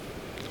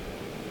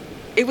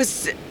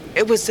was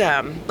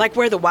like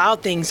where the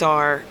wild things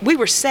are. We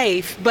were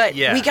safe, but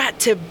we got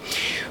to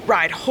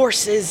ride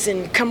horses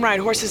and come ride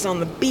horses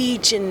on the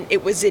beach, and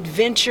it was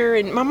adventure.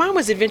 And my mom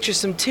was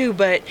adventuresome too,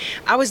 but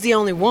I was the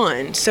only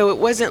one, so it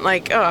wasn't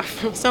like, oh,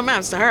 something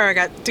happens to her, I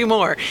got 2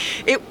 more.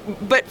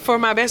 But for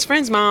my best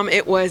friend's mom,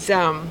 it was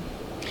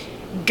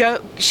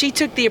she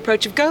took the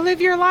approach of go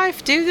live your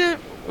life,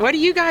 what do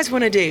you guys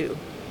want to do?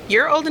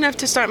 you're old enough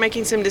to start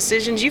making some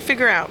decisions. You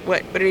figure out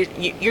what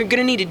you're going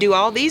to need to do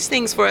all these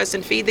things for us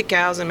and feed the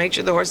cows and make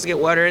sure the horses get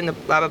water and the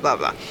blah, blah, blah,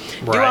 blah.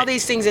 Right. Do all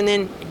these things and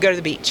then go to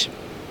the beach.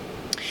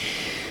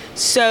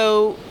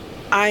 So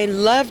I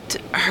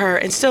loved her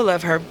and still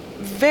love her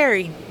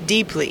very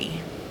deeply.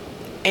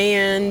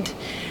 And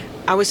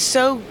I was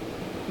so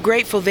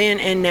grateful then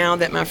and now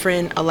that my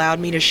friend allowed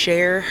me to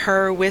share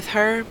her with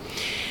her.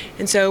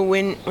 And so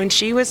when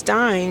she was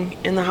dying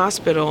in the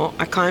hospital,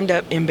 I climbed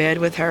up in bed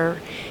with her,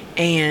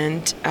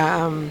 and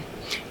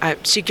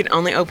she could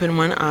only open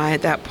one eye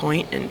at that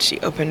point, and she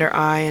opened her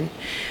eye,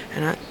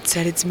 and I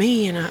said, "It's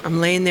me," and I'm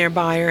laying there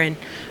by her, and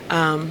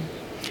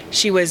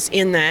she was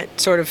in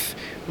that sort of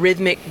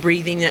rhythmic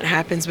breathing that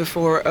happens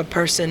before a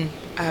person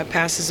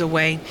passes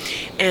away,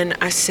 and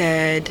I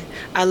said,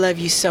 "I love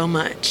you so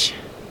much."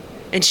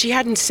 And she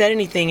hadn't said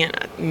anything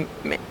in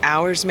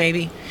hours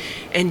maybe,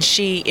 and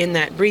she in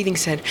that breathing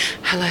said,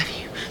 "I love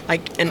you,"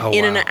 like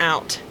in and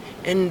out,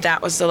 and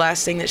that was the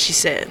last thing that she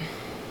said.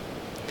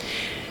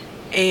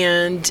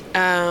 And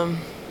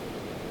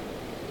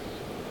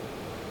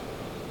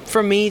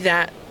for me,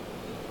 that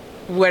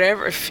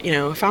whatever,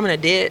 if I'm in a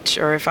ditch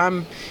or if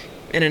I'm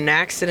in an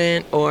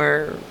accident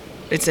or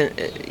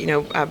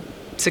I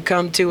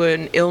succumb to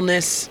an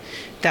illness,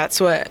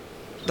 that's what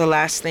the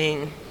last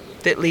thing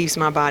that leaves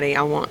my body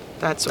I want.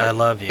 That's what, I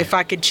love you. If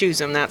I could choose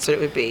them, that's what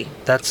it would be.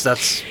 That's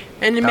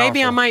and then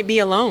maybe I powerful. might be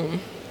alone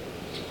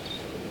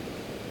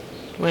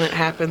when it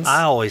happens.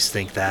 I always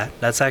think that.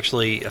 That's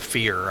actually a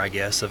fear, I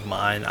guess, of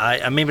mine.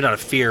 I maybe not a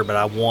fear, but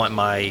I want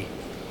my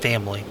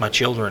family, my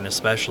children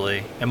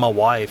especially, and my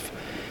wife.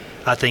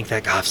 I think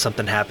that, God, if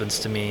something happens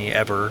to me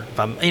ever, if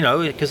I'm,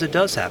 because it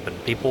does happen.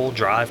 People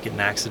drive, get in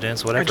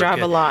accidents, whatever. I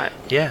drive a lot.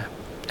 Yeah.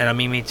 And I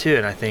mean, me too.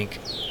 And I think,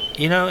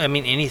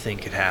 anything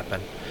could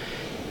happen.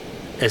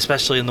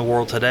 Especially in the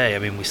world today. I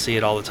mean, we see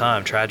it all the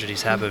time.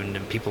 Tragedies happen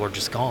and people are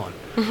just gone.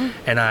 Mm-hmm.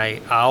 And I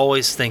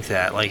always think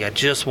that, like, I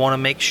just want to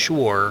make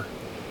sure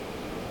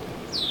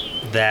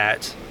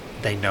that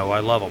they know I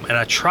love them. And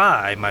I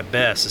try my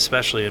best,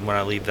 especially when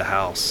I leave the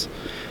house,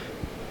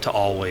 to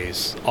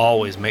always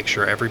make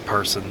sure every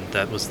person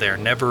that was there,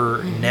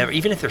 never,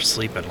 even if they're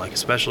sleeping, like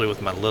especially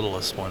with my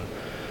littlest one,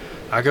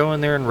 I go in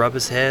there and rub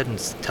his head and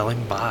tell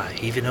him bye,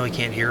 even though he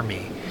can't hear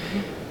me.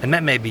 And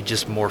that may be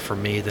just more for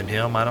me than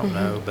him. I don't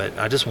know, but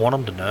I just want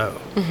him to know.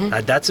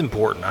 That's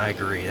important. I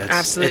agree.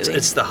 Absolutely.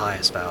 It's the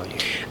highest value.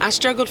 I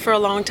struggled for a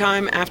long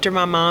time after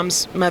my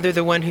mom's mother,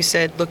 the one who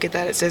said, "Look at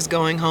that, it says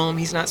going home.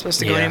 He's not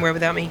supposed to go anywhere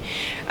without me."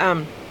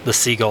 The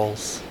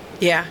seagulls.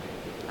 Yeah.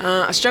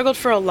 I struggled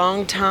for a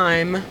long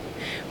time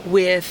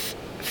with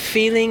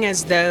feeling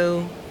as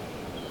though,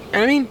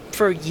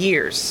 for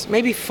years,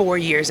 maybe 4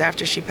 years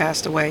after she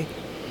passed away,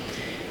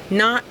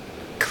 not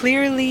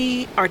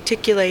clearly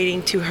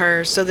articulating to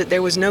her so that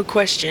there was no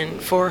question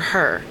for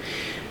her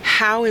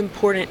how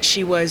important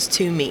she was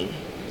to me,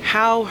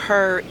 how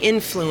her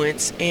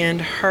influence and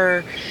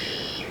her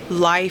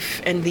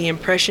life and the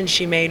impression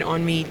she made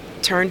on me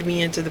turned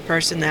me into the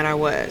person that I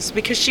was,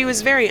 because she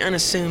was very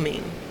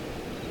unassuming.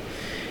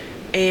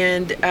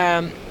 And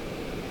to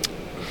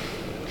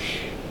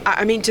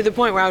the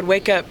point where I would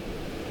wake up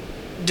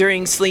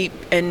during sleep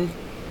and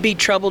be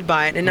troubled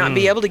by it and not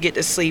be able to get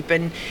to sleep,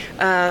 and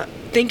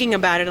thinking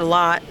about it a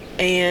lot.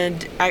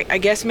 And I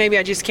guess maybe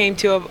I just came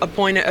to a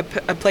point,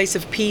 a place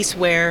of peace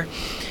where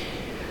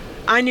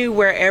I knew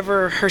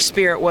wherever her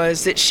spirit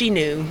was that she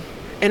knew.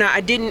 And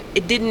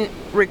it didn't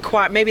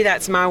require, maybe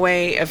that's my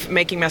way of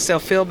making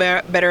myself feel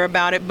better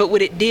about it, but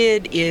what it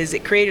did is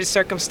it created a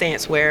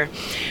circumstance where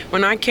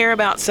when I care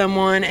about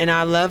someone and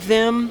I love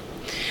them,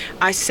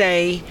 I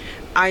say,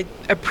 I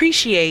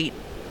appreciate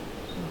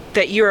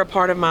that you're a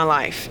part of my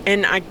life,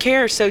 and I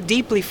care so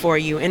deeply for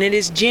you, and it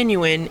is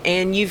genuine,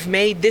 and you've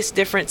made this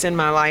difference in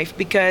my life,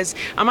 because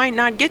I might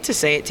not get to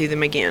say it to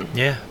them again.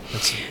 Yeah.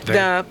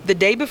 The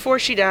day before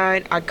she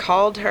died, I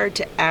called her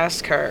to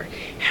ask her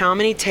how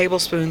many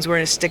tablespoons were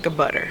in a stick of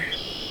butter.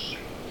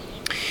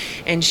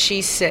 And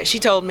she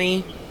told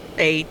me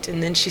 8,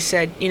 and then she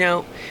said,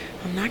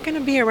 I'm not going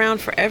to be around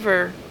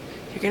forever.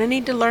 You're going to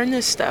need to learn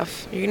this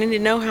stuff. You're going to need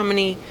to know how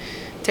many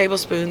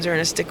tablespoons are in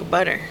a stick of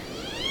butter.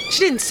 She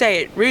didn't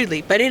say it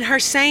rudely, but in her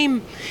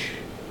same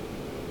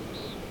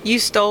 "you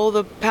stole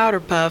the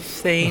powder puff"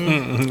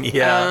 thing,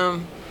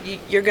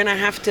 you're going to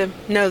have to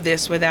know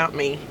this without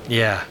me.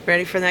 Yeah.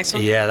 Ready for the next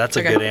one? Yeah, that's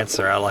a good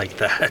answer. I like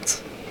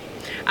that.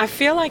 I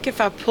feel like if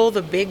I pull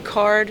the big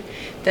card,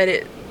 that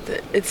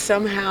it's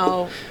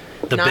somehow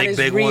not as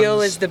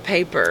real as the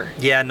paper.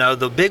 Yeah, no,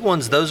 the big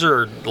ones, those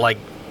are like,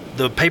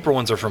 the paper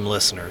ones are from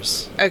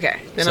listeners.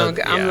 Okay, then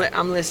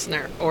I'm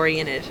listener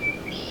oriented.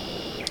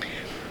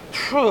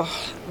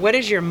 What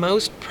is your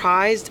most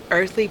prized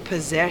earthly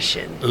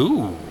possession?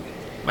 Ooh,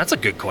 that's a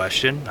good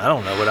question. I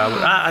don't know what I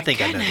would. I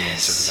think I know the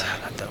answer to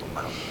that. I don't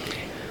know.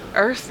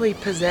 Earthly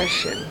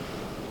possession.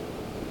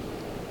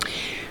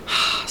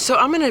 So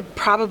I'm gonna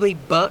probably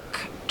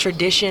buck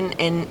tradition,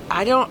 and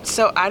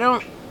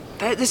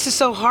this is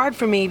so hard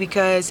for me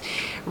because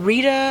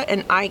Rita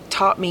and Ike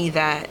taught me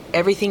that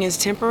everything is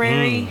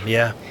temporary.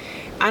 Yeah.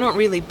 I don't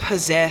really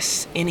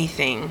possess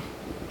anything.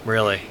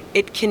 Really?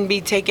 It can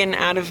be taken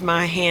out of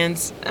my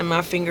hands and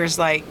my fingers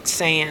like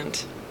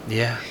sand.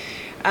 Yeah.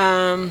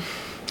 But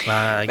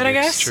I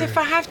guess if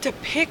I have to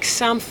pick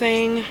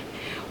something,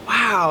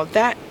 wow,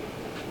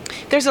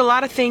 there's a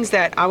lot of things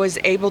that I was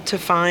able to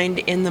find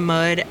in the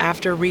mud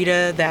after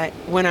Rita that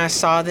when I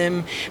saw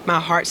them,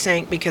 my heart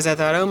sank because I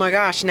thought, oh my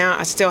gosh, now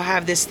I still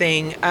have this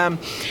thing.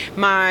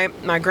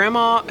 My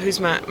grandma, who's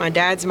my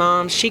dad's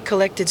mom, she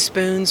collected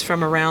spoons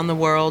from around the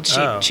world.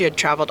 She had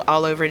traveled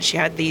all over, and she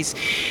had these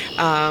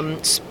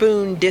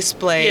spoon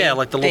display. Yeah,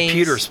 like the little things.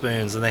 pewter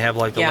spoons, and they have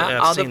like the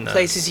I've all seen the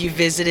places you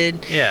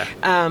visited.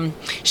 Yeah.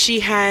 She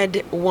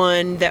had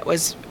one that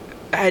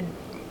had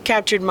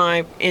captured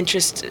my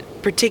interest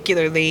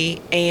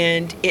particularly,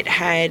 and it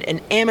had an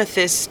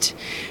amethyst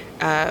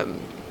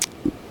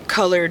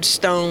colored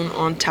stone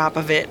on top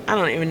of it. I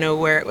don't even know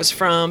where it was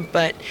from,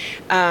 but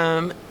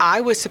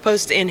I was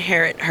supposed to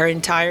inherit her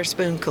entire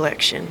spoon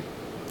collection.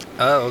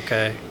 Oh,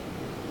 okay.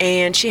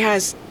 And she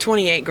has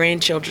 28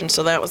 grandchildren,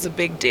 so that was a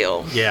big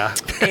deal. Yeah.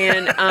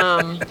 And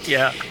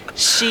yeah.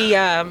 she,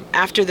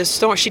 after the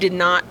storm, she did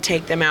not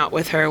take them out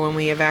with her when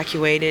we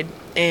evacuated.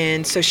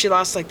 And so she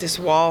lost like this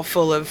wall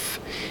full of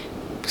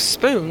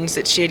spoons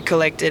that she had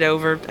collected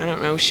over, I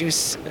don't know, she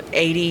was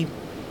 80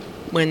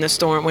 when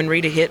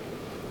Rita hit.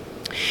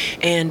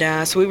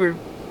 And so we were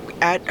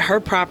at her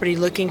property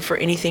looking for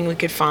anything we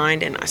could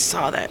find, and I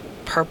saw that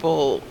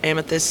purple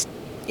amethyst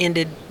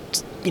ended,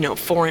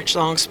 4-inch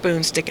long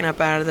spoon sticking up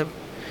out of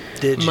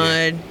the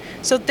mud.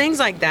 So things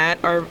like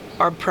that are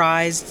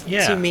prized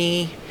to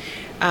me.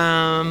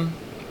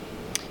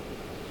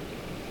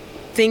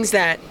 Things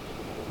that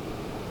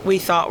we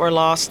thought were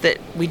lost that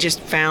we just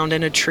found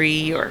in a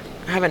tree, or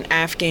I have an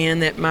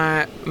Afghan that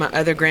my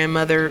other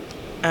grandmother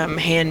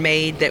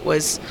handmade that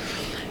was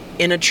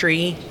in a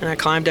tree, and I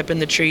climbed up in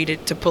the tree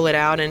to pull it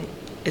out, and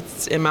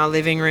it's in my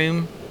living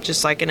room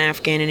just like an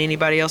Afghan in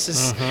anybody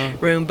else's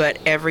room. But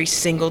every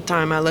single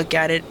time I look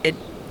at it,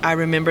 I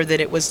remember that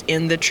it was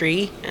in the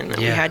tree, and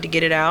we had to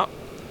get it out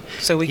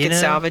so we could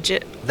salvage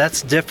it.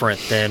 That's different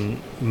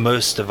than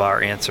most of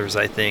our answers,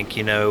 I think.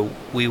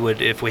 We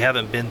would, if we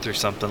haven't been through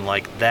something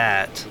like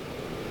that,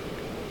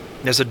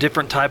 there's a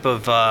different type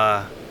of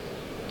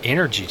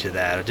energy to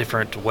that, a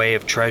different way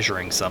of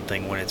treasuring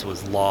something when it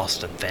was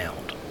lost and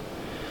found.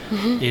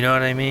 You know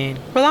what I mean?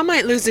 Well, I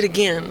might lose it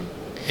again.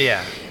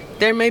 Yeah.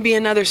 There may be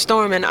another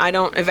storm and I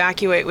don't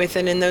evacuate with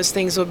it, and those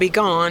things will be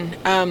gone.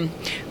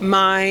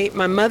 My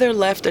mother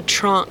left a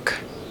trunk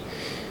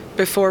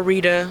before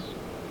Rita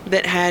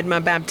that had my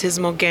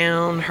baptismal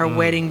gown, her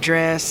wedding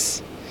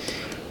dress,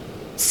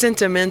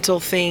 sentimental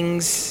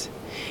things.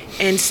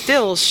 And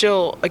still,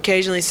 she'll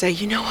occasionally say,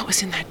 "You know what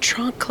was in that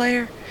trunk,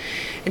 Claire?"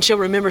 And she'll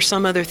remember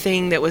some other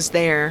thing that was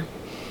there.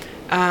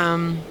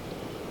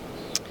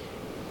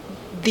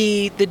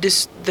 The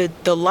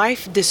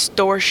life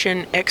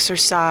distortion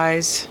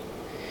exercise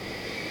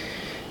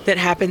that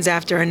happens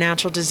after a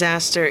natural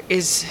disaster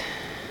is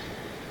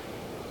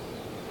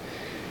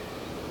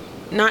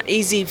not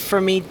easy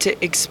for me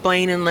to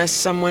explain unless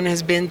someone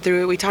has been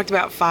through it. We talked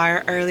about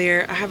fire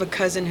earlier. I have a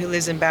cousin who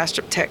lives in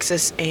Bastrop,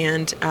 Texas,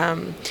 and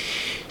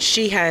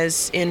she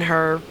has, in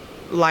her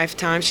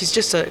lifetime, she's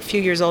just a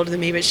few years older than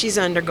me, but she's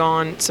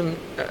undergone some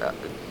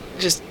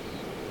just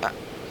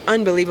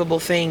unbelievable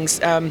things.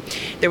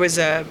 There was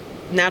a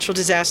natural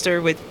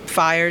disaster with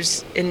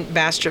fires in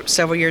Bastrop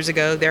several years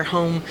ago. Their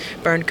home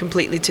burned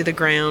completely to the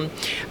ground.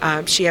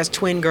 She has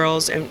twin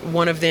girls, and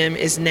one of them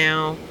is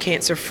now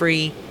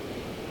cancer-free.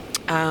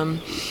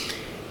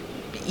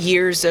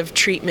 Years of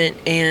treatment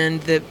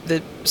and the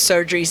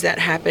surgeries that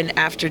happened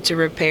after to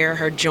repair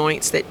her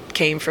joints that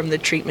came from the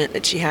treatment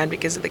that she had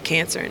because of the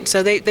cancer. And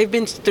so they've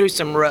been through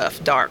some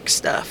rough, dark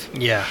stuff.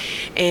 Yeah.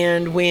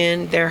 And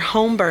when their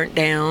home burnt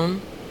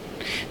down,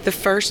 the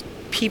first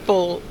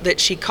people that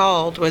she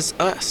called was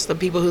us, the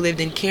people who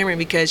lived in Cameron,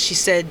 because she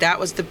said that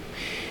was the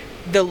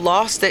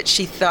loss that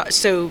she thought.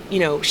 So,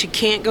 she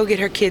can't go get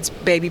her kids'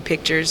 baby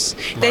pictures.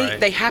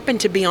 They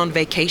happened to be on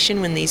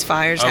vacation when these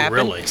fires happened.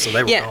 Oh, really? So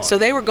they were gone. So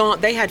they were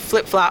gone. They had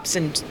flip-flops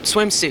and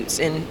swimsuits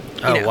and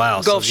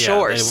Gulf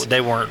Shores.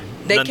 They weren't.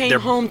 They came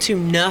home to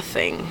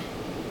nothing.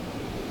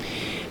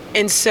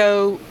 And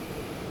so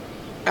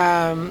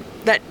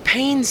that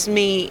pains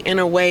me in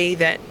a way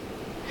that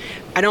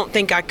I don't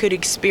think I could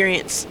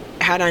experience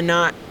had I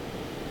not.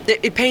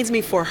 It pains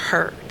me for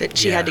her that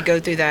she had to go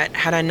through that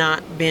had I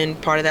not been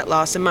part of that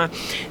loss. And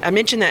I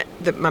mentioned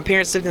that my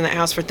parents lived in that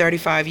house for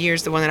 35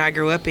 years, the one that I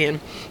grew up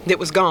in, that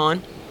was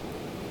gone.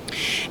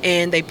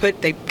 And they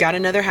got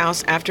another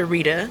house after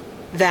Rita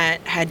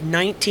that had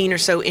 19 or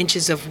so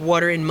inches of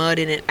water and mud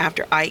in it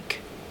after Ike.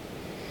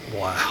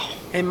 Wow.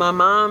 And my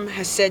mom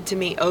has said to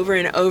me over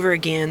and over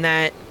again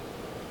that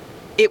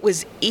it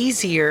was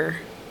easier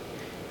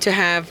to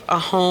have a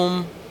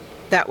home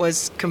that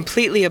was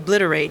completely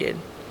obliterated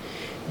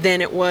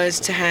than it was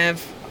to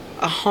have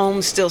a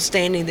home still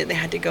standing that they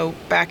had to go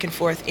back and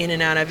forth in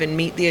and out of and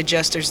meet the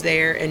adjusters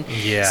there and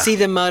see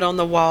the mud on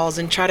the walls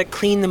and try to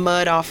clean the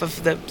mud off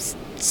of the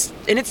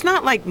and it's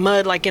not like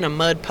mud, like in a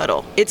mud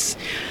puddle. It's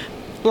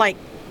like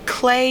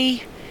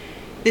clay,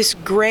 this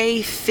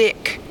gray,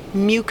 thick,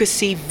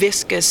 mucousy,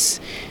 viscous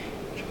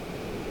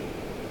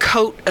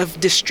coat of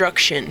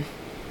destruction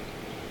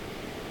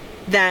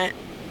that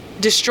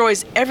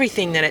destroys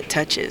everything that it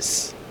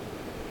touches.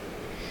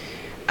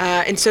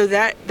 And so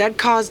that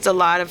caused a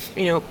lot of,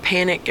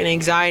 panic and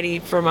anxiety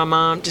for my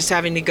mom, just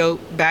having to go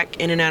back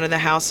in and out of the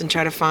house and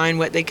try to find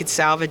what they could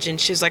salvage. And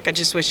she was like, I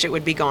just wish it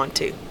would be gone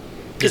too.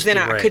 Because then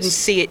I couldn't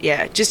see it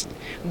yet. Just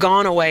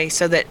gone away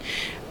so that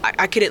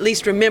I could at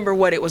least remember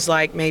what it was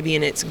like, maybe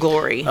in its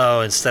glory.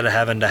 Oh, instead of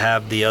having to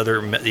have the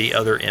other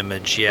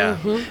image, yeah.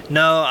 Mm-hmm.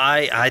 No,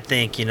 I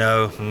think,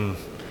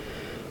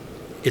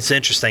 it's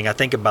interesting. I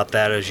think about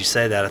that as you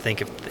say that. I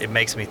think it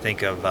makes me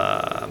think of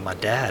my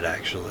dad,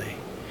 actually.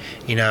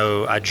 When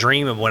I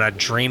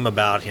dream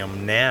about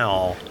him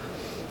now,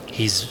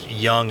 he's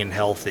young and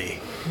healthy.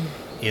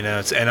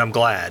 And I'm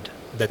glad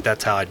that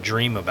that's how I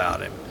dream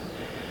about him.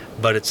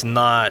 But it's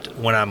not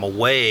when I'm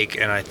awake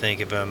and I think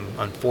of him.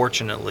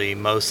 Unfortunately,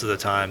 most of the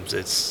times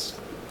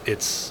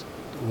it's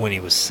when he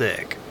was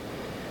sick,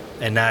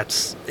 and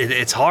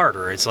it's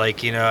harder. It's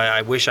like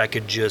I wish I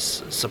could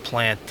just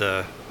supplant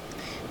the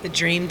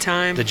dream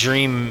time. The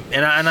dream,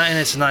 and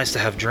it's nice to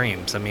have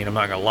dreams. I mean, I'm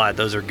not gonna lie;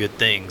 those are good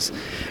things,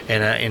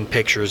 and in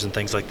pictures and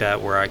things like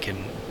that, where I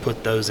can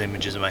put those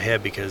images in my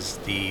head. Because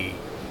the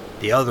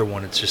other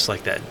one, it's just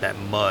like that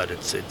mud.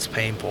 It's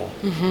painful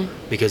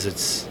because it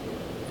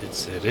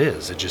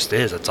just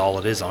is. That's all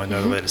it is. I don't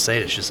know the way to say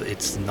it.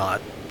 It's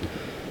not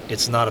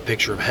a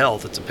picture of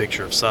health. It's a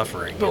picture of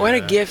suffering. But what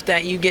a gift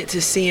that you get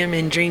to see him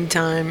in dream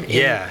time.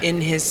 In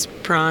his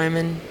prime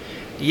and.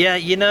 Yeah,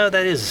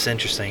 that is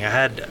interesting. I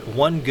had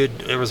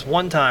there was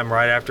one time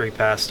right after he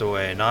passed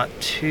away, not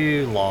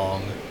too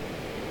long,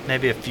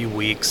 maybe a few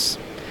weeks.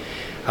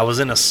 I was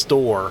in a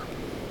store,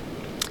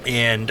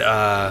 and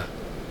I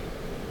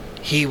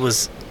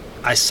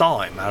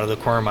saw him out of the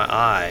corner of my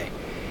eye,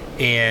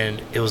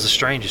 and it was the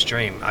strangest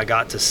dream. I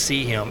got to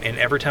see him, and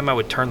every time I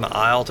would turn the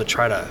aisle to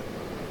try to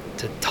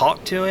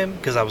talk to him,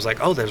 because I was like,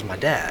 oh, there's my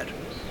dad.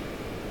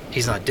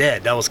 He's not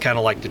dead. That was kind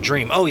of like the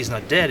dream. Oh, he's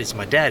not dead. It's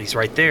my dad. He's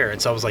right there.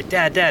 And so I was like,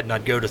 Dad. And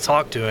I'd go to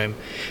talk to him,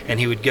 and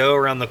he would go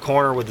around the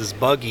corner with his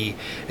buggy.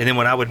 And then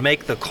when I would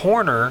make the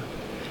corner,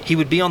 he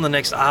would be on the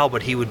next aisle,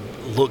 but he would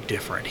look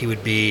different. He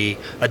would be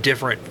a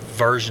different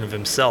version of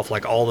himself,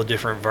 like all the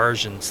different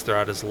versions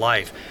throughout his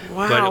life.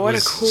 Wow, but it what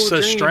was a cool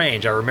so dream.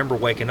 strange. I remember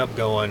waking up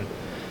going,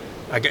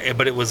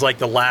 but it was like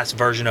the last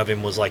version of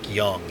him was like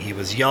young. He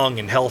was young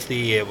and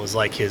healthy. It was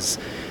like his,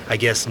 I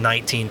guess,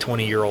 19,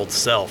 20-year-old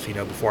self,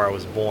 before I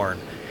was born.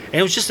 And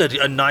it was just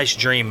a nice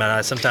dream, and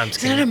I sometimes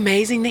Isn't it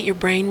amazing that your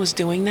brain was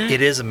doing that?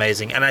 It is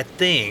amazing, and I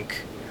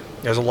think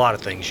there's a lot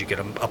of things you could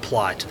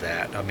apply to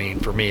that. I mean,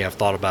 for me, I've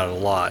thought about it a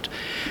lot.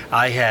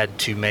 I had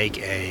to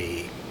make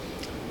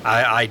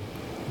I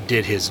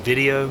did his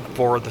video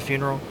for the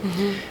funeral,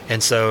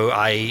 and so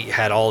I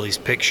had all these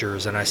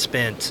pictures, and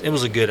it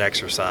was a good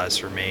exercise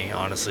for me,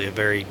 honestly, a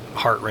very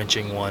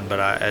heart-wrenching one,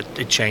 but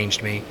it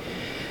changed me.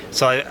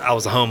 So I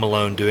was home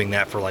alone doing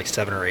that for like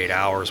 7 or 8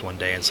 hours one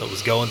day, and so it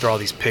was going through all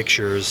these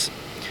pictures,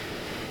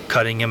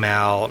 cutting him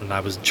out, and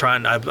I was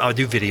I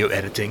do video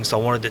editing, so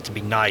I wanted it to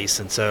be nice,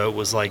 and so it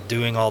was like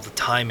doing all the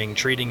timing,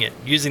 treating it,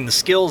 using the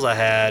skills I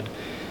had,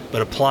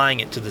 but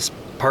applying it to this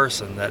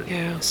person that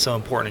is so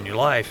important in your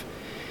life.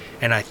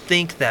 And I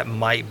think that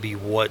might be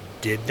what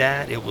did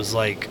that. It was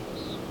like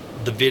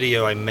the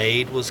video I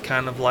made was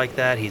kind of like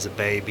that. He's a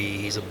baby,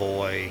 he's a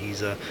boy,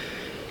 he's a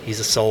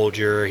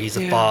soldier, he's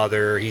a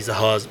father, he's a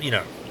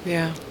husband,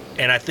 Yeah.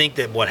 And I think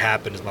that what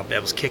happened is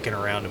that was kicking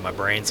around in my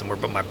brain somewhere,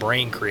 but my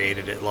brain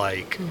created it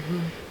like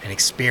an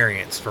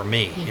experience for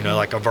me,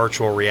 like a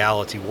virtual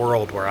reality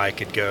world where I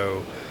could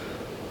go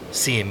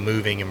see him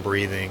moving and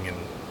breathing and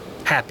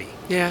happy,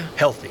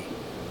 healthy.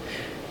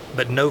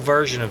 But no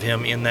version of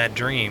him in that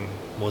dream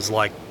was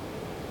like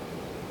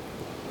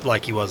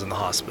he was in the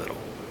hospital.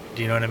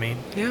 Do you know what I mean?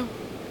 Yeah.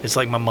 It's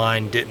like my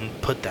mind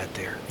didn't put that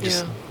there.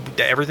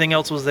 Everything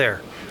else was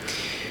there.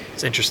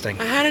 It's interesting.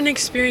 I had an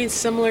experience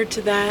similar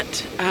to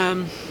that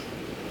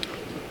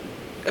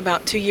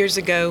about 2 years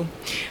ago.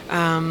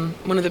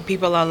 One of the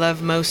people I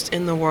love most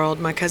in the world,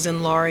 my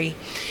cousin Laurie,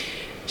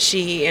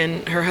 she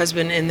and her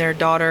husband and their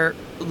daughter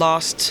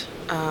lost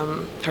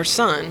her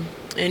son,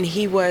 and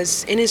he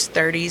was in his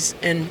 30s,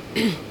 and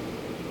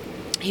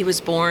he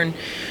was born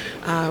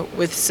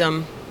with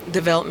some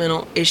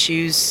developmental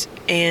issues,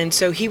 and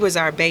so he was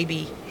our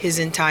baby his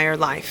entire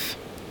life.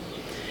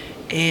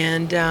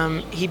 And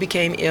he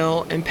became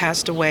ill and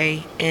passed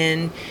away,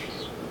 and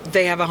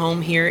they have a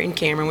home here in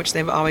Cameron, which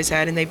they've always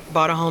had, and they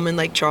bought a home in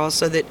Lake Charles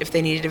so that if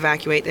they needed to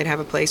evacuate, they'd have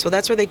a place. Well,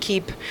 that's where they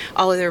keep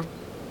all of their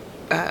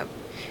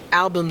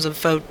albums of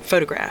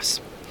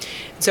photographs.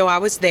 So I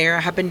was there. I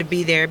happened to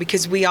be there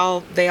because they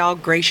all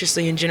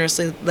graciously and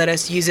generously let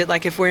us use it,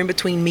 like if we're in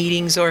between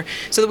meetings, or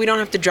so that we don't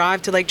have to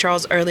drive to Lake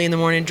Charles early in the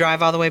morning,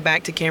 drive all the way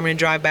back to Cameron, and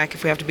drive back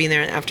if we have to be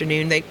there in the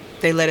afternoon.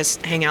 They let us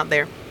hang out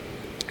there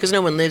because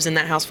no one lives in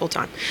that house full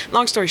time.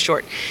 Long story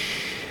short,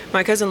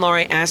 my cousin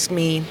Laurie asked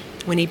me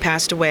when he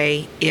passed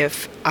away,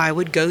 if I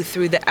would go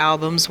through the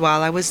albums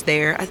while I was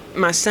there.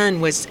 My son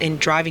was in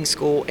driving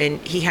school, and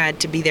he had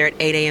to be there at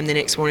 8 a.m. the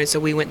next morning, so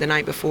we went the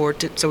night before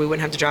so we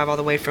wouldn't have to drive all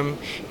the way from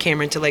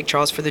Cameron to Lake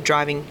Charles for the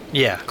driving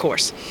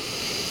course.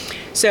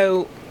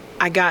 So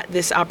I got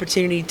this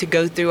opportunity to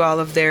go through all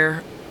of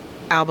their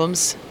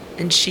albums,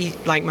 and she,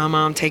 like my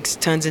mom, takes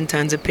tons and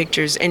tons of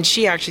pictures, and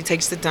she actually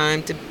takes the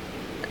time to,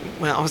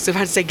 well, I was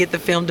about to say get the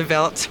film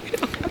developed.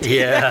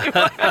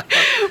 Yeah.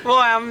 Boy,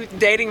 I'm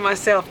dating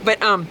myself.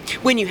 But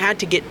when you had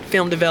to get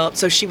film developed,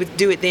 so she would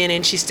do it then,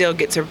 and she still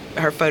gets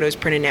her photos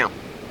printed out.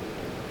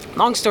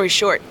 Long story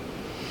short,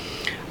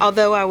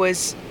 although I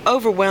was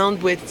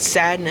overwhelmed with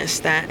sadness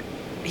that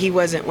he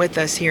wasn't with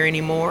us here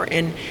anymore,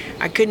 and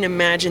I couldn't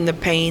imagine the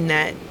pain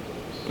that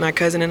my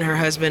cousin and her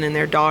husband and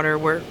their daughter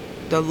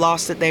the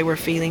loss that they were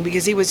feeling,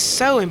 because he was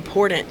so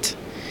important.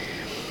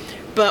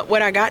 But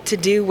what I got to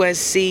do was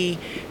see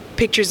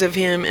pictures of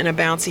him in a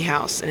bouncy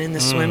house and in the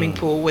swimming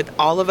pool with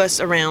all of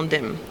us around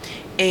him.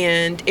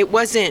 And it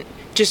wasn't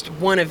just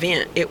one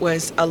event. It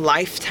was a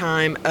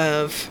lifetime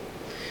of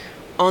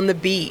on the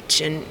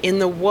beach and in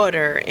the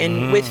water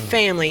and with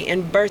family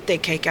and birthday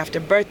cake after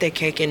birthday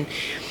cake and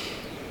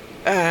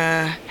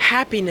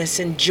happiness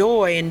and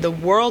joy and the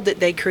world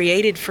that they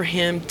created for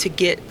him to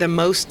get the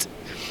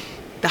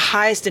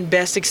highest and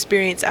best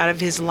experience out of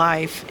his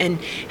life,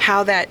 and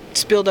how that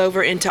spilled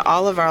over into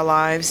all of our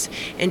lives.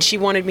 And she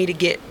wanted me to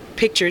get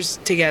pictures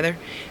together.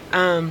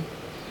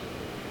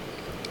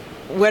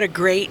 What a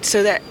great,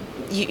 so that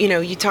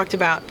you talked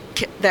about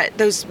that,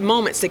 those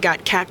moments that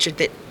got captured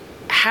that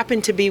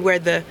happened to be where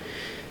the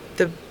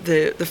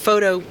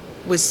photo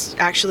was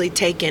actually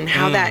taken,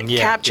 how that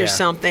captures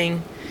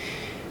something.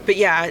 But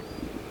yeah,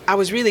 I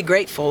was really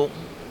grateful,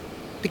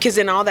 because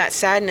in all that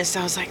sadness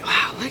I was like,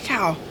 wow, look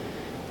how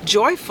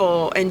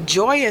joyful and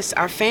joyous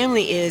our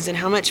family is, and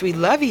how much we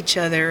love each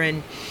other,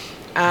 and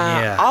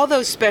all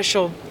those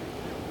special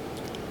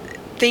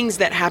things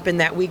that happened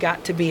that we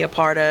got to be a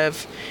part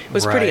of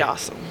was pretty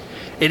awesome.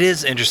 It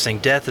is interesting.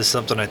 Death is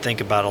something I think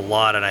about a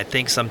lot, and I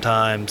think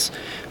sometimes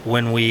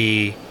when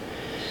we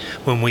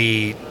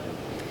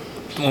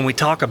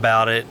talk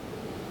about it,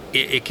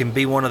 it can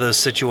be one of those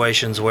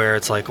situations where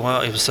it's like,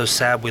 well, it was so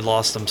sad we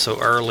lost them so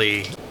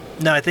early.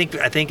 No, I think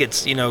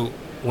it's,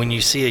 when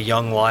you see a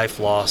young life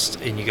lost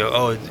and you go,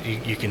 oh,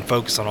 you can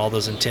focus on all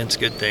those intense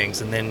good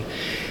things. And then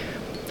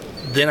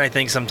I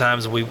think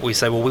sometimes we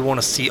say, well, we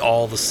want to see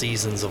all the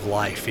seasons of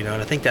life, and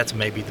I think that's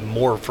maybe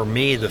more, for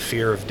me, the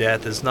fear of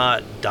death is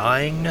not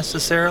dying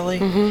necessarily.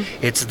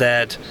 It's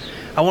that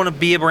I want to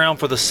be around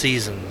for the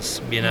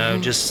seasons,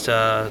 just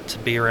to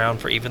be around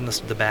for even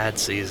the bad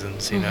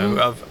seasons,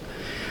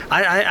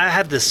 I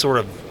have this sort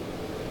of,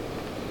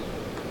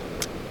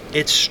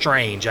 it's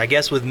strange. I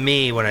guess with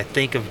me, when I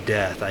think of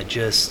death, I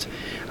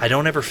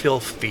don't ever feel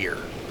fear.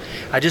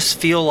 I just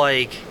feel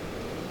like,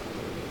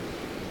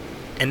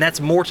 and that's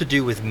more to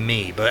do with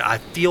me, but I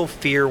feel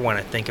fear when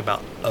I think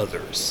about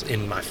others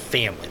in my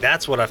family.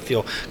 That's what I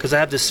feel, because I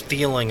have this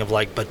feeling of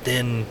like, but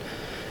then,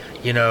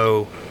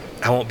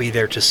 I won't be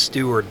there to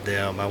steward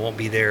them. I won't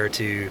be there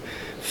to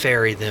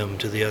ferry them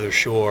to the other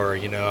shore.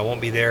 I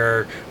won't be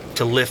there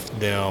to lift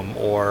them,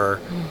 or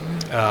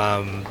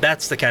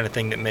that's the kind of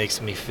thing that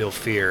makes me feel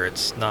fear.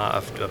 It's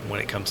not when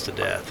it comes to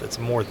death. It's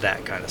more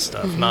that kind of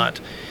stuff, not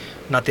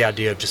the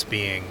idea of just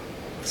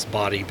this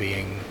body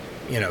being,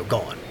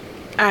 gone.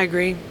 I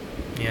agree.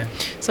 Yeah.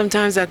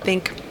 Sometimes I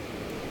think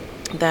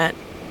that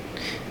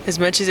as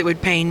much as it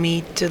would pain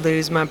me to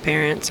lose my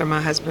parents or my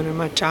husband or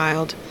my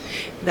child,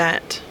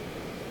 that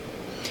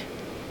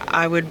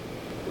I would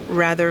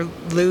rather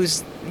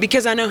lose,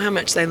 because I know how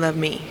much they love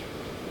me.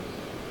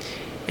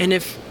 And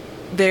if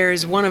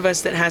there's one of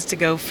us that has to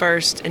go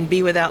first and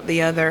be without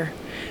the other,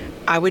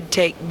 I would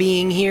take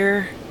being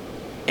here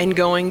and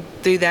going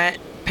through that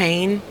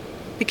pain,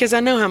 because I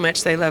know how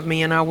much they love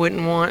me, and I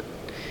wouldn't want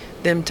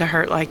them to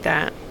hurt like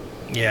that.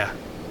 Yeah.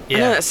 I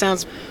know that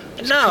sounds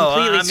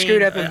completely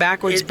screwed up and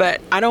backwards,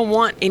 but I don't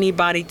want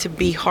anybody to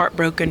be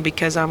heartbroken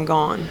because I'm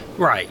gone.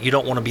 Right. You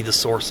don't want to be the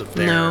source of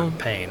their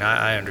pain.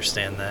 I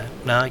understand that.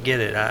 No, I get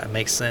it. It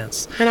makes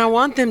sense. And I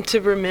want them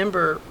to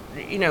remember,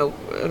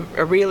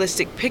 a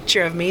realistic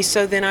picture of me.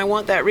 So then I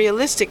want that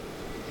realistic,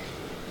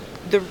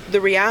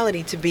 the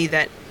reality to be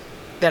that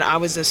I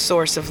was a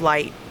source of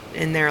light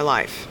in their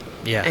life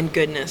and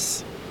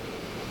goodness.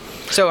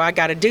 So I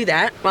got to do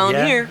that while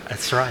I'm here.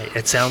 That's right.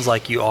 It sounds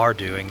like you are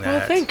doing that.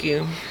 Well, thank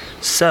you.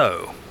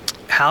 So,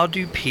 how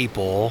do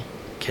people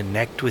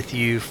connect with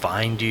you,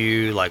 find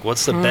you? Like,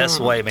 what's the best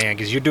way, man?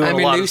 Because you're doing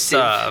a lot of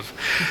stuff.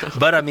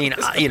 But I mean,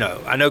 I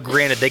know,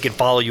 granted, they can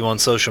follow you on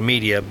social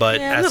media, but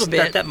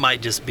that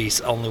might just be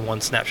only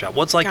one snapshot.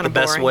 What's like the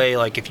best way,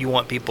 like if you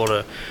want people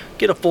to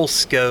get a full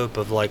scope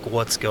of like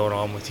what's going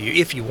on with you,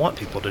 if you want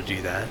people to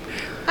do that?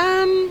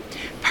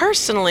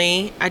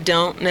 Personally, I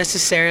don't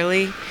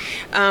necessarily.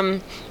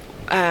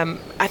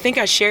 I think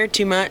I share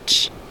too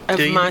much of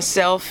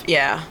myself.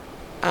 Yeah.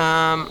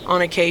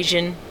 On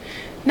occasion.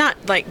 Not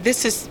like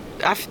this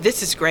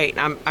is great.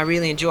 I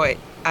really enjoy it.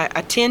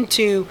 I tend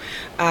to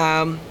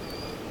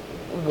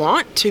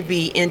want to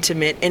be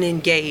intimate and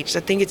engaged. I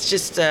think it's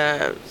just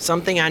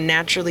something I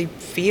naturally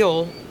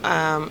feel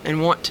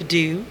and want to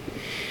do.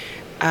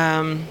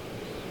 And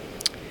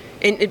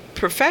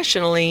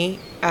professionally,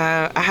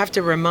 I have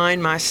to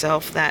remind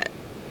myself that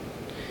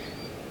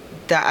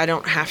I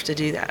don't have to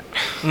do that.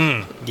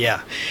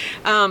 Yeah.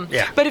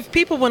 But if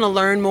people want to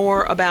learn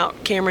more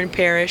about Cameron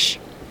Parish,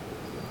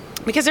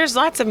 because there's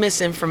lots of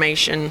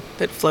misinformation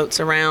that floats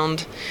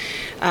around,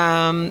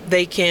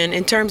 they can,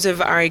 in terms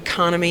of our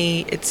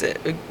economy, it's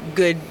a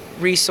good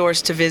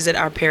resource to visit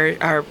our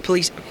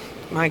police.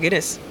 My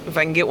goodness, if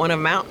I can get one of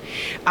them out.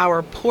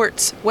 Our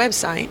port's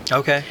website.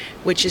 Okay.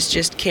 Which is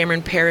just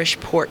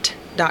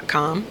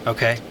CameronParishPort.com.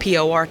 Okay.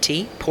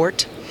 P-O-R-T,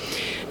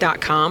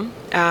 port.com.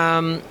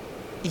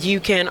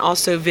 You can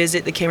also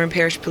visit the Cameron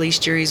Parish Police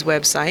Jury's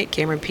website,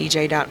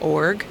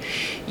 CameronPJ.org.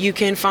 You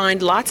can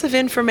find lots of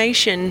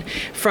information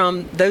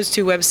from those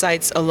two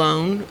websites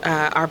alone.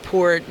 Our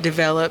port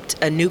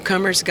developed a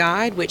newcomer's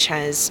guide, which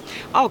has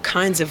all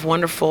kinds of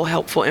wonderful,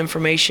 helpful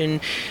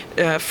information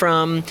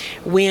from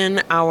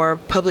when our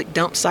public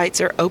dump sites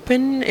are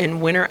open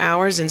in winter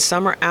hours and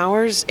summer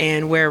hours,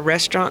 and where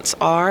restaurants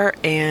are,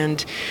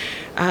 and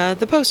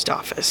the post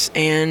office,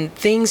 and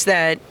things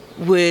that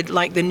would,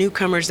 like the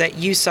newcomers that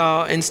you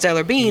saw in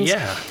Stellar Beans,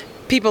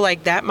 people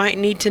like that might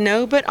need to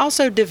know, but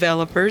also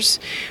developers.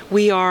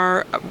 We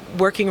are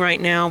working right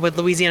now with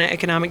Louisiana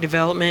Economic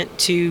Development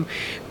to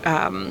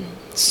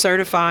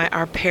certify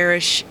our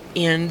parish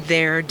in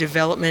their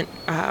Development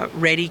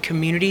Ready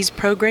Communities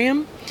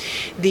program.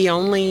 The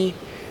only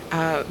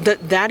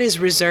that is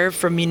reserved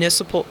for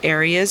municipal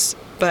areas,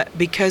 but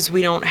because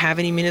we don't have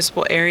any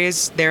municipal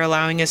areas, they're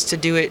allowing us to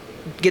do it,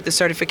 get the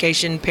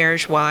certification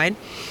parish-wide.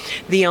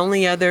 The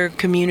only other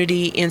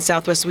community in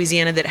Southwest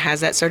Louisiana that has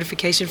that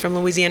certification from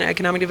Louisiana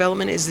Economic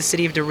Development is the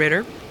city of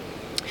DeRidder.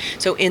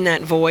 So in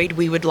that void,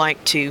 we would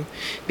like to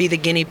be the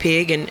guinea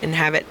pig and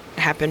have it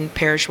happen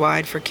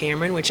parish-wide for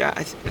Cameron, which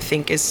I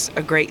think is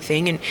a great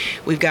thing, and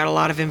we've got a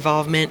lot of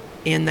involvement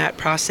in that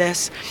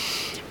process.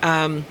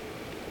 In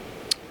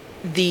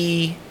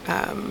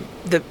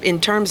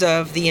terms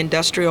of the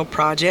industrial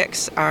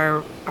projects,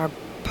 our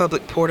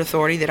public port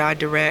authority that I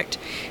direct,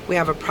 we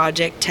have a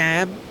project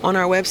tab on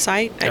our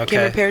website at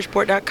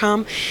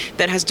CameronParishPort.com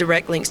that has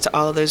direct links to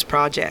all of those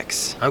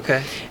projects.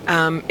 Okay.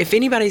 If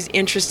anybody's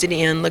interested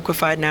in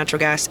liquefied natural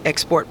gas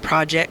export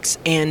projects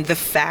and the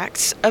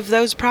facts of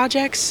those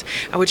projects,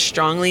 I would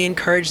strongly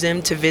encourage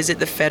them to visit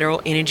the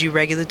Federal Energy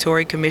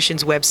Regulatory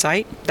Commission's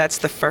website. That's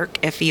the FERC,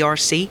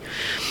 F-E-R-C.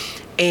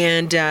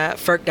 And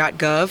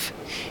FERC.gov.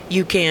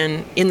 You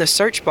can, in the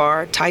search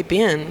bar, type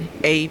in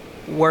a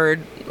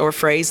word or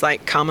phrase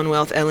like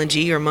Commonwealth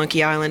LNG or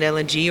Monkey Island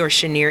LNG or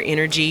Cheniere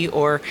Energy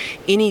or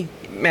any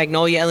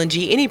Magnolia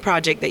LNG, any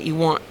project that you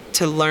want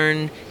to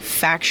learn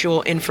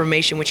factual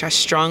information, which I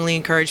strongly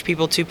encourage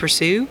people to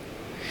pursue.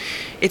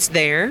 It's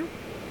there.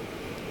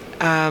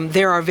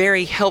 There are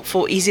very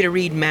helpful, easy to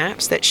read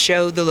maps that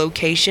show the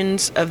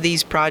locations of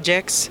these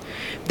projects.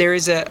 There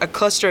is a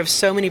cluster of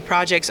so many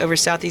projects over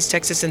Southeast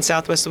Texas and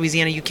Southwest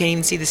Louisiana, you can't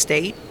even see the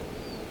state.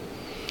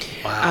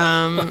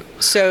 Wow.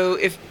 So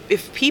if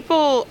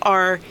people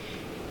are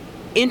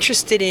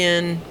interested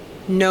in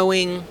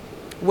knowing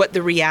what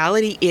the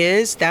reality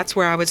is, that's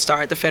where I would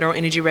start, the Federal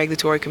Energy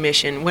Regulatory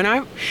Commission. When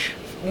I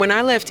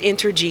left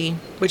Entergy,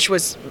 which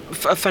was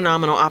a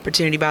phenomenal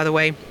opportunity, by the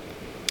way,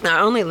 I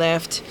only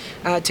left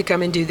to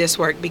come and do this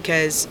work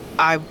because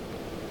I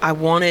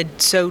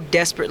wanted so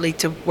desperately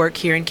to work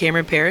here in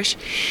Cameron Parish.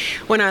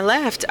 When I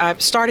left, I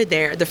started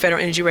there, the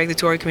Federal Energy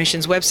Regulatory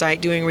Commission's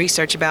website, doing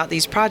research about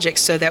these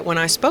projects so that when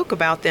I spoke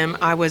about them,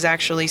 I was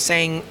actually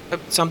saying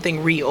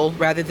something real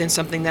rather than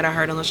something that I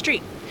heard on the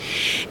street.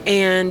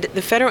 And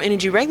the Federal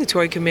Energy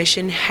Regulatory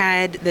Commission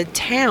had the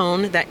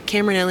town that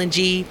Cameron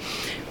LNG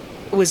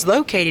was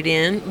located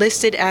in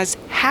listed as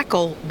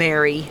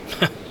Hackleberry.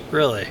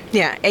 Really?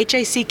 Yeah,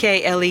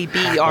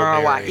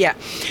 Hackleberry. Yeah.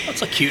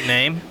 That's a cute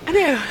name. I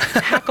know,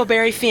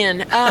 Hackleberry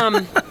Finn.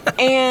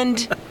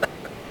 And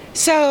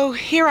so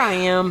here I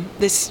am,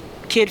 this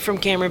kid from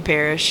Cameron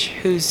Parish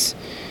who's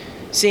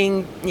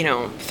seeing,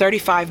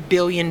 $35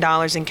 billion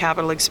in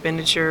capital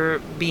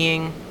expenditure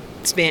being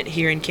spent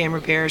here in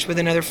Cameron Parish with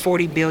another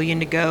 $40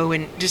 billion to go,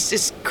 and just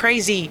this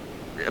crazy,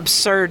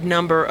 absurd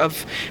number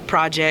of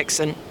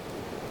projects. And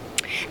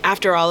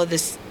after all of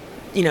this,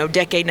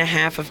 decade and a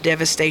half of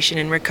devastation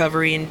and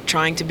recovery and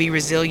trying to be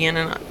resilient,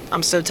 and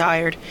I'm so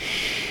tired.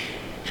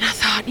 And I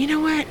thought, you know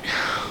what?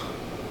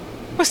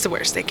 What's the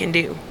worst they can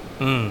do?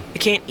 They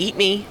can't eat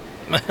me.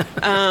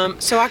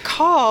 So I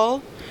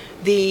call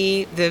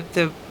the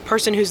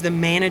person who's the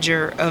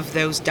manager of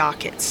those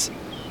dockets.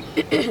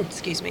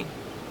 Excuse me.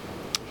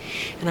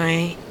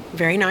 And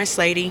very nice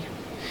lady.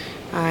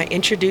 I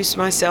introduced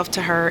myself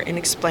to her and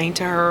explained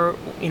to her,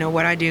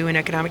 what I do in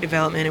economic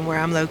development and where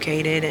I'm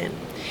located. And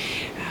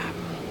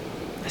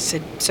I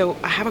said, so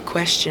I have a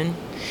question.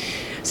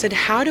 I said,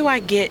 how do I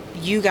get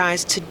you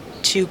guys to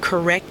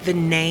correct the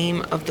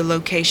name of the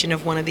location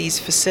of one of these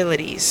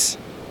facilities?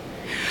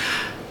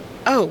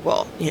 oh,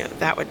 well,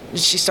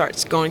 she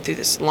starts going through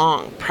this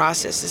long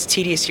process. It's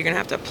tedious. You're going to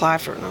have to apply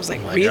for it. And I was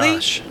like, my really?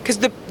 gosh. Because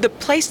the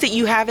place that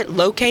you have it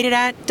located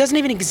at doesn't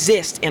even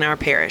exist in our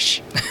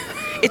parish.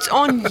 It's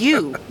on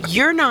you.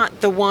 You're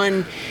not the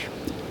one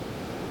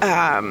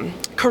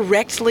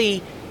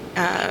correctly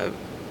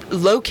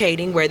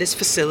locating where this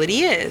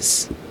facility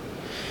is.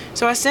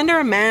 So I send her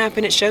a map,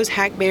 and it shows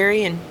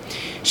Hackberry, and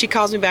she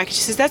calls me back, and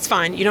she says, that's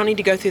fine. You don't need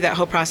to go through that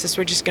whole process.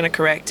 We're just going to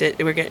correct it.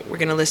 We're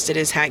going to list it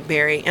as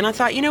Hackberry. And I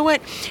thought, you know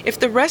what? If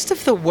the rest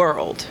of the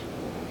world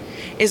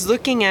is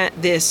looking at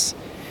this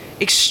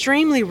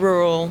extremely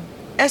rural,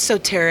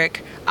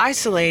 esoteric,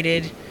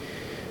 isolated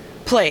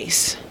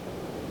place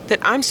that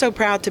I'm so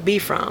proud to be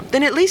from,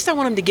 then at least I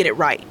want them to get it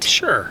right.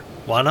 Sure.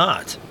 Why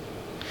not?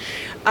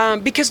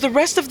 Because the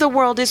rest of the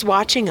world is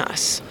watching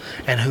us.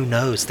 And who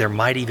knows, there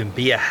might even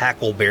be a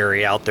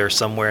Hackleberry out there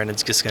somewhere, and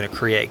it's just going to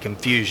create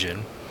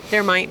confusion.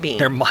 There might be.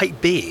 There might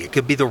be. It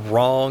could be the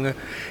wrong.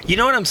 You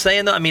know what I'm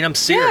saying, though? I mean, I'm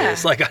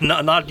serious. Yeah. Like,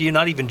 you're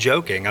not even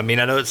joking. I mean,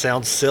 I know it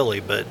sounds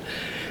silly, but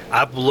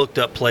I've looked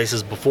up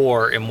places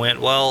before and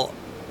went, well,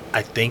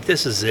 I think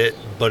this is it,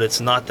 but it's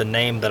not the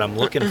name that I'm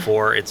looking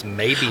for. It's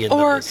maybe in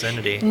the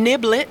vicinity.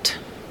 Niblet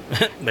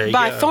There you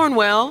by go.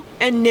 Thornwell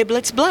and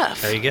Niblet's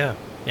Bluff. There you go.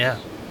 Yeah.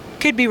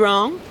 Could be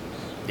wrong.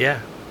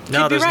 Yeah.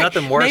 No, Could be there's right.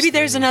 nothing worse. Maybe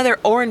there's than, another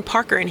Orrin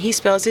Parker, and he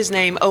spells his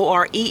name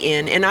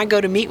O-R-E-N, and I go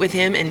to meet with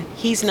him, and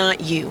he's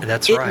not you.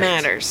 That's it right. It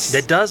matters.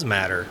 It does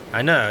matter.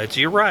 I know.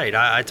 You're right.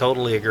 I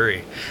totally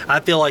agree. I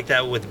feel like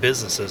that with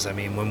businesses. I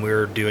mean, when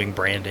we're doing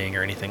branding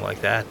or anything like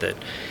that,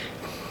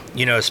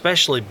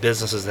 especially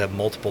businesses that have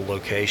multiple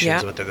locations,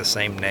 Yeah. but they're the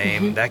same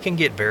name, that can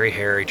get very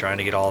hairy trying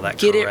to get all that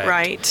Get correct. it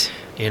right.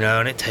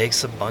 And it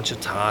takes a bunch of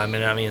time.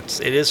 And I mean,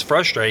 it is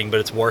frustrating, but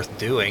it's worth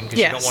doing because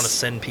you don't want to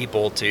send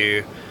people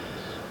to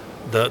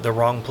the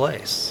wrong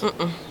place.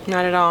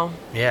 Not at all.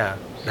 Yeah,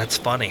 that's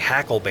funny.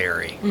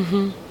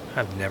 Hackleberry.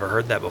 I've never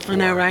heard that before. I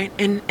know, right?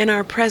 And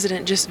our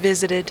president just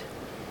visited.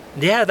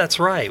 Yeah, that's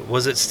right.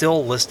 Was it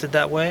still listed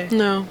that way?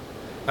 No.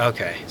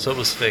 Okay, so it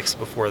was fixed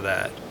before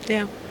that.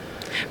 Yeah.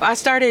 I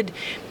started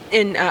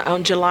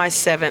on July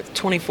 7th,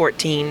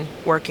 2014,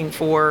 working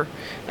for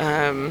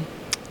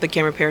the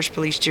Cameron Parish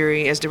Police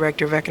Jury as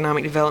Director of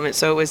Economic Development.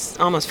 So it was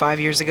almost 5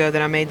 years ago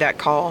that I made that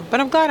call. But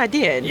I'm glad I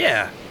did.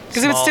 Yeah.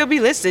 Because it would still be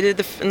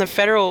listed in the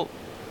federal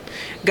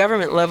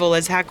government level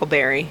as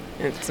Hackleberry.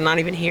 It's not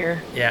even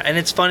here. Yeah, and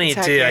it's funny,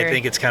 It's too. I Hackberry.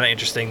 think it's kind of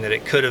interesting that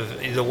it could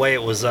have, the way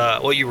it was,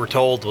 what you were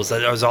told was that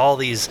there was all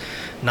these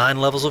 9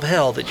 levels of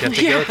hell that you have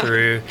to go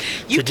through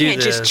You to do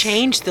can't just this.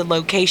 change the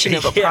location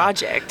of a Yeah.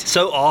 project.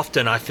 So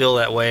often I feel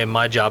that way in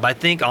my job. I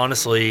think,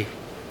 honestly,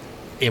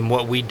 in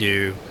what we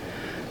do,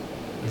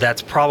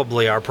 that's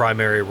probably our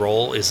primary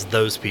role is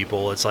those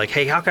people. It's like,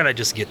 hey, how can I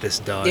just get this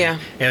done? Yeah.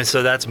 And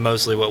so that's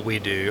mostly what we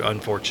do,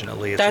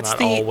 unfortunately. It's not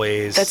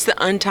always. That's the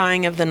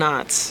untying of the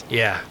knots.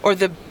 Yeah. Or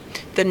the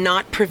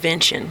knot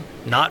prevention.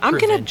 Not I'm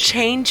prevention. going to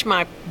change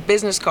my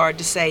business card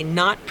to say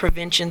knot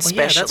prevention Well,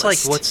 yeah, specialist.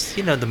 that's like what's,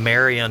 the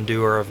Mary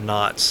Undoer of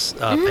Knots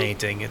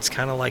painting. It's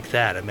kind of like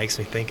that. It makes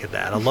me think of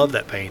that. I love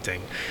that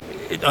painting.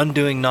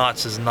 Undoing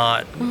knots is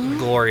not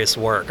glorious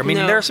work. I mean,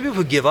 No. there are some people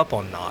who give up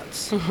on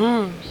knots.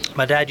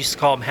 My dad used to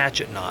call them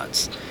hatchet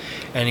knots.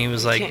 And he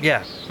was like, Okay.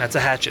 yeah, that's a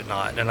hatchet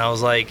knot. And I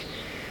was like,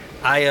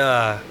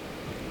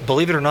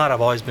 believe it or not,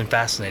 I've always been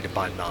fascinated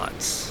by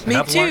knots. Me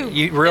And I've too. learned-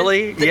 you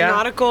really? The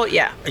nautical,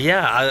 yeah.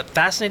 Yeah, I'm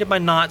fascinated by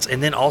knots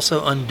and then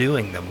also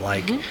undoing them.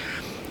 Like,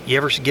 you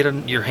ever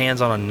get your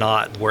hands on a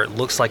knot where it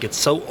looks like it's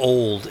so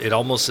old, it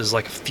almost is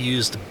like a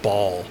fused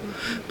ball.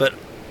 But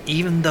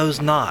even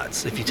those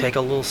knots, if you take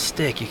a little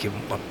stick, you can,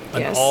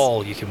 Yes.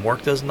 you can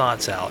work those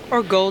knots out.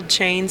 Or gold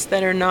chains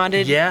that are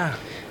knotted. Yeah.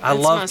 I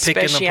That's love my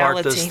picking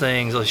apart those speciality.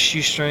 things, those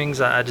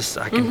shoestrings. I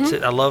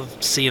can I love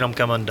seeing them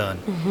come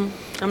undone.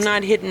 I'm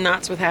not hitting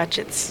knots with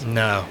hatchets.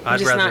 No, I'm I'd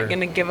just rather. not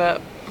going to give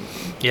up.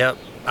 Yep.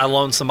 I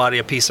loaned somebody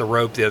a piece of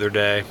rope the other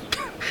day,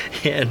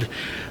 and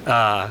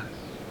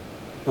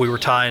we were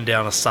tying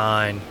down a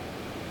sign,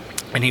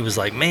 and he was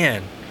like,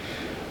 man,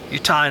 you're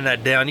tying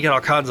that down. You got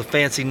all kinds of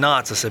fancy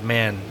knots. I said,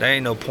 man, there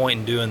ain't no point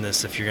in doing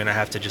this if you're going to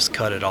have to just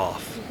cut it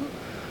off.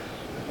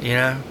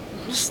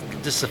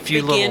 Just a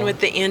few Begin little...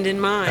 with the end in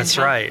mind. That's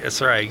huh? right. That's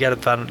right. You got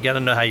to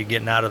know how you're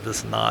getting out of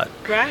this knot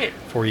Right.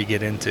 before you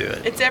get into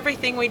it. It's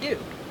everything we do.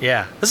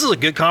 Yeah. This is a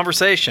good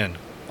conversation.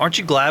 Aren't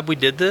you glad we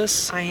did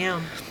this? I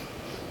am.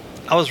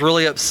 I was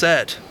really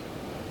upset.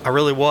 I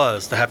really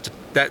was to have to.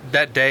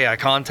 That day I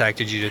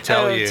contacted you to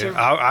tell you.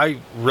 I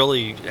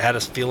really had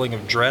a feeling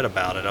of dread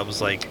about it. I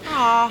was like,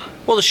 Aw.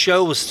 well, the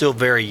show was still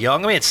very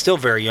young. I mean, it's still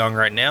very young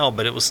right now,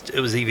 but it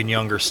was even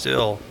younger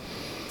still.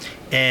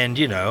 And,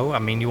 you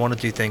want to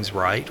do things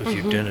right. If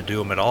you're going to do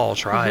them at all,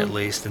 try at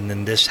least. And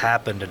then this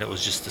happened, and it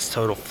was just this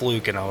total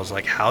fluke. And I was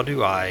like, how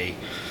do I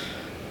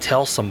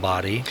tell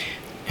somebody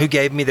who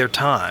gave me their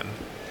time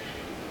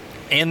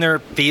and their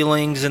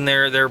feelings and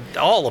their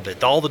all of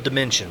it, all the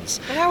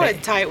dimensions? But how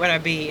tight would I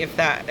be if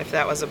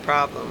that was a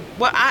problem?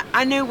 Well,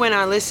 I knew when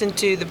I listened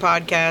to the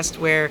podcast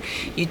where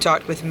you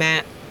talked with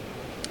Matt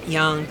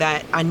young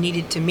that I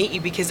needed to meet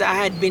you, because I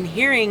had been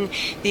hearing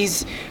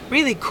these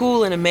really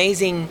cool and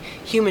amazing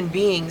human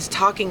beings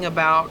talking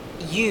about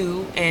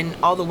you and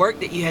all the work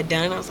that you had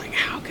done. I was like,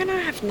 how can I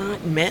have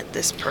not met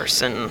this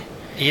person?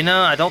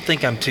 I don't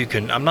think I'm too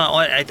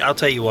I'll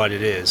tell you what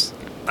it is.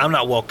 I'm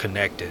not well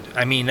connected.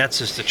 I mean, that's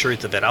just the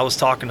truth of it. I was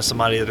talking to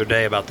somebody the other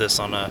day about this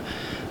on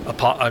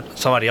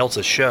somebody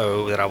else's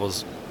show that I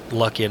was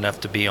lucky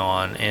enough to be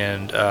on,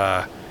 and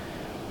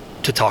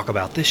to talk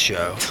about this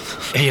show.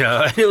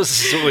 It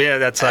was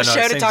that's a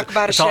show to talk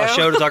about a show. A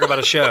show to talk about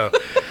a show.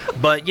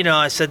 But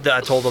I said that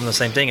I told them the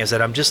same thing. I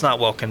said I'm just not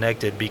well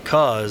connected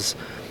because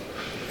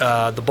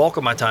the bulk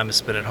of my time is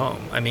spent at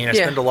home. I mean, I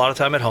spend a lot of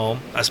time at home.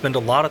 I spend a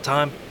lot of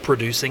time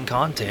producing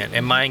content,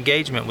 and my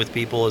engagement with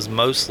people is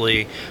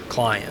mostly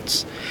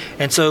clients.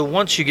 And so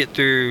once you get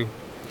through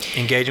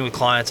engaging with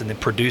clients and then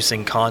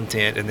producing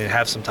content and then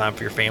have some time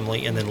for your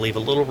family and then leave a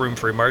little room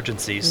for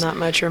emergencies, not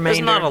much remainder.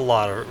 There's not a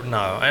lot of,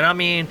 no. And I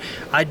mean,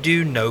 I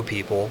do know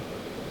people,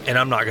 and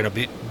I'm not going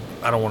to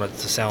I don't want it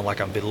to sound like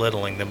I'm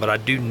belittling them, but I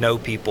do know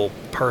people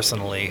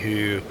personally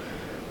who,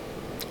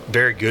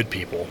 very good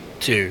people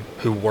too,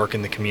 who work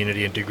in the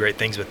community and do great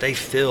things, but they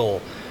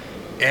fill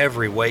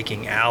every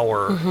waking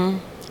hour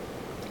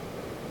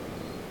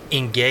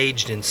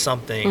engaged in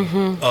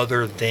something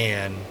other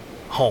than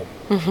home.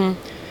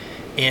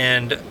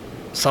 And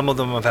some of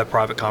them I've had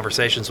private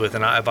conversations with,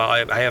 and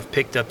I have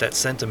picked up that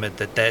sentiment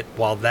that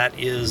while that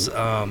is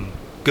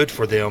good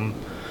for them,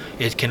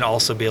 it can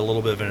also be a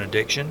little bit of an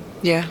addiction.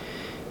 Yeah.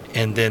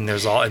 And then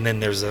there's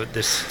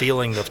this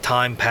feeling of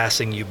time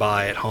passing you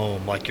by at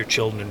home, like your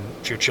children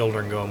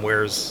going,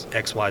 where's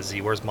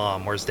XYZ, where's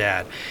mom, where's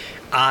dad?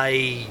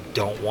 I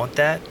don't want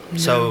that. No.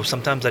 So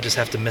sometimes I just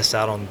have to miss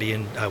out on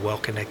being a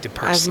well-connected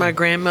person. As my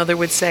grandmother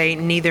would say,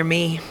 neither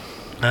me.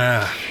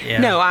 Yeah.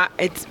 No,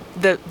 it's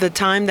the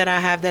time that I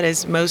have that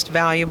is most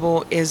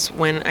valuable is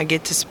when I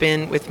get to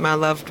spend with my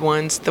loved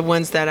ones, the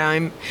ones that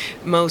I'm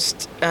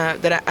most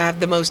that I have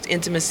the most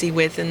intimacy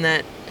with, and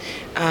that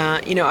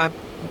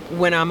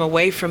when I'm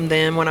away from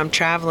them, when I'm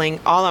traveling,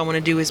 all I want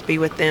to do is be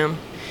with them,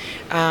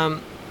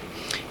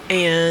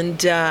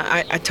 and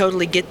I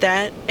totally get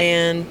that,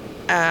 and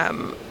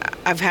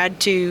I've had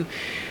to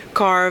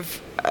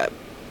carve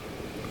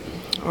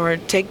or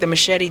take the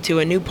machete to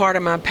a new part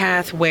of my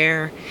path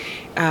where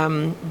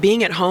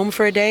being at home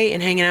for a day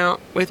and hanging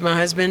out with my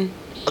husband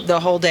the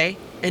whole day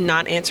and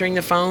not answering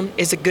the phone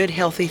is a good,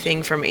 healthy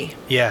thing for me.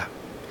 Yeah.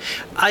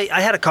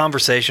 I had a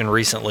conversation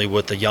recently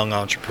with a young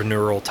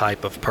entrepreneurial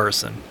type of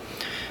person.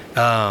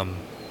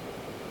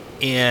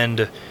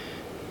 And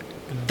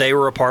they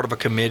were a part of a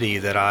committee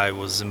that I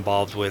was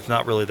involved with.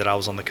 Not really that I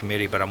was on the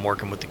committee, but I'm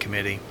working with the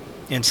committee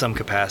in some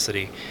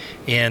capacity.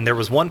 And there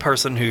was one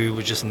person who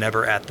was just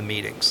never at the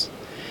meetings.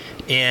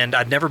 And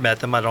I'd never met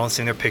them. I'd only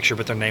seen their picture,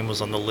 but their name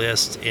was on the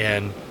list.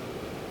 And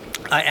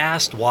I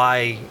asked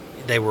why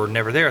they were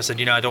never there. I said,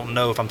 I don't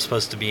know if I'm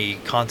supposed to be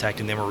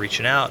contacting them or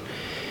reaching out.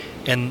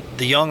 And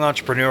the young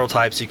entrepreneurial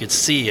types, you could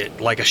see it,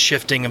 like a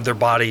shifting of their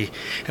body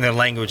and their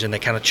language, and they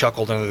kind of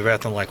chuckled under their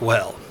breath and like,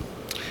 well,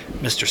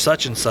 Mr.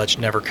 Such and Such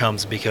never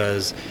comes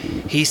because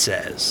he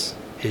says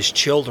his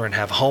children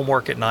have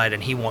homework at night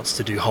and he wants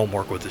to do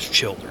homework with his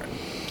children.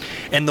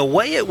 And the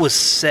way it was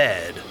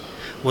said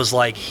was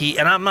like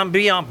and I'm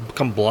being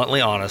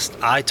bluntly honest,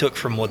 I took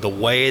from what the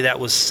way that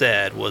was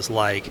said was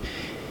like,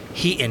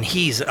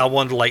 I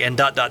wanted like, and ...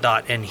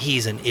 and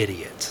he's an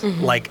idiot.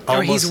 Like,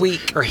 almost, or he's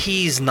weak. Or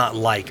he's not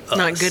like us.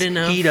 Not good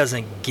enough. He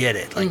doesn't get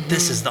it. Like,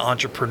 this is the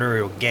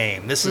entrepreneurial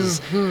game. This is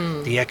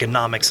the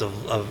economics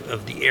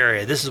of the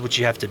area. This is what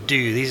you have to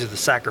do. These are the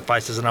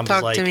sacrifices. And I'm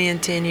just like, talk to me in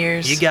 10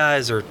 years. You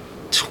guys are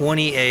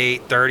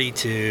 28,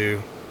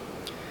 32.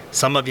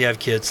 Some of you have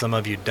kids, some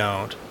of you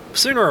don't.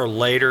 Sooner or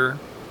later,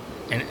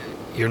 and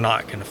you're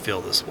not going to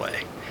feel this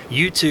way.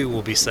 You too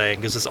will be saying,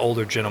 because this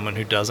older gentleman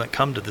who doesn't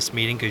come to this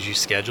meeting because you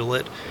schedule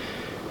it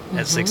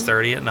at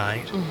 6:30 at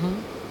night,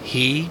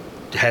 he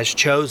has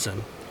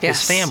chosen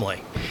his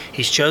family.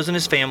 He's chosen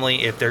his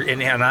family. If they're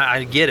and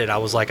I get it. I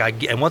was like,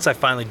 and once I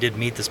finally did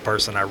meet this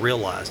person, I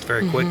realized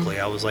very quickly.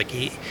 I was like,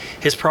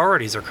 his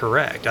priorities are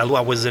correct. I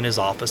was in his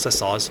office. I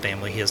saw his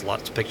family. He has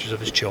lots of pictures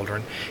of his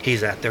children.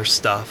 He's at their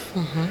stuff,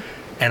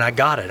 and I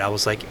got it. I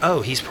was like,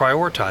 oh, he's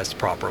prioritized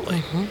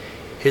properly.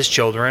 His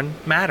children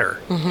matter.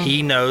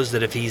 He knows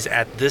that if he's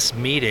at this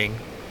meeting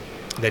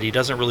that he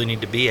doesn't really need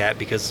to be at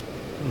because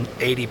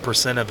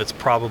 80% of it's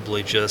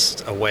probably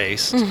just a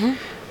waste. A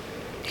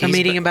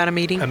meeting about a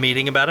meeting.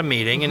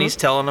 And he's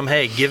telling them,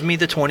 hey, give me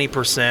the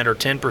 20% or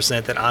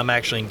 10% that I'm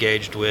actually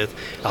engaged with.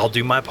 I'll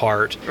do my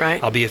part.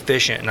 Right. I'll be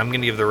efficient, and I'm going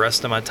to give the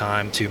rest of my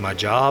time to my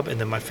job and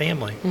then my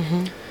family.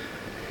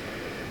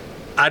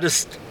 I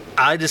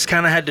just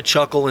kind of had to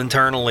chuckle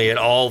internally at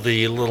all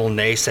the little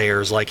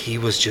naysayers, like he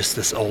was just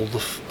this old,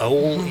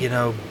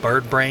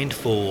 bird-brained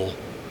fool.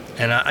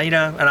 And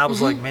I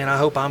was like, man, I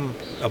hope I'm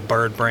a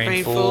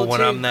bird-brained fool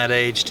when I'm that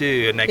age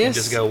too. And they can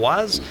just go,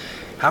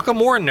 how come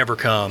Warren never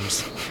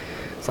comes?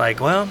 It's like,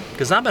 well,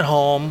 because I'm at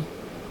home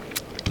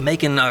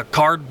making a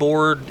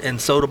cardboard and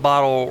soda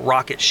bottle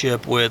rocket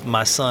ship with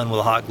my son with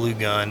a hot glue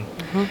gun,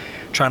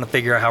 trying to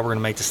figure out how we're going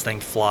to make this thing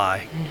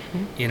fly,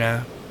 you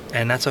know,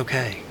 and that's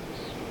okay.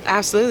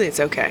 Absolutely, it's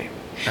okay.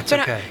 That's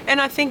okay.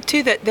 And I think,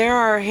 too, that there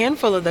are a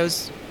handful of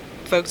those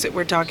folks that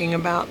we're talking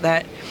about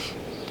that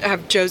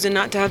have chosen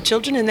not to have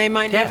children, and they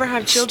might never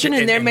have children,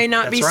 and there may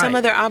not be some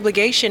other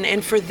obligation,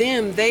 and for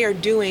them, they are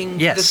doing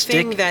the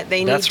thing that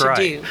they need to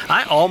do.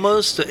 I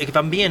almost, if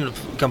I'm being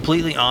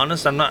completely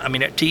honest, I'm not, I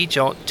mean, to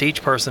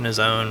each person his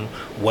own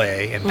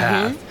way and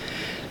path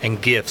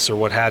and gifts or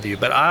what have you,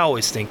 but I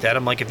always think that,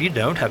 I'm like, if you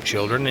don't have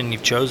children and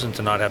you've chosen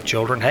to not have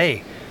children,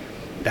 hey,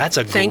 that's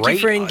a Thank you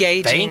for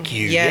engaging. Thank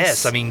you.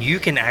 Yes. I mean, you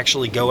can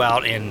actually go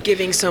out and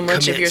giving so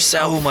much of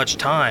yourself, so much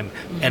time.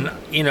 And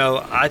you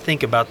know, I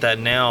think about that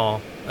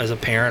now as a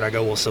parent. I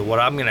go, well, so what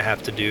I'm going to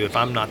have to do if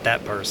I'm not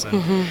that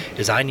person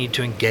is I need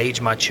to engage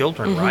my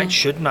children, right?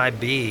 Shouldn't I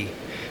be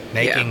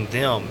making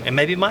them? And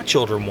maybe my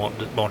children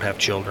won't have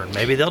children.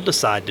 Maybe they'll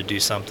decide to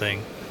do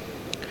something.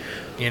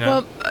 You know.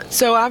 Well,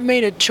 so I've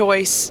made a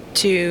choice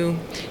to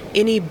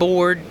any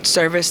board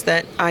service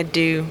that I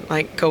do,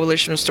 like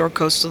Coalition Restore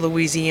Coastal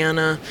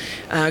Louisiana,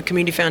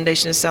 Community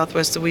Foundation of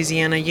Southwest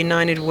Louisiana,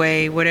 United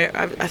Way, whatever.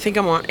 I think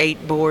I'm on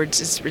 8 boards.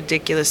 It's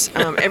ridiculous.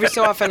 Every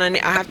so often I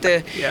have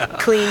to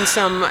clean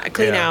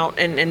out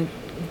and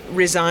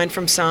resign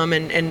from some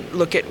and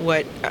look at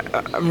what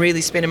I'm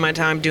really spending my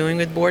time doing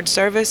with board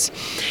service.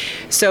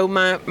 So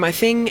my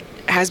thing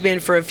has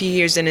been for a few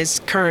years and is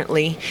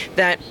currently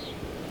that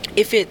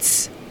if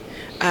it's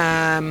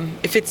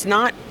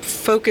not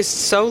focused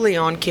solely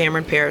on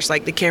Cameron Parish,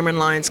 like the Cameron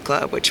Lions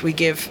Club, which we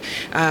give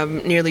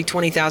nearly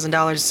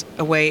 $20,000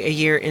 away a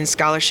year in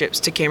scholarships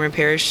to Cameron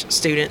Parish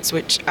students,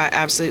 which I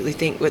absolutely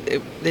think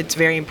it's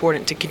very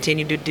important to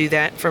continue to do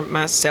that for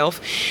myself.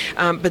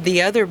 But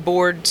the other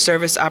board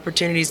service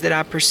opportunities that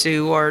I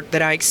pursue or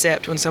that I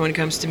accept when someone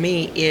comes to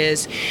me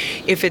is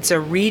if it's a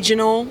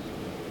regional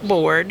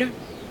board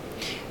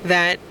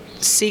that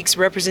seeks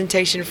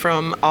representation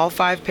from all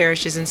 5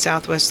 parishes in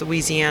Southwest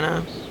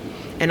Louisiana,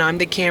 and I'm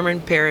the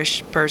Cameron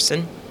Parish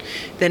person,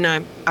 then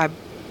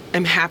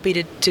I'm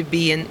happy to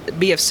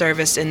be of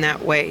service in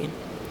that way.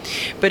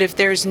 But if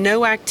there's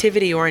no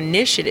activity or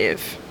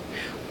initiative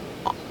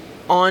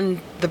on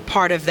the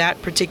part of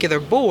that particular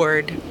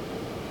board,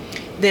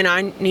 then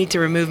I need to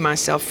remove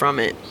myself from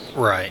it.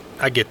 Right.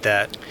 I get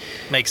that.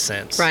 Makes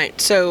sense. Right.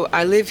 So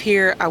I live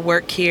here. I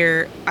work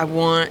here. I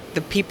want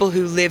the people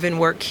who live and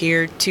work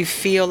here to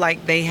feel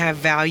like they have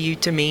value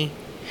to me.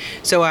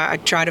 So I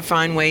try to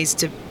find ways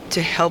to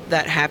help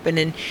that happen.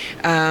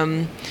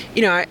 And,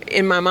 you know,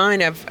 in my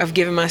mind, I've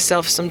given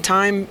myself some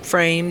time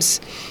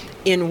frames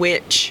in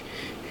which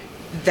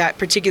that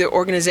particular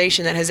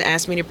organization that has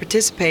asked me to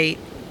participate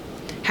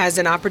has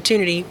an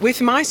opportunity with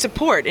my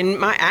support and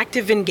my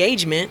active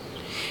engagement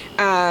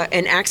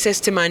and access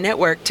to my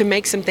network to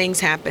make some things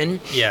happen.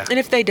 Yeah. And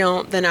if they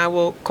don't, then I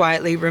will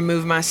quietly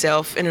remove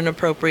myself in an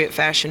appropriate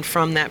fashion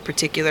from that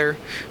particular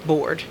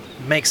board.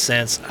 Makes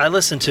sense. I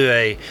listened to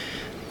a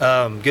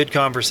good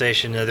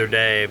conversation the other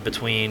day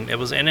between, it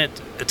was in a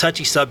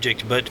touchy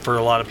subject, but for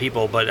a lot of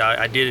people, but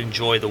I did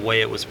enjoy the way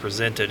it was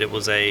presented. It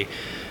was an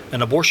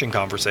abortion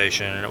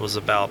conversation, and it was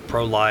about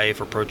pro-life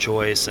or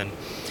pro-choice, and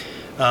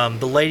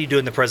the lady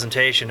doing the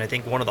presentation, I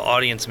think one of the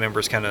audience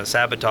members kind of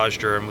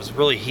sabotaged her and was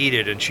really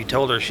heated, and she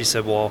told her, she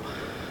said, well,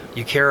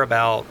 you care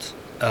about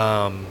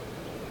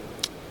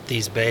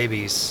these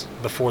babies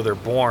before they're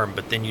born,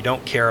 but then you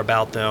don't care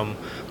about them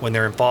when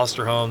they're in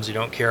foster homes. You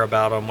don't care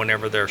about them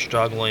whenever they're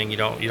struggling. You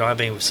don't have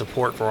any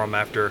support for them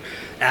after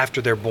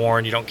they're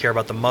born. You don't care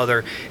about the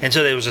mother. And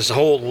so there was this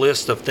whole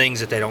list of things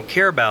that they don't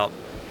care about.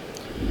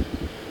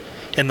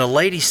 And the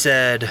lady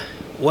said,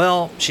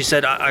 well, she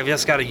said, I've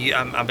got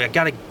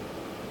to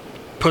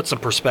put some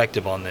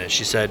perspective on this.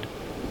 She said,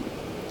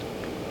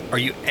 are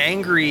you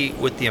angry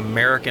with the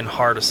American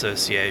Heart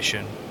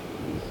Association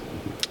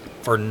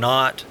for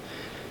not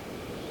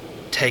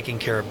taking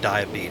care of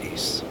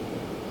diabetes?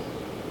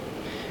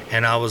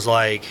 And I was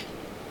like,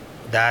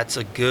 that's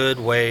a good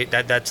way.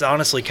 That's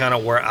honestly kind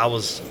of where I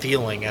was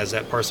feeling as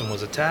that person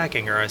was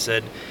attacking her. I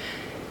said,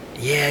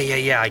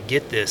 yeah, I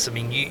get this. I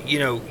mean,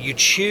 you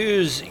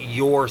choose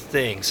your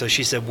thing. So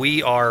she said,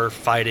 we are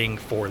fighting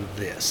for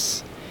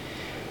this.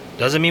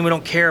 Doesn't mean we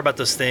don't care about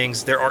those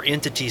things. There are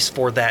entities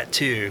for that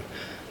too.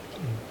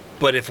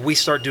 But if we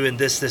start doing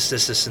this,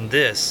 and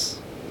this,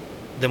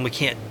 then we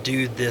can't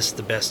do this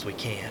the best we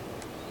can.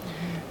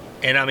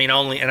 And I mean,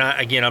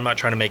 I'm not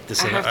trying to make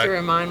this. I have to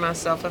remind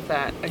myself of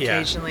that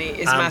occasionally.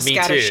 Is my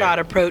scattershot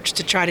approach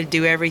to try to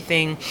do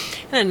everything.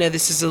 And I know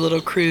this is a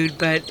little crude,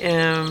 but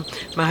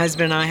my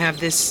husband and I have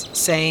this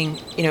saying,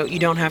 you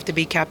don't have to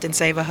be Captain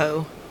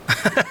Save-A-Ho.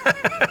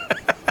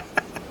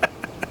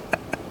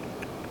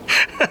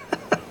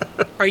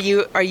 Are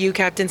you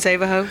Captain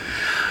Save-A-Ho?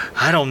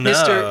 I don't know.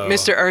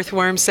 Mr.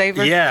 Earthworm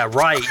Saver? Yeah,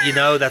 right.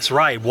 That's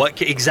right.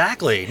 What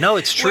exactly? No,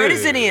 it's true. Where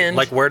does it end?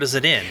 Like, where does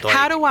it end? Like,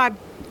 how do I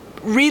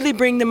really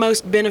bring the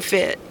most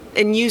benefit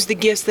and use the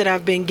gifts that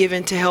I've been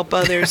given to help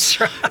others?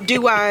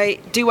 That's right.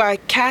 Do I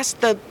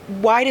cast the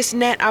widest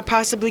net I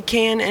possibly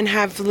can and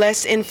have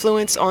less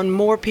influence on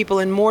more people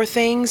and more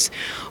things?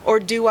 Or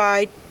do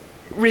I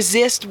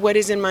resist what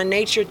is in my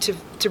nature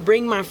to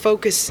bring my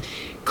focus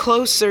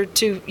closer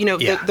to,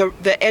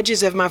 the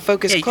edges of my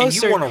focus closer?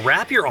 And you want to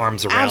wrap your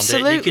arms around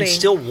Absolutely. it. You can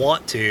still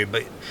want to,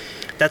 but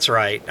that's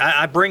right.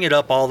 I bring it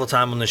up all the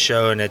time on the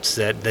show, and it's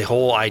that the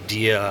whole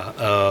idea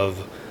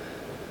of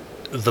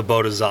the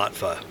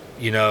bodhisattva,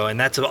 and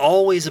that's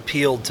always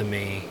appealed to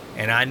me.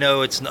 And I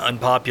know it's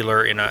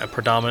unpopular in a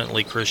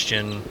predominantly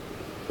Christian,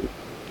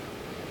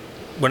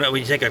 when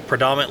you take a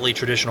predominantly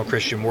traditional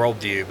Christian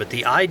worldview, but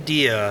the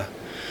idea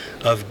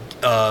of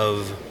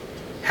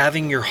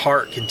having your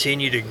heart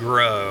continue to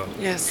grow,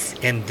 Yes.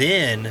 and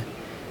then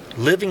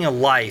living a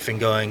life and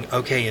going,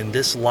 okay, in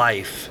this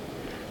life,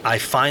 I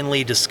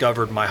finally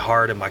discovered my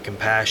heart and my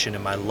compassion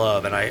and my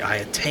love, and I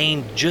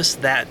attained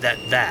just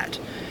that.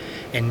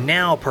 And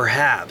now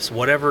perhaps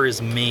whatever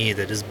is me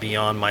that is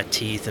beyond my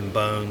teeth and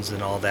bones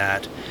and all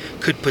that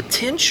could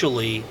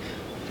potentially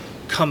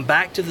come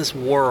back to this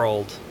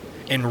world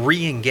and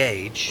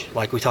re-engage,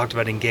 like we talked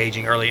about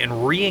engaging earlier,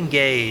 and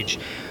re-engage,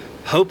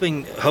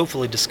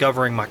 hopefully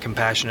discovering my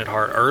compassionate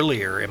heart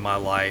earlier in my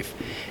life,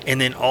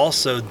 and then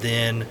also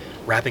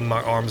wrapping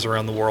my arms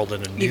around the world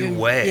in a new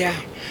way.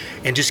 Yeah.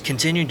 And just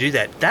continue to do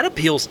that. That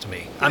appeals to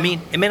me. Yeah. I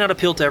mean, it may not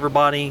appeal to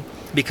everybody,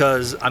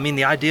 because,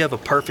 the idea of a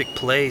perfect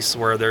place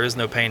where there is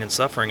no pain and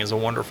suffering is a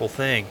wonderful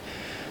thing.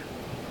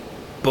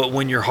 But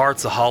when your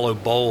heart's a hollow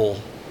bowl,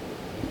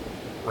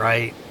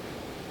 right?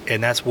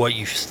 And that's what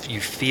you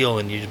feel,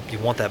 and you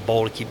want that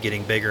bowl to keep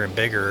getting bigger and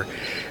bigger.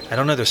 I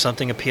don't know, there's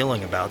something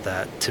appealing about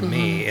that to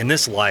me in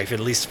this life, at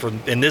least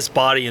in this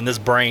body, in this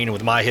brain,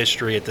 with my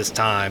history at this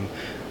time.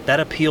 That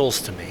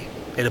appeals to me.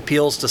 It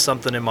appeals to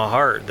something in my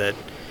heart that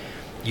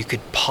you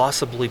could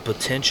possibly,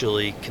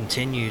 potentially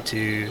continue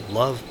to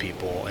love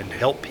people and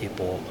help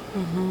people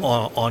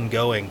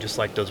ongoing, just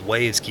like those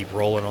waves keep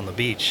rolling on the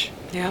beach.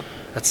 Yep.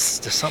 There's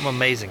something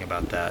amazing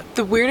about that.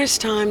 The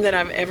weirdest time that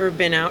I've ever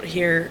been out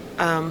here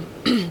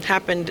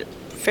happened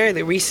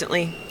fairly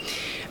recently.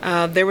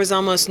 There was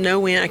almost no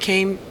wind. I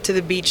came to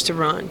the beach to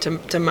run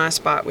to my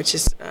spot, which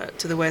is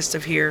to the west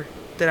of here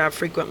that I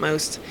frequent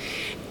most.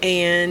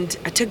 And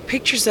I took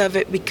pictures of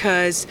it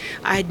because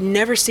I had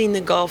never seen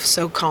the Gulf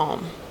so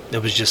calm.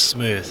 It was just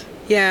smooth.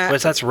 Yeah.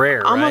 But that's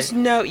rare, almost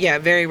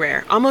right? Very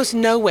rare. Almost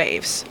no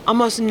waves,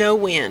 almost no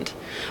wind,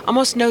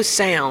 almost no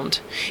sound.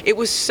 It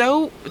was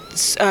so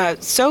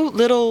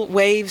little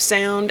wave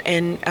sound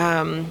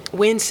and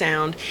wind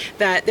sound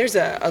that there's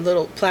a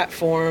little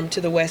platform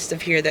to the west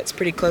of here that's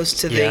pretty close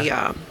to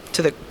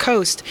the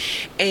coast,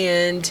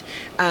 and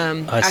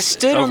I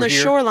stood on the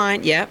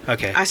shoreline. Yep.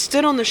 Okay. I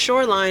stood on the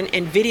shoreline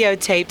and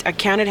videotaped. I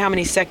counted how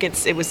many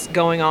seconds it was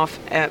going off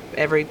at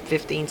every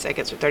 15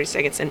 seconds or 30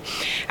 seconds, and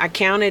I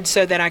counted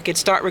so that I could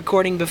start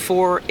recording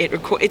before it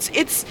record.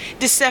 It's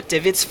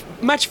deceptive. It's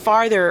much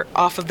farther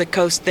off of the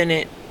coast than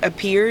it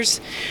appears.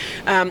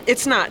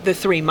 It's not the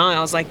 3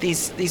 miles like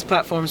these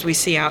platforms we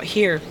see out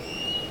here,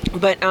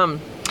 but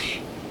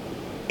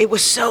it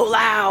was so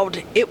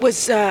loud. It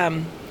was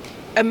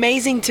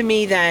amazing to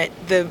me that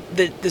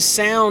the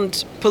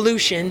sound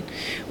pollution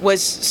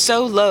was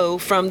so low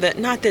from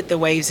not that the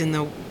waves and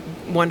the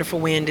wonderful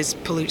wind is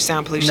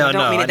sound pollution. I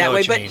don't mean it that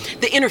way, but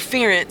the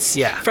interference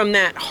from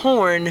that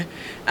horn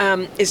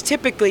is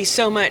typically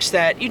so much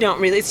that you don't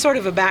really, it's sort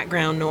of a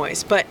background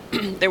noise, but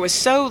there was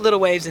so little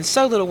waves and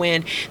so little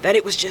wind that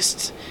it was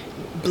just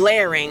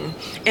blaring,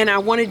 and I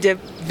wanted to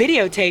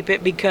videotape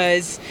it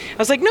because I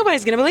was like,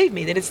 nobody's gonna believe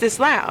me that it's this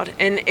loud.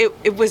 And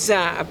it was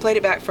I played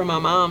it back for my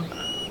mom.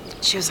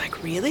 She was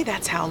like, really?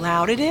 That's how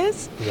loud it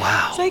is?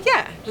 Wow. It's like,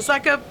 yeah, just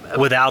like a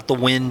without the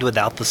wind,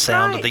 without the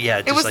sound of the,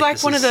 it was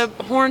like one of the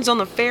horns on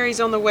the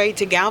ferries on the way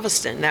to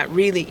Galveston, that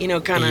really,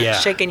 kind of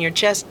shaking your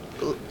chest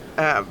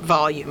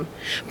volume.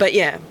 But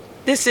yeah,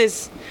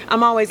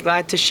 I'm always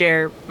glad to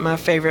share my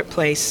favorite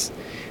place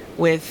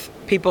with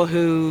people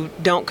who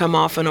don't come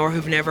often or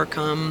who've never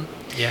come.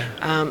 Yeah.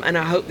 And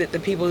I hope that the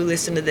people who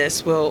listen to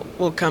this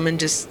will come and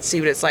just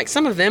see what it's like.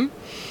 Some of them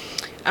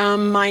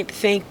might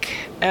think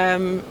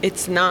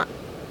it's not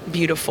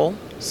beautiful.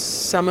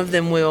 Some of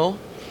them will.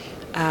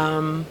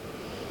 But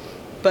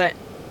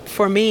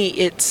for me,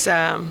 it's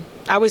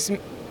I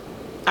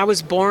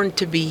was born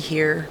to be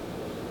here,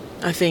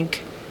 I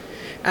think.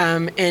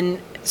 And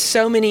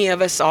so many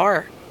of us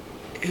are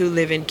who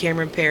live in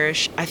Cameron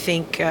Parish, I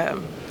think,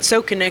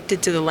 so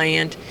connected to the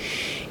land,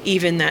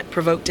 even that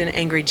provoked an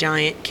angry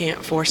giant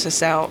can't force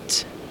us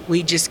out.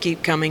 We just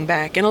keep coming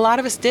back. And a lot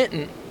of us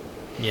didn't.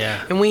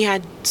 Yeah.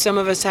 And some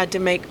of us had to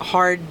make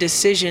hard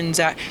decisions.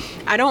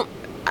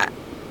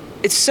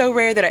 It's so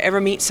rare that I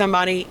ever meet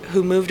somebody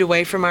who moved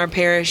away from our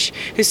parish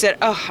who said,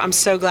 oh, I'm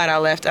so glad I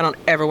left. I don't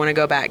ever want to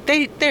go back.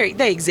 They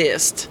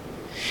exist.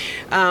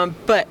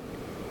 But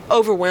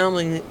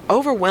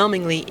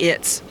overwhelmingly,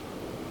 it's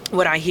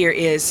what I hear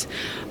is,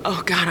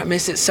 oh God, I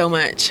miss it so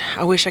much.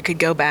 I wish I could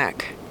go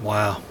back.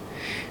 Wow.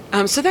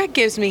 So that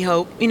gives me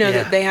hope,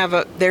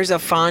 that there's a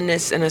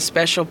fondness and a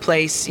special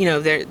place,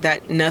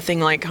 that nothing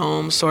like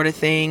home sort of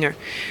thing. Or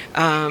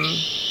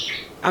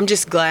I'm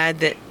just glad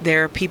that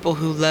there are people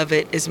who love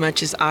it as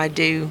much as I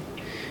do.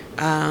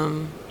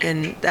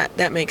 And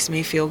that makes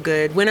me feel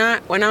good. When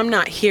I'm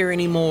not here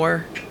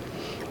anymore,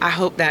 I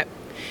hope that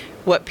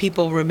what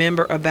people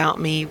remember about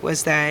me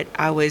was that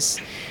I was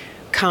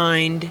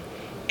kind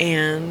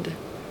and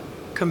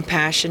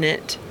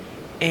compassionate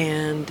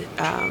and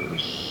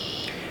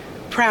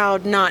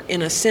proud, not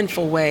in a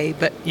sinful way,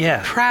 but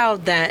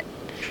proud that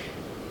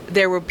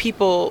there were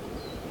people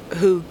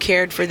who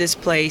cared for this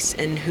place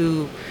and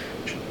who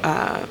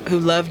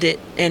loved it,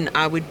 and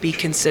I would be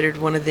considered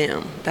one of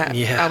them.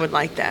 I would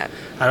like that.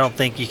 I don't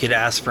think you could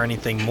ask for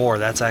anything more.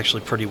 That's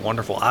actually pretty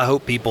wonderful. I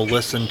hope people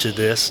listen to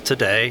this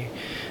today,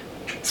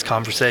 this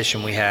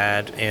conversation we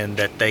had, and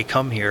that they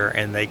come here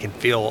and they can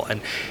feel.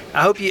 And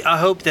I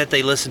hope that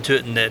they listen to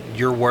it and that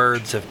your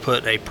words have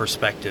put a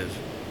perspective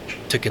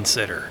to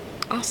consider.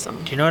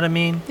 Awesome. Do you know what I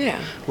mean?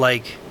 Yeah.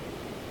 Like,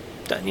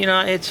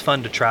 it's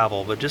fun to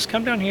travel, but just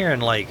come down here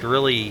and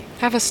really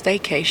have a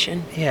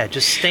staycation. Yeah,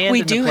 just stand.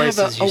 We in do the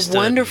places have a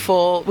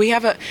wonderful. We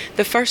have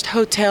the first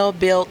hotel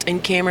built in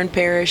Cameron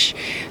Parish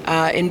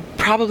in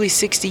probably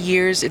 60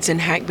 years. It's in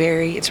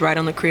Hackberry. It's right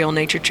on the Creole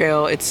Nature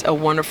Trail. It's a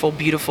wonderful,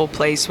 beautiful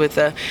place with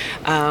an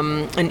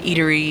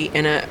eatery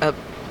and a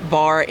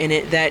bar in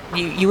it that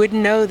you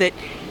wouldn't know that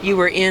you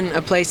were in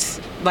a place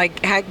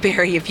like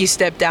Hackberry if you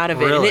stepped out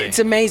of it. Really? And it's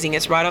amazing.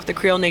 It's right off the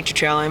Creole Nature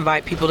Trail. I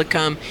invite people to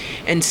come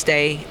and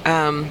stay.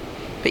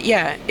 But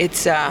yeah,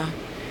 it's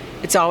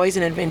always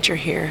an adventure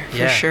here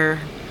for sure.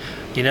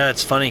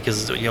 It's funny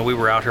because we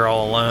were out here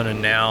all alone,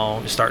 and now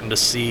we're starting to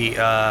see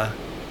a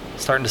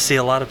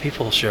lot of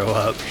people show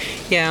up.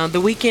 Yeah,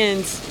 the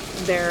weekends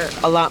there are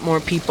a lot more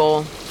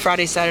people.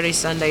 Friday, Saturday,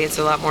 Sunday, it's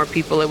a lot more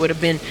people. It would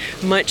have been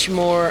much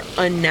more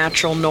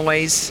unnatural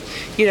noise.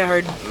 You'd have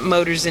heard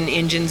motors and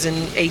engines and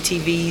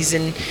ATVs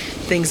and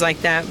things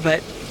like that,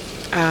 but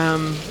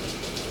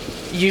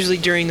usually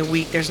during the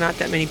week, there's not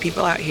that many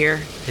people out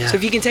here. Yeah. So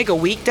if you can take a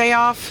weekday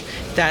off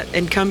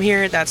and come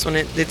here, that's when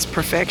it's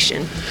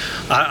perfection.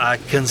 I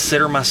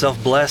consider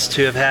myself blessed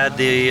to have had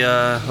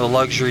the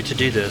luxury to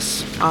do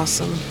this.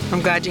 Awesome.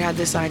 I'm glad you had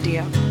this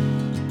idea.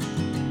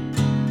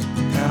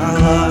 I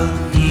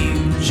love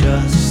you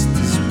just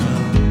as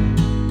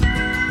well.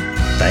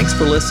 Thanks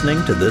for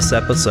listening to this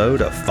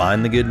episode of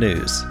Find the Good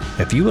News.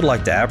 If you would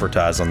like to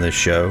advertise on this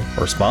show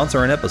or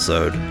sponsor an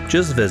episode,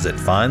 just visit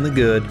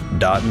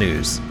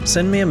findthegood.news.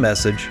 Send me a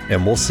message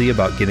and we'll see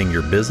about getting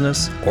your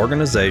business,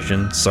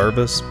 organization,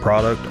 service,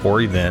 product,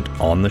 or event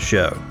on the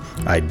show.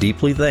 I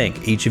deeply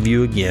thank each of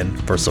you again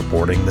for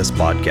supporting this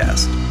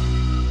podcast.